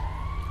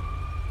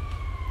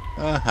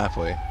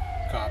 Halfway.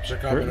 Cops are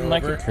coming Curtain over.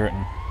 like a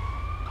curtain.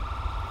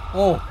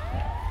 Oh,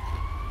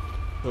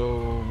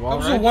 So, that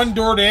was a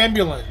one-doored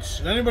ambulance.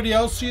 Did anybody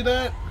else see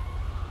that?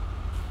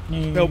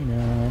 Nope. You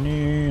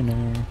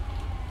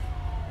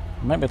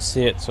might be able to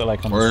see it, so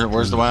like on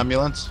Where's the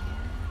ambulance?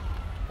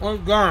 Oh,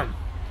 gone.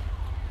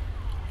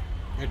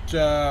 It's,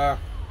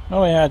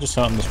 Oh yeah, I just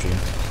saw it on the stream.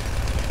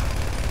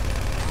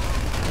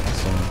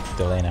 Some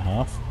delay and a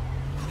half.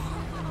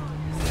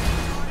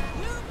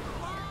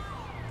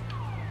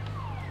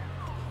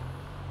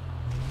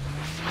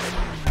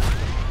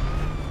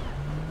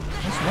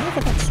 Why have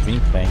I got stream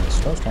playing?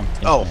 It's so damn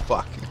Oh,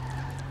 fuck.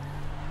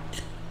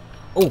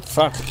 Oh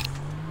fuck!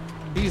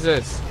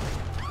 Jesus.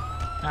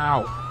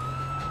 Ow.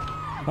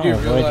 do you Oh,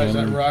 realize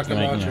right, that rocket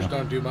right, launchers yeah.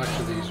 don't do much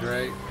of these,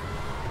 right?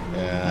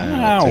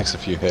 Yeah, Ow. it takes a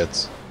few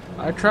hits.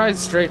 I tried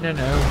straightening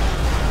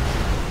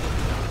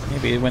out.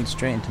 Maybe it went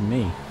straight into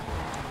me.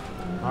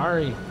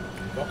 Sorry.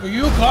 Fuck are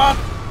you, cop?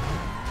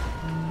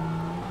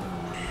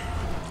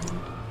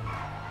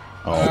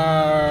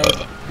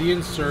 The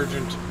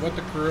insurgent. What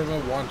the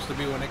Kuruma wants to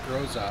be when it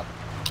grows up.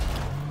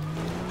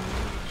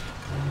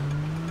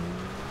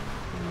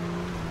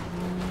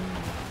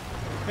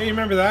 Hey, you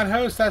remember that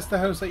house? That's the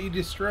house that you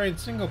destroyed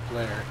single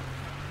player.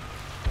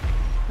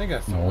 I think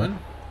that's the No. one.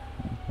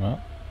 What?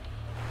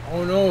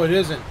 Oh no, it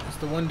isn't. It's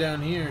the one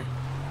down here.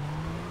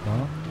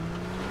 What?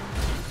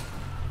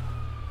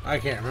 I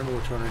can't remember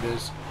which one it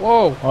is.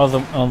 Whoa. Oh, the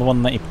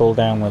one that you pull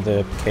down with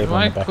the cable Am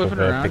on I the back of clipping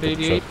a around pickup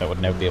 88? truck that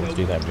would never be able to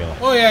do that in real life.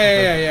 Oh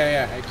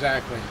yeah,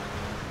 exactly.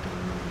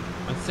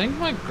 I think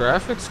my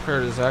graphics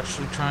card is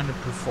actually trying to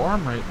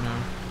perform right now.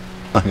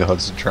 My God,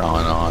 it's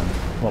drawing on.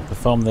 What,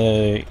 perform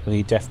the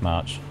Death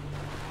March?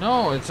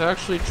 No, it's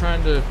actually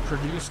trying to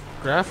produce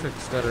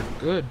graphics that are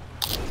good.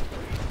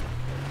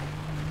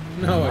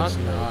 No, it's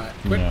not.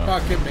 Quit No.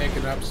 fucking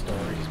making up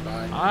stories,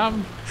 bye.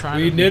 I'm trying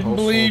We to be didn't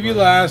hopeful, believe you but-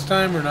 last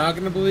time. We're not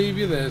going to believe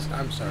you this.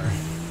 I'm sorry.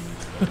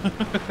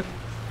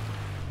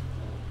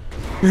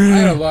 I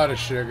had a lot of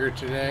sugar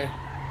today.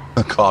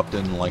 The cop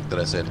didn't like that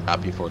I said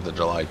Happy 4th of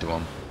July to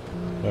him.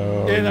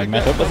 So Yeah, you that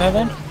met guy- up with her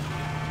then?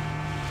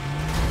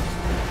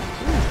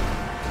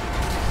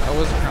 That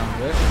was a crown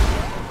bit.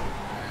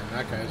 And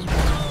that guy's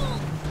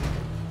ruined.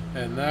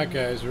 And that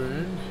guy's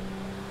ruined.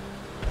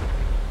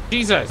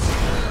 Jesus!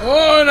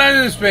 Oh, not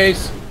in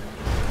space.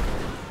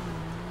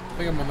 I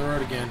think I'm on the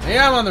road again. Hey,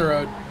 I'm on the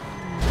road.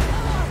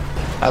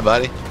 Hi,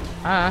 buddy.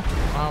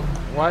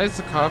 Why is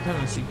the cop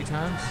having CP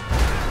times?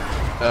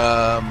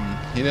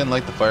 He didn't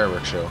like the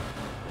fireworks show.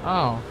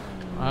 Oh,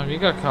 you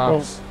got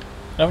cops.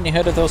 Haven't you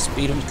heard of those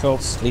speedums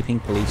called sleeping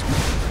policemen?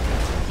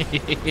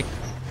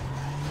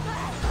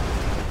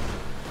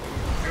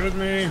 Excuse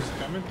me,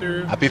 coming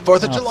through. Happy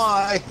 4th of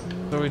July!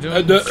 So we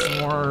doing some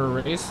more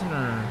racing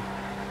or?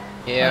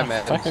 Yeah,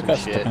 man. Fuck, I got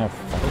stuck in a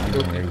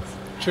fucking roof.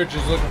 Church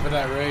is looking for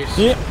that race.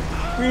 Yeah.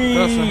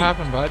 That's what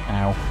happened, bud.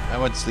 Ow. I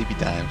went sleepy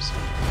times.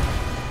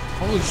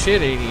 Holy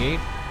shit, 88.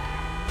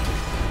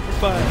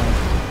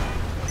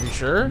 Fine. You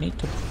sure? I need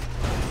to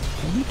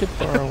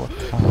borrow a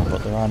car,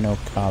 but there are no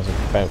cars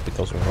about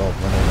because we're all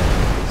running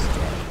around this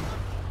day.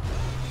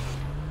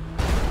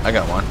 I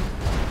got one.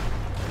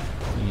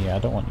 Yeah, I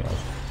don't want yours.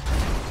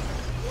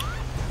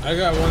 I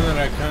got one that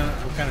I'm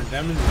kind of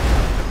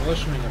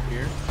demolishing up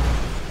here.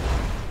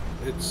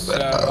 It's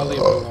I'll leave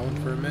it alone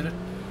for a minute.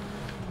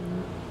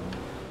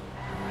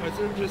 Is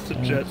there just a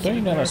jet? Don't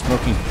you know that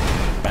smoking's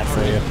bad for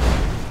you?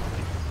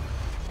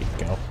 There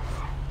you go.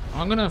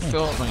 I'm gonna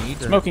fill up my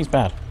ether. Smoking's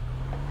bad.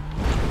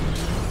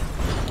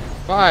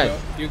 Bye.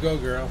 You go,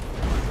 girl.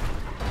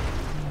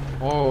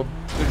 Oh,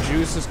 the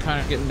juice is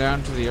kind of getting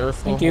down to the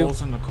airflow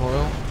holes in the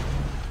coil.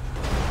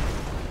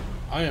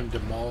 I am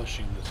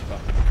demolishing this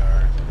fucking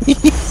car.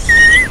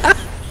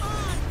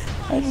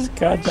 I just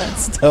got that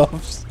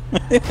stuff.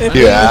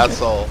 You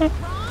asshole.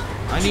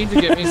 I need to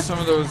get me some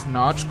of those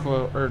clap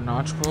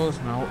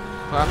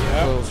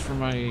coils for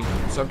my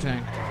sub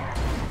tank.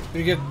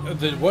 You get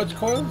the what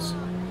coils?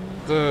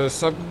 The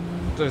sub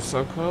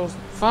coils?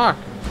 Fuck!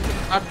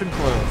 Clapton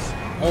coils.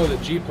 Oh, the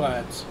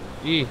G-Plats.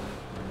 E.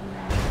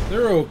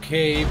 They're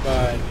okay,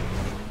 but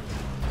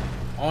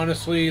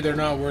honestly, they're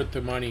not worth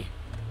the money.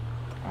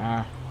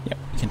 Ah. Yep,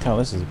 you can tell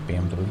this is a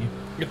BMW.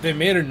 If they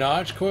made a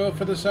notch coil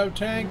for the sub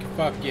tank,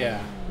 fuck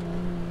yeah.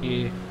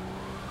 E.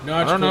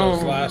 Notch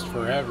coils last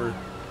forever.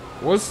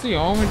 What's the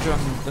ohmage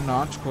on the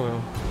notch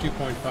coil?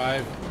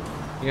 2.5.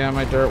 Yeah,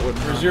 my dart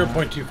wouldn't. Or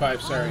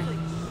 0.25, sorry.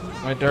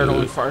 My dart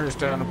only fires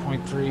down to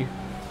 0.3.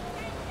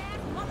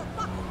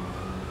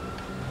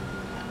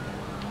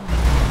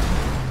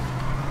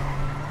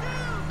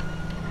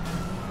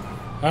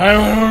 I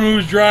don't know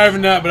who's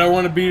driving that, but I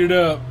want to beat it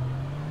up.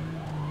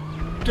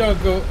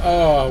 Don't go.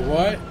 Oh,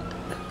 what?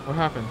 What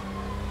happened?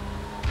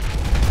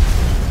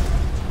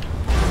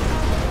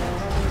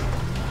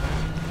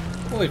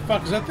 Holy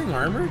fuck, is that thing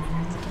armored?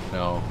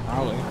 No.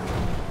 Probably.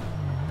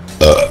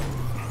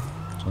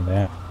 So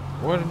there.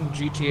 What in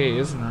GTA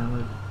isn't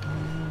armored?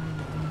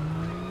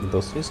 The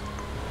buses?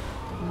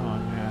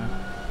 Oh, yeah.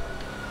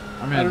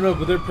 I don't know,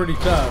 but they're pretty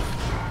tough.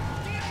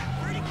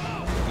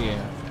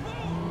 Yeah.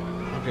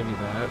 I'll give you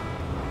that.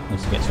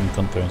 Let's get some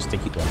Gunther and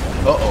sticky one.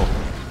 Uh-oh.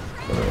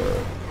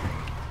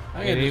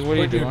 I gotta just what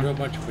are you put you doing? into a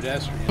bunch of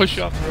pedestrians. Push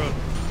you off the road.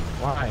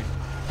 Why?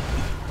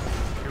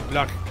 You're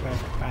blocking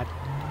traffic, bad.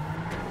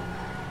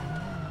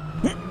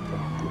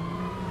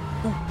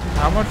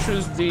 How much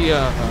is the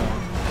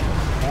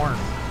horn?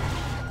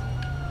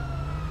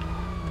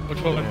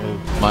 Which one?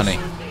 Money.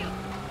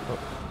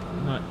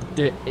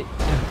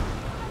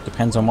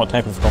 Depends on what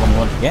type of column you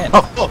want to get.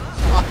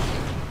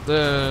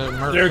 The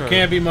Merc There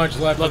can't be much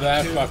left of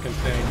that fucking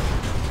thing.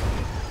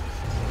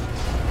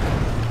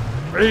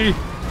 Hey!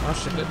 Oh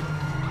shit.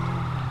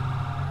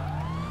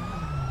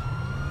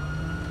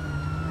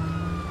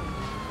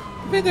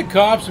 I think the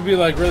cops would be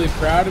like really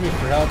proud of me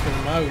for helping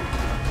them out.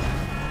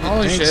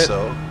 Holy think shit.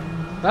 so.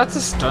 That's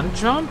a stunt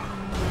jump?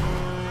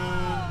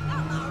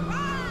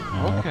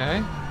 No.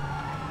 Okay.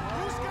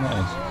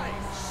 Nice.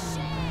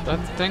 That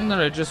thing that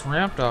I just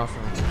ramped off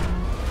of.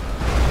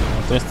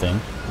 What's this thing?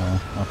 Oh,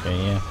 okay,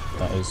 yeah.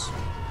 That is.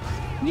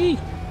 Yee!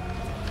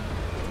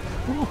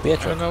 Oh, beer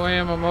By truck. the way,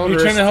 I'm a Are you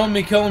motorist. trying to help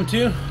me kill him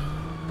too?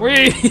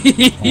 Wait!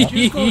 Did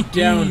you go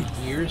down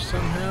here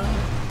somehow?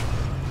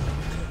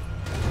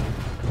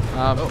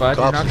 But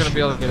you're not gonna be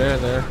able to get out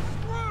of there.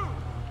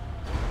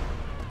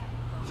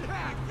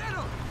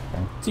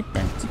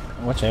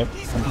 Watch out.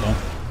 Come down.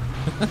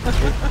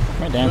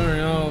 Right down.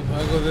 Alright,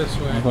 I'll go this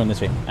way. I'm going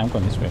this way. I'm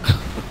going this way.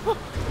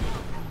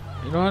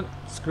 You know what?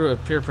 Screw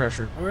it. Peer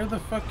pressure. Where the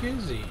fuck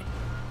is he?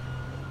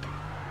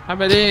 How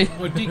about it?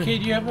 What, DK, do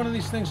you have one of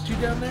these things too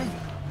down there?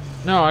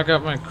 No, I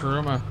got my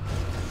Kuruma.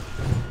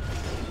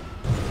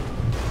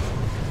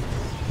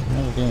 What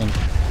are we doing?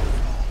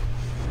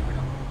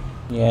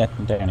 Yeah,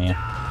 I'm down here.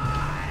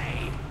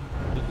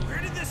 Where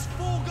did this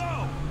fool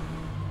go?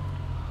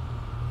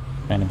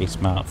 Trying to be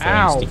smart for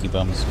Ow. sticky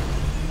bums.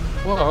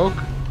 Whoa.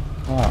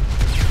 Oh.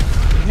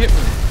 You hit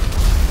me.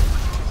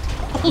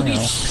 Holy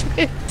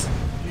shit.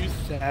 You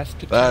sassed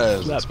That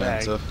is slapbag.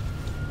 expensive.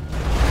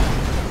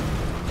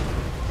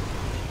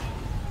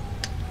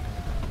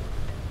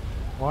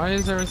 Why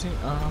is everything...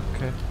 Oh,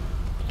 okay.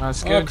 Oh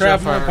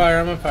crap, I'm on fire,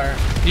 I'm on fire.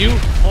 You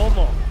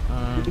homo.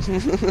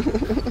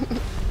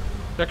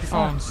 Check your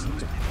phones.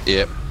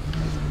 Yep.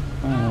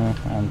 Oh,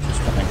 I'm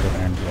just trying to get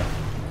around here.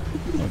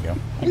 There we go.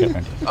 I got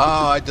around here.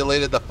 Oh, I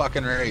deleted the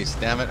fucking race.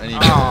 Damn it. I need to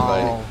get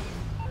Oh.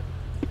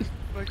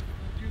 Like,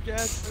 you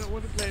guys don't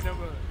want to play no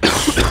more.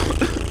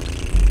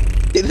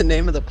 See the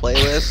name of the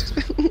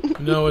playlist?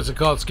 No, what's it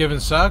called? Skiven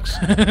Sucks?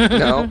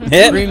 No.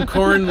 Green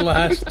Corn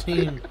Last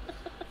Team.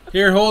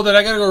 Here, hold it.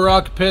 I gotta go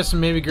rock a piss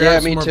and maybe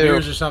grab some more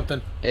beers or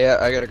something. Yeah,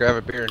 I gotta grab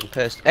a beer and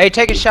piss. Hey,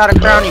 take a shot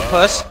of Crown, you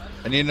puss.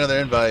 I need another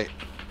invite.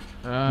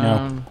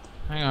 How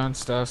Hang on,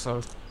 Stas.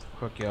 I'll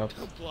hook you up.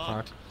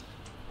 Fuck.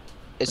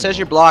 It says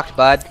you're blocked,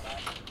 bud.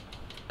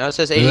 Now it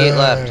says 88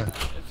 left. It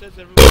says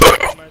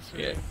everyone's on my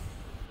screen.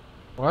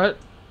 What?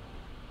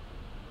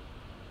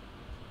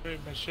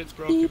 My shit's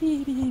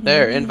broken.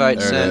 There, invite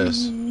There it sent.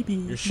 is.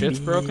 Your shit's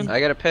broken? I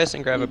gotta piss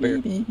and grab a beer.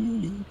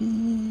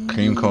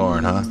 Cream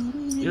corn, huh?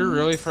 You're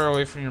really far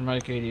away from your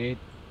mic, 88.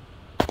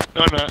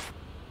 No, I'm not.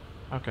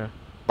 Okay.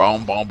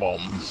 Boom, boom,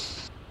 boom.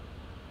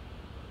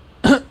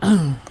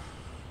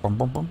 Bum,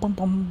 bum, bum, bum,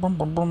 bum, bum,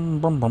 bum, bum,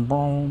 bum, bum,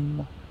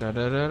 bum. Da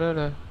da da da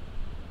da.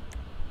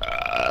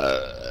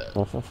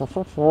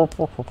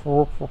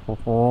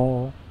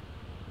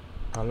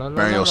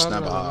 Mario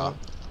Snapper.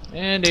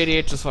 And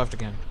 88 just left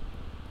again.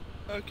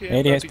 Okay.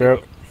 88's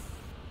broke.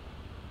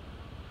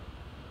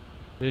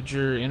 Did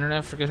your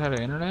internet forget how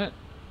to internet?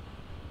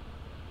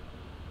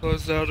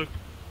 Close out of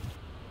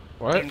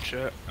What? stream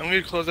chat. I'm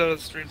gonna close out of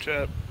the stream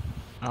chat.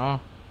 Oh.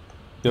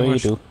 Do you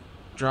do?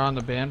 Drawing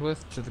the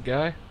bandwidth to the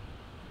guy?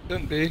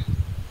 Shouldn't be.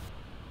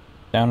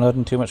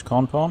 Downloading too much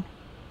Conpon?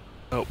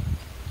 Nope.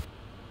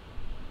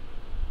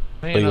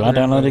 Hey, Oh, you are another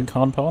downloading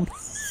Conpon?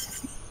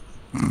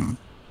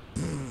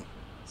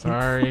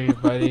 Sorry,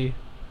 buddy.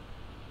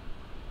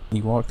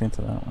 You walked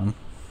into that one.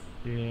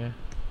 Yeah.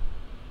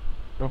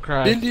 Don't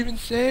cry. Didn't even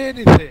say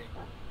anything.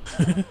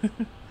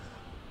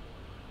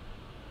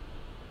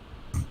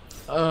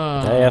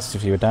 I asked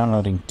if you were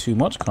downloading too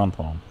much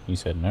Conpon. You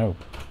said no.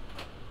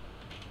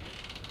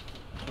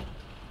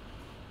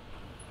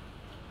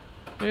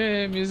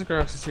 Hey, Music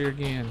Rocks is here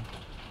again.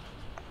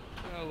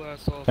 That'll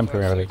last all 5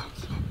 Temporarily.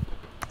 seconds.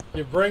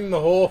 You bring the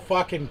whole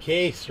fucking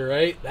case,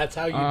 right? That's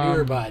how you do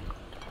her, bud.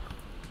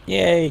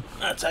 Yay!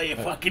 That's how you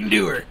fucking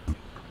do her.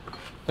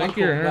 Thank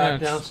your I'll go back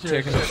internet's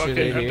downstairs. taking a shit,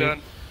 Okay, I'm 88.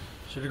 done.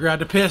 Should have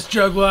grabbed a piss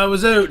jug while I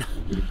was out.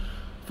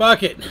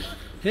 Fuck it.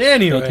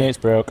 Anyway. AK's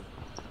broke.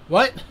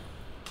 What?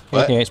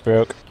 What? AK's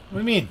broke. What do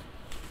you mean?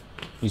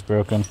 He's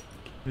broken.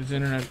 His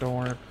internet don't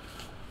work.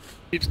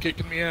 Keeps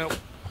kicking me out.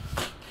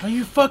 Are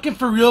you fucking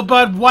for real,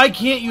 bud? Why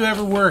can't you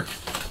ever work?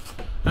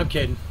 I'm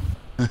kidding.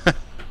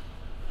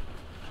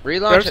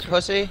 Relaunch it,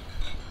 pussy.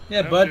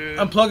 Yeah, bud.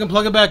 Unplug and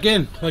plug it back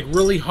in. Like,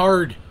 really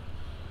hard.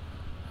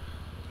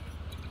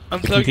 The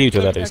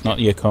computer, that is, not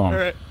your con.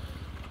 Alright.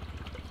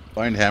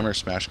 Find hammer,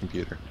 smash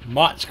computer.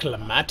 Moch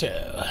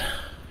Clamato.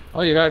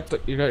 Oh, you got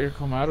your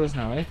Clamatos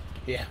now, eh?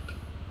 Yeah.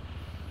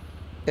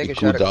 Take You a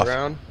shot cooled of off.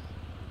 Crown.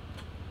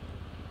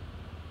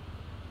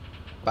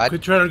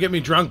 Quit trying to get me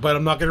drunk, bud.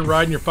 I'm not gonna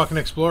ride in your fucking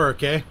Explorer,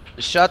 okay?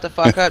 Shut the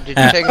fuck up. Did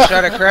you take a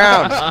shot of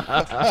Crown?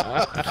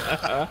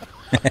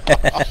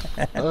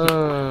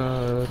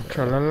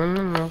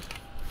 Tra-la-la-la-la.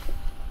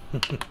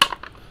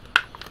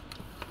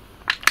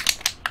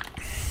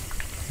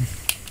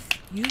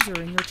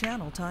 User in your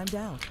channel timed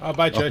out. Oh,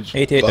 bye, Judge.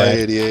 88 Bye, died.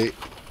 88.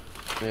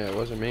 Yeah, it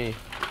wasn't me.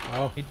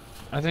 Oh.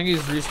 I think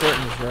he's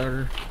restarting his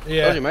router. Told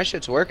Yeah. you, my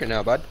shit's working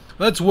now, bud.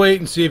 Let's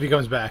wait and see if he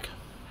comes back.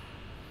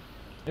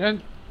 Yeah,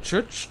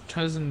 Church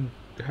hasn't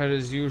had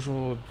his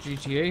usual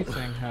GTA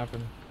thing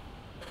happen.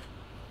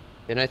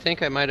 And I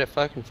think I might have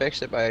fucking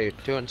fixed it by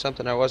doing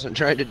something I wasn't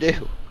trying to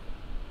do.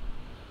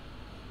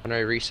 When I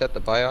reset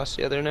the BIOS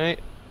the other night.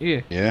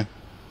 Yeah. Yeah.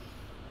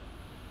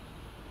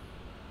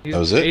 He's That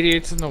was it?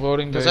 88's in the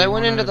loading bay. Because I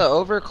went into the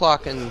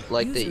overclocking,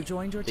 like User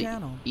joined your the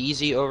channel.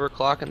 easy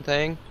overclocking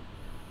thing.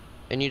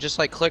 And you just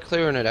like click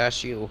through and it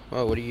asks you,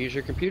 oh, what do you use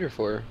your computer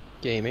for?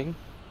 Gaming.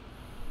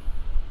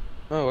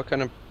 Oh, what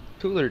kind of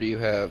cooler do you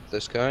have?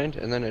 This kind.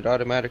 And then it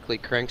automatically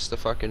cranks the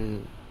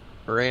fucking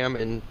RAM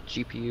and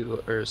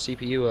GPU or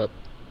CPU up.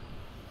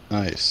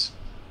 Nice.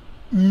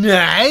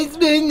 Nice,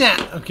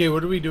 man. Okay,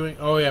 what are we doing?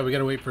 Oh, yeah, we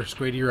gotta wait for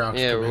Squady Rocks.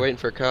 Yeah, to we're come in. waiting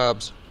for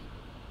Cobbs.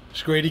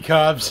 Squady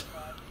Cobbs.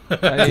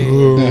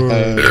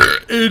 Hey.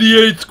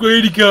 88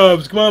 Squady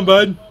Cobbs. Come on,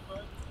 bud.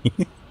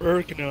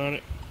 Working on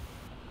it.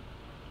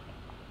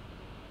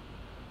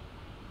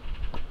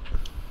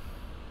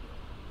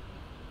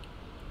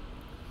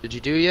 Did you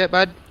do yet,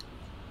 bud?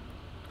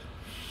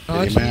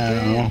 Hey,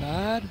 man.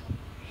 Bud?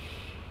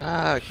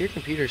 Ah, your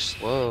computer's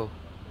slow.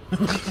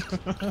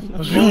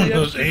 Those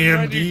Those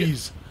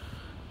AMDs.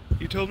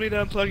 You told me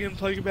to unplug it and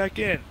plug it back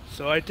in,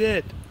 so I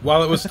did.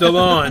 While it was still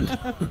on. So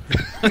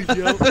it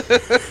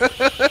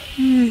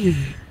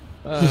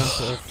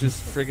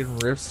just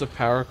friggin' rips the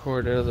power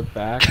cord out of the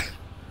back.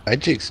 Hi,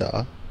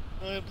 Jigsaw.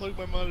 I unplugged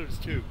my monitors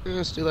too.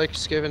 Let's do like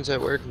Skivens at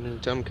work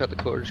and tell him cut the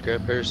cord, just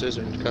grab a pair of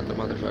scissors and cut the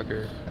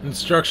motherfucker.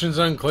 Instructions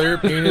unclear.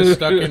 Penis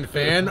stuck in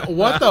fan.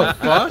 What the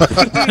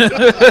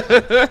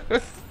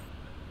fuck?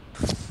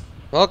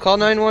 Well, call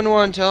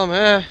 911, tell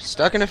him,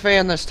 stuck in a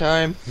fan this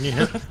time.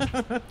 Yeah.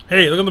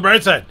 Hey, look on the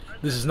bright side.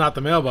 This is not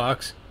the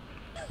mailbox.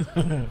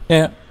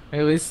 Yeah.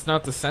 At least it's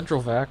not the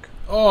central vac.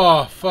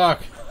 Oh,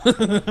 fuck.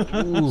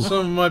 Some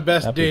of my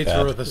best That'd be dates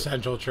bad. were with a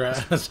central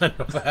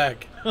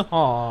vac.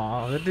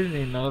 Aw, I didn't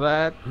even know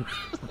that.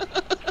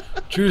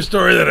 True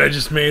story that I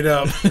just made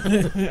up.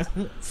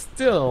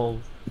 Still.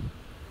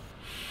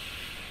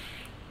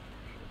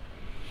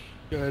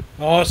 Good.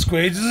 Oh,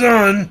 Squades is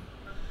on.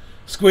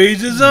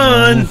 Squades is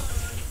on.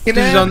 He's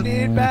on.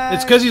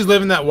 It's because he's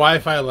living that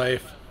Wi-Fi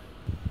life.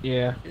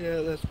 Yeah.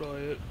 Yeah, that's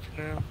probably it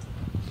for now.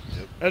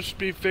 Yep. That should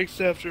be fixed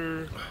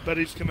after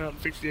Buddies come out and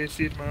fix the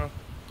AC tomorrow.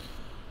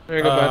 There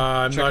you go, bud.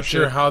 I'm not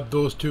sure how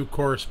those two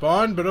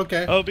correspond, but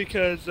okay. Oh,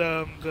 because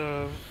the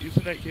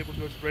Ethernet cable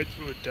goes right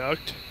through a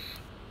duct.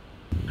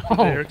 Oh.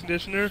 The air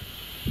conditioner.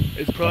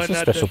 It's probably That's a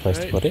not special that place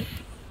right. to put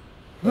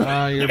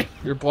it.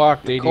 You're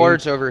blocked, AD.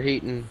 Cord's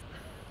overheating.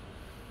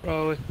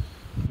 Probably.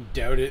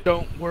 Doubt it.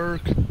 Don't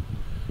work.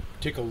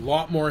 Take a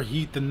lot more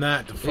heat than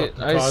that to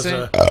fucking I cause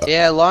sent- a...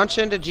 Yeah, launch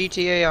into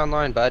GTA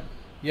Online, bud.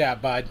 Yeah,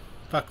 bud.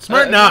 Fuck,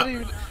 smarten up.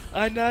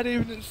 I'm not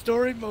even in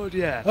story mode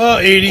yet. Oh,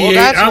 88. Well,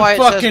 that's why I'm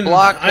it says fucking.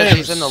 block, 'cause I am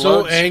he's in the so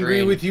load angry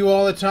screen. with you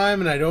all the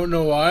time, and I don't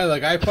know why.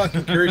 Like, I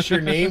fucking curse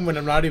your name when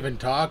I'm not even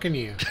talking to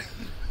you.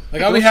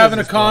 Like, I'll be having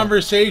a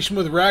conversation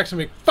with Rex and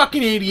be like,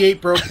 fucking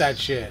 88 broke that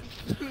shit.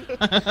 They're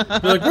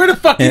like, where the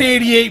fucking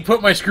 88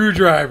 put my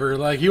screwdriver?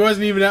 Like, he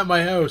wasn't even at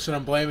my house, and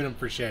I'm blaming him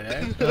for shit,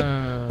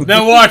 eh?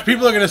 Now watch,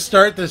 people are going to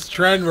start this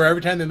trend where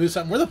every time they lose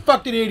something, where the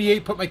fuck did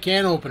 88 put my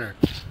can opener?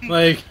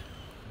 Like...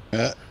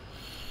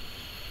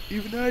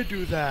 Even I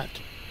do that.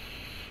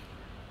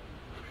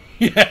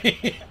 Yeah,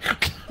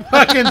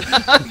 fucking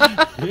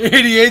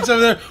 88's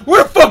over there.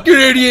 Where the fucking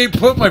 88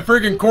 put my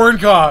friggin' corn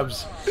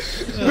cobs?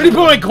 Where do you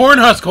put my corn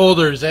husk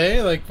holders,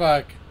 eh? Like,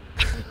 fuck.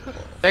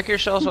 Check your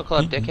social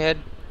club, dickhead.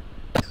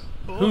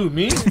 Who,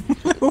 me?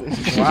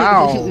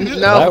 Wow. No,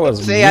 That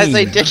was see, I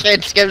say mean.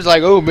 dickhead, Skip's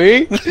like, oh,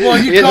 me? Well,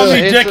 you call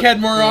me dickhead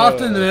more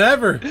often than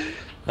ever.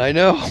 I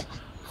know.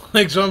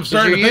 Like, so I'm 'Cause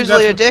starting you're to think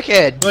usually a that's...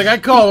 dickhead. Like, I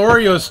call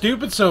Oreo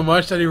stupid so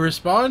much that he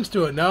responds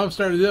to it. Now I'm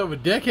starting to do it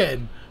with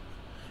dickhead.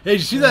 Hey,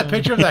 did you see that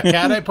picture of that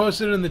cat I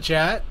posted in the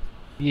chat?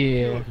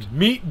 Yeah.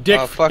 Meet Dick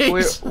Oh, fuck,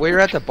 Face. we were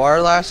at the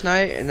bar last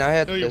night, and I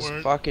had No, you this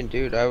weren't. fucking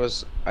dude. I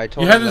told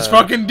You him had this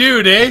fucking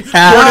dude, eh? No,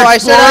 I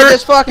said I had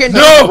this fucking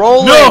dude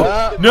rolling.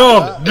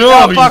 No,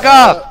 fuck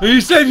up.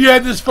 You said you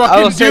had this I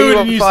fucking will say you dude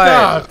won't and you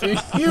fire.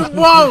 stopped. You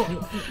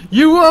won't.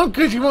 You won't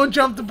because you won't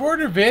jump the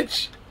border,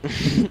 bitch.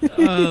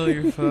 Oh,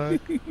 you're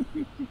fucked.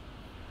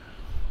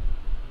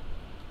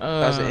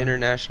 That was an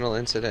international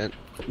incident.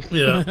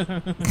 Yeah.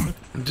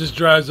 Just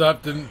drives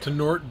up to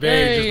North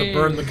Bay just to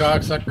burn the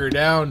cocksucker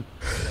down.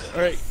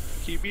 Alright,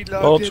 keep me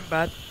Well, logged in,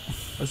 man.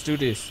 Let's do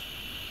this.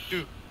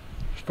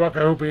 Fuck,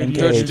 I hope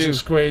Engage. Engage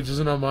Squades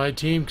isn't on my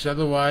team because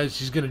otherwise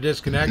he's going to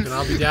disconnect and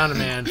I'll be down a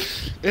man.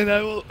 And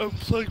I will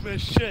unplug my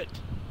shit.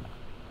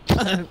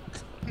 And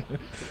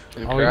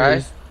All cry.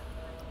 yours.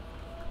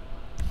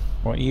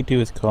 What you do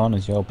with corn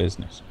is your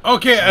business.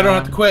 Okay, I don't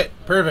have to quit.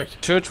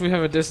 Perfect. Church, we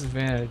have a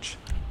disadvantage.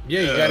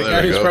 Yeah, you Yeah, got a there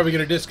guy we who's go. probably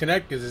going to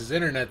disconnect because his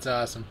internet's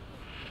awesome.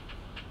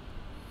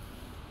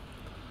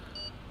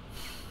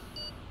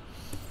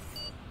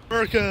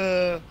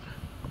 America!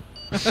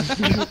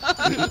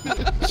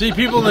 See,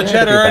 people in the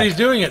chat are already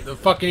doing it. The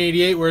fucking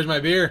 88, where's my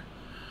beer?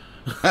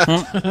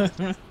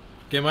 Am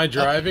I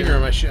driving or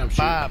am I I'm shooting?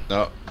 Bob.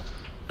 No.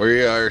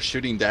 We are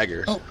shooting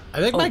daggers. I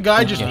think my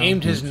guy just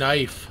aimed his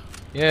knife.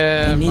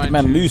 Yeah, I need mine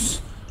my too.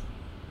 moose.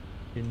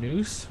 Your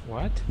noose?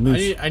 What?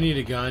 Moose. I need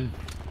a gun.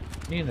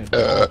 Need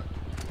a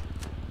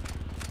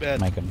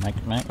Bad. Make it.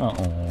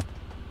 Uh-oh.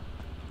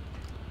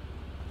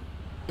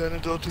 Done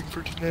adulting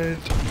for tonight.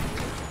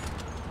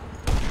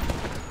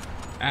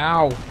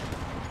 Ow.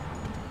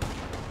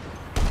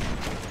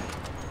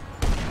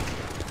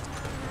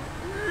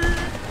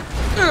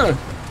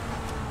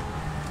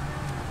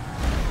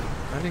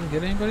 I didn't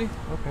get anybody?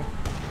 Okay.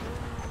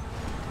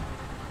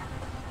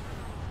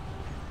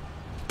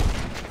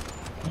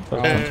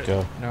 Let's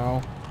go.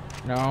 No.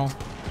 No.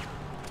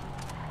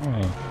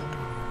 Hey.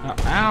 No.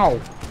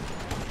 Ow.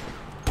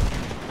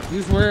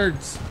 Use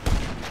words.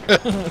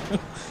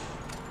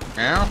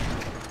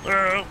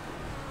 Ow.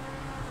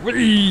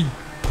 Whee!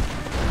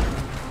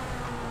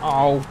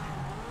 Oh.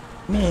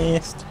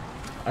 Missed.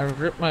 I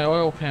ripped my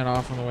oil pan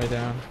off on the way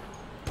down.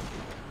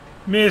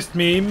 Missed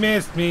me,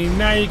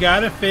 now you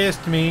gotta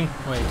fist me.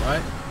 Wait,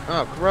 what?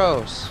 Oh,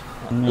 gross.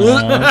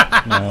 No.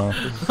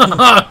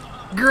 No.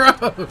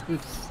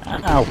 Gross.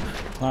 Ow.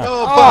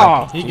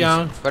 Oh! He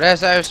gone. But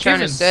as I was trying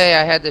to Stevens. say,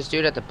 I had this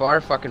dude at the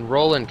bar fucking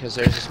rolling because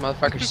there's this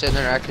motherfucker sitting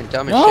there acting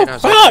dumb as Oh, shit. And I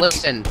was fuck!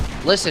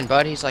 like, listen,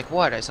 bud. He's like,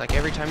 what? I was like,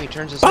 every time he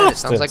turns his head, it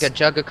sounds like a Bastards.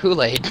 jug of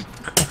Kool-Aid.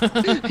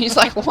 He's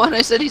like, what?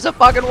 I said, he's a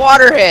fucking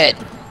waterhead.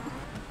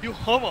 You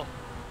homo.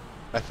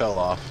 I fell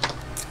off.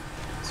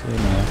 See you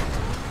now.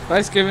 Bye,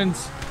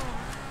 Skivens.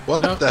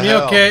 What No, the me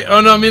hell? okay?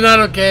 Oh no, me not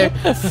okay.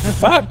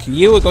 Fuck!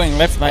 You were going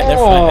left, right, left,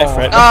 right, left,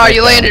 right. Oh,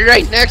 you landed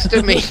right next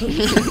to me.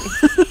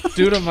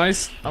 Dude, on my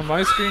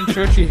screen,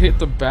 Church, you hit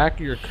the back of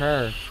your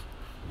car.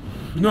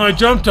 No, I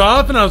jumped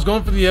off and I was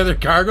going for the other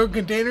cargo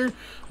container.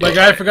 My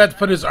guy forgot to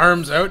put his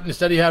arms out and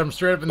instead he had them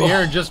straight up in the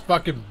air and just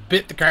fucking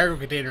bit the cargo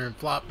container and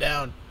flopped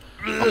down.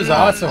 It was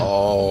awesome.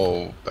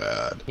 Oh,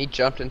 bad. He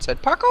jumped and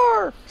said,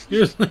 parkour. He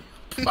was like,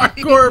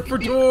 parkour for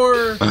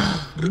tour.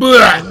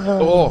 Blah.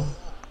 Oh.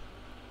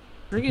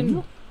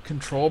 Friggin'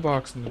 control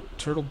box in the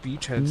Turtle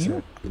Beach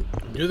headset.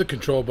 You're the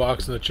control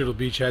box in the Turtle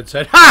Beach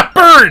headset. Ha!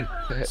 Burn!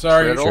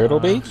 Sorry. Turtle? Turtle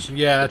Beach?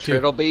 Yeah, that too.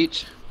 Turtle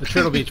Beach. The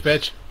Turtle Beach,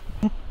 bitch.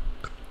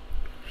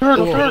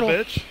 Turtle,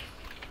 bitch.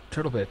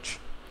 Turtle bitch.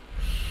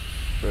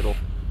 Riddle.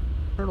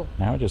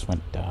 Now it just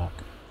went dark.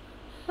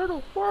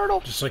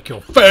 Wordle. Just like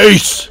your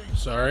face!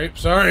 Sorry,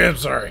 I'm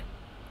sorry.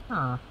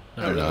 Huh.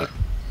 You're not.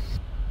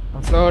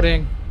 I'm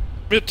floating.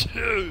 Me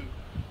too.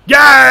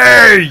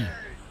 Yay!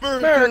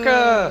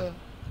 America!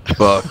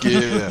 Fuck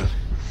yeah.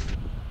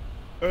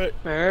 Alright.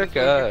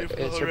 America,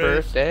 it's your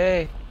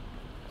birthday.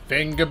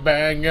 Finger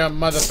bang your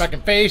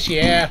motherfucking face,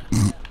 yeah.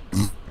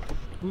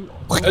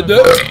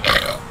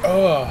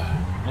 Oh,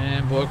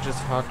 And Book just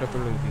hocked up a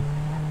loogie.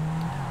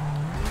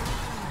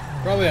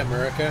 probably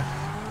America.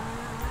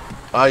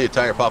 Ah, you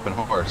tire popping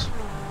horse.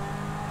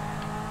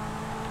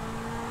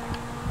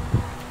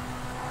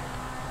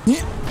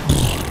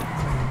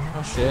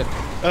 Oh shit.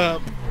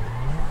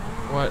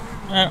 What?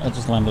 I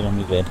just landed on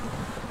my lid.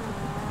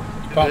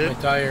 Pop my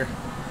tire.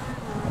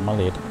 On my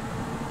lid.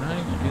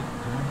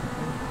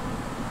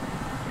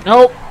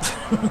 Nope.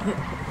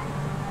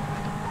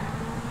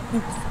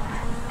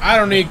 I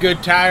don't need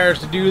good tires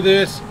to do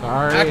this.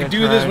 Sorry, I can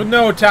do this tried. with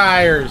no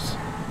tires.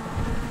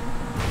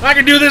 I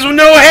can do this with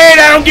no head.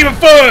 I don't give a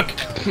fuck.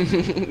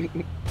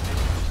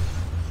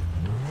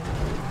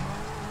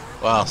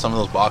 Wow, some of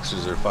those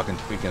boxers are fucking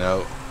tweaking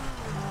out.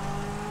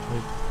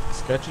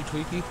 Sketchy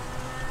tweaky?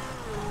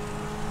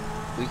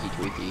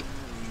 Tweaky.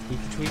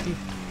 Tweaky?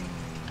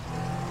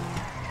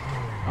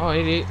 Oh,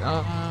 88.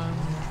 I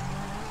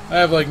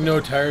have like no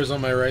tires on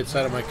my right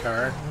side of my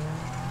car.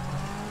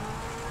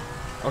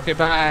 Okay,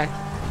 bye.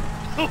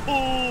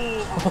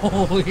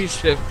 Holy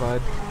shit,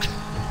 bud.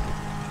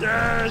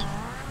 Yes.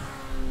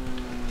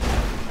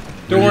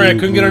 Don't worry, I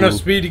couldn't get enough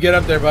speed to get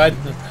up there, bud.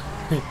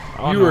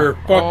 Oh, You no. were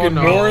fucking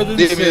Oh, no. more than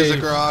The music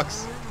safe.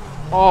 rocks.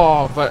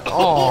 Oh, but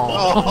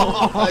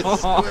oh. I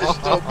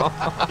squished him.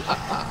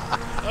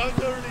 I'm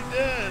already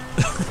dead.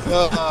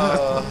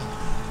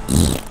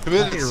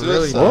 Committed You're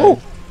really suicide. Whoa!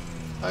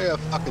 I got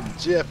fucking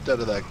gypped out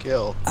of that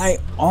kill. I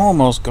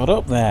almost got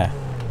up there.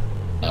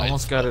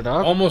 Almost got it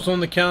up. Almost on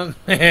the count.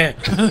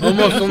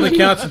 Almost on the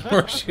counts of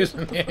horseshoes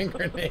and hand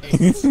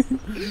grenades. See,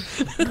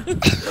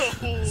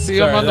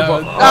 Sorry, I'm on the that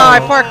boat. was- Oh, I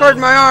parkoured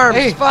my arms.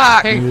 Hey,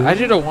 Fuck. Hey, I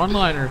did a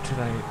one-liner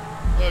tonight.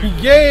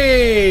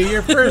 Yay!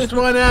 Your first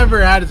one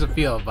ever. How does it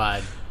feel,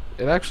 bud?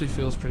 It actually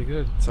feels pretty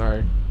good.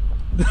 Sorry.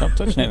 Stop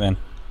touching it then.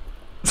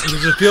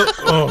 Does it feel?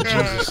 Oh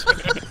Jesus!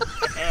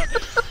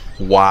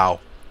 Wow.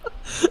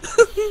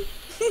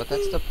 But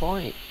that's the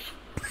point.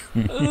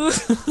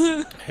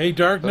 Hey,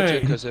 Dark Don't you?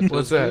 Knight. Because it What's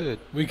feels that? good.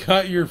 We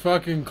got your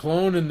fucking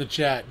clone in the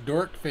chat,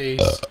 Dork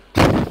Face.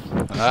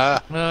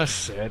 Ah, Oh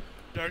shit.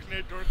 Dark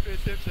Knight,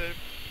 Dorkface,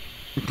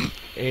 same.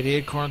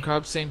 88 corn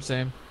cob, same.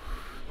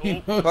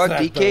 He knows Fuck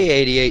that,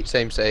 DK88,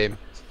 same.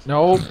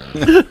 Nope.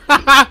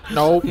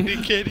 Nope.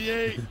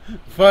 DK88. though.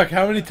 Fuck!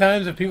 How many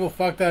times have people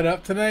fucked that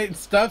up tonight? And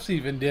Stuffs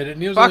even did it.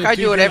 And he was Fuck, only I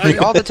two do it days-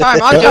 all the time.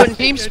 I do it in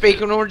TeamSpeak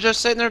when we're just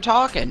sitting there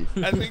talking.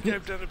 I think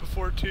I've done it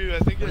before too.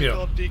 I think I Yeah.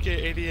 called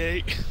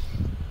DK88.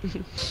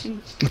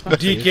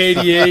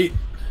 DK88,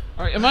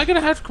 Alright, am I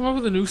gonna have to come up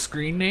with a new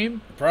screen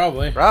name?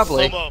 probably.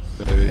 Probably. Homo.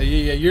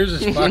 Yeah, yours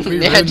is fucked. We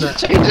Yeah, ruined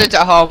just that. change it to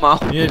homo.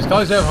 Yeah, just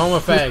call yourself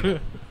homofag.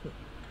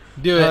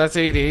 Do Oh, it. that's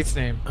 88's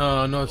name.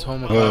 Oh no, it's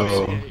homophobe.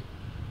 Oh.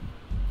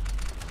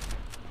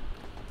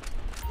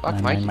 Fuck,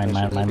 Mine, Mikey mine, should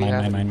mine, really be mine,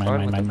 having mine, fun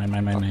mine, with mine, the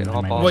mine, mine, fucking mine,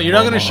 hot mine, balls. Well, you're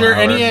not gonna share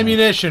any Alright.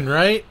 ammunition,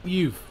 right?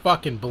 You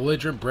fucking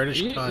belligerent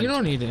British You cunt.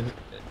 don't need it.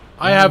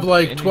 I have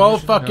like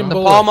 12 ammunition, fucking no. The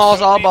bullets. Pall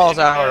Mall's all balls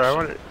hour. I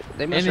wonder,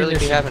 they must really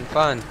be Ammunition. having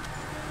fun.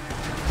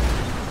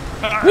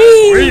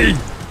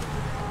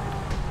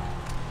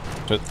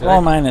 Just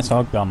all mine is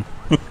hog gum.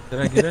 Did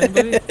I get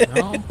anybody?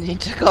 No. He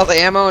took all the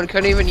ammo and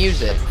couldn't even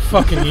use it.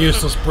 Fucking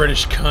useless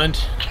British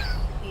cunt.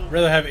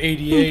 Rather have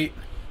 88.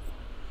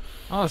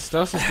 Oh,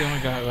 Stuffs is the only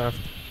guy left.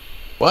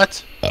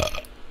 what?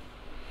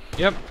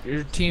 Yep,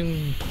 your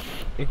team.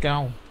 Get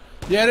going.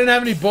 Yeah, I didn't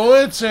have any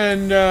bullets,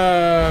 and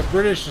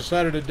British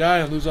decided to die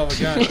and lose all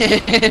the guns.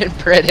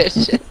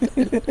 British.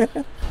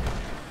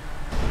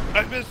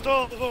 I missed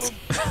all of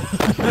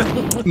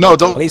them. No,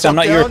 don't. At least I'm jump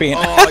not down. European.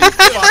 Oh, you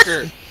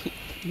fucker.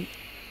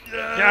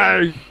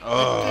 Yeah.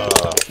 I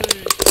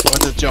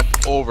went to jump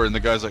over, and the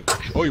guy's like,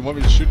 "Oh, you want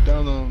me to shoot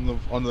down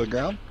on the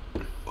ground?"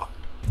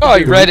 Oh,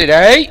 you ready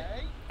to eat?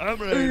 I'm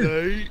ready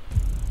to eat.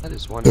 That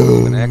is one hell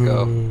of an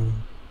echo.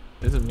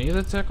 Is it me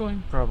that's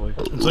echoing? Probably.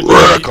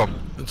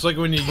 It's like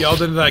when you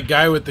yelled into that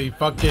guy with the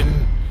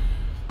fucking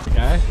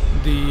Guy?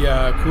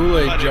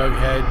 Kool-Aid jug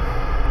head.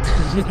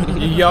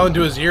 You yell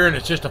into his ear, and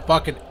it's just a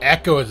fucking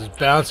echo as it's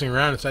bouncing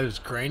around inside his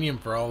cranium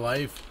for all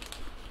life.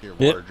 Here,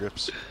 Yep. water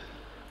drips.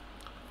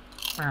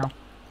 Meow.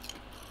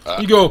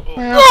 You go,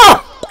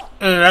 "Ah!"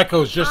 and it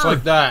echoes just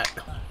like that.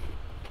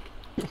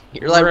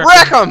 You're like,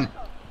 wreck 'em!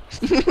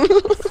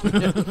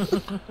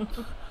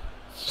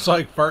 It's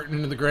like farting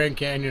into the Grand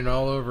Canyon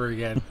all over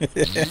again.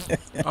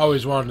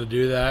 Always wanted to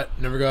do that.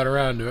 Never got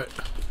around to it.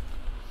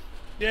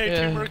 Yay,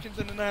 Yeah. 2 Merkins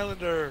and an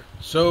Islander.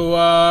 So,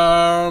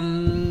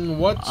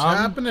 what's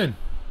happening?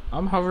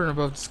 I'm hovering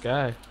above the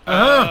sky.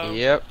 Uh-huh.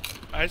 Yep.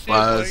 I see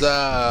What's it.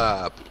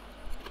 up?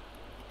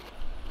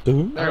 There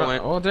it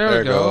went. Oh, there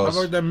There we it go. How goes.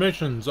 about the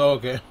missions? Oh,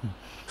 okay.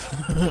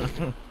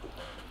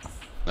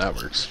 That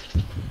works.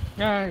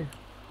 Yay.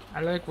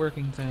 I like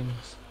working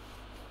things.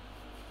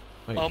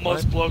 Wait,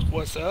 Almost bloke.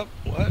 What's up?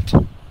 What?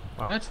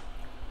 What?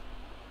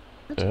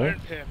 Iron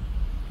Pan.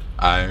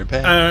 Iron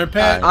Pan. Iron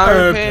Pan.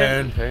 Iron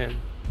Pan. Pan.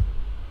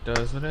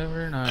 Does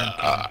whatever an iron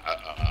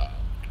pan.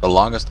 The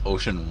longest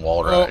ocean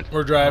wall Oh, ride.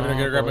 we're driving. I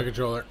gotta grab my boy.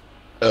 controller.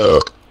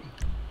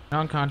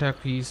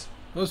 Non-contact piece.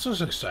 This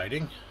was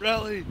exciting.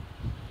 Rally.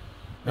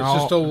 It's No,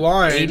 just a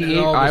line, 88, and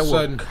all I of a will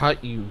sudden,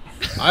 cut you.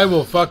 I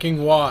will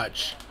fucking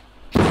watch.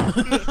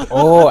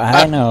 Oh,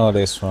 I know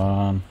this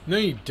one. No,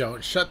 you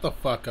don't. Shut the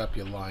fuck up,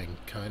 you lying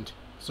cunt.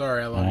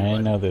 Sorry, I love you. I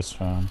bud. know this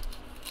one.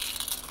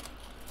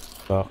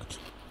 Fucked.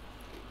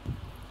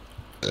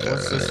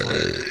 What's this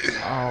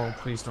one? Oh,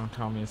 please don't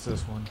tell me it's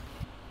this one.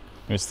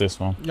 It's this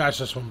one. Yeah, it's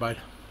just one bite.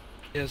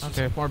 Yes.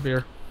 Okay, more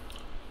beer.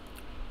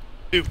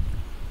 Two.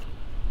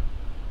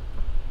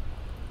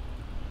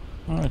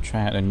 I'm gonna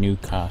try out a new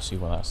car, see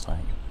what that's like.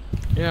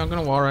 Yeah, I'm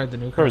gonna wall ride the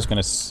new car. Car is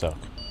gonna suck.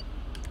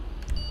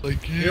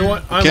 Like You know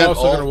what? I'm Can't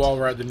also all- gonna wall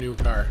ride the new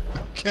car.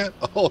 Can't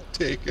all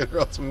take it, or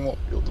else we won't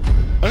be able to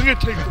win. I'm gonna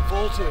take the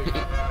Voltic.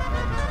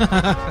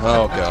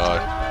 Oh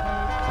god.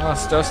 Oh,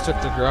 Stuss took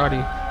the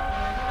Grotti.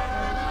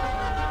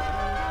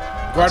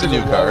 Guard a is a new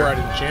wall car?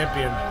 riding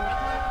champion.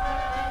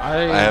 I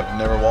have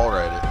never wall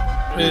rided.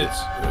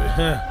 It's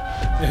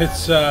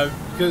because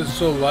it's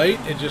so light,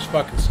 it just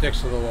fucking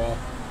sticks to the wall.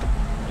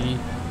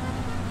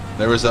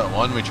 There was that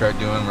one we tried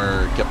doing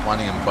where we kept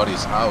landing in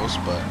Buddy's house,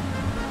 but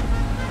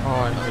Oh,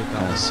 I hate that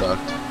kind one. of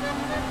sucked.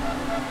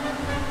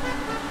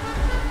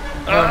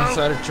 Oh,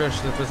 inside a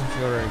church that doesn't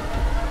feel right.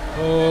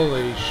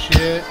 Holy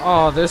shit.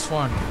 Oh, this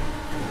one.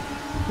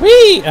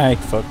 Whee! I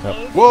fucked up.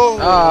 Whoa!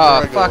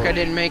 Ah, there I fuck! go. I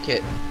didn't make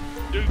it.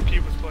 Dude,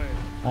 keep us playing.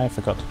 I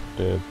forgot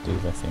to do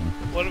the thing.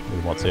 What if we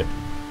What's do it?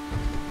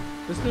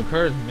 This new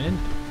car is mint.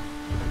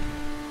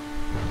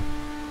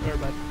 Sorry,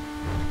 bud.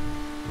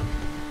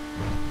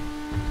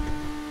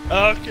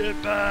 Okay,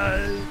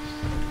 bye.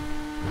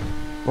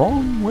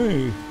 Wrong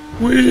way.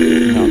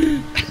 Wee!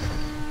 No.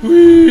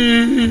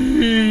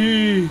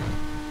 Wee!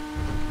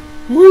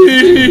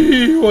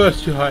 Wee! Well,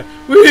 that's too high.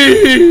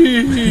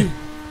 Wee!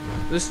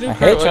 This new I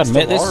car hate to likes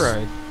admit the wall this.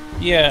 ride.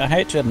 Yeah, I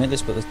hate to admit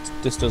this, but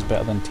this does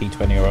better than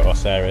T20 or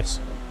Osiris.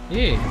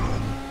 Yeah.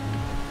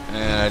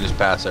 And I just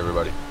passed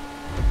everybody.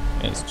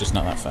 It's just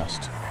not that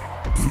fast.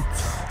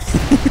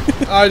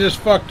 I just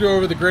fucked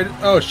over the great.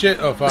 Oh shit!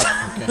 Oh fuck!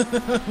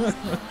 Okay.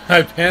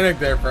 I panicked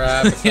there for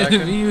half a Yeah,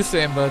 second. be you,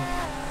 Sam, bud.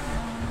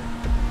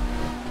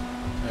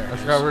 There I it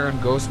forgot is. we were in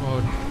ghost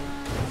mode.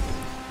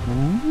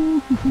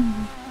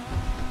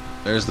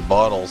 There's the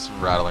bottles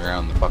rattling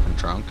around the fucking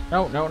trunk.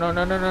 No, no, no,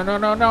 no, no, no, no,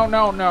 no, no,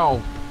 no,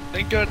 no.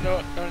 Thank God,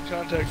 no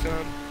contact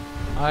zone.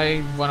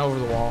 I went over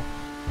the wall.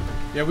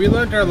 Yeah, we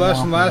learned our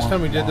lesson last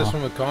time we did this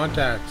one with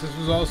contacts. This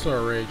was also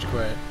a rage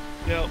quit.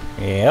 Yep.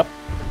 Yep.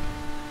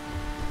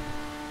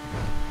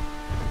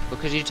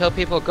 Because you tell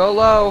people go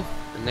low,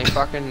 and they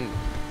fucking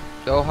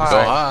go high.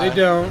 Go high. They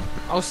don't.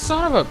 Oh,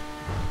 son of a...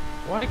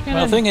 Why can't Well,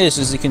 I... the thing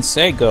is you can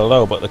say go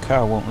low, but the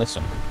car won't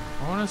listen.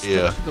 I want to stick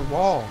Yeah. to the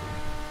wall.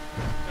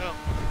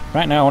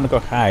 Right now I want to go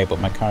high,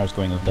 but my car is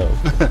going low.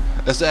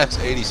 This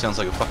X80 sounds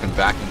like a fucking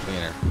vacuum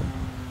cleaner.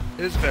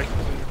 It is vacuum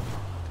cleaner.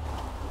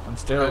 On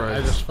steroids.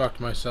 I just fucked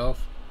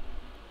myself.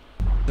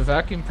 The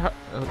vacuum power...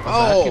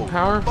 Oh, vacuum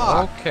power?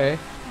 fuck. Okay.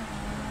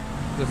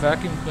 The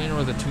vacuum cleaner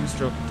with a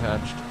two-stroke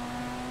attached.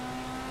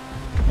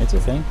 It's a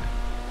thing.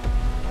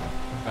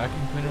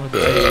 Vacuum cleaner with a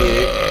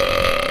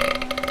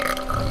two-stroke.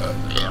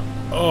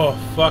 Oh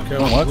fuck! I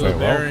Don't almost work blew a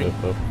very well, bearing.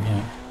 but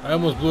yeah. I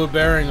almost blew a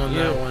bearing on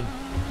Yeah. that one.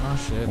 Oh,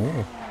 shit.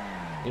 Ooh.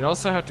 You'd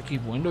also have to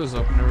keep windows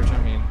open every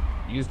time you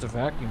use the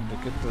vacuum to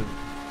get the...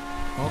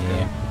 Okay.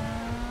 Yeah.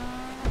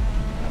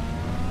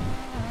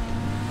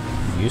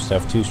 We used to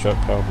have two-stroke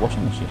powered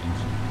washing machines.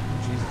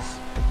 Jesus.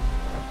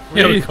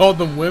 Yeah, we called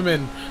them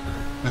women.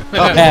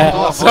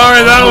 Oh.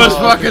 Sorry, that was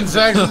fucking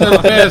sexist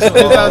and pissed.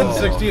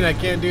 2016, I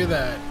can't do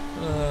that.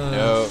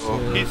 No.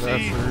 shit, PC.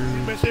 that's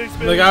rude. My safe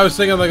space. Like I was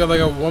thinking, like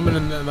a woman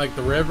in like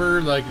the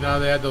river. Like now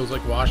they had those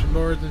like washing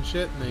boards and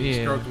shit, and they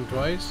Yeah. stroked them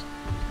twice.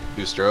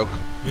 Two-stroke.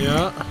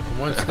 Yeah,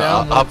 once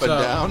down, Up once and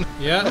up. down.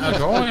 Yeah, that's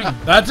Going.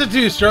 That's a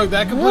two-stroke.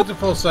 That completes a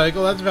full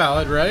cycle. That's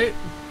valid, right?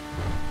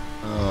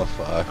 Oh,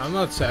 fuck. I'm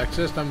not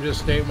sexist. I'm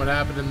just stating what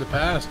happened in the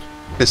past.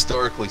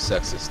 Historically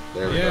sexist.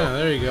 There we Yeah, go.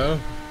 there you go.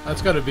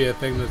 That's got to be a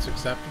thing that's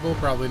acceptable.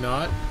 Probably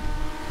not.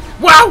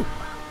 Wow!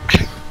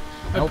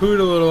 I Nope. pooed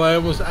a little. I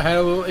had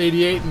a little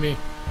 88 in me.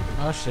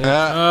 Oh, shit.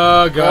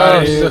 Oh god, I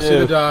need to go see the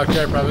dude.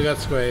 doctor. I probably got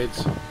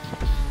squades.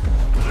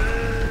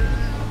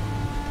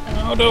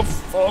 Oh, don't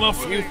fall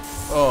off you.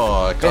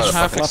 Oh, I caught a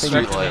half fucking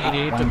expect street light.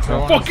 88 to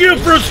throw on Fuck his you,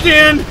 face. fruit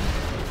stand!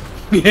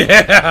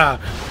 Yeah!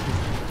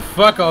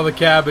 Fuck all the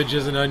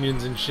cabbages and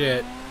onions and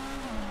shit.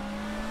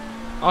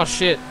 Oh,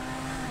 shit.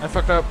 I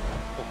fucked up.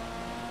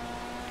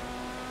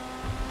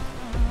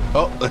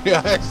 Oh,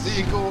 yeah, I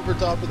see you go over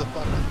top of the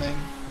fucking thing.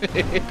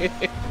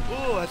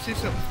 Ooh, I see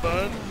something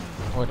fun.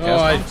 What, Oh,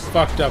 I gas pumps?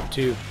 fucked up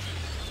too.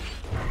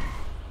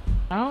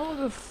 How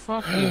the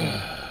fuck even...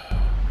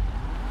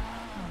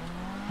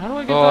 How do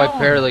I get Oh, that I one?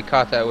 barely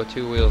caught that with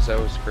two wheels. That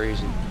was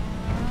crazy.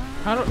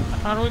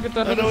 How do we get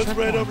that? I know other it's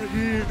right checkpoint? over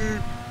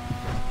here.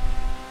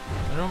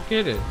 I don't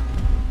get it.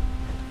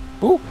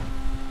 Ooh.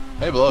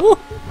 Hey, blow.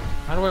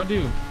 How do I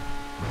do?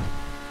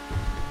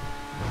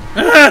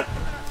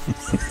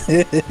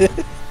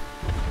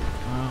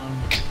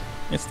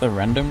 It's the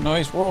random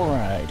noise wall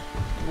ride.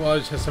 Well, I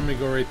just had somebody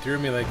go right through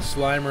me like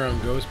Slimer on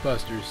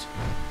Ghostbusters.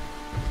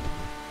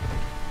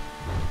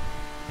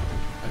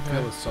 I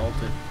feel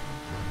assaulted.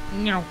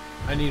 No.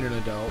 I need an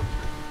adult.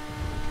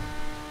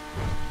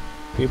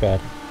 Too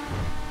bad.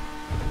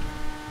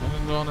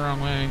 I'm going the wrong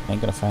way. Ain't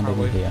gonna find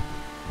Probably. any here.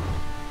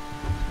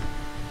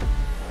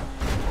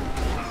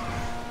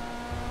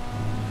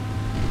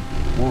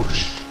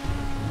 Whoosh.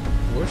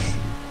 Whoosh.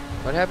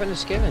 What happened to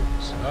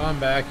Skimmins? Oh, I'm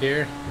back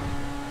here.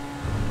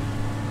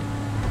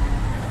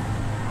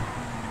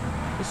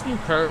 This new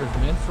car is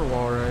meant for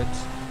wall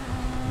rides.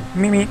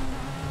 Mimi.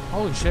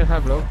 Holy shit, hi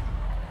blow.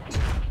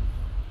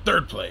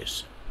 Third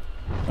place.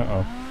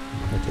 Uh-oh.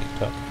 The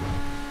TikTok.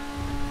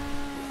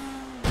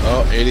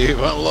 Oh, 88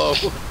 went low.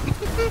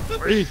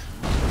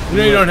 You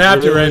know you don't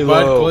have to, right, Really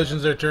bud? low.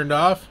 Collisions are turned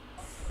off.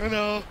 I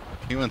know.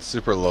 He went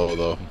super low,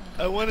 though.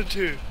 I wanted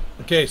to.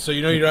 Okay, so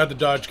you know you don't have to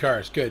dodge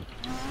cars. Good.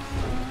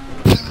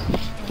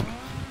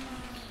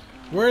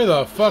 Where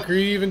the fuck are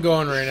you even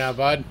going right now,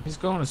 bud? He's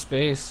going to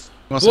space.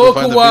 He wants to go Bloke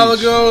find a the while beach.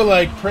 ago,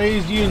 like,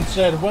 praised you and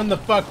said, when the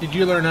fuck did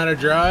you learn how to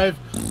drive?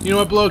 You know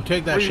what, Bloke?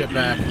 Take that shit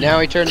back. Now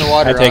he turned the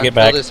water I take on. it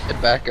back. Pull this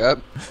head back up.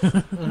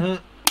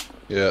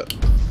 Yeah.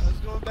 I was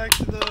going back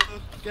to the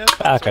gas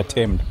Back, I station.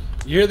 timmed.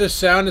 You hear the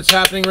sound that's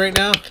happening right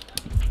now?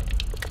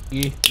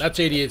 Yeah. That's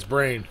 88's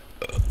brain.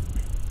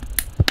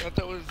 I thought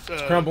that was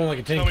crumbling like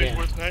a tin Tommy's can.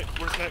 worst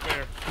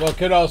nightmare. Well, it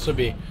could also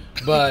be,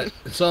 but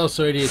it's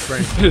also 88's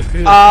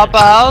brain.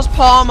 Papa's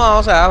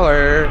Palmos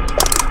Hour. I'm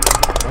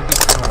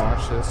just gonna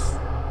watch this.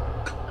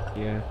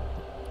 Yeah.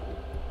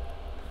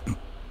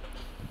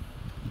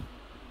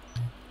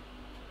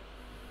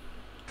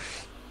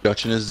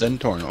 Dutchin is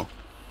Zentorno.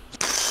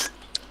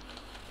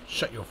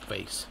 Shut your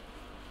face.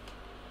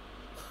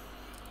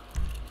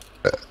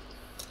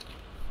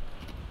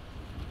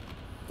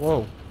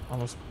 Whoa.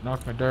 Almost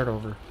knocked my dart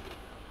over.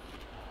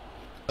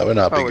 That would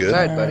not be Oh, we're good.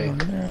 tied, buddy.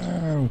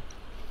 No.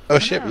 Oh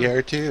shit, we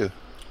are too.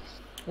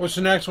 What's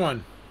the next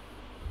one?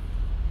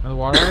 Another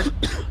water ride?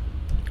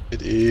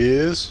 It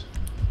is.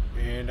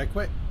 And I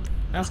quit.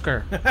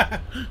 NASCAR.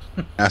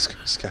 Ask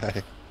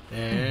Sky.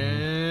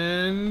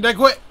 And I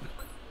quit.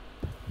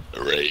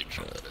 Rage.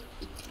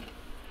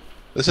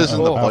 This isn't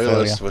Oh, the I'll tell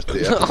playlist ya. with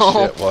the epic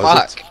Oh, shit, was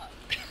fuck. it?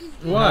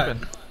 What?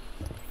 happened?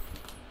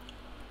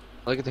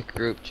 Look at the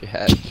group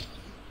chat.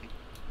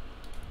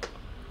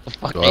 The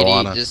fuck Do I 88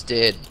 wanna- just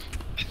did.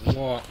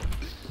 What?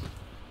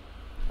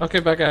 Okay,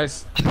 bye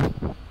guys.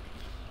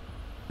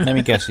 Let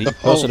me guess.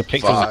 Those are the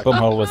pictures fuck. of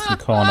Bumhole with some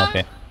corn up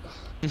here.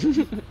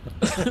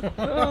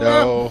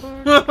 No.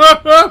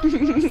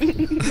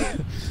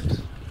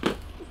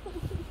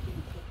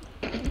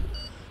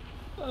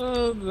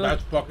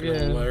 That's fucking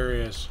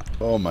hilarious.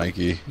 Oh,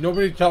 Mikey.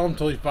 Nobody tell him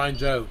till he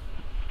finds out.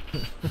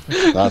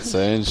 Not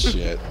saying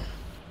shit.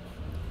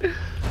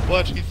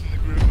 Watch, he's in the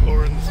group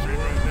or in the stream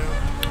right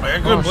now. I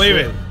couldn't believe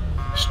it.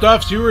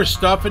 Stuffs, you were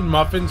stuffing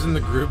muffins in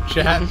the group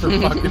chat for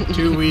fucking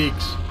 2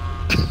 weeks.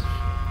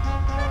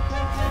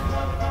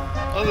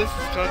 Oh, this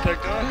is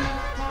Contact On.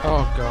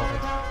 Oh god.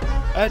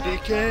 Hi,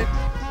 DK.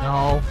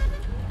 No.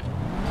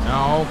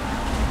 No.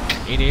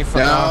 88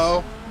 fuck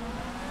off.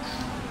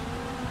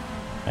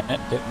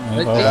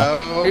 No.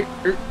 No.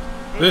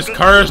 This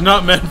car is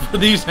not meant for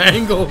these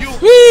angles.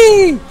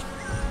 Whee!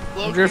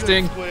 I'm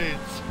drifting. The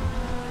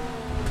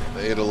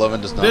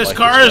 811 does not This like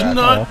car this is track.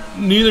 not.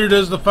 Neither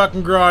does the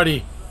fucking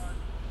Grotti.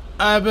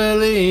 I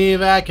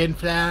believe I can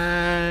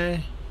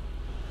fly.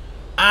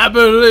 I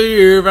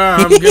believe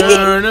I'm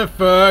gonna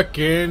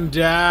fucking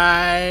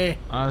die.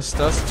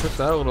 Stuff took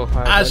that a little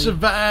high. I buddy.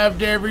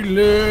 survived every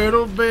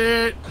little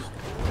bit.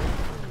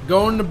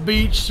 Going to the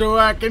beach so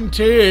I can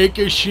take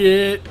a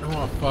shit.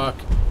 Oh fuck.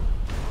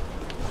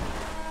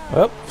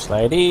 Oh,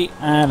 slidey,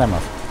 and I'm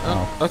off.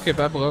 Oh, okay,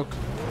 bye bloke.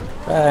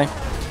 Bye.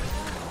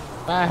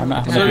 Bye. I'm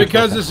not- So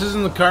because this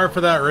isn't the car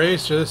for that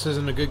race, or this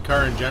isn't a good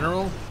car in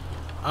general,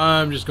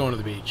 I'm just going to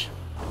the beach.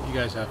 You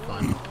guys have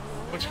fun.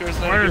 Which car's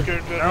not a good car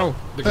in general? No.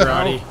 The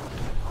Grotti.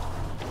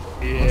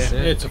 Yeah.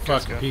 Shit. It's a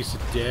fucking piece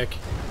of dick.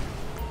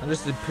 I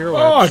just did Oh,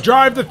 pirouettes.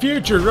 drive the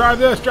future. Drive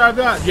this, drive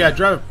that. Yeah,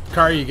 drive a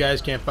car you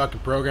guys can't fucking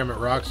program at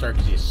Rockstar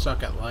because you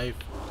suck at life.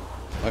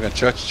 Like a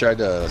Church tried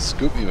to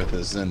scoop me with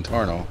his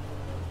Zentorno.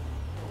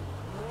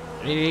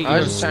 88 I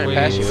was just trying to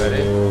pass you,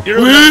 buddy. You're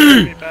a lap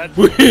ahead of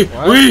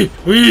me,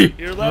 bud. We.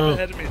 You're a lap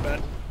ahead of me,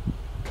 bud.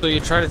 So you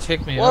try to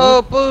take me Whoa,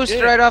 out? boost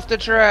Yeah. right off the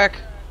track.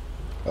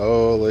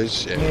 Holy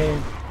shit.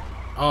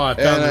 Oh, I found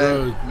And the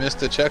road. I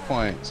missed a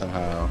checkpoint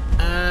somehow.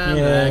 I'm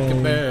Yay. like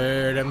a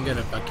bird. I'm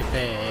gonna fuck your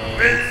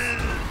face.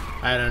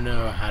 I don't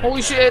know how to.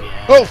 Holy drive shit.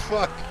 yet. Oh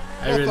fuck!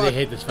 I Oh, really fuck.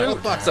 hate this Oh, fucking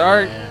fuck. car,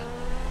 Sorry. yeah.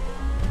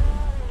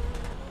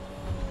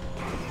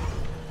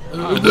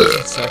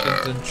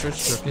 Seconds and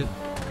church took it.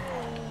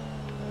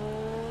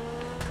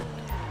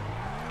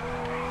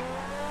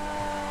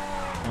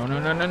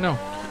 No.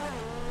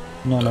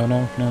 No.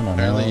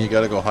 Apparently, you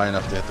gotta go high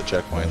enough to hit the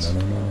checkpoints.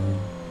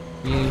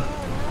 Me.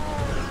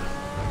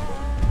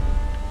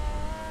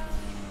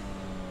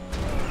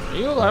 Are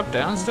you allowed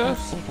down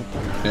stuff?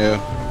 Yeah.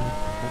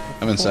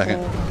 I'm in second.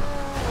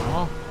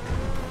 Oh.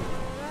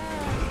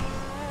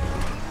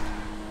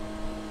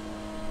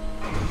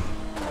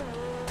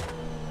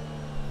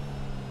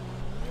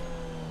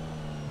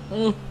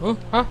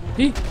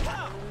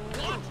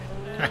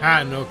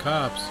 Haha, no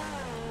cops.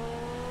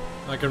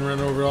 I can run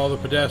over all the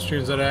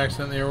pedestrians that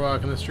accidentally are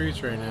walking the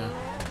streets right now.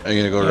 Are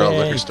you gonna go to all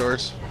liquor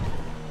stores?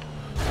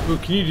 Ooh,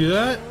 can you do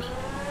that?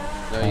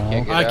 No, you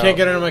can't get I out. can't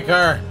get into my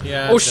car.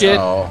 Yeah. Oh shit.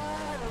 Oh.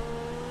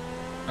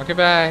 Okay,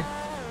 bye.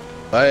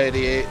 Bye,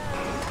 88.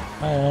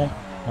 Bye.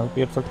 Have a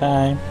beautiful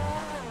time.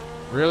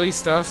 Really,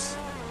 Stuffs?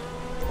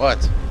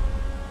 What?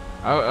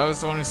 I was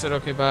the one who said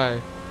okay,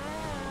 bye.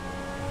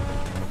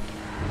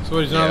 So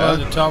he's not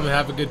allowed to tell him to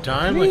have a good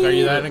time? Like, are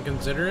you that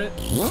inconsiderate?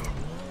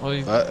 Well,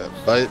 you...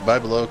 Bye,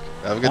 Bloke.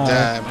 Have a good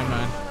time. Never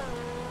mind.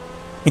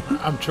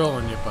 I'm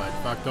trolling you, bud.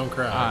 Fuck, don't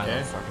cry, okay?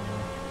 No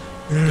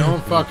fucking way.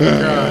 Don't fucking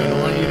cry. I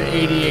don't want you to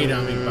 88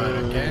 on me, bud,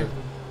 okay?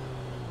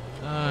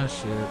 Ah,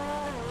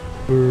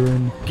 shit.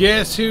 Burn.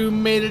 Guess who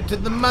made it to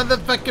the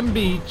motherfucking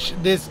beach?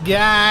 This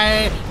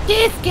guy.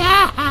 This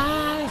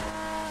guy.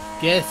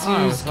 Guess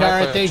whose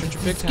car thinks it's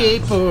a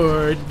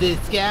skateboard? This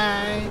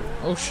guy.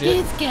 Oh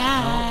shit. This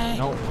guy.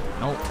 No.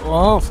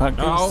 Oh, fuck.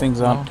 These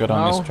things aren't good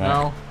on this track.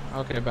 No.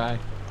 Okay, bye.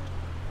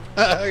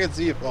 I can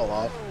see you fall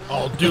off.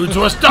 All dudes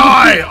must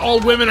die!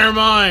 All women are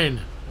mine!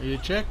 Are you a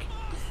chick?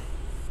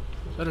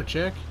 Is that a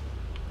chick?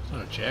 It's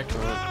not a chick.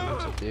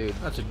 That's a dude.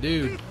 That's a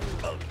dude.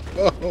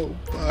 Oh,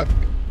 fuck.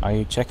 Are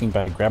you checking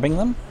by grabbing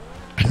them?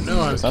 No,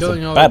 I'm That's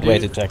killing a all bad the way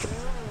to dudes. check it.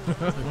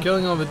 I'm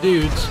killing all the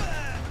dudes.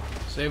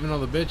 Saving all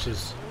the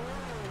bitches.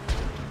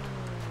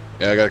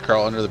 Yeah, I gotta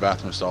crawl under the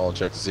bathroom stall and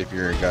check to see if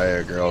you're a guy or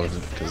a girl,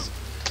 because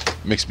it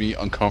makes me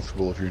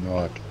uncomfortable if you're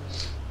not.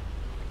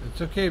 It's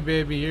okay,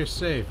 baby. You're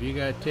safe. You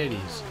got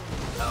titties.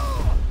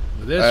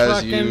 With this As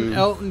fucking you-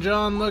 Elton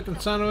John looking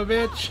son of a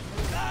bitch.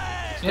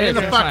 Stay Yeah, in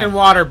the that's fucking fine.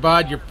 water,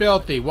 bud. You're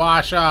filthy.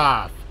 Wash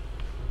off.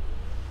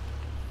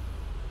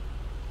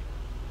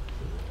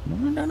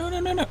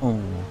 No.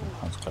 Oh,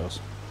 that's close.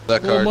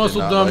 That Little car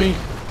muscle dummy.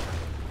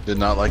 did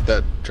not like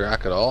that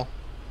track at all.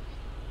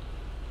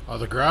 Oh,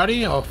 the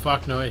Grotti? Oh,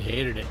 fuck no. I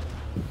hated it.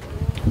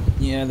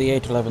 Yeah, the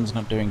 811's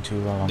not doing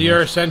too well on The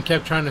this. RSN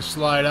kept trying to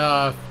slide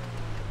off,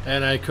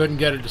 and I couldn't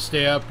get it to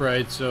stay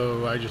upright,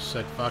 so I just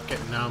said fuck it,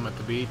 and now I'm at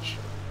the beach.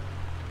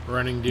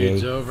 Running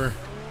dudes Yay. over.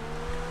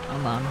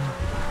 I'm on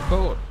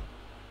boat.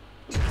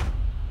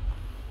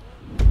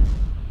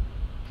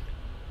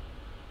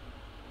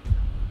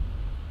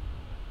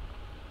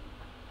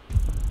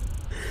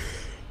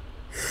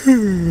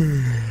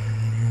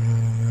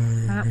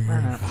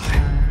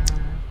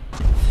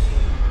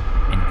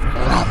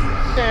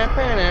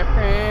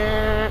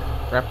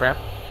 Rap.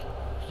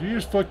 Did you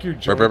just fuck your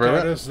Rap, joke rap, rap, at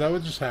rap. us? Is that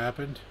what just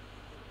happened?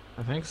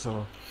 I think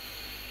so.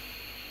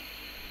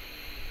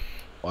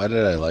 Why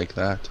did I like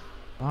that?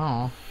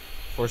 Oh.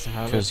 Force of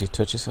habit. Because you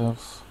touch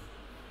yourself.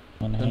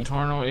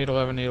 Ventorno,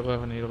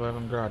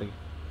 811, Grotti.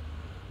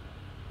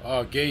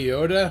 Oh, Gay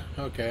Yoda?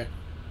 Okay.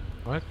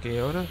 What?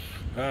 Gayota?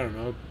 I don't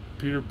know.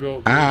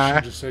 Peterbilt Ah.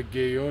 just said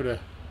Gay Yoda.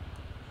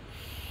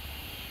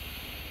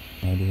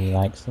 Maybe he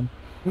likes them.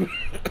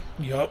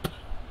 Yup.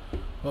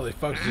 Holy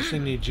fuck, does this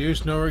thing need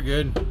juice? No, we're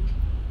good.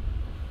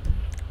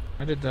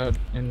 I did that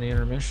in the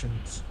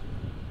intermissions.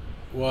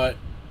 What?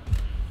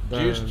 The-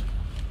 Juiced?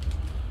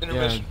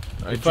 Intermission.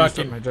 Yeah, I You juiced up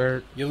fucking- my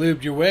dirt. You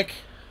lubed your wick?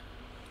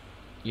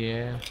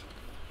 Yeah.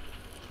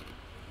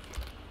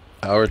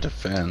 Our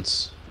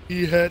defense.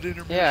 He had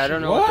intermission. Yeah, I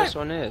don't know What? what this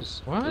one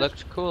is. What? It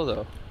looks cool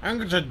though. I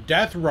think it's a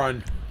death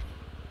run.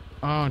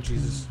 Oh,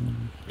 Jesus.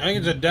 I think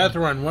it's a death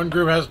run. One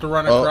group has to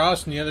run Oh.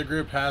 across, and the other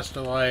group has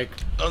to, like...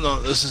 Oh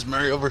no, this is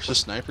Mario vs.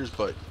 Snipers,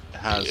 but it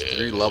has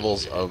 3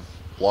 levels of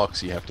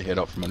blocks you have to hit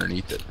up from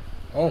underneath it.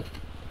 Oh.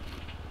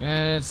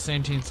 Yeah, it's the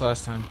same teams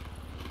last time.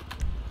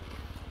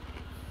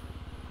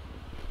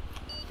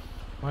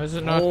 Why is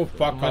it not Oh,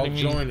 fuck, I'll letting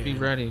me join be in.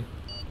 ready?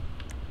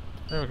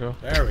 There we go.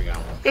 There we go.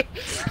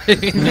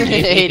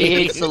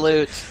 88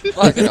 salutes.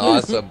 Fucking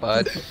awesome,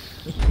 bud.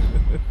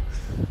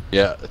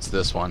 Yeah, it's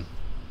this one.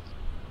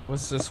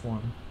 What's this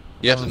one?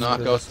 You have to Oh, knock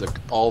so out this-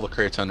 all the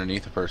crates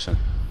underneath a person.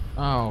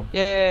 Oh,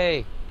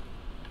 Yay.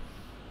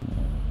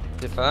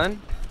 Is it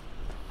fun?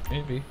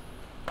 maybe.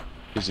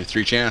 Gives you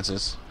 3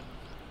 chances.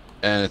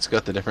 And it's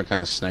got the different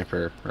kind of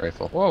sniper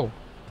rifle. Whoa.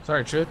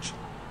 Sorry, Church.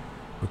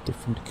 A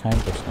different kind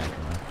of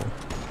sniper rifle.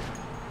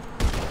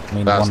 I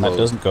mean, Fast one that load.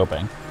 doesn't go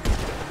bang.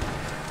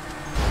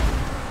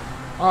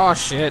 Oh,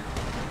 shit.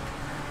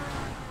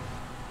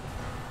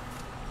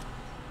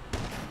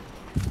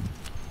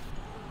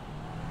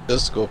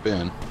 Does scope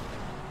in.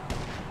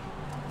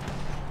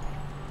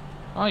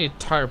 Oh, you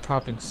tire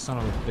popping son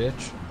of a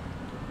bitch.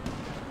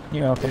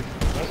 You're okay.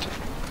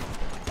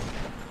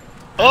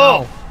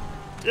 Oh!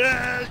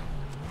 Yeah!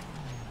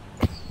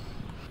 I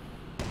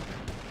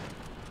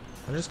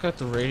just got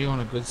the radio on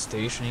a good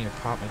station and you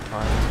pop my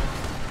tire.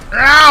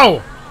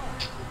 Ow!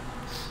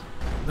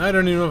 Now I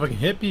don't even know if I can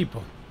hit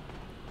people.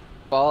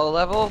 Follow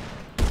level?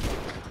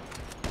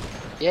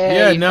 Yeah,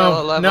 Yeah, you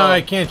follow level. now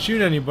I can't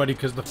shoot anybody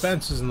because the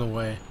fence is in the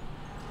way.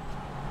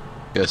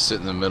 You gotta sit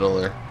in the middle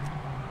there.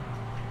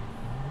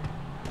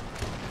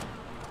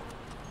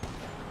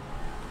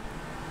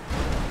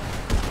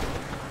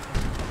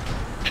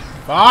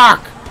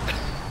 Fuck!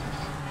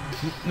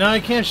 Now I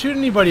can't shoot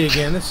anybody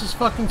again. This is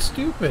fucking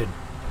stupid.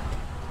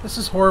 This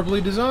is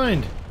horribly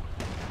designed.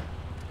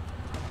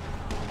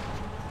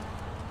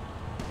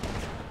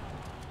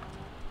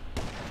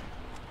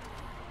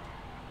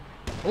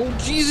 Oh,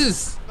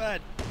 Jesus!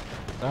 Bad.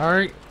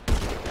 Sorry. No,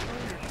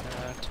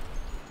 you're not.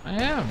 I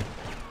am.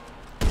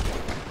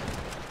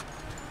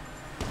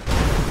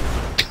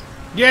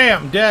 Yeah,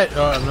 I'm dead.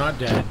 Oh, I'm not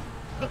dead.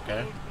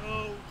 Okay.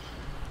 No.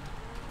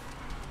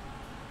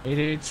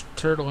 88's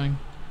turtling.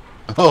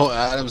 Oh,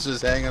 Adam's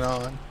just hanging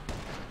on.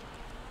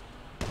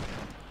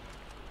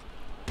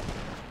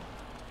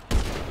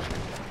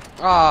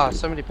 Ah,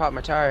 somebody popped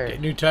my tire.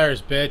 Get new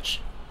tires, bitch.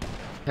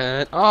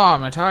 Oh,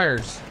 my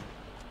tires.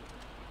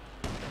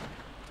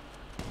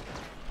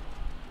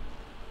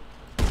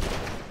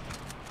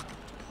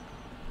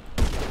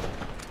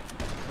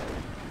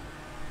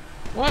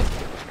 What?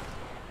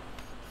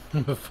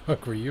 Where the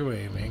fuck were you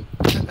aiming?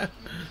 I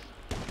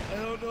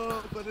don't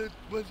know, but it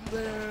was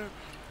there.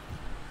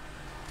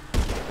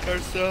 Car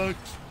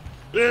sucks.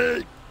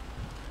 Hey!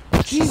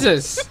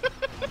 Jesus!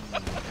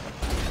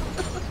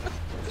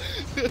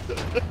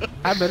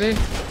 Hi, buddy.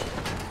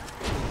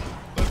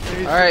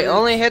 Alright,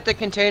 only hit the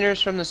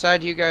containers from the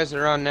side you guys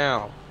are on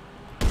now.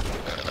 Hit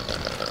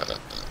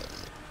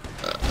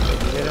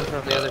them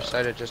from the other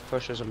side, it just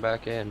pushes them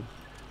back in.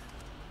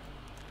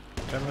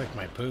 Kind of like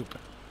my poop.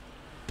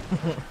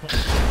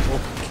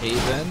 Okay,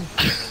 then.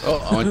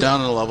 Oh, I went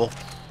down a level.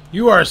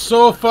 You are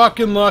so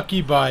fucking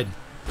lucky, bud.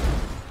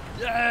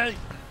 Yay!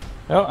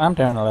 Oh, I'm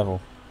down a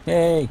level.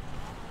 Yay!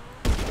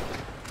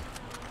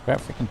 About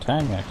freaking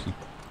time, you actually.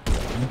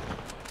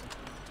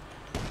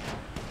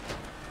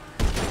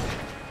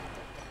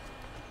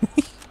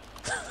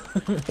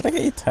 Did I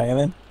get your tail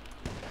in?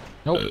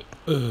 Nope.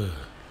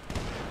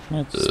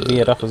 It's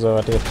veered off as well,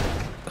 I did.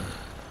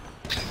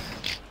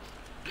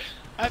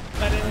 I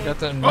got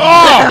that.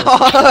 Oh!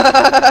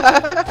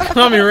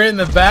 Caught me right in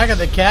the back of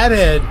the cat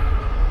head.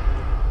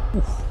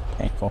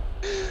 Painful.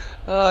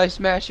 Oh, I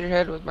smashed your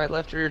head with my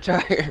left rear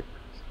tire.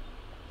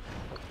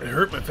 It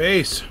hurt my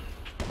face.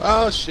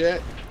 Oh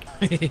shit.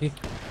 Shit.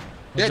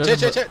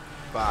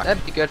 Fuck.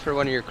 That'd be good for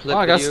one of your clip Oh,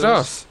 I got videos.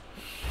 stuff.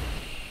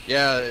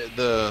 Yeah,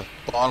 the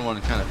bottom one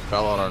kind of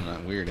fell out on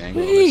that weird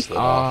angle. And it slid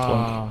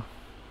off.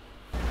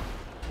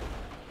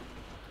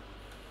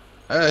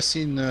 I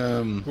seen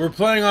We're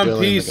playing on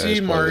Billy and the guys PC, play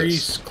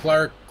Maurice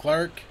Clark.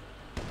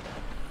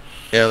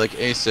 yeah, like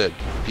A said,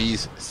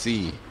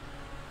 PC.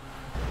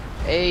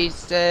 A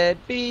said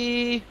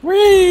B,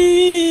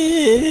 Whee!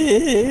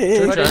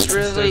 but it's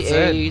really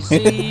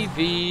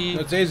ACV.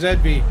 It's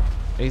AZB.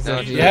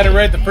 AZV. You had it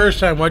right the first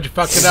time. Why'd you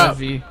fuck it up?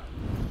 AZV.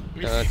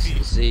 No,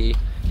 it's C.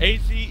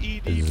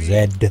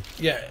 ACEDV. Z.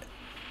 Yeah.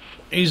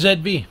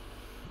 AZB.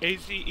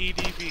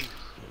 ACEDV.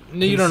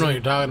 No, you don't know what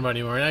you're talking about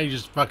anymore. Now you're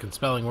just fucking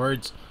spelling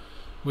words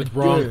with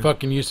wrong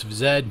fucking use of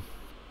Z.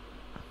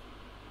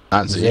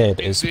 Not Z.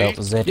 Z is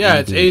spelled Z. Yeah,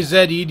 it's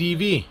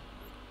AZEDV.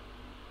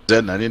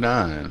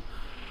 Z99.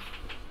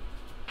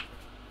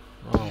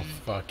 Oh,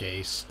 fuck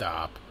A,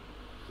 stop.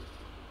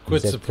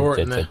 Quit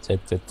supporting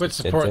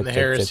the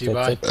heresy,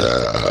 bud.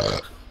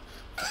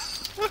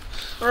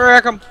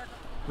 Wreck 'em.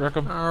 Wreck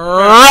 'em.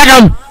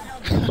 Wreck 'em!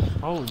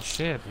 Holy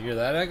shit. You hear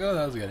that echo?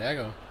 That was a good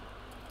echo.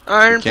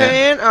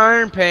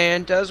 Iron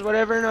Pan does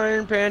whatever an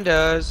Iron Pan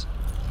does.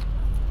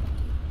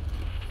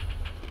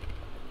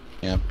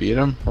 Can't beat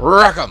him.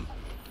 Wreck him.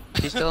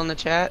 You still in the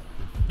chat?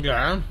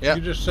 Yeah, Yep,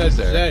 you just said he's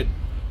there. Z.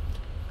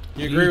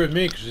 You agree with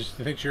me because you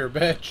think you're a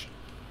bitch.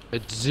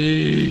 It's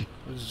Z.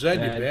 Z, you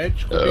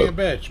bitch. Quit being a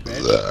bitch,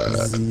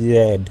 bitch.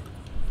 Z.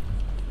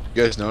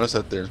 You guys notice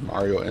that there's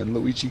Mario and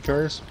Luigi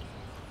cars?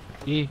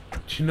 E.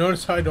 Did you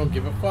notice how I don't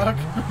give a fuck?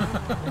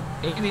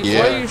 Amy, Yeah.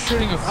 why are you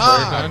shooting a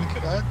flare gun?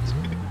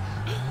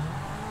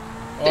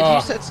 Did Oh.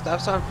 you set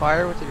stuffs on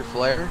fire with your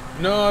flare?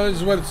 No, this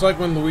is what it's like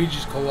when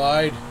Luigi's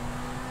collide.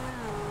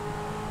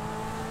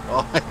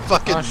 Oh, I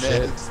fucking Oh,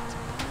 shit. missed.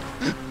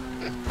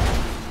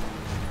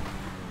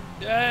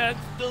 Yeah, it's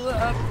still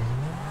up.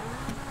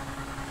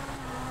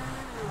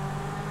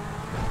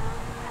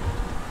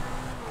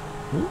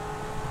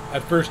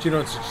 At first you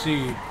don't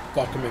succeed.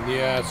 Fuck him in the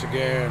ass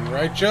again.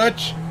 Right,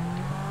 Church?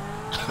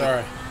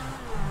 Sorry.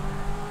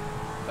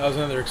 That was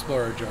another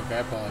Explorer joke. I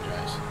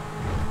apologize.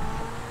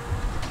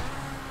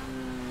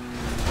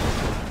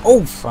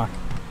 Oh, fuck.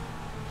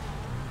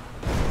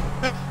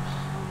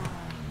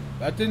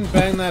 That didn't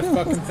bang that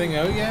fucking thing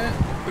out yet?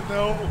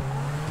 No.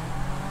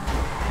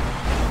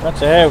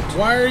 Watch out.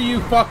 Why are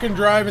you fucking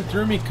driving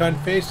through me,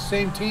 cunt face?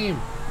 Same team.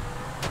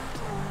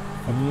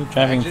 Are you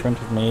driving in front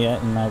of me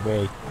in my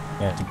way?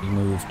 Yeah, to be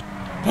moved.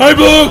 Hi,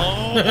 Blue!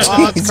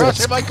 Oh, it's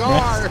crushing my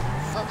car!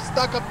 I'm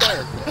stuck up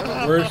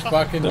there. Worst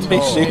fucking Don't be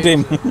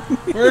shooting.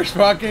 Worst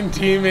fucking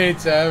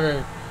teammates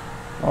ever.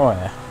 Oh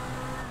yeah.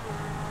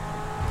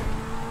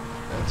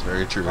 That's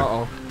very true.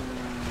 Uh-oh.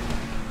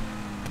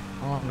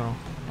 Oh no.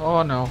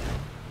 Oh no.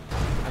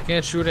 I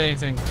can't shoot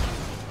anything.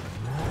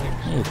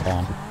 You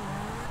can.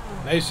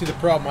 Now you see the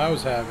problem I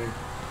was having.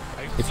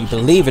 If you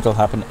believe it'll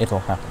happen, it'll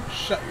happen.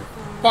 Shut your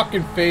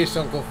fucking face,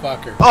 Uncle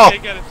Fucker. Oh! I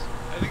think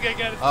I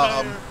got it.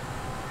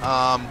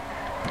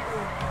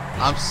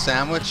 I'm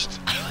sandwiched.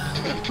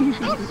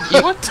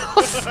 What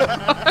the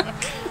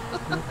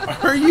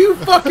fuck? Are you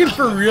fucking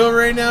for real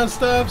right now,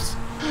 Stubbs?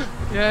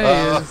 Yeah,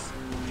 he is.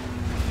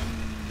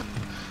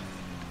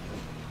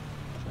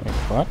 Wait,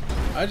 what?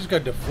 I just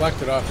got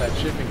deflected off that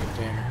shipping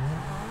container.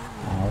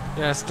 Oh.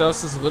 Yeah,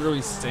 Stubbs is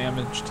literally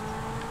sandwiched.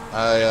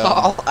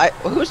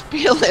 Who's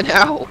peeling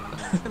out?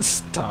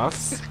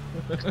 Stuffs.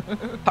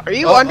 Are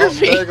you under me?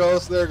 There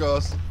goes, there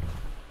goes.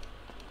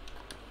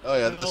 Oh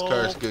yeah, this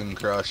car's getting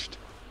crushed.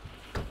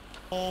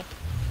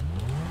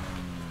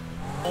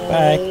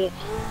 Back.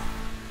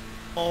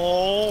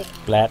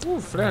 Flat. Ooh,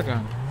 flare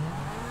gun.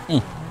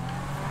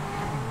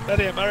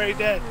 Daddy, I'm already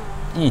dead.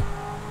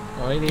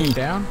 Oh, he ain't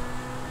down?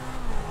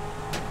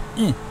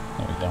 There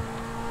we go.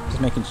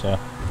 Just making sure.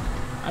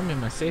 I'm in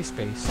my safe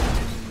space.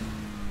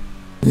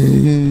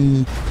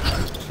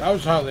 That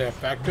was highly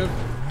effective.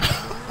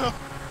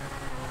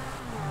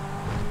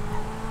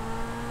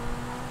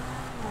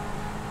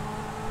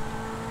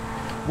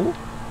 Ooh.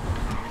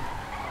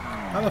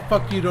 How the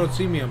fuck you don't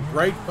see me? I'm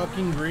bright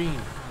fucking green.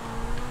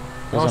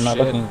 Because I'm not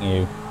shit. looking at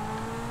you.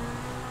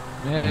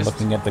 Yeah, I'm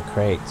looking at the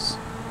crates.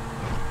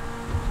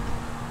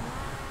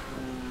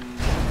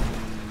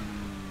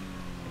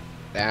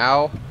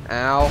 Ow,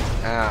 ow,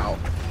 ow.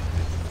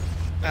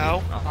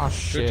 Ow. Oh Good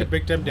to shit.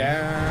 pick them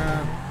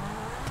down.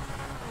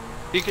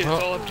 It's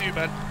all up to you,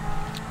 man.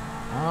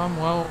 I'm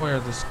well aware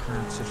of this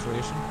current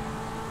situation.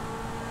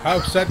 How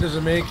upset does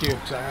it make you?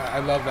 'Cause I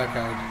love that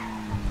kind.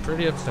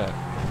 Pretty upset.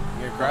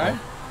 You gonna cry?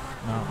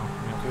 No,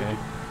 I'm okay.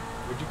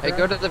 Would you cry? Hey,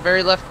 go to the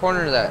very left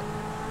corner of that.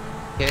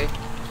 Okay?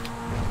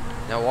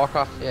 Now walk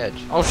off the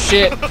edge. Oh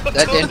shit!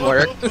 That didn't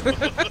work.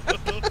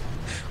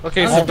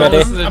 Okay, Hi, so buddy.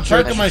 this is the I'm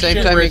church. parking my Same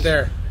shit time right you-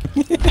 there.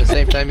 At the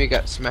same time you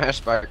got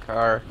smashed by a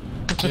car.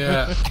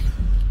 Yeah.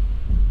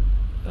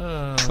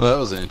 Well, that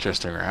was an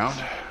interesting round.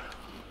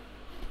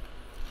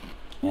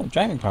 Yeah, the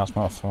driving car's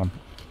more fun.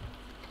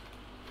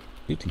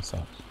 Shooting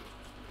stuff.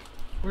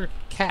 We're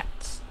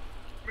cats.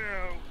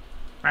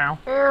 Meow.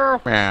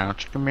 Meow. Meow,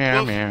 chicken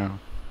meow meow.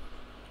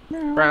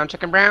 Brown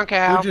chicken, brown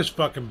cow. You just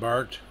fucking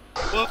barked.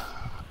 Woof.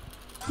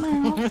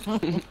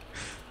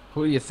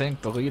 Who do you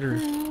think, the leader?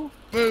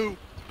 Moo.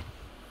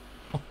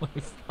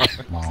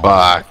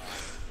 Fuck.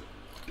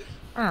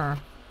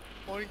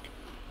 Boink.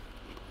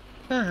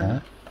 Huh?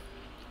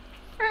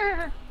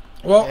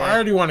 Well, I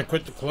already want to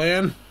quit the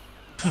clan.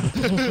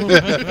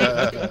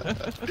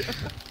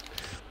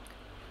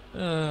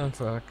 Oh,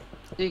 fuck.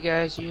 See you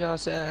guys, you all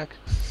suck.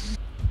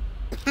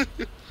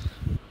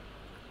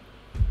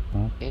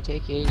 Can't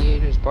take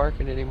aviators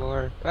barking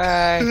anymore.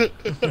 Bye.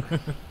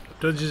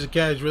 Dungeons and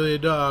Cat is really a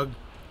dog.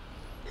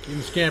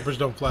 Even scampers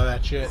don't fly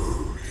that shit.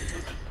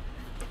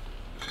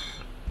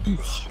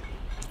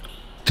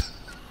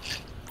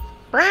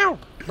 Brown,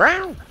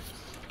 brown.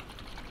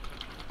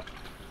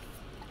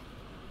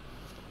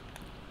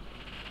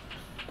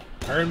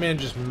 Iron Man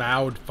just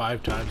mowed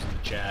 5 times in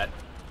the chat.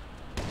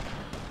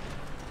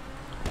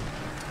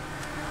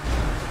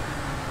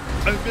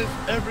 I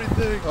missed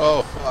everything.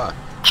 Oh fuck.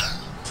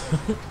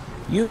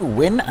 You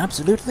win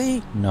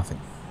absolutely nothing.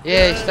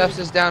 Yeah, he stuffs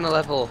us down a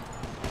level.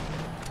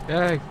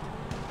 Hey,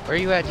 Where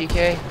you at,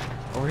 DK?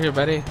 over here,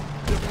 buddy.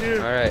 Come here.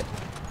 Alright,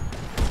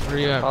 Where are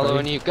you at, following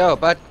buddy? you. Go,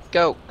 bud.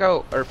 Go,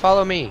 go. Or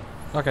follow me.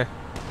 Okay.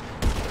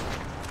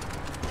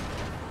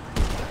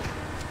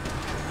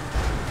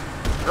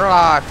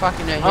 Ah,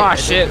 fucking I hit. Ah, I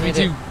shit, didn't me hit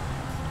too.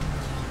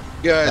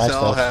 You guys Nice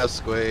all stuff. have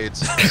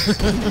squades.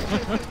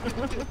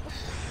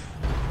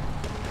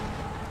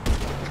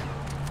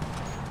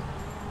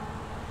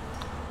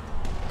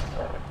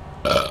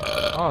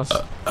 Oh,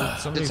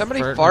 Did somebody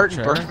in fart the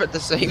and chair? burp at the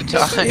same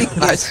time?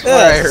 I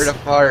swear I heard a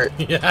fart.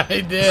 Yeah,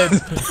 I did.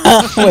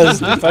 That was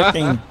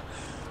fucking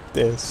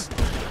this.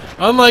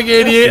 Unlike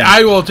 88,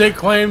 I will take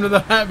claim to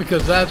that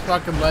because that's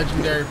fucking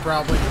legendary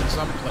probably in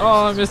some places.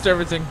 Oh, I missed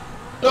everything.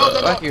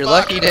 Fuck, you're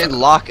lucky you didn't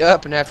lock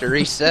up and have to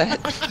reset.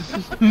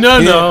 No,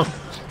 no.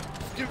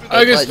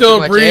 I can Let still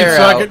too much breathe, air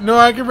so I out. can, no,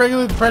 I can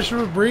regulate the pressure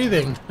of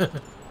breathing. Did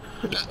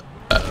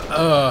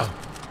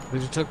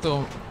you took the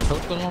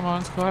Le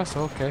Mans class?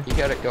 Okay. You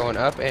got it going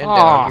up and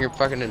Aw. down. You're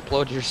fucking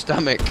implode your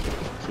stomach.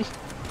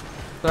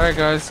 Sorry,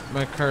 guys.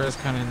 My car is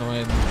kind of in the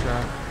way of the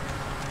track.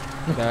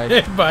 Died.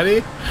 Hey,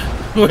 buddy.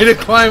 Way to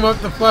climb up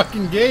the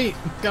fucking gate.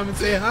 Come and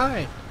say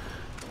hi.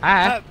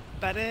 Ah.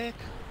 Buddy.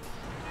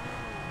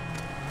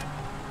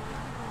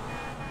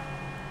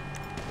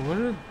 What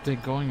are they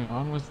going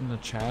on with in the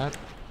chat?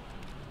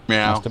 Meow.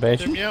 They're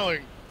Masturbation?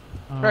 meowing.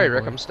 Oh, Right, boy.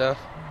 Rickham stuff.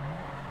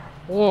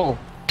 Whoa.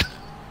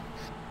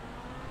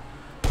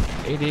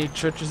 88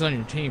 churches on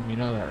your team, you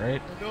know that,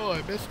 right? I know,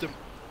 I missed him.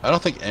 I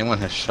don't think anyone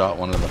has shot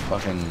one of the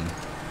fucking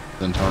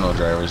Zentorno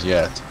drivers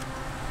yet.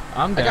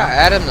 I'm I down. got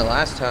Adam the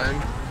last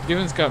time.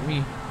 Given's got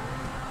me.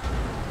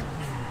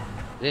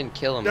 Didn't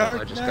kill him though,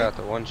 I just got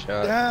the one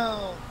shot.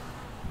 Down.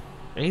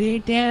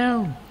 88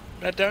 down.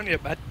 Not down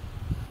yet, bud.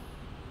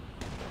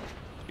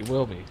 You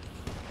will be.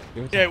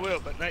 Give it Yeah, I time. will,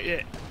 but not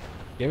yet.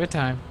 Give it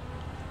time.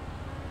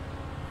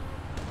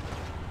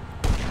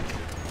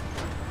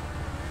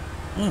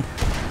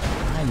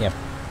 Yep.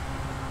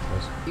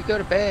 You go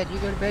to bed,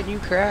 and you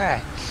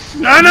cry.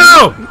 I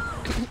know!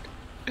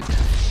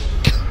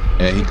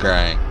 Yeah, he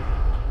crying.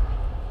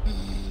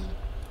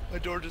 My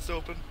door just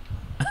opened.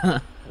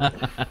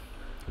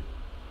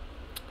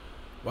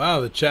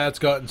 Wow, the chat's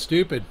gotten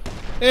stupid.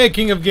 Hey,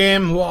 King of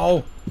Game,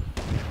 lol.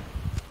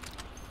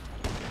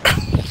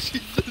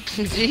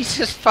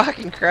 Jesus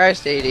fucking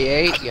Christ,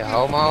 88, you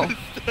homo.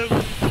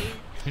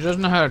 He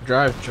doesn't know how to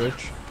drive,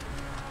 Twitch.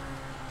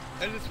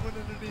 I just went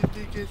underneath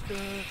DK's car.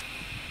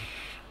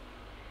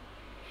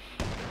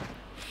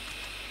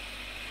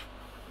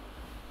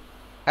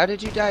 How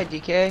did you die,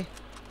 DK?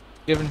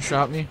 Given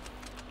shot me.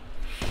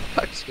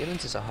 Fuck,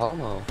 Skibbins is a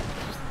homo.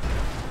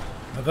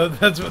 I thought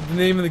that's what the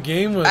name of the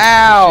game was.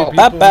 Ow! Shoot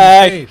people in the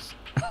Bye-bye. face.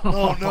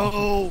 Oh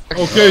no!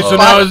 Okay, so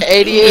now Fuck,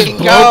 88,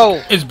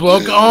 go! Is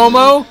Bloke a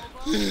homo?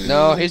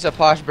 No, he's a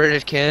posh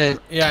British kid.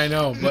 Yeah, I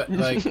know, but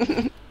like,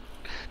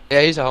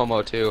 Yeah, he's a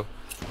homo too.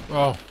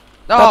 oh.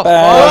 No!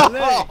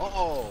 Bye-bye.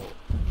 Oh.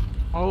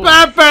 Oh,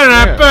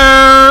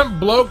 Ba-ba-da-ba.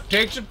 Bloke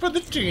takes it for the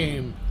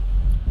team.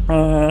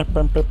 Was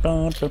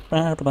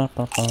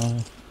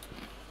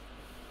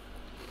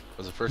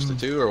it first to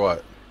 2 or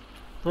what?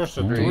 First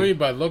of 3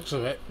 by looks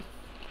of it.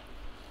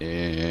 Yeah.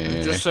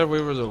 you just said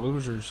we were the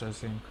losers, I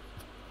think.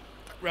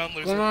 Round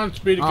Going loser. on,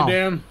 Speedy Oh.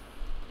 Kadam.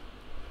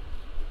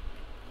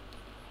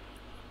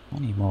 I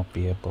need more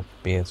beer, but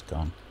beer's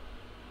gone.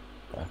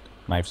 Fuck.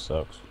 Knife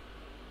sucks.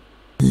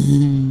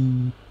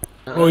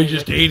 Oh, he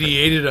just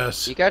 88'd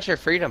us. You got your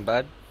freedom,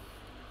 bud.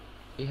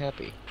 Be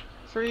happy.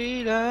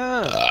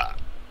 Freedom! Ugh.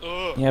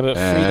 Yeah, but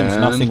freedom's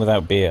And- nothing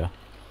without beer.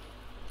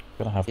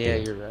 Gotta have Yeah,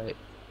 beer. you're right.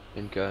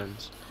 And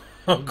guns.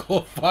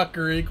 Uncle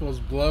Fucker equals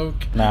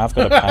Bloke. Nah, I've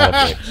got a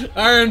power fix.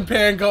 Iron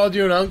Pan called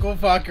you an Uncle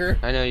Fucker.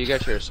 I know, you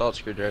got your assault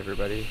screwdriver,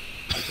 buddy.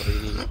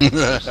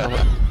 That's all you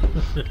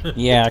need.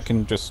 Yeah, I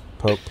can just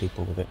poke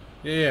people with it.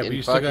 Yeah, but And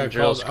you still fucking got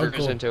drill called screws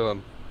Uncle. into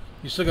him.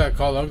 You still got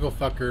called Uncle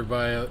Fucker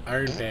by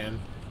Iron Pan.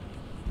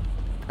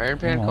 Iron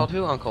Pan Oh. called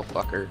who Uncle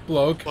Fucker?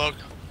 Bloke. Fuck.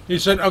 He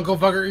said Uncle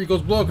Fucker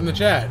equals Bloke in the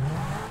chat.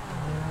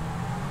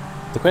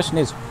 The question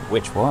is,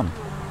 which one?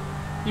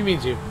 He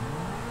means you.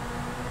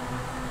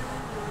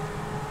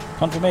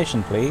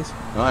 Confirmation, please.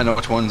 Well, I know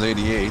which one's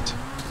 88.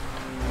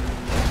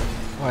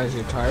 Why is he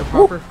a tire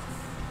popper?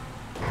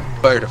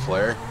 Fire to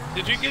flare.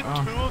 Did you get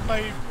Oh. 2 of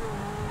my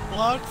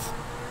blocks?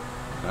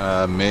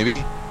 Maybe.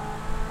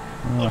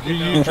 Did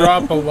you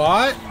drop a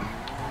what?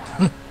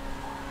 Did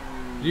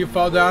you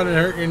fall down and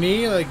hurt your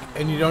knee, like,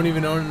 and you don't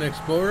even own an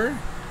Explorer?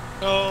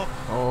 No.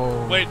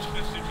 Oh. Wait, did you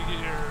get your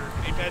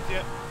knee pads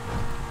yet?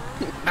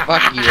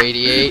 Fuck you,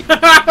 88.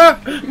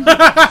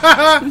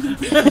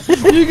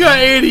 You got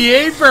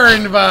 88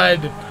 burned,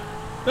 bud.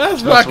 That's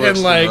That's worse fucking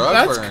than like, rug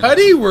that's burn.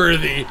 Cuddy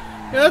worthy. Yeah,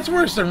 that's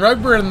worse than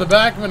rug burn in the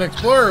back of an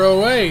Explorer.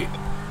 Oh wait.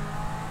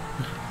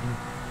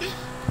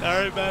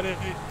 Sorry about it.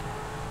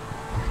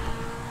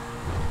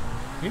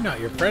 You're not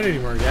your friend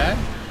anymore, guy.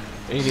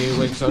 88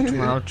 wakes up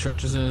tomorrow,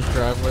 churches in his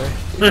driveway.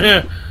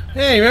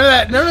 Hey, remember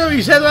that? Remember what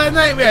you said last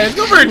night? Man, let's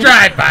go for a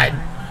drive, bud.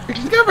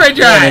 Let's go for a Yeah,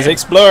 drive. there's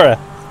Explorer.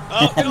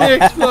 Oh, In the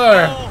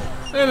Explorer.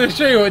 I'm gonna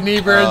show you what knee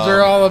burns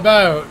are all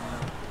about.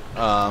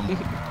 I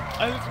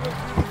just went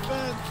through the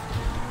fence.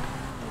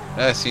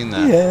 I seen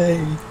that.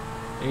 Yay.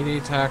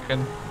 88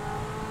 hacking.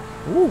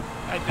 Ooh,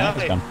 I that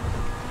was died. gone.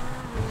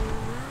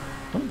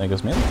 Oh, there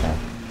goes my other car.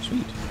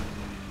 Sweet.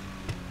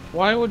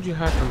 Why would you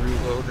have to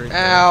reload right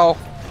there? Ow.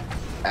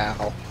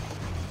 Ow.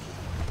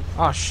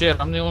 Oh shit,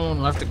 I'm the only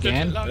one left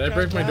again? Did I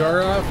break my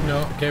door off? No.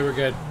 Okay, we're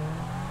good.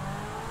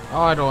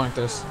 Oh, I don't like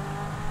this.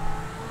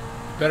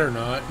 Better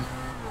not.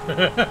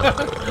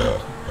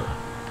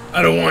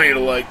 I don't want you to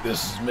like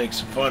this. It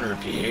makes it funner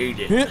if you hate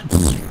it.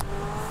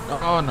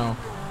 Oh no.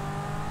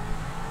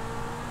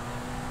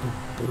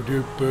 Boop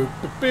boop boop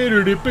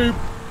boop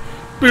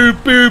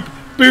boop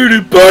boop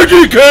boop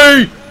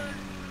boop.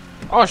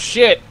 Oh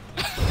shit!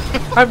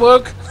 Hi,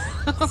 Bloke.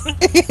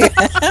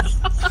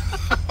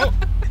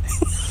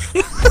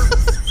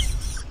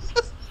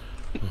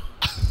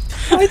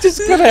 I just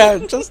got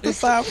out just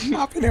as I'm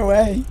hopping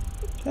away.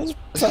 That's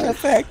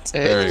perfect.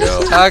 There we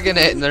go. Tugging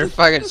it and they're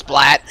fucking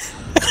splat.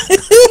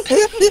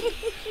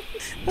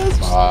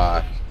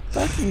 Ah,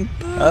 Fucking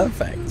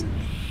perfect.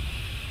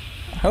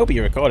 I hope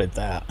you recorded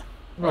that.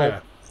 Oh, yeah.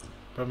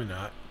 Probably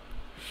not.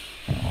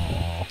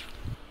 Aww.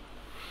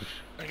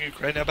 Are you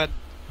crying now, bud?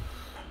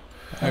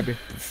 Maybe.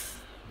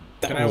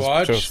 That Can I was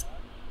watch? just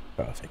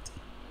perfect.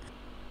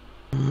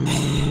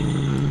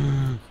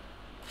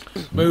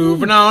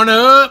 Moving on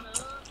up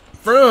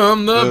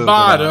from the Moving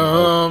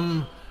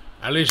bottom.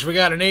 At least we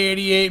got an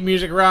 88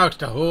 Music Rocks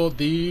to hold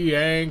the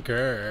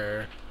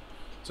anchor.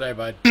 Sorry,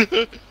 bud.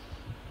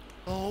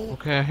 Oh.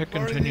 Okay, I hit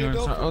Where are the continue. And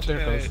adults oh, there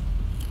it goes. tonight?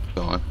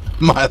 going.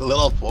 My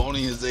Little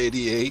Pony is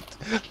 88.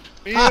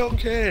 Me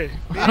okay.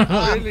 Me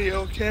really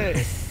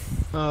okay.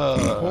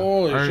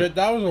 Holy shit,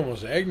 that was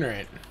almost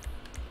ignorant.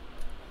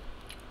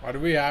 Why do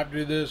we have to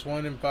do this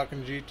one in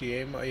fucking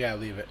GTA? Yeah,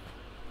 leave it.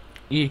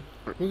 E.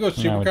 We go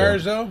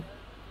supercars though?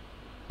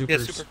 Yeah,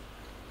 super.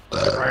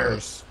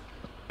 Cars.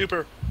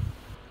 Super.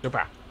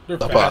 Super. They're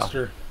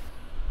faster.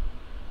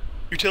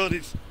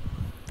 Utilities.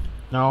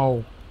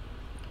 No.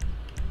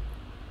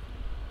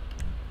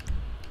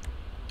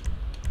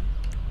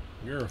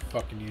 You're a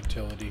fucking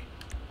utility.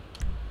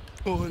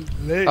 Oh,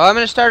 I'm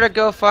gonna start a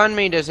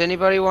GoFundMe. Does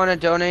anybody want to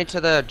donate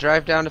to the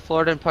Drive Down to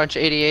Florida and Punch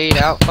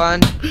 88 out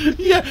fund?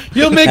 Yeah,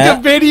 he'll make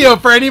a video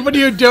for anybody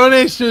who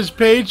donates to his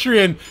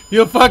Patreon.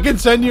 He'll fucking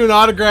send you an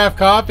autographed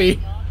copy.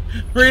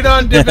 Read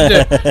on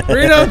dividend.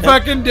 Read on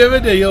fucking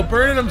dividend. He'll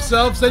burn it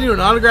himself, send you an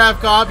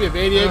autographed copy of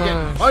 88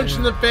 getting punched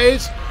in the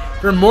face.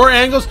 For more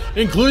angles,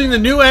 including the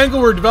new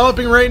angle we're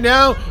developing right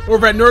now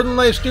over at Northern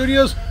Light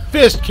Studios,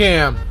 Fist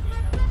Cam.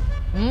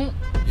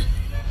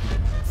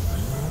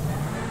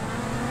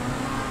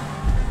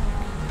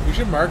 We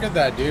should market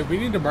that, dude. We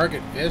need to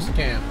market Fist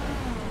Cam.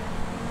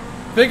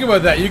 Think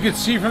about that. You could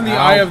see from the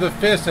eye of the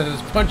fist as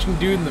it's punching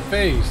dude in the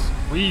face.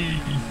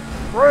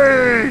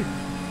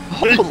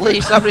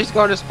 Holy, somebody's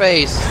going to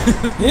space. I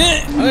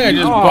think I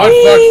just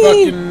butt-fucked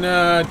fucking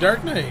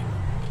Dark Knight.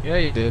 Yeah,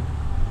 you did.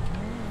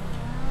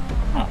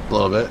 A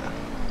little bit.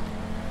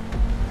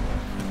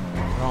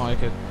 I don't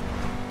like it.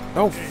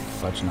 Oh,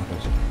 fudge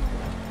knuckles.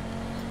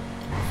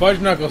 Fudge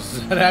Knuckles,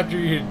 is that after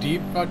you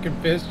deep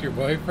fucking fist your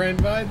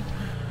boyfriend, bud?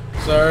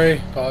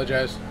 Sorry,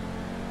 apologize.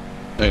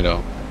 I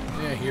know.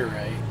 Yeah, you're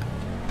right.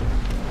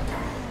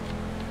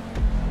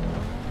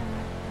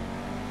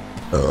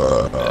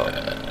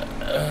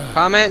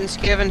 Comment in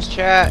Skiven's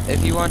chat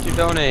if you want to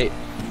donate.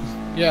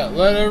 Yeah,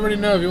 let everybody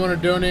know if you want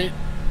to donate.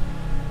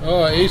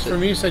 Oh, Ace for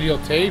me said you'll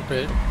tape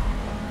it.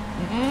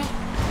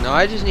 No,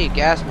 I just need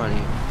gas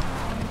money.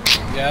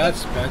 Yeah,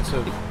 that's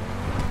expensive.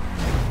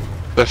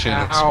 Especially in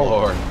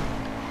Explorer.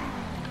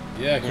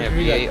 Yeah, because Yeah,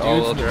 we got V8 dudes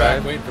all-wheel in the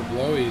drive. back waiting for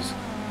blowies.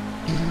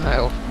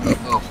 Oh,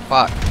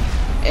 fuck.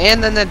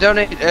 And then they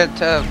donate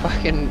to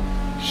fucking...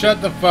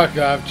 Shut the fuck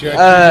up, Chuck. You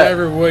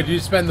never would. You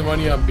spend the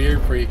money on beer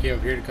before you came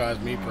up here to cause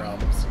me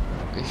problems.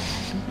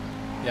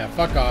 Yeah,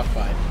 fuck off,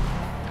 bud.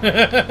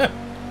 I'm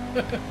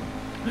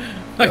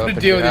not gonna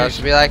deal with your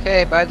shit. Be like,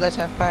 hey, bud, let's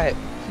have a fight.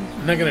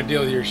 I'm not gonna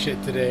deal with your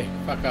shit today.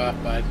 Fuck off,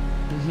 bud.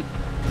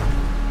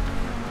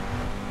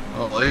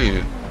 Oh,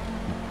 you.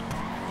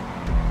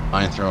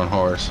 Mine throwing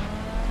horse.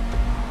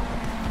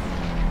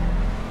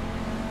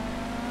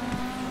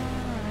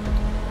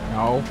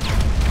 No.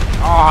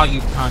 Oh,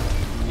 you cunt.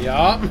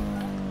 Yup.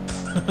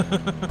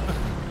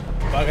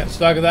 Fucking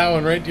stuck that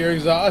one right to your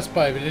exhaust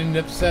pipe. It didn't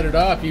have to set it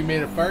off. You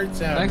made a fart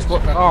sound. Thanks, blow.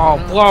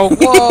 Whoa!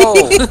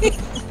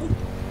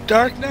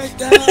 Dark Knight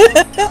down!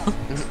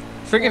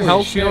 Friggin'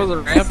 helps me over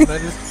the ramp and then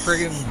just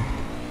friggin'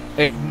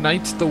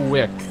 ignites the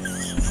wick.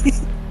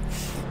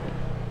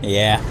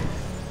 Yeah.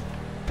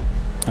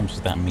 I'm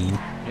just that mean.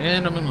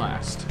 And I'm in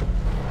last.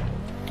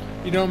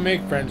 You don't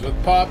make friends with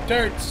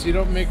Pop-Tarts. You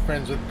don't make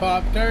friends with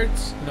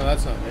Pop-Tarts. No,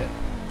 that's not it.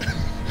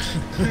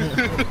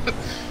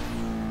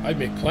 I'd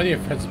make plenty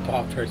of friends with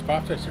Pop-Tarts.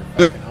 Pop-Tarts are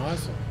fucking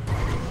awesome.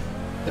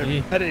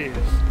 They're petty.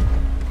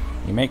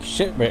 You make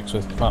shit bricks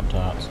with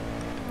Pop-Tarts.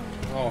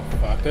 Oh,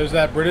 fuck. There's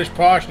that British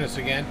poshness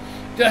again.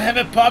 You don't have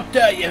a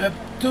Pop-Tart. You have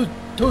a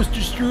toaster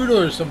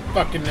strudel or some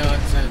fucking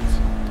nonsense.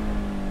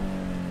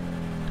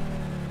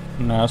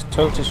 No,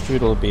 toaster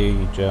strudel would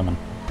be German.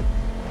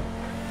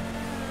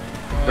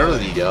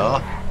 Really,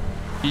 yeah.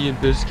 Tea and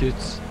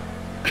biscuits.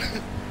 Okay,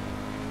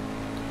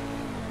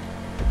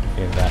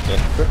 that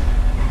bit.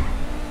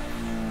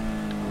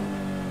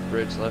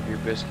 Brits love your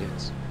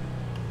biscuits.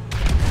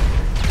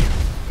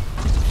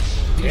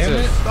 Damn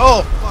it.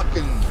 Oh,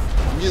 fucking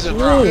music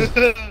rock.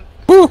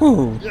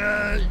 Woohoo!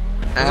 Yay!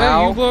 Is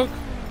that you, Luke?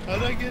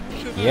 How'd I get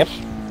to Yep.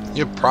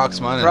 You prox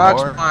mine and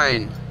Brock's more.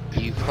 mine,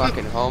 you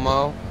fucking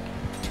homo.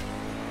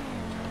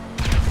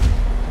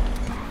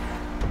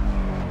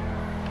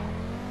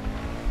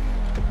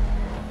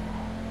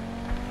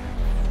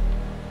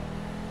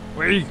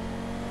 Wait.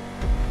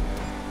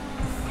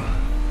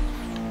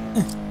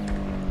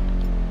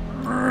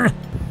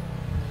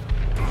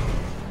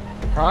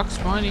 Prox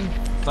mining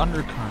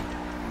Thundercunt.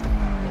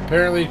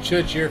 Apparently,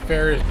 Chutch, you're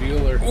Ferris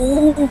Bueller.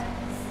 Ooh.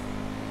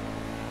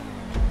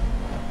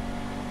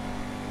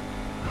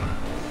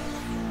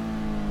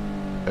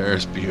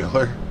 Ferris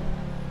Bueller.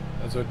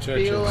 That's what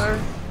Chutch Bueller.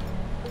 is.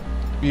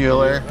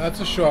 Bueller.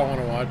 That's a show I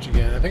want to watch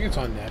again. I think it's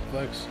on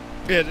Netflix.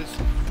 Yeah, it is.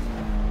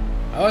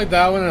 I like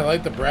that one. I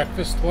like The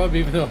Breakfast Club,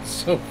 even though it's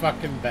so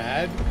fucking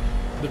bad.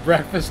 The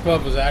Breakfast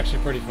Club was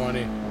actually pretty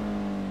funny.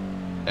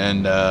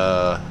 And,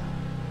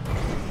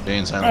 Jay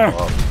and Silent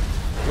Bob.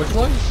 Which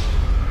one?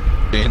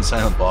 Jay and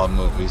Silent Bob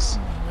movies.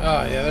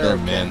 Oh, yeah, They're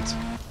mint.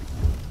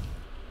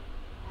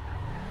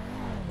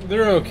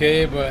 They're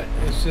okay, but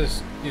it's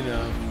just, you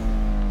know,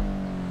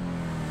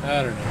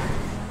 I don't know.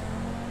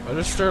 I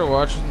just started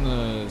watching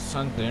the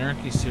Sons of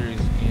Anarchy series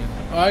again.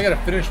 Oh, I gotta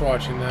finish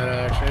watching that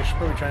actually. I should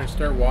probably try and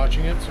start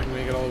watching it so I can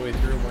make it all the way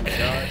through in one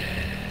shot.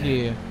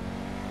 Yeah.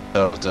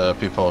 So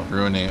people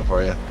ruining it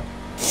for you.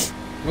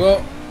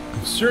 Well,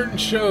 certain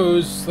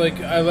shows, like,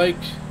 I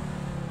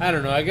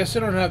don't know, I guess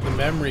I don't have the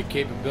memory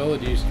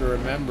capabilities to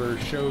remember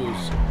shows.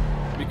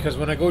 Because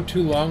when I go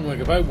too long, like,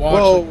 if I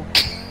watch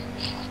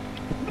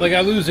like,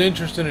 I lose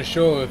interest in a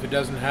show if it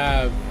doesn't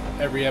have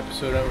every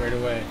episode out right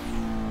away.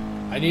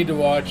 I need to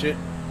watch it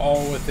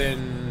all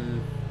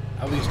within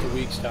at least a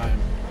week's time.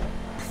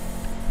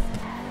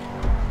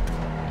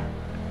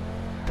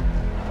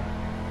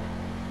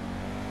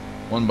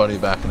 One buddy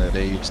back in the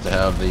day used to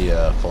have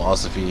the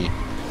philosophy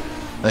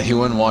that he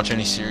wouldn't watch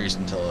any series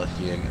until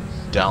he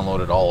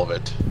downloaded all of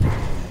it.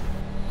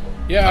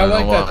 Yeah, I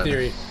like that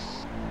theory.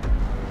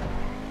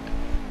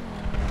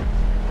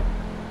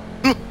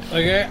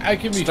 Like, I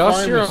can be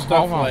fine with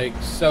stuff like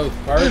South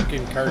Park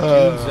and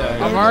cartoons.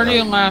 I'm already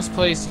in last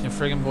place and you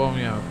friggin' blow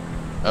me up.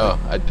 Oh,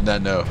 I did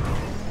not know.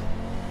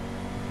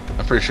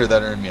 I'm pretty sure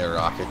that earned me a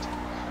rocket.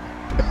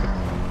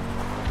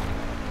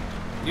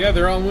 Yeah,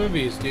 they're all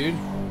movies, dude.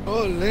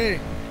 Holy.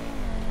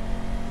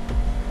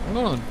 I'm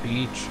going to the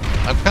beach.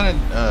 I'm kind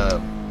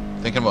of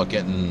thinking about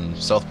getting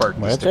South Park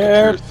The Stick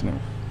of Truth.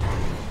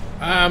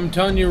 I'm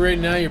telling you right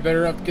now, you're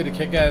better off to get a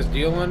kick-ass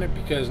deal on it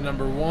because,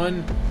 number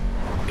one,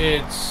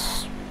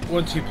 it's...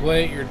 once you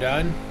play it, you're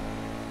done.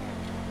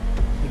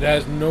 It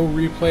has no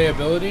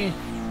replayability.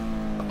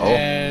 Oh.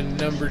 And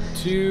number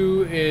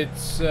two,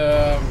 it's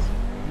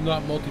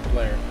not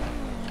multiplayer.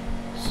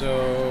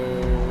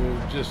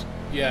 So just,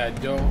 yeah,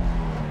 don't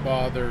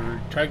bother.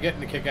 Try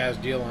getting a kick-ass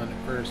deal on it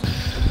first.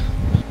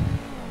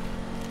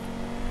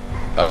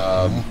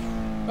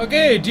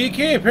 Okay,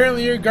 DK,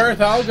 apparently you're Garth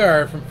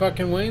Algar from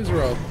fucking Wayne's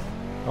World.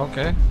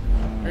 Okay.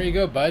 There you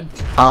go, bud.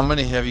 How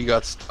many have you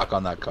got stuck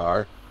on that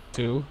car?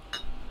 2.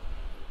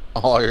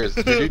 All yours.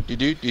 Buddy?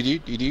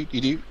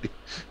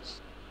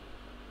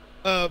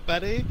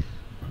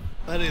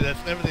 Buddy,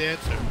 that's never the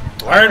answer.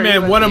 Iron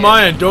Man, what am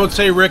I? And don't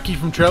say Ricky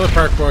from Trailer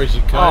Park Boys,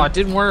 you cunt. Oh, it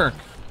didn't work.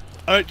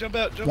 Alright, jump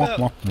out, jump out.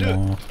 Do it,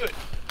 do it.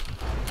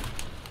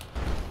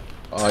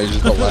 Oh, you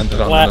just landed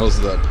on the nose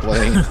of that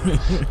plane.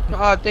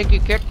 Oh, I think you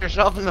kicked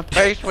yourself in the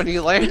face when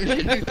you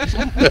landed.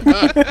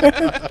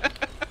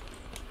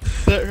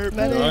 That hurt,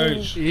 buddy.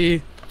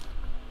 Nice.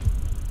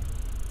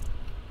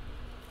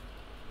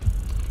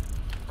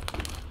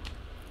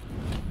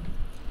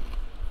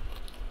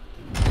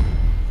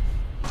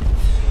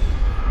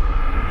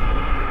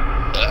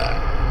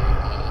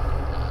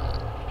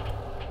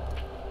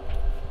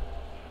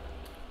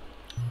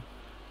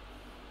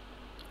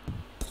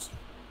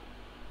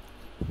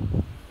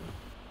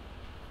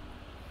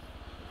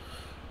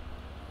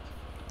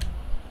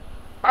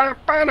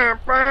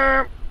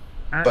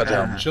 But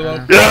chill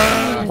out.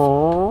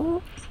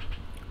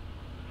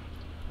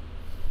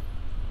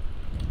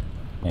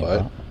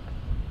 What?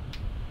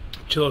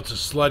 Chill out's a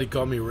slut. He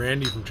called me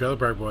Randy from Trailer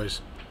Park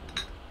Boys.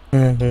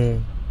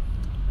 Oh,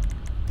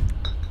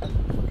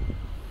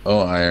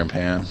 Iron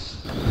Pan.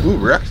 Ooh,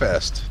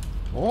 Wreckfest.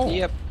 Oh.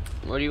 Yep.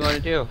 What do you want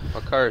to do?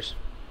 What cars?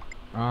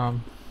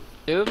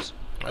 Tubes?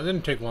 I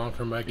didn't take long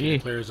for Mikey to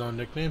clear his own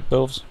nickname.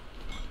 Wolves.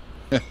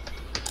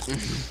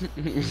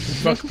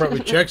 Fuck probably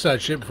checks that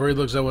shit before he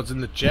looks at what's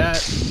in the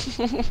chat.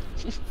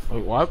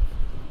 Wait, what?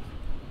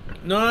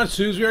 No, not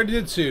Subs. We already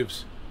did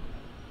Subs.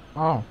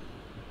 Oh.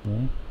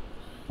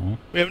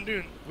 We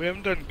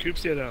haven't done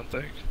coops yet, I don't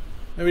think.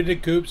 No, we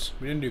did Coops.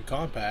 We didn't do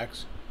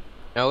Compacts.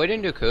 No, we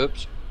didn't do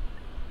coops.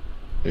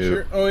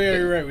 Sure. Oh yeah,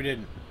 you're right. We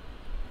didn't.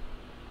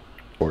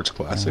 Sports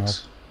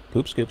Classics.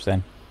 Poop scoops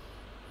then.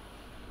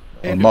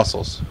 Or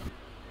Muscles.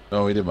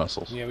 No, we did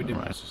Muscles. Yeah, we did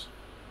Muscles.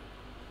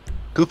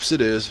 Coops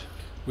it is.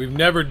 We've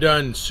never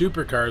done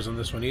supercars on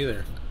this one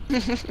either.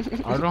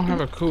 I don't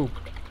have a coupe.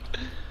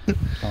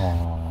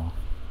 Aww.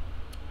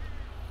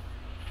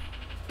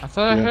 I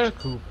thought I had a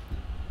coupe.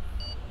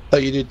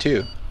 Thought you did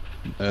too.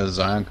 A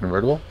Zion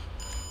convertible.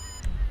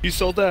 You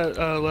sold that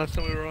last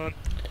time we were on.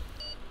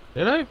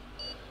 Did I?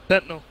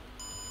 Sentinel.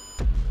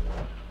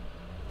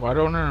 Why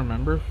don't I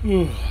remember?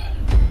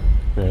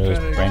 Does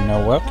brain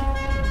no work?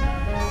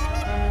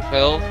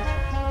 Phil?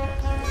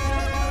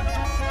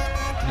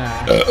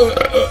 Nah.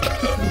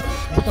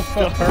 What the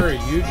fuck car are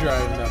you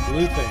driving? That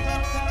blue thing?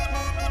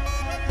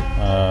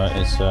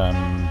 It's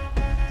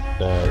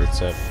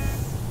a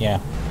yeah,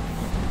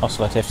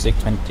 Ocelot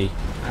F620.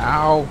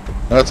 Ow.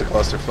 That's a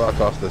clusterfuck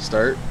off the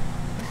start.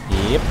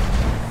 Yep.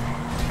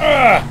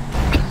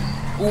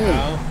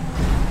 Ooh.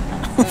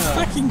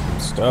 Fucking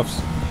stuffs.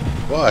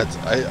 What?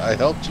 I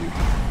helped you.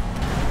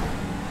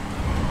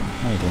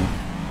 No, you didn't.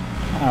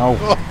 Ow.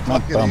 Oh, My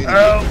fucking bum.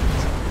 idiot.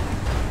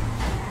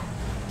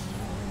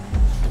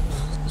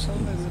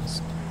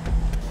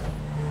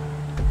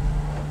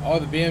 Oh,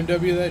 the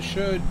BMW that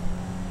should.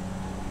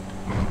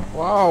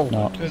 Wow.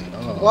 No.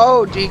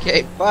 Whoa,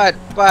 DK, but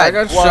I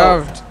got whoa.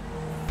 shoved.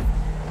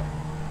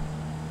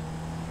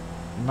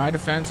 In my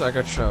defense, I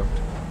got shoved.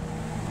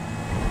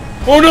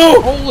 Oh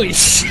no! Holy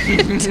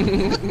shit!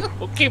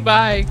 Okay,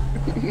 bye.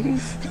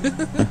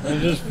 I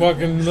just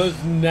fucking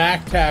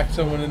knack tack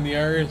someone in the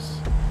iris.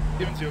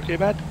 Stevens, you okay,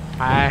 bud?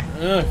 Hi.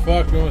 Ah,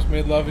 fuck, we almost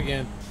made love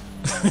again.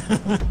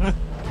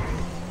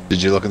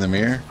 Did you look in the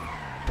mirror?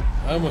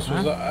 I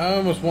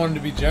almost wanted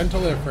to be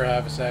gentle there for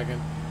half a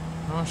second.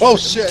 Oh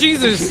shit!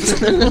 Jesus!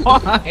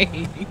 Why?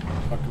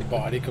 Fucking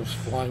body comes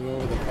flying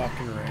over the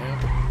fucking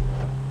ramp.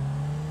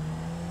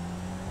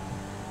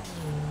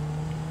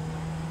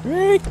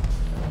 Rick!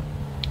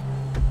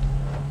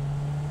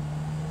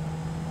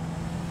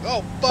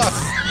 Oh fuck!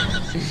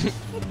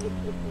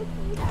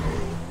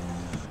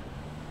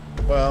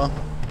 Well,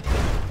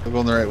 we're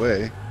going the right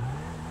way.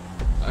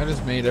 I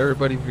just made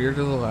everybody veer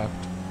to the left.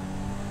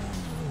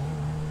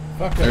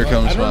 Fuck, Here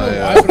comes I don't my,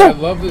 know why, but I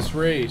love this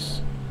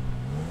race.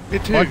 Me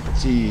too.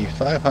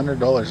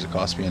 $500 it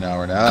cost me an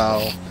hour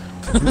now.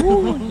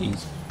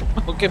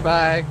 Okay,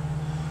 bye.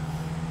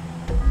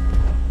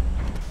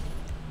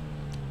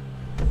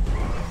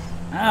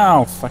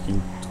 Ow,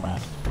 fucking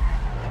twat.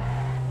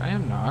 I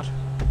am not.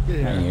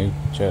 Hey, you,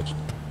 church.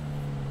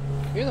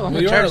 You're the one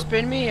Well, who you tried are- to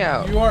spin me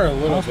out. You are a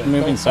little was bit.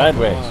 moving Don't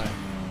sideways. fucking lie.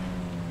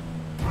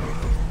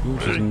 You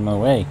was in my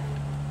way.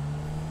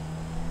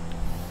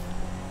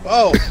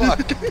 Oh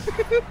fuck!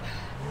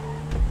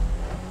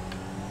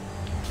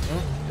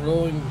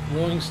 Oh,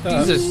 rolling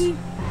stuff. Jesus.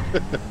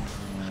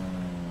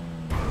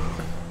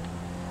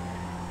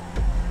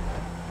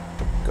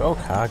 Go,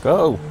 car,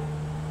 go.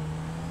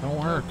 Don't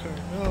work.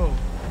 No.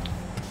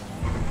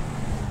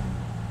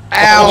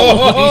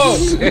 Ow! Oh,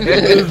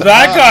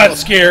 that got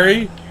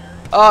scary.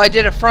 Oh, I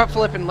did a front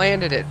flip and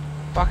landed it.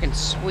 Fucking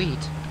sweet.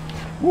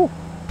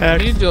 I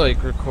need to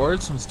like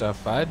record some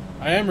stuff, bud.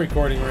 I am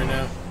recording right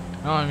now.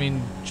 No, I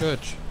mean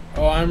church.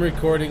 Oh, I'm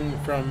recording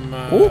from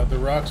the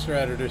Rockstar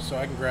editor, so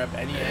I can grab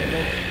any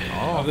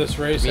angle of this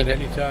race at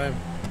any time.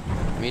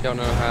 Me don't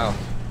know how.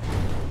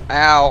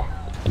 Ow.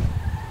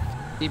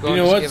 You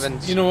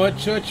know what,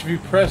 Church? If you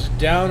press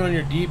down on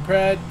your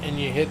D-pad and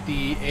you hit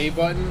the A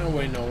button, oh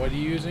wait, no, what are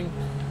you using?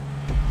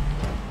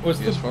 What's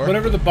the PS4?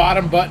 whatever the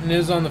bottom button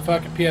is on the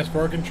fucking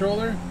PS4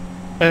 controller?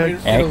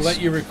 It'll X.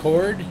 let you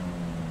record,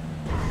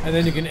 and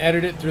then you can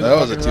edit it through That the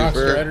was a fucking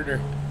Rockstar twofer.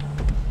 editor.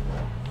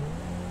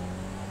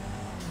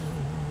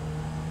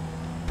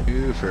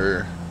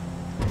 Goofer.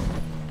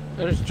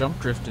 I just jump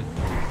drifted.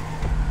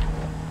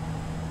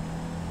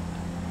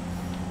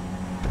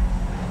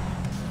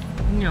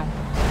 No.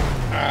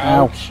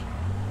 Ouch.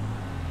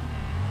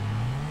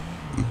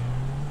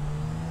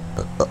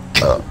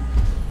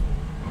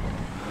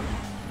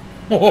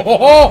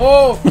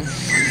 Oh,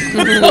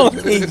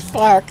 Holy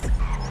fuck.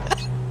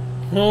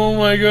 oh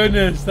my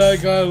goodness,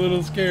 that got a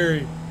little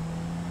scary.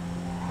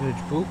 Did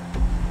you poop?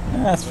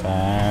 That's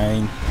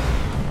fine.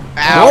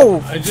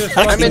 Ow! I just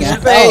I'm in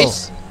Fucking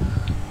space!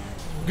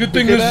 Good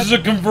thing this is a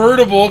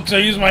convertible, because I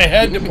use my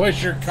head to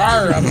push your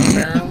car up,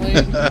 apparently.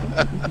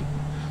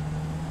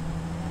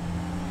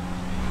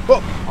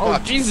 Oh,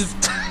 Jesus!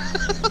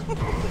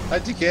 Hi,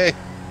 DK.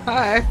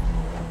 Hi.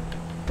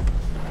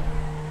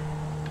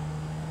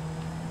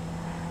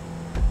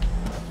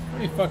 How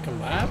many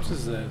fucking laps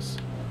is this?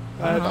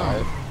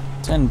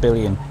 10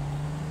 billion.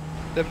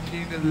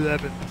 17 and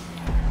 11.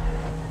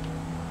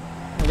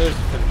 Oh, there's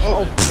the finish.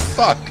 Oh,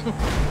 fuck.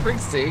 For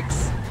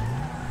sakes.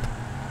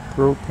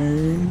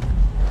 Propane.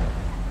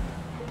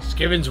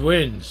 Skivens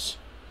wins.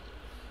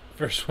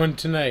 First one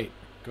tonight.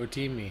 Go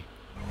team me.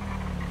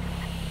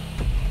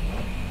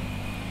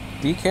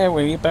 DK,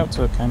 were you about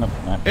to kind of...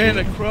 And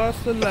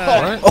across the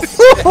line.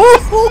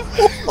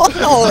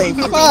 Holy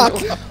fuck!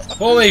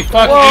 Holy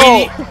fuck,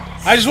 Whoa. 80...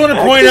 I just want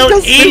to point out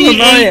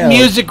 88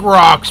 Music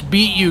Rocks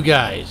beat you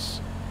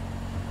guys.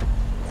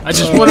 I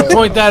just want to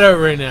point that out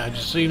right now,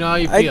 just so you know how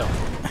you feel.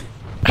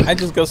 I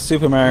just got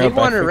Super Mario. He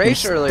won a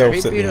race earlier,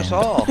 he beat us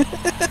all.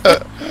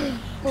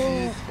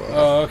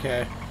 Oh,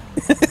 okay.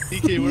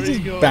 DK, where are you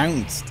going?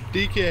 Bounced.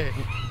 DK,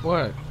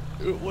 What?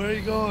 where are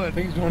you going? I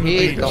think he's going to He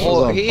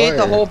ate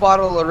the whole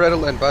bottle of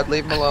Ritalin, bud.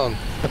 Leave him alone.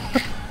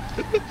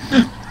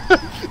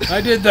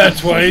 I did that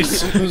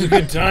twice. It was a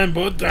good time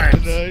both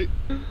times. Tonight.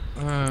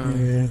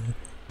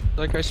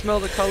 Like, I smell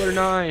the color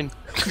 9.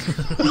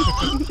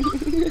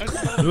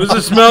 What does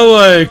it smell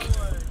like?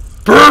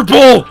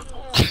 Purple!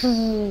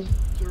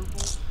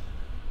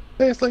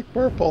 Tastes like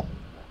purple.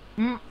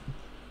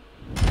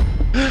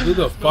 Who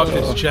the fuck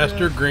is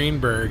Chester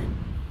Greenberg?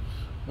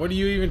 What are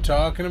you even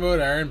talking about,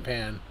 Iron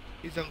Pan?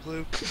 He's on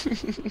glue.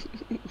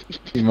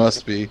 He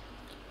must be.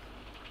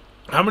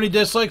 How many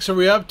dislikes are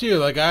we up to?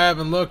 Like, I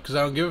haven't looked because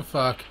I don't give a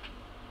fuck.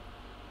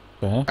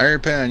 Iron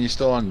Pan, you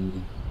still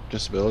on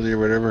disability or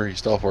whatever? You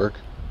still off work?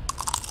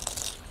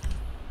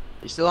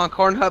 You still on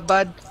Cornhub,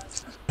 bud?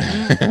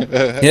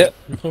 Yep.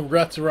 No,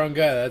 Rut's the wrong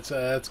guy.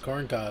 That's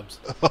Corn Cobs.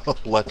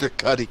 Electric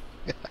Cuddy.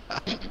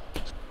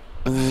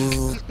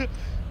 In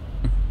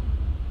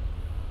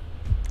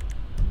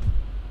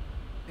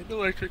the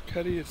electric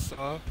cutty is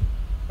Saw.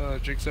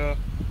 Jigsaw.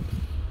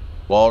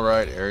 Wall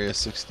ride area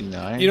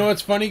 69. You know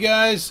what's funny,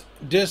 guys?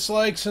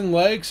 Dislikes and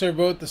likes are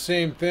both the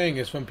same thing.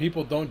 It's when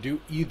people don't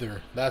do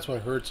either. That's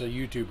what hurts a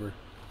YouTuber.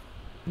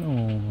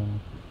 No.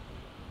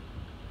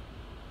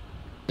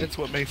 That's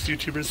what makes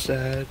YouTubers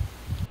sad.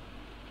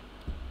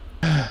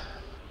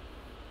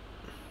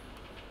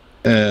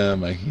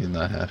 Mikey's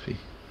not happy.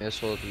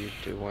 Guess we'll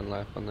do one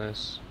lap on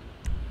this.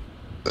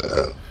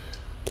 I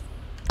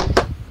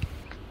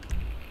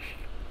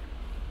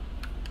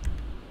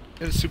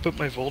gotta soup up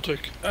my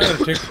Voltic. I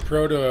gotta take the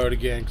Proto out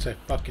again because I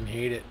fucking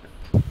hate it.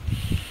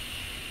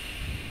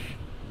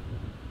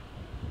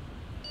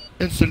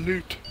 And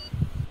salute.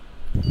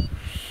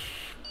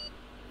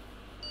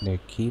 The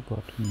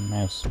keyboard and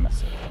mouse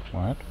method.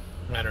 What?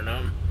 I don't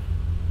know.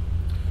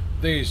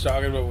 I think he's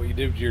talking about what you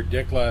did with your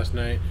dick last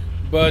night.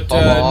 But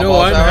no,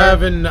 I'm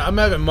having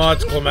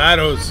Mott's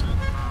Clamatos.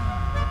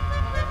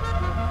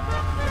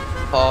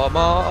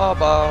 Palma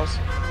balls.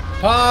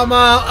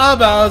 Palma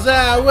balls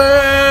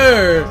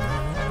hour.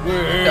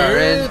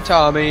 Starring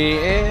Tommy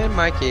and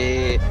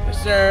Mikey.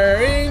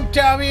 Starring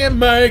Tommy and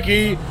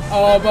Mikey.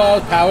 All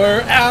balls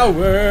power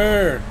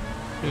hour.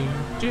 He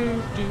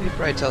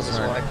probably tells us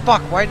why.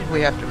 Fuck, why did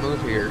we have to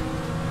move here?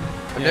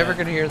 I'm never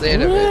gonna hear the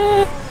end of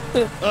it.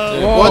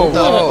 What the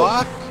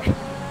fuck?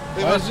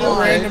 Why is there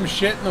random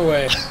shit in the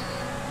way?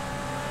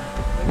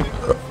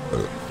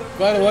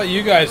 Glad to let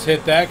you guys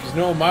hit that, because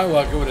knowing my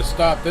luck, it would have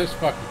stopped this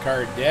fucking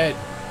car dead.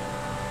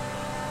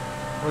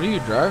 What are you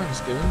driving,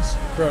 Skibbins?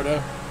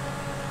 Proto.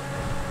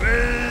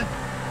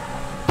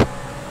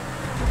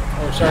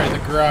 Oh, sorry, the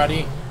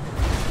Grotti.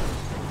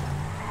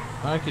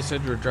 Like you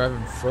said, you were driving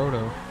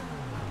Frodo.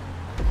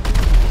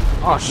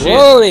 Oh shit!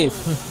 Holy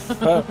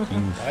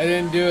fucking! I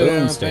didn't do it, I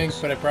don't Boomsticks. think,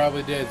 but I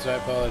probably did, so I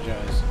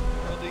apologize.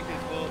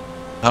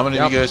 How many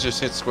of you guys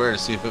just hit square to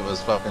see if it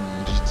was fucking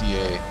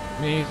GTA?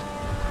 Me.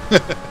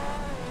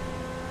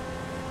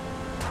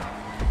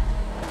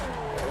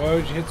 Why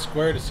would you hit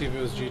square to see if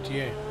it was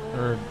GTA?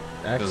 Or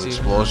Those actually,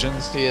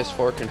 explosions?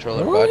 PS4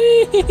 controller, bud.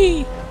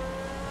 Whee!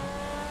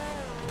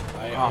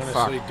 I Oh,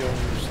 honestly fuck. don't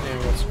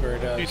understand what square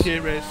does.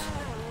 GTA race.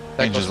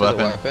 That Changes goes for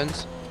the weapon.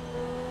 weapons.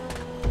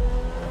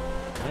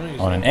 I don't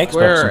use On an that. Xbox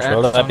Square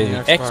controller, X that'd on be the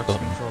the Xbox X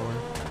button. controller.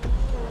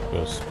 It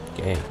was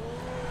gay.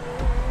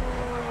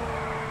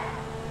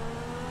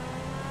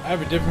 I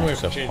have a different way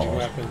So for changing pause.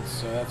 weapons,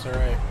 so that's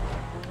alright.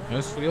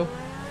 Nose wheel.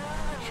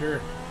 Sure.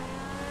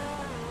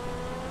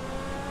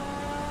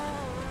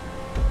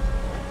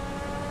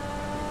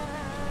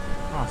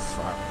 Oh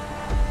fuck.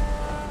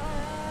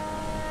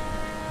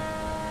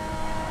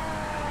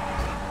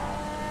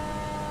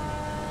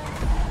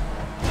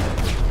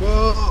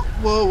 Whoa,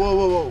 whoa, whoa,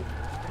 whoa, whoa.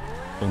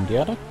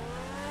 Bundiata?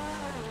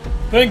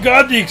 Thank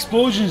God the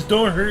explosions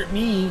don't hurt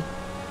me.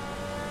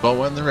 Boat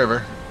went in the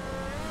river.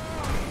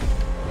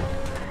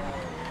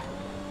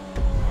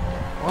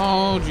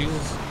 Oh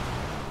Jesus.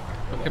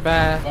 Okay,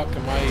 bye. Fuck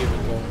am I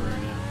even going right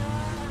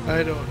now?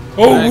 I don't know.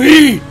 Oh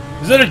wee!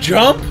 Is that a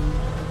jump?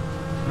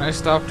 Can I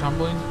stop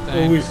tumbling?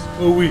 Oh wee! Thanks.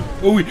 Oh wee!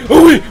 Oh wee!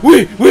 Oh wee!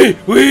 Wee! Wee!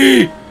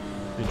 Wee!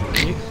 Did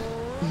you eat?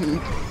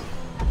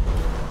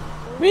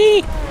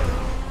 Wee!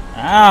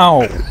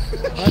 Ow!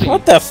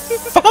 What the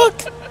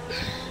fuck?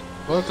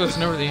 Both of us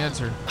know the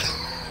answer.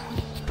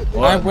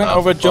 I went the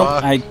over a jump,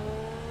 fuck? I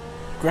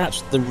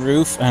scratched the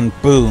roof, and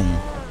boom.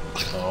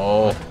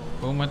 Oh.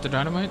 Boom went the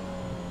dynamite.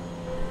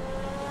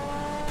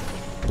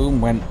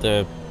 Boom went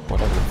the...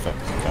 whatever the fuck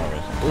the car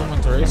is. Boom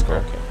went the race car.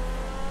 Okay.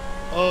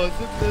 Oh, is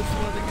it this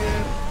one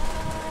again?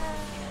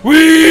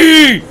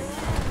 Wee!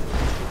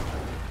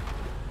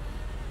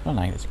 I don't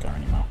like this car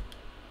anymore.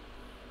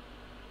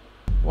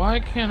 Why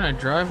can't I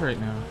drive right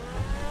now?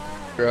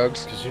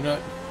 Drugs. Cause you're not.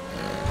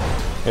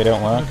 They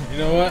don't work? You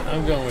know what?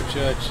 I'm going with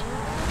Church.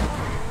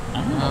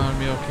 I'll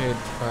be okay.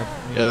 But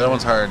Yeah, that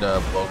one's hard,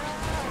 bloke.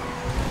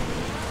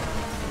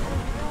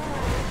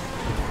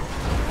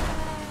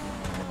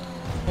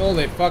 Oh,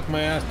 they fucked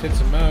my ass tits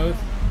and mouth.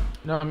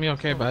 No, I'm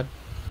okay, bud.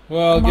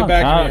 Well, Come get on,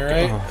 back God. to me,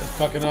 alright? Oh. The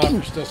fucking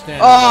offer's still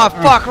standing. Oh,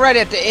 fuck, right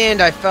at the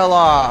end I fell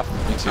off.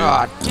 Me too.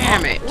 God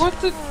damn it. What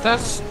the?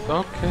 That's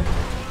okay.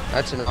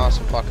 That's an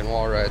awesome fucking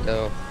wall ride,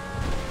 though.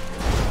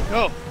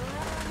 No.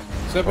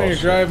 Except when you're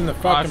driving the I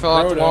fucking fell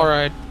off the wall Proto.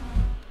 ride.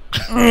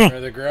 Or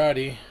the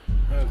Grotti.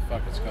 Whatever the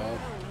fuck it's called.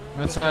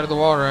 That side of the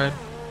wall ride.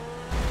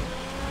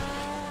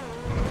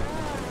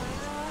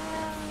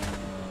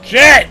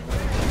 Shit!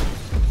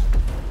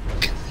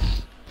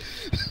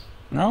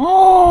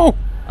 No!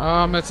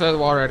 That side of the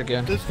wall ride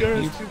again. This guy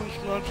has too much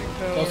launching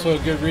power. It's also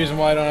a good reason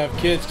why I don't have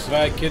kids, because if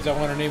I had kids, I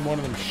want to name one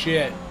of them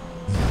Shit.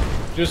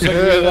 Just like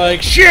be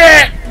like,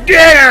 Shit!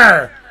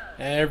 Dinner!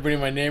 And everybody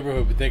in my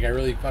neighborhood would think I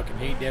really fucking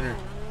hate dinner.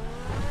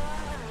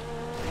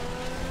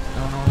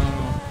 No.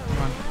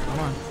 Come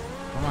on.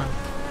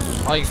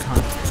 Oh, you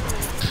can't.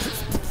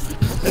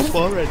 This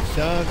wall ride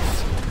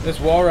sucks. This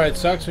wall ride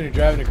sucks when you're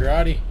driving a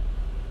Grotti.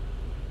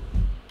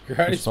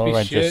 Grotti's This wall be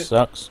ride shit. just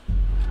sucks.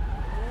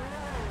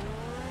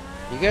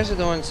 You guys are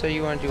the ones that say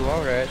you want to do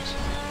wall rides.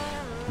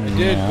 I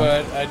did, Yeah.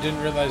 but I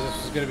didn't realize this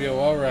was going to be a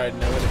wall ride,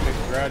 and I would have picked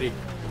Grotti.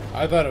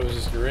 I thought it was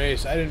just a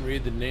race. I didn't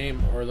read the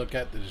name or look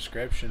at the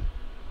description.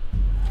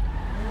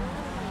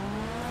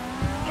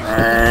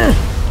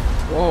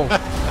 Whoa.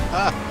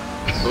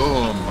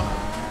 Boom.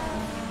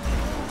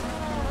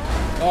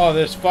 Oh,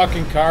 this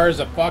fucking car is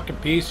a fucking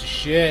piece of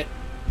shit.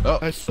 Oh.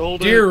 I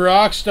sold Dear it.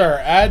 Rockstar,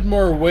 add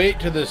more weight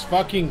to this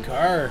fucking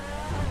car.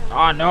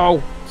 Oh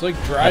no! It's like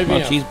Add driving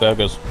more a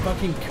cheeseburgers.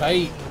 fucking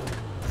kite.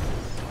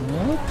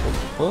 No.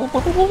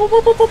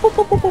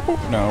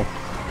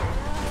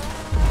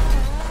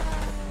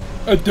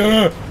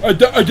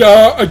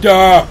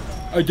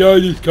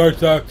 This car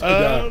sucks.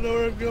 I don't know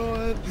where I'm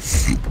going.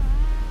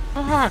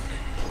 Fuck!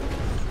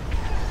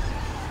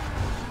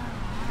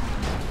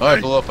 Oh, I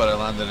blew up, but I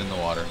landed in the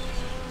water.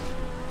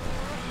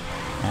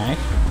 Nice.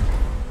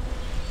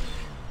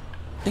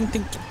 Ding,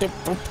 ding, ding,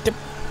 ding, ding.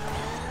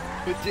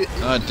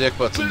 Dick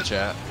butts in the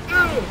chat.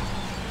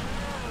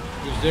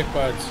 Who's Dick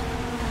Buds?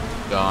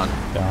 Gone.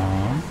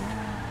 Dom.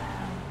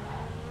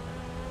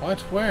 What?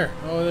 Where?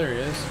 Oh, there he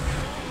is.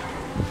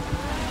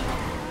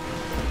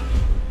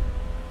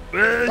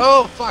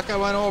 Oh fuck! I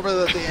went over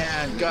at the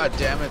end. God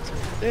damn it.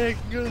 Yeah, I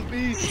can go to the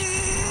beach.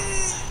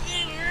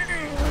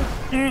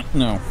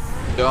 No.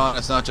 Don,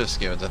 it's not just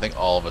Skimmons. I think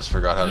all of us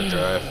forgot how to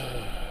drive.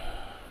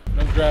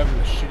 I'm driving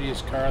the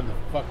shittiest car in the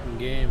fucking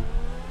game.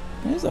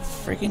 There's a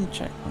freaking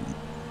checkpoint.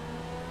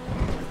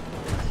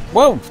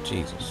 Whoa,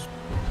 Jesus.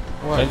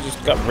 What? I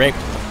just got raped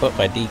in the foot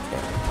by DK.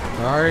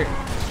 Alright.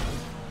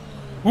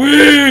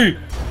 Whee!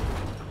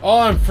 Oh,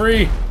 I'm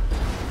free.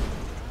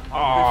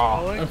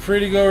 Oh. I'm free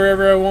to go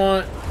wherever I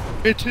want.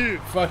 Me too.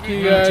 Fuck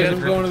you guys,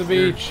 I'm going to the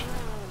beach.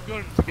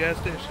 Going to the gas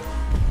station.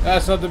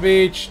 That's not the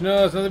beach.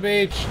 No, that's not the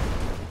beach.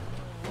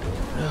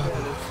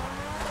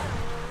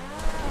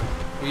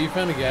 Well, you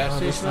found a gas Oh,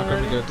 this is station not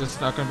gonna be already? good. This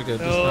is not gonna be good.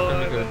 This is No, not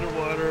gonna I'm be good.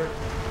 underwater.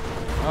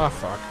 Oh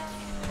fuck.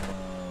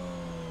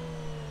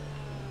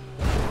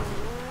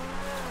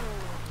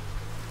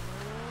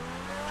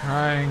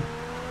 Trying.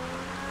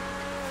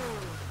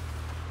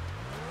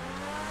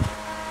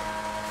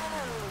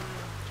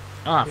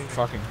 Ah,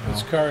 fucking hell.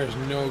 This car is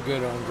no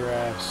good on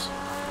grass.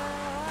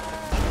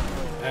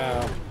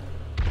 Ow.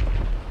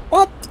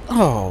 What?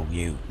 Oh,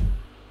 you.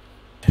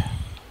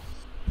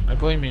 I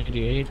blame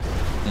 88.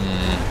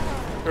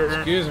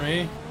 Excuse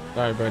me.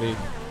 Sorry, buddy.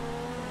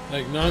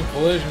 Like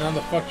non-collision, how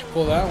the fuck you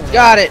pull that one?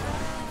 Got it.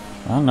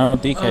 I don't know.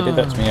 DK did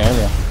that to me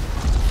earlier.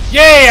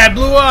 Yay! I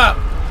blew up.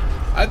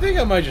 I think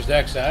I might just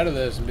X out of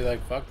this and be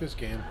like, fuck this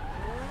game.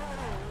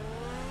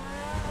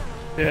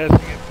 Yeah, I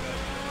think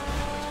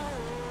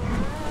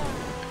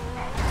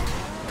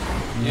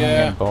I'm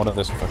Yeah. getting bored of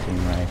this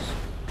fucking race.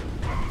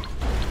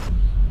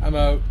 I'm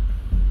out.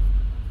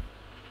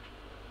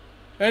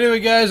 Anyway,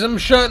 guys, I'm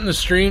shutting the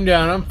stream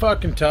down. I'm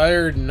fucking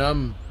tired and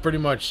I'm pretty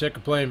much sick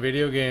of playing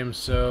video games.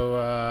 So,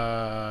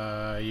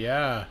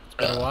 yeah, it's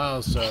been a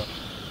while. So,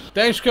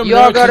 thanks for coming You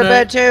all out go to tonight.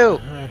 bed too.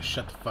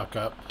 Shut the fuck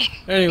up.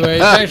 Anyway,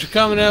 thanks for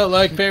coming out.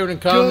 Like, favorite,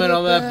 and comment,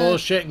 all that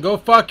bullshit. And go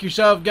fuck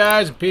yourself,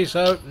 guys. And peace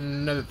out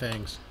and other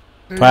things.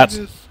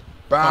 Twats.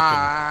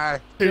 Bye.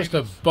 Just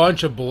a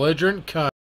bunch of belligerent cunts.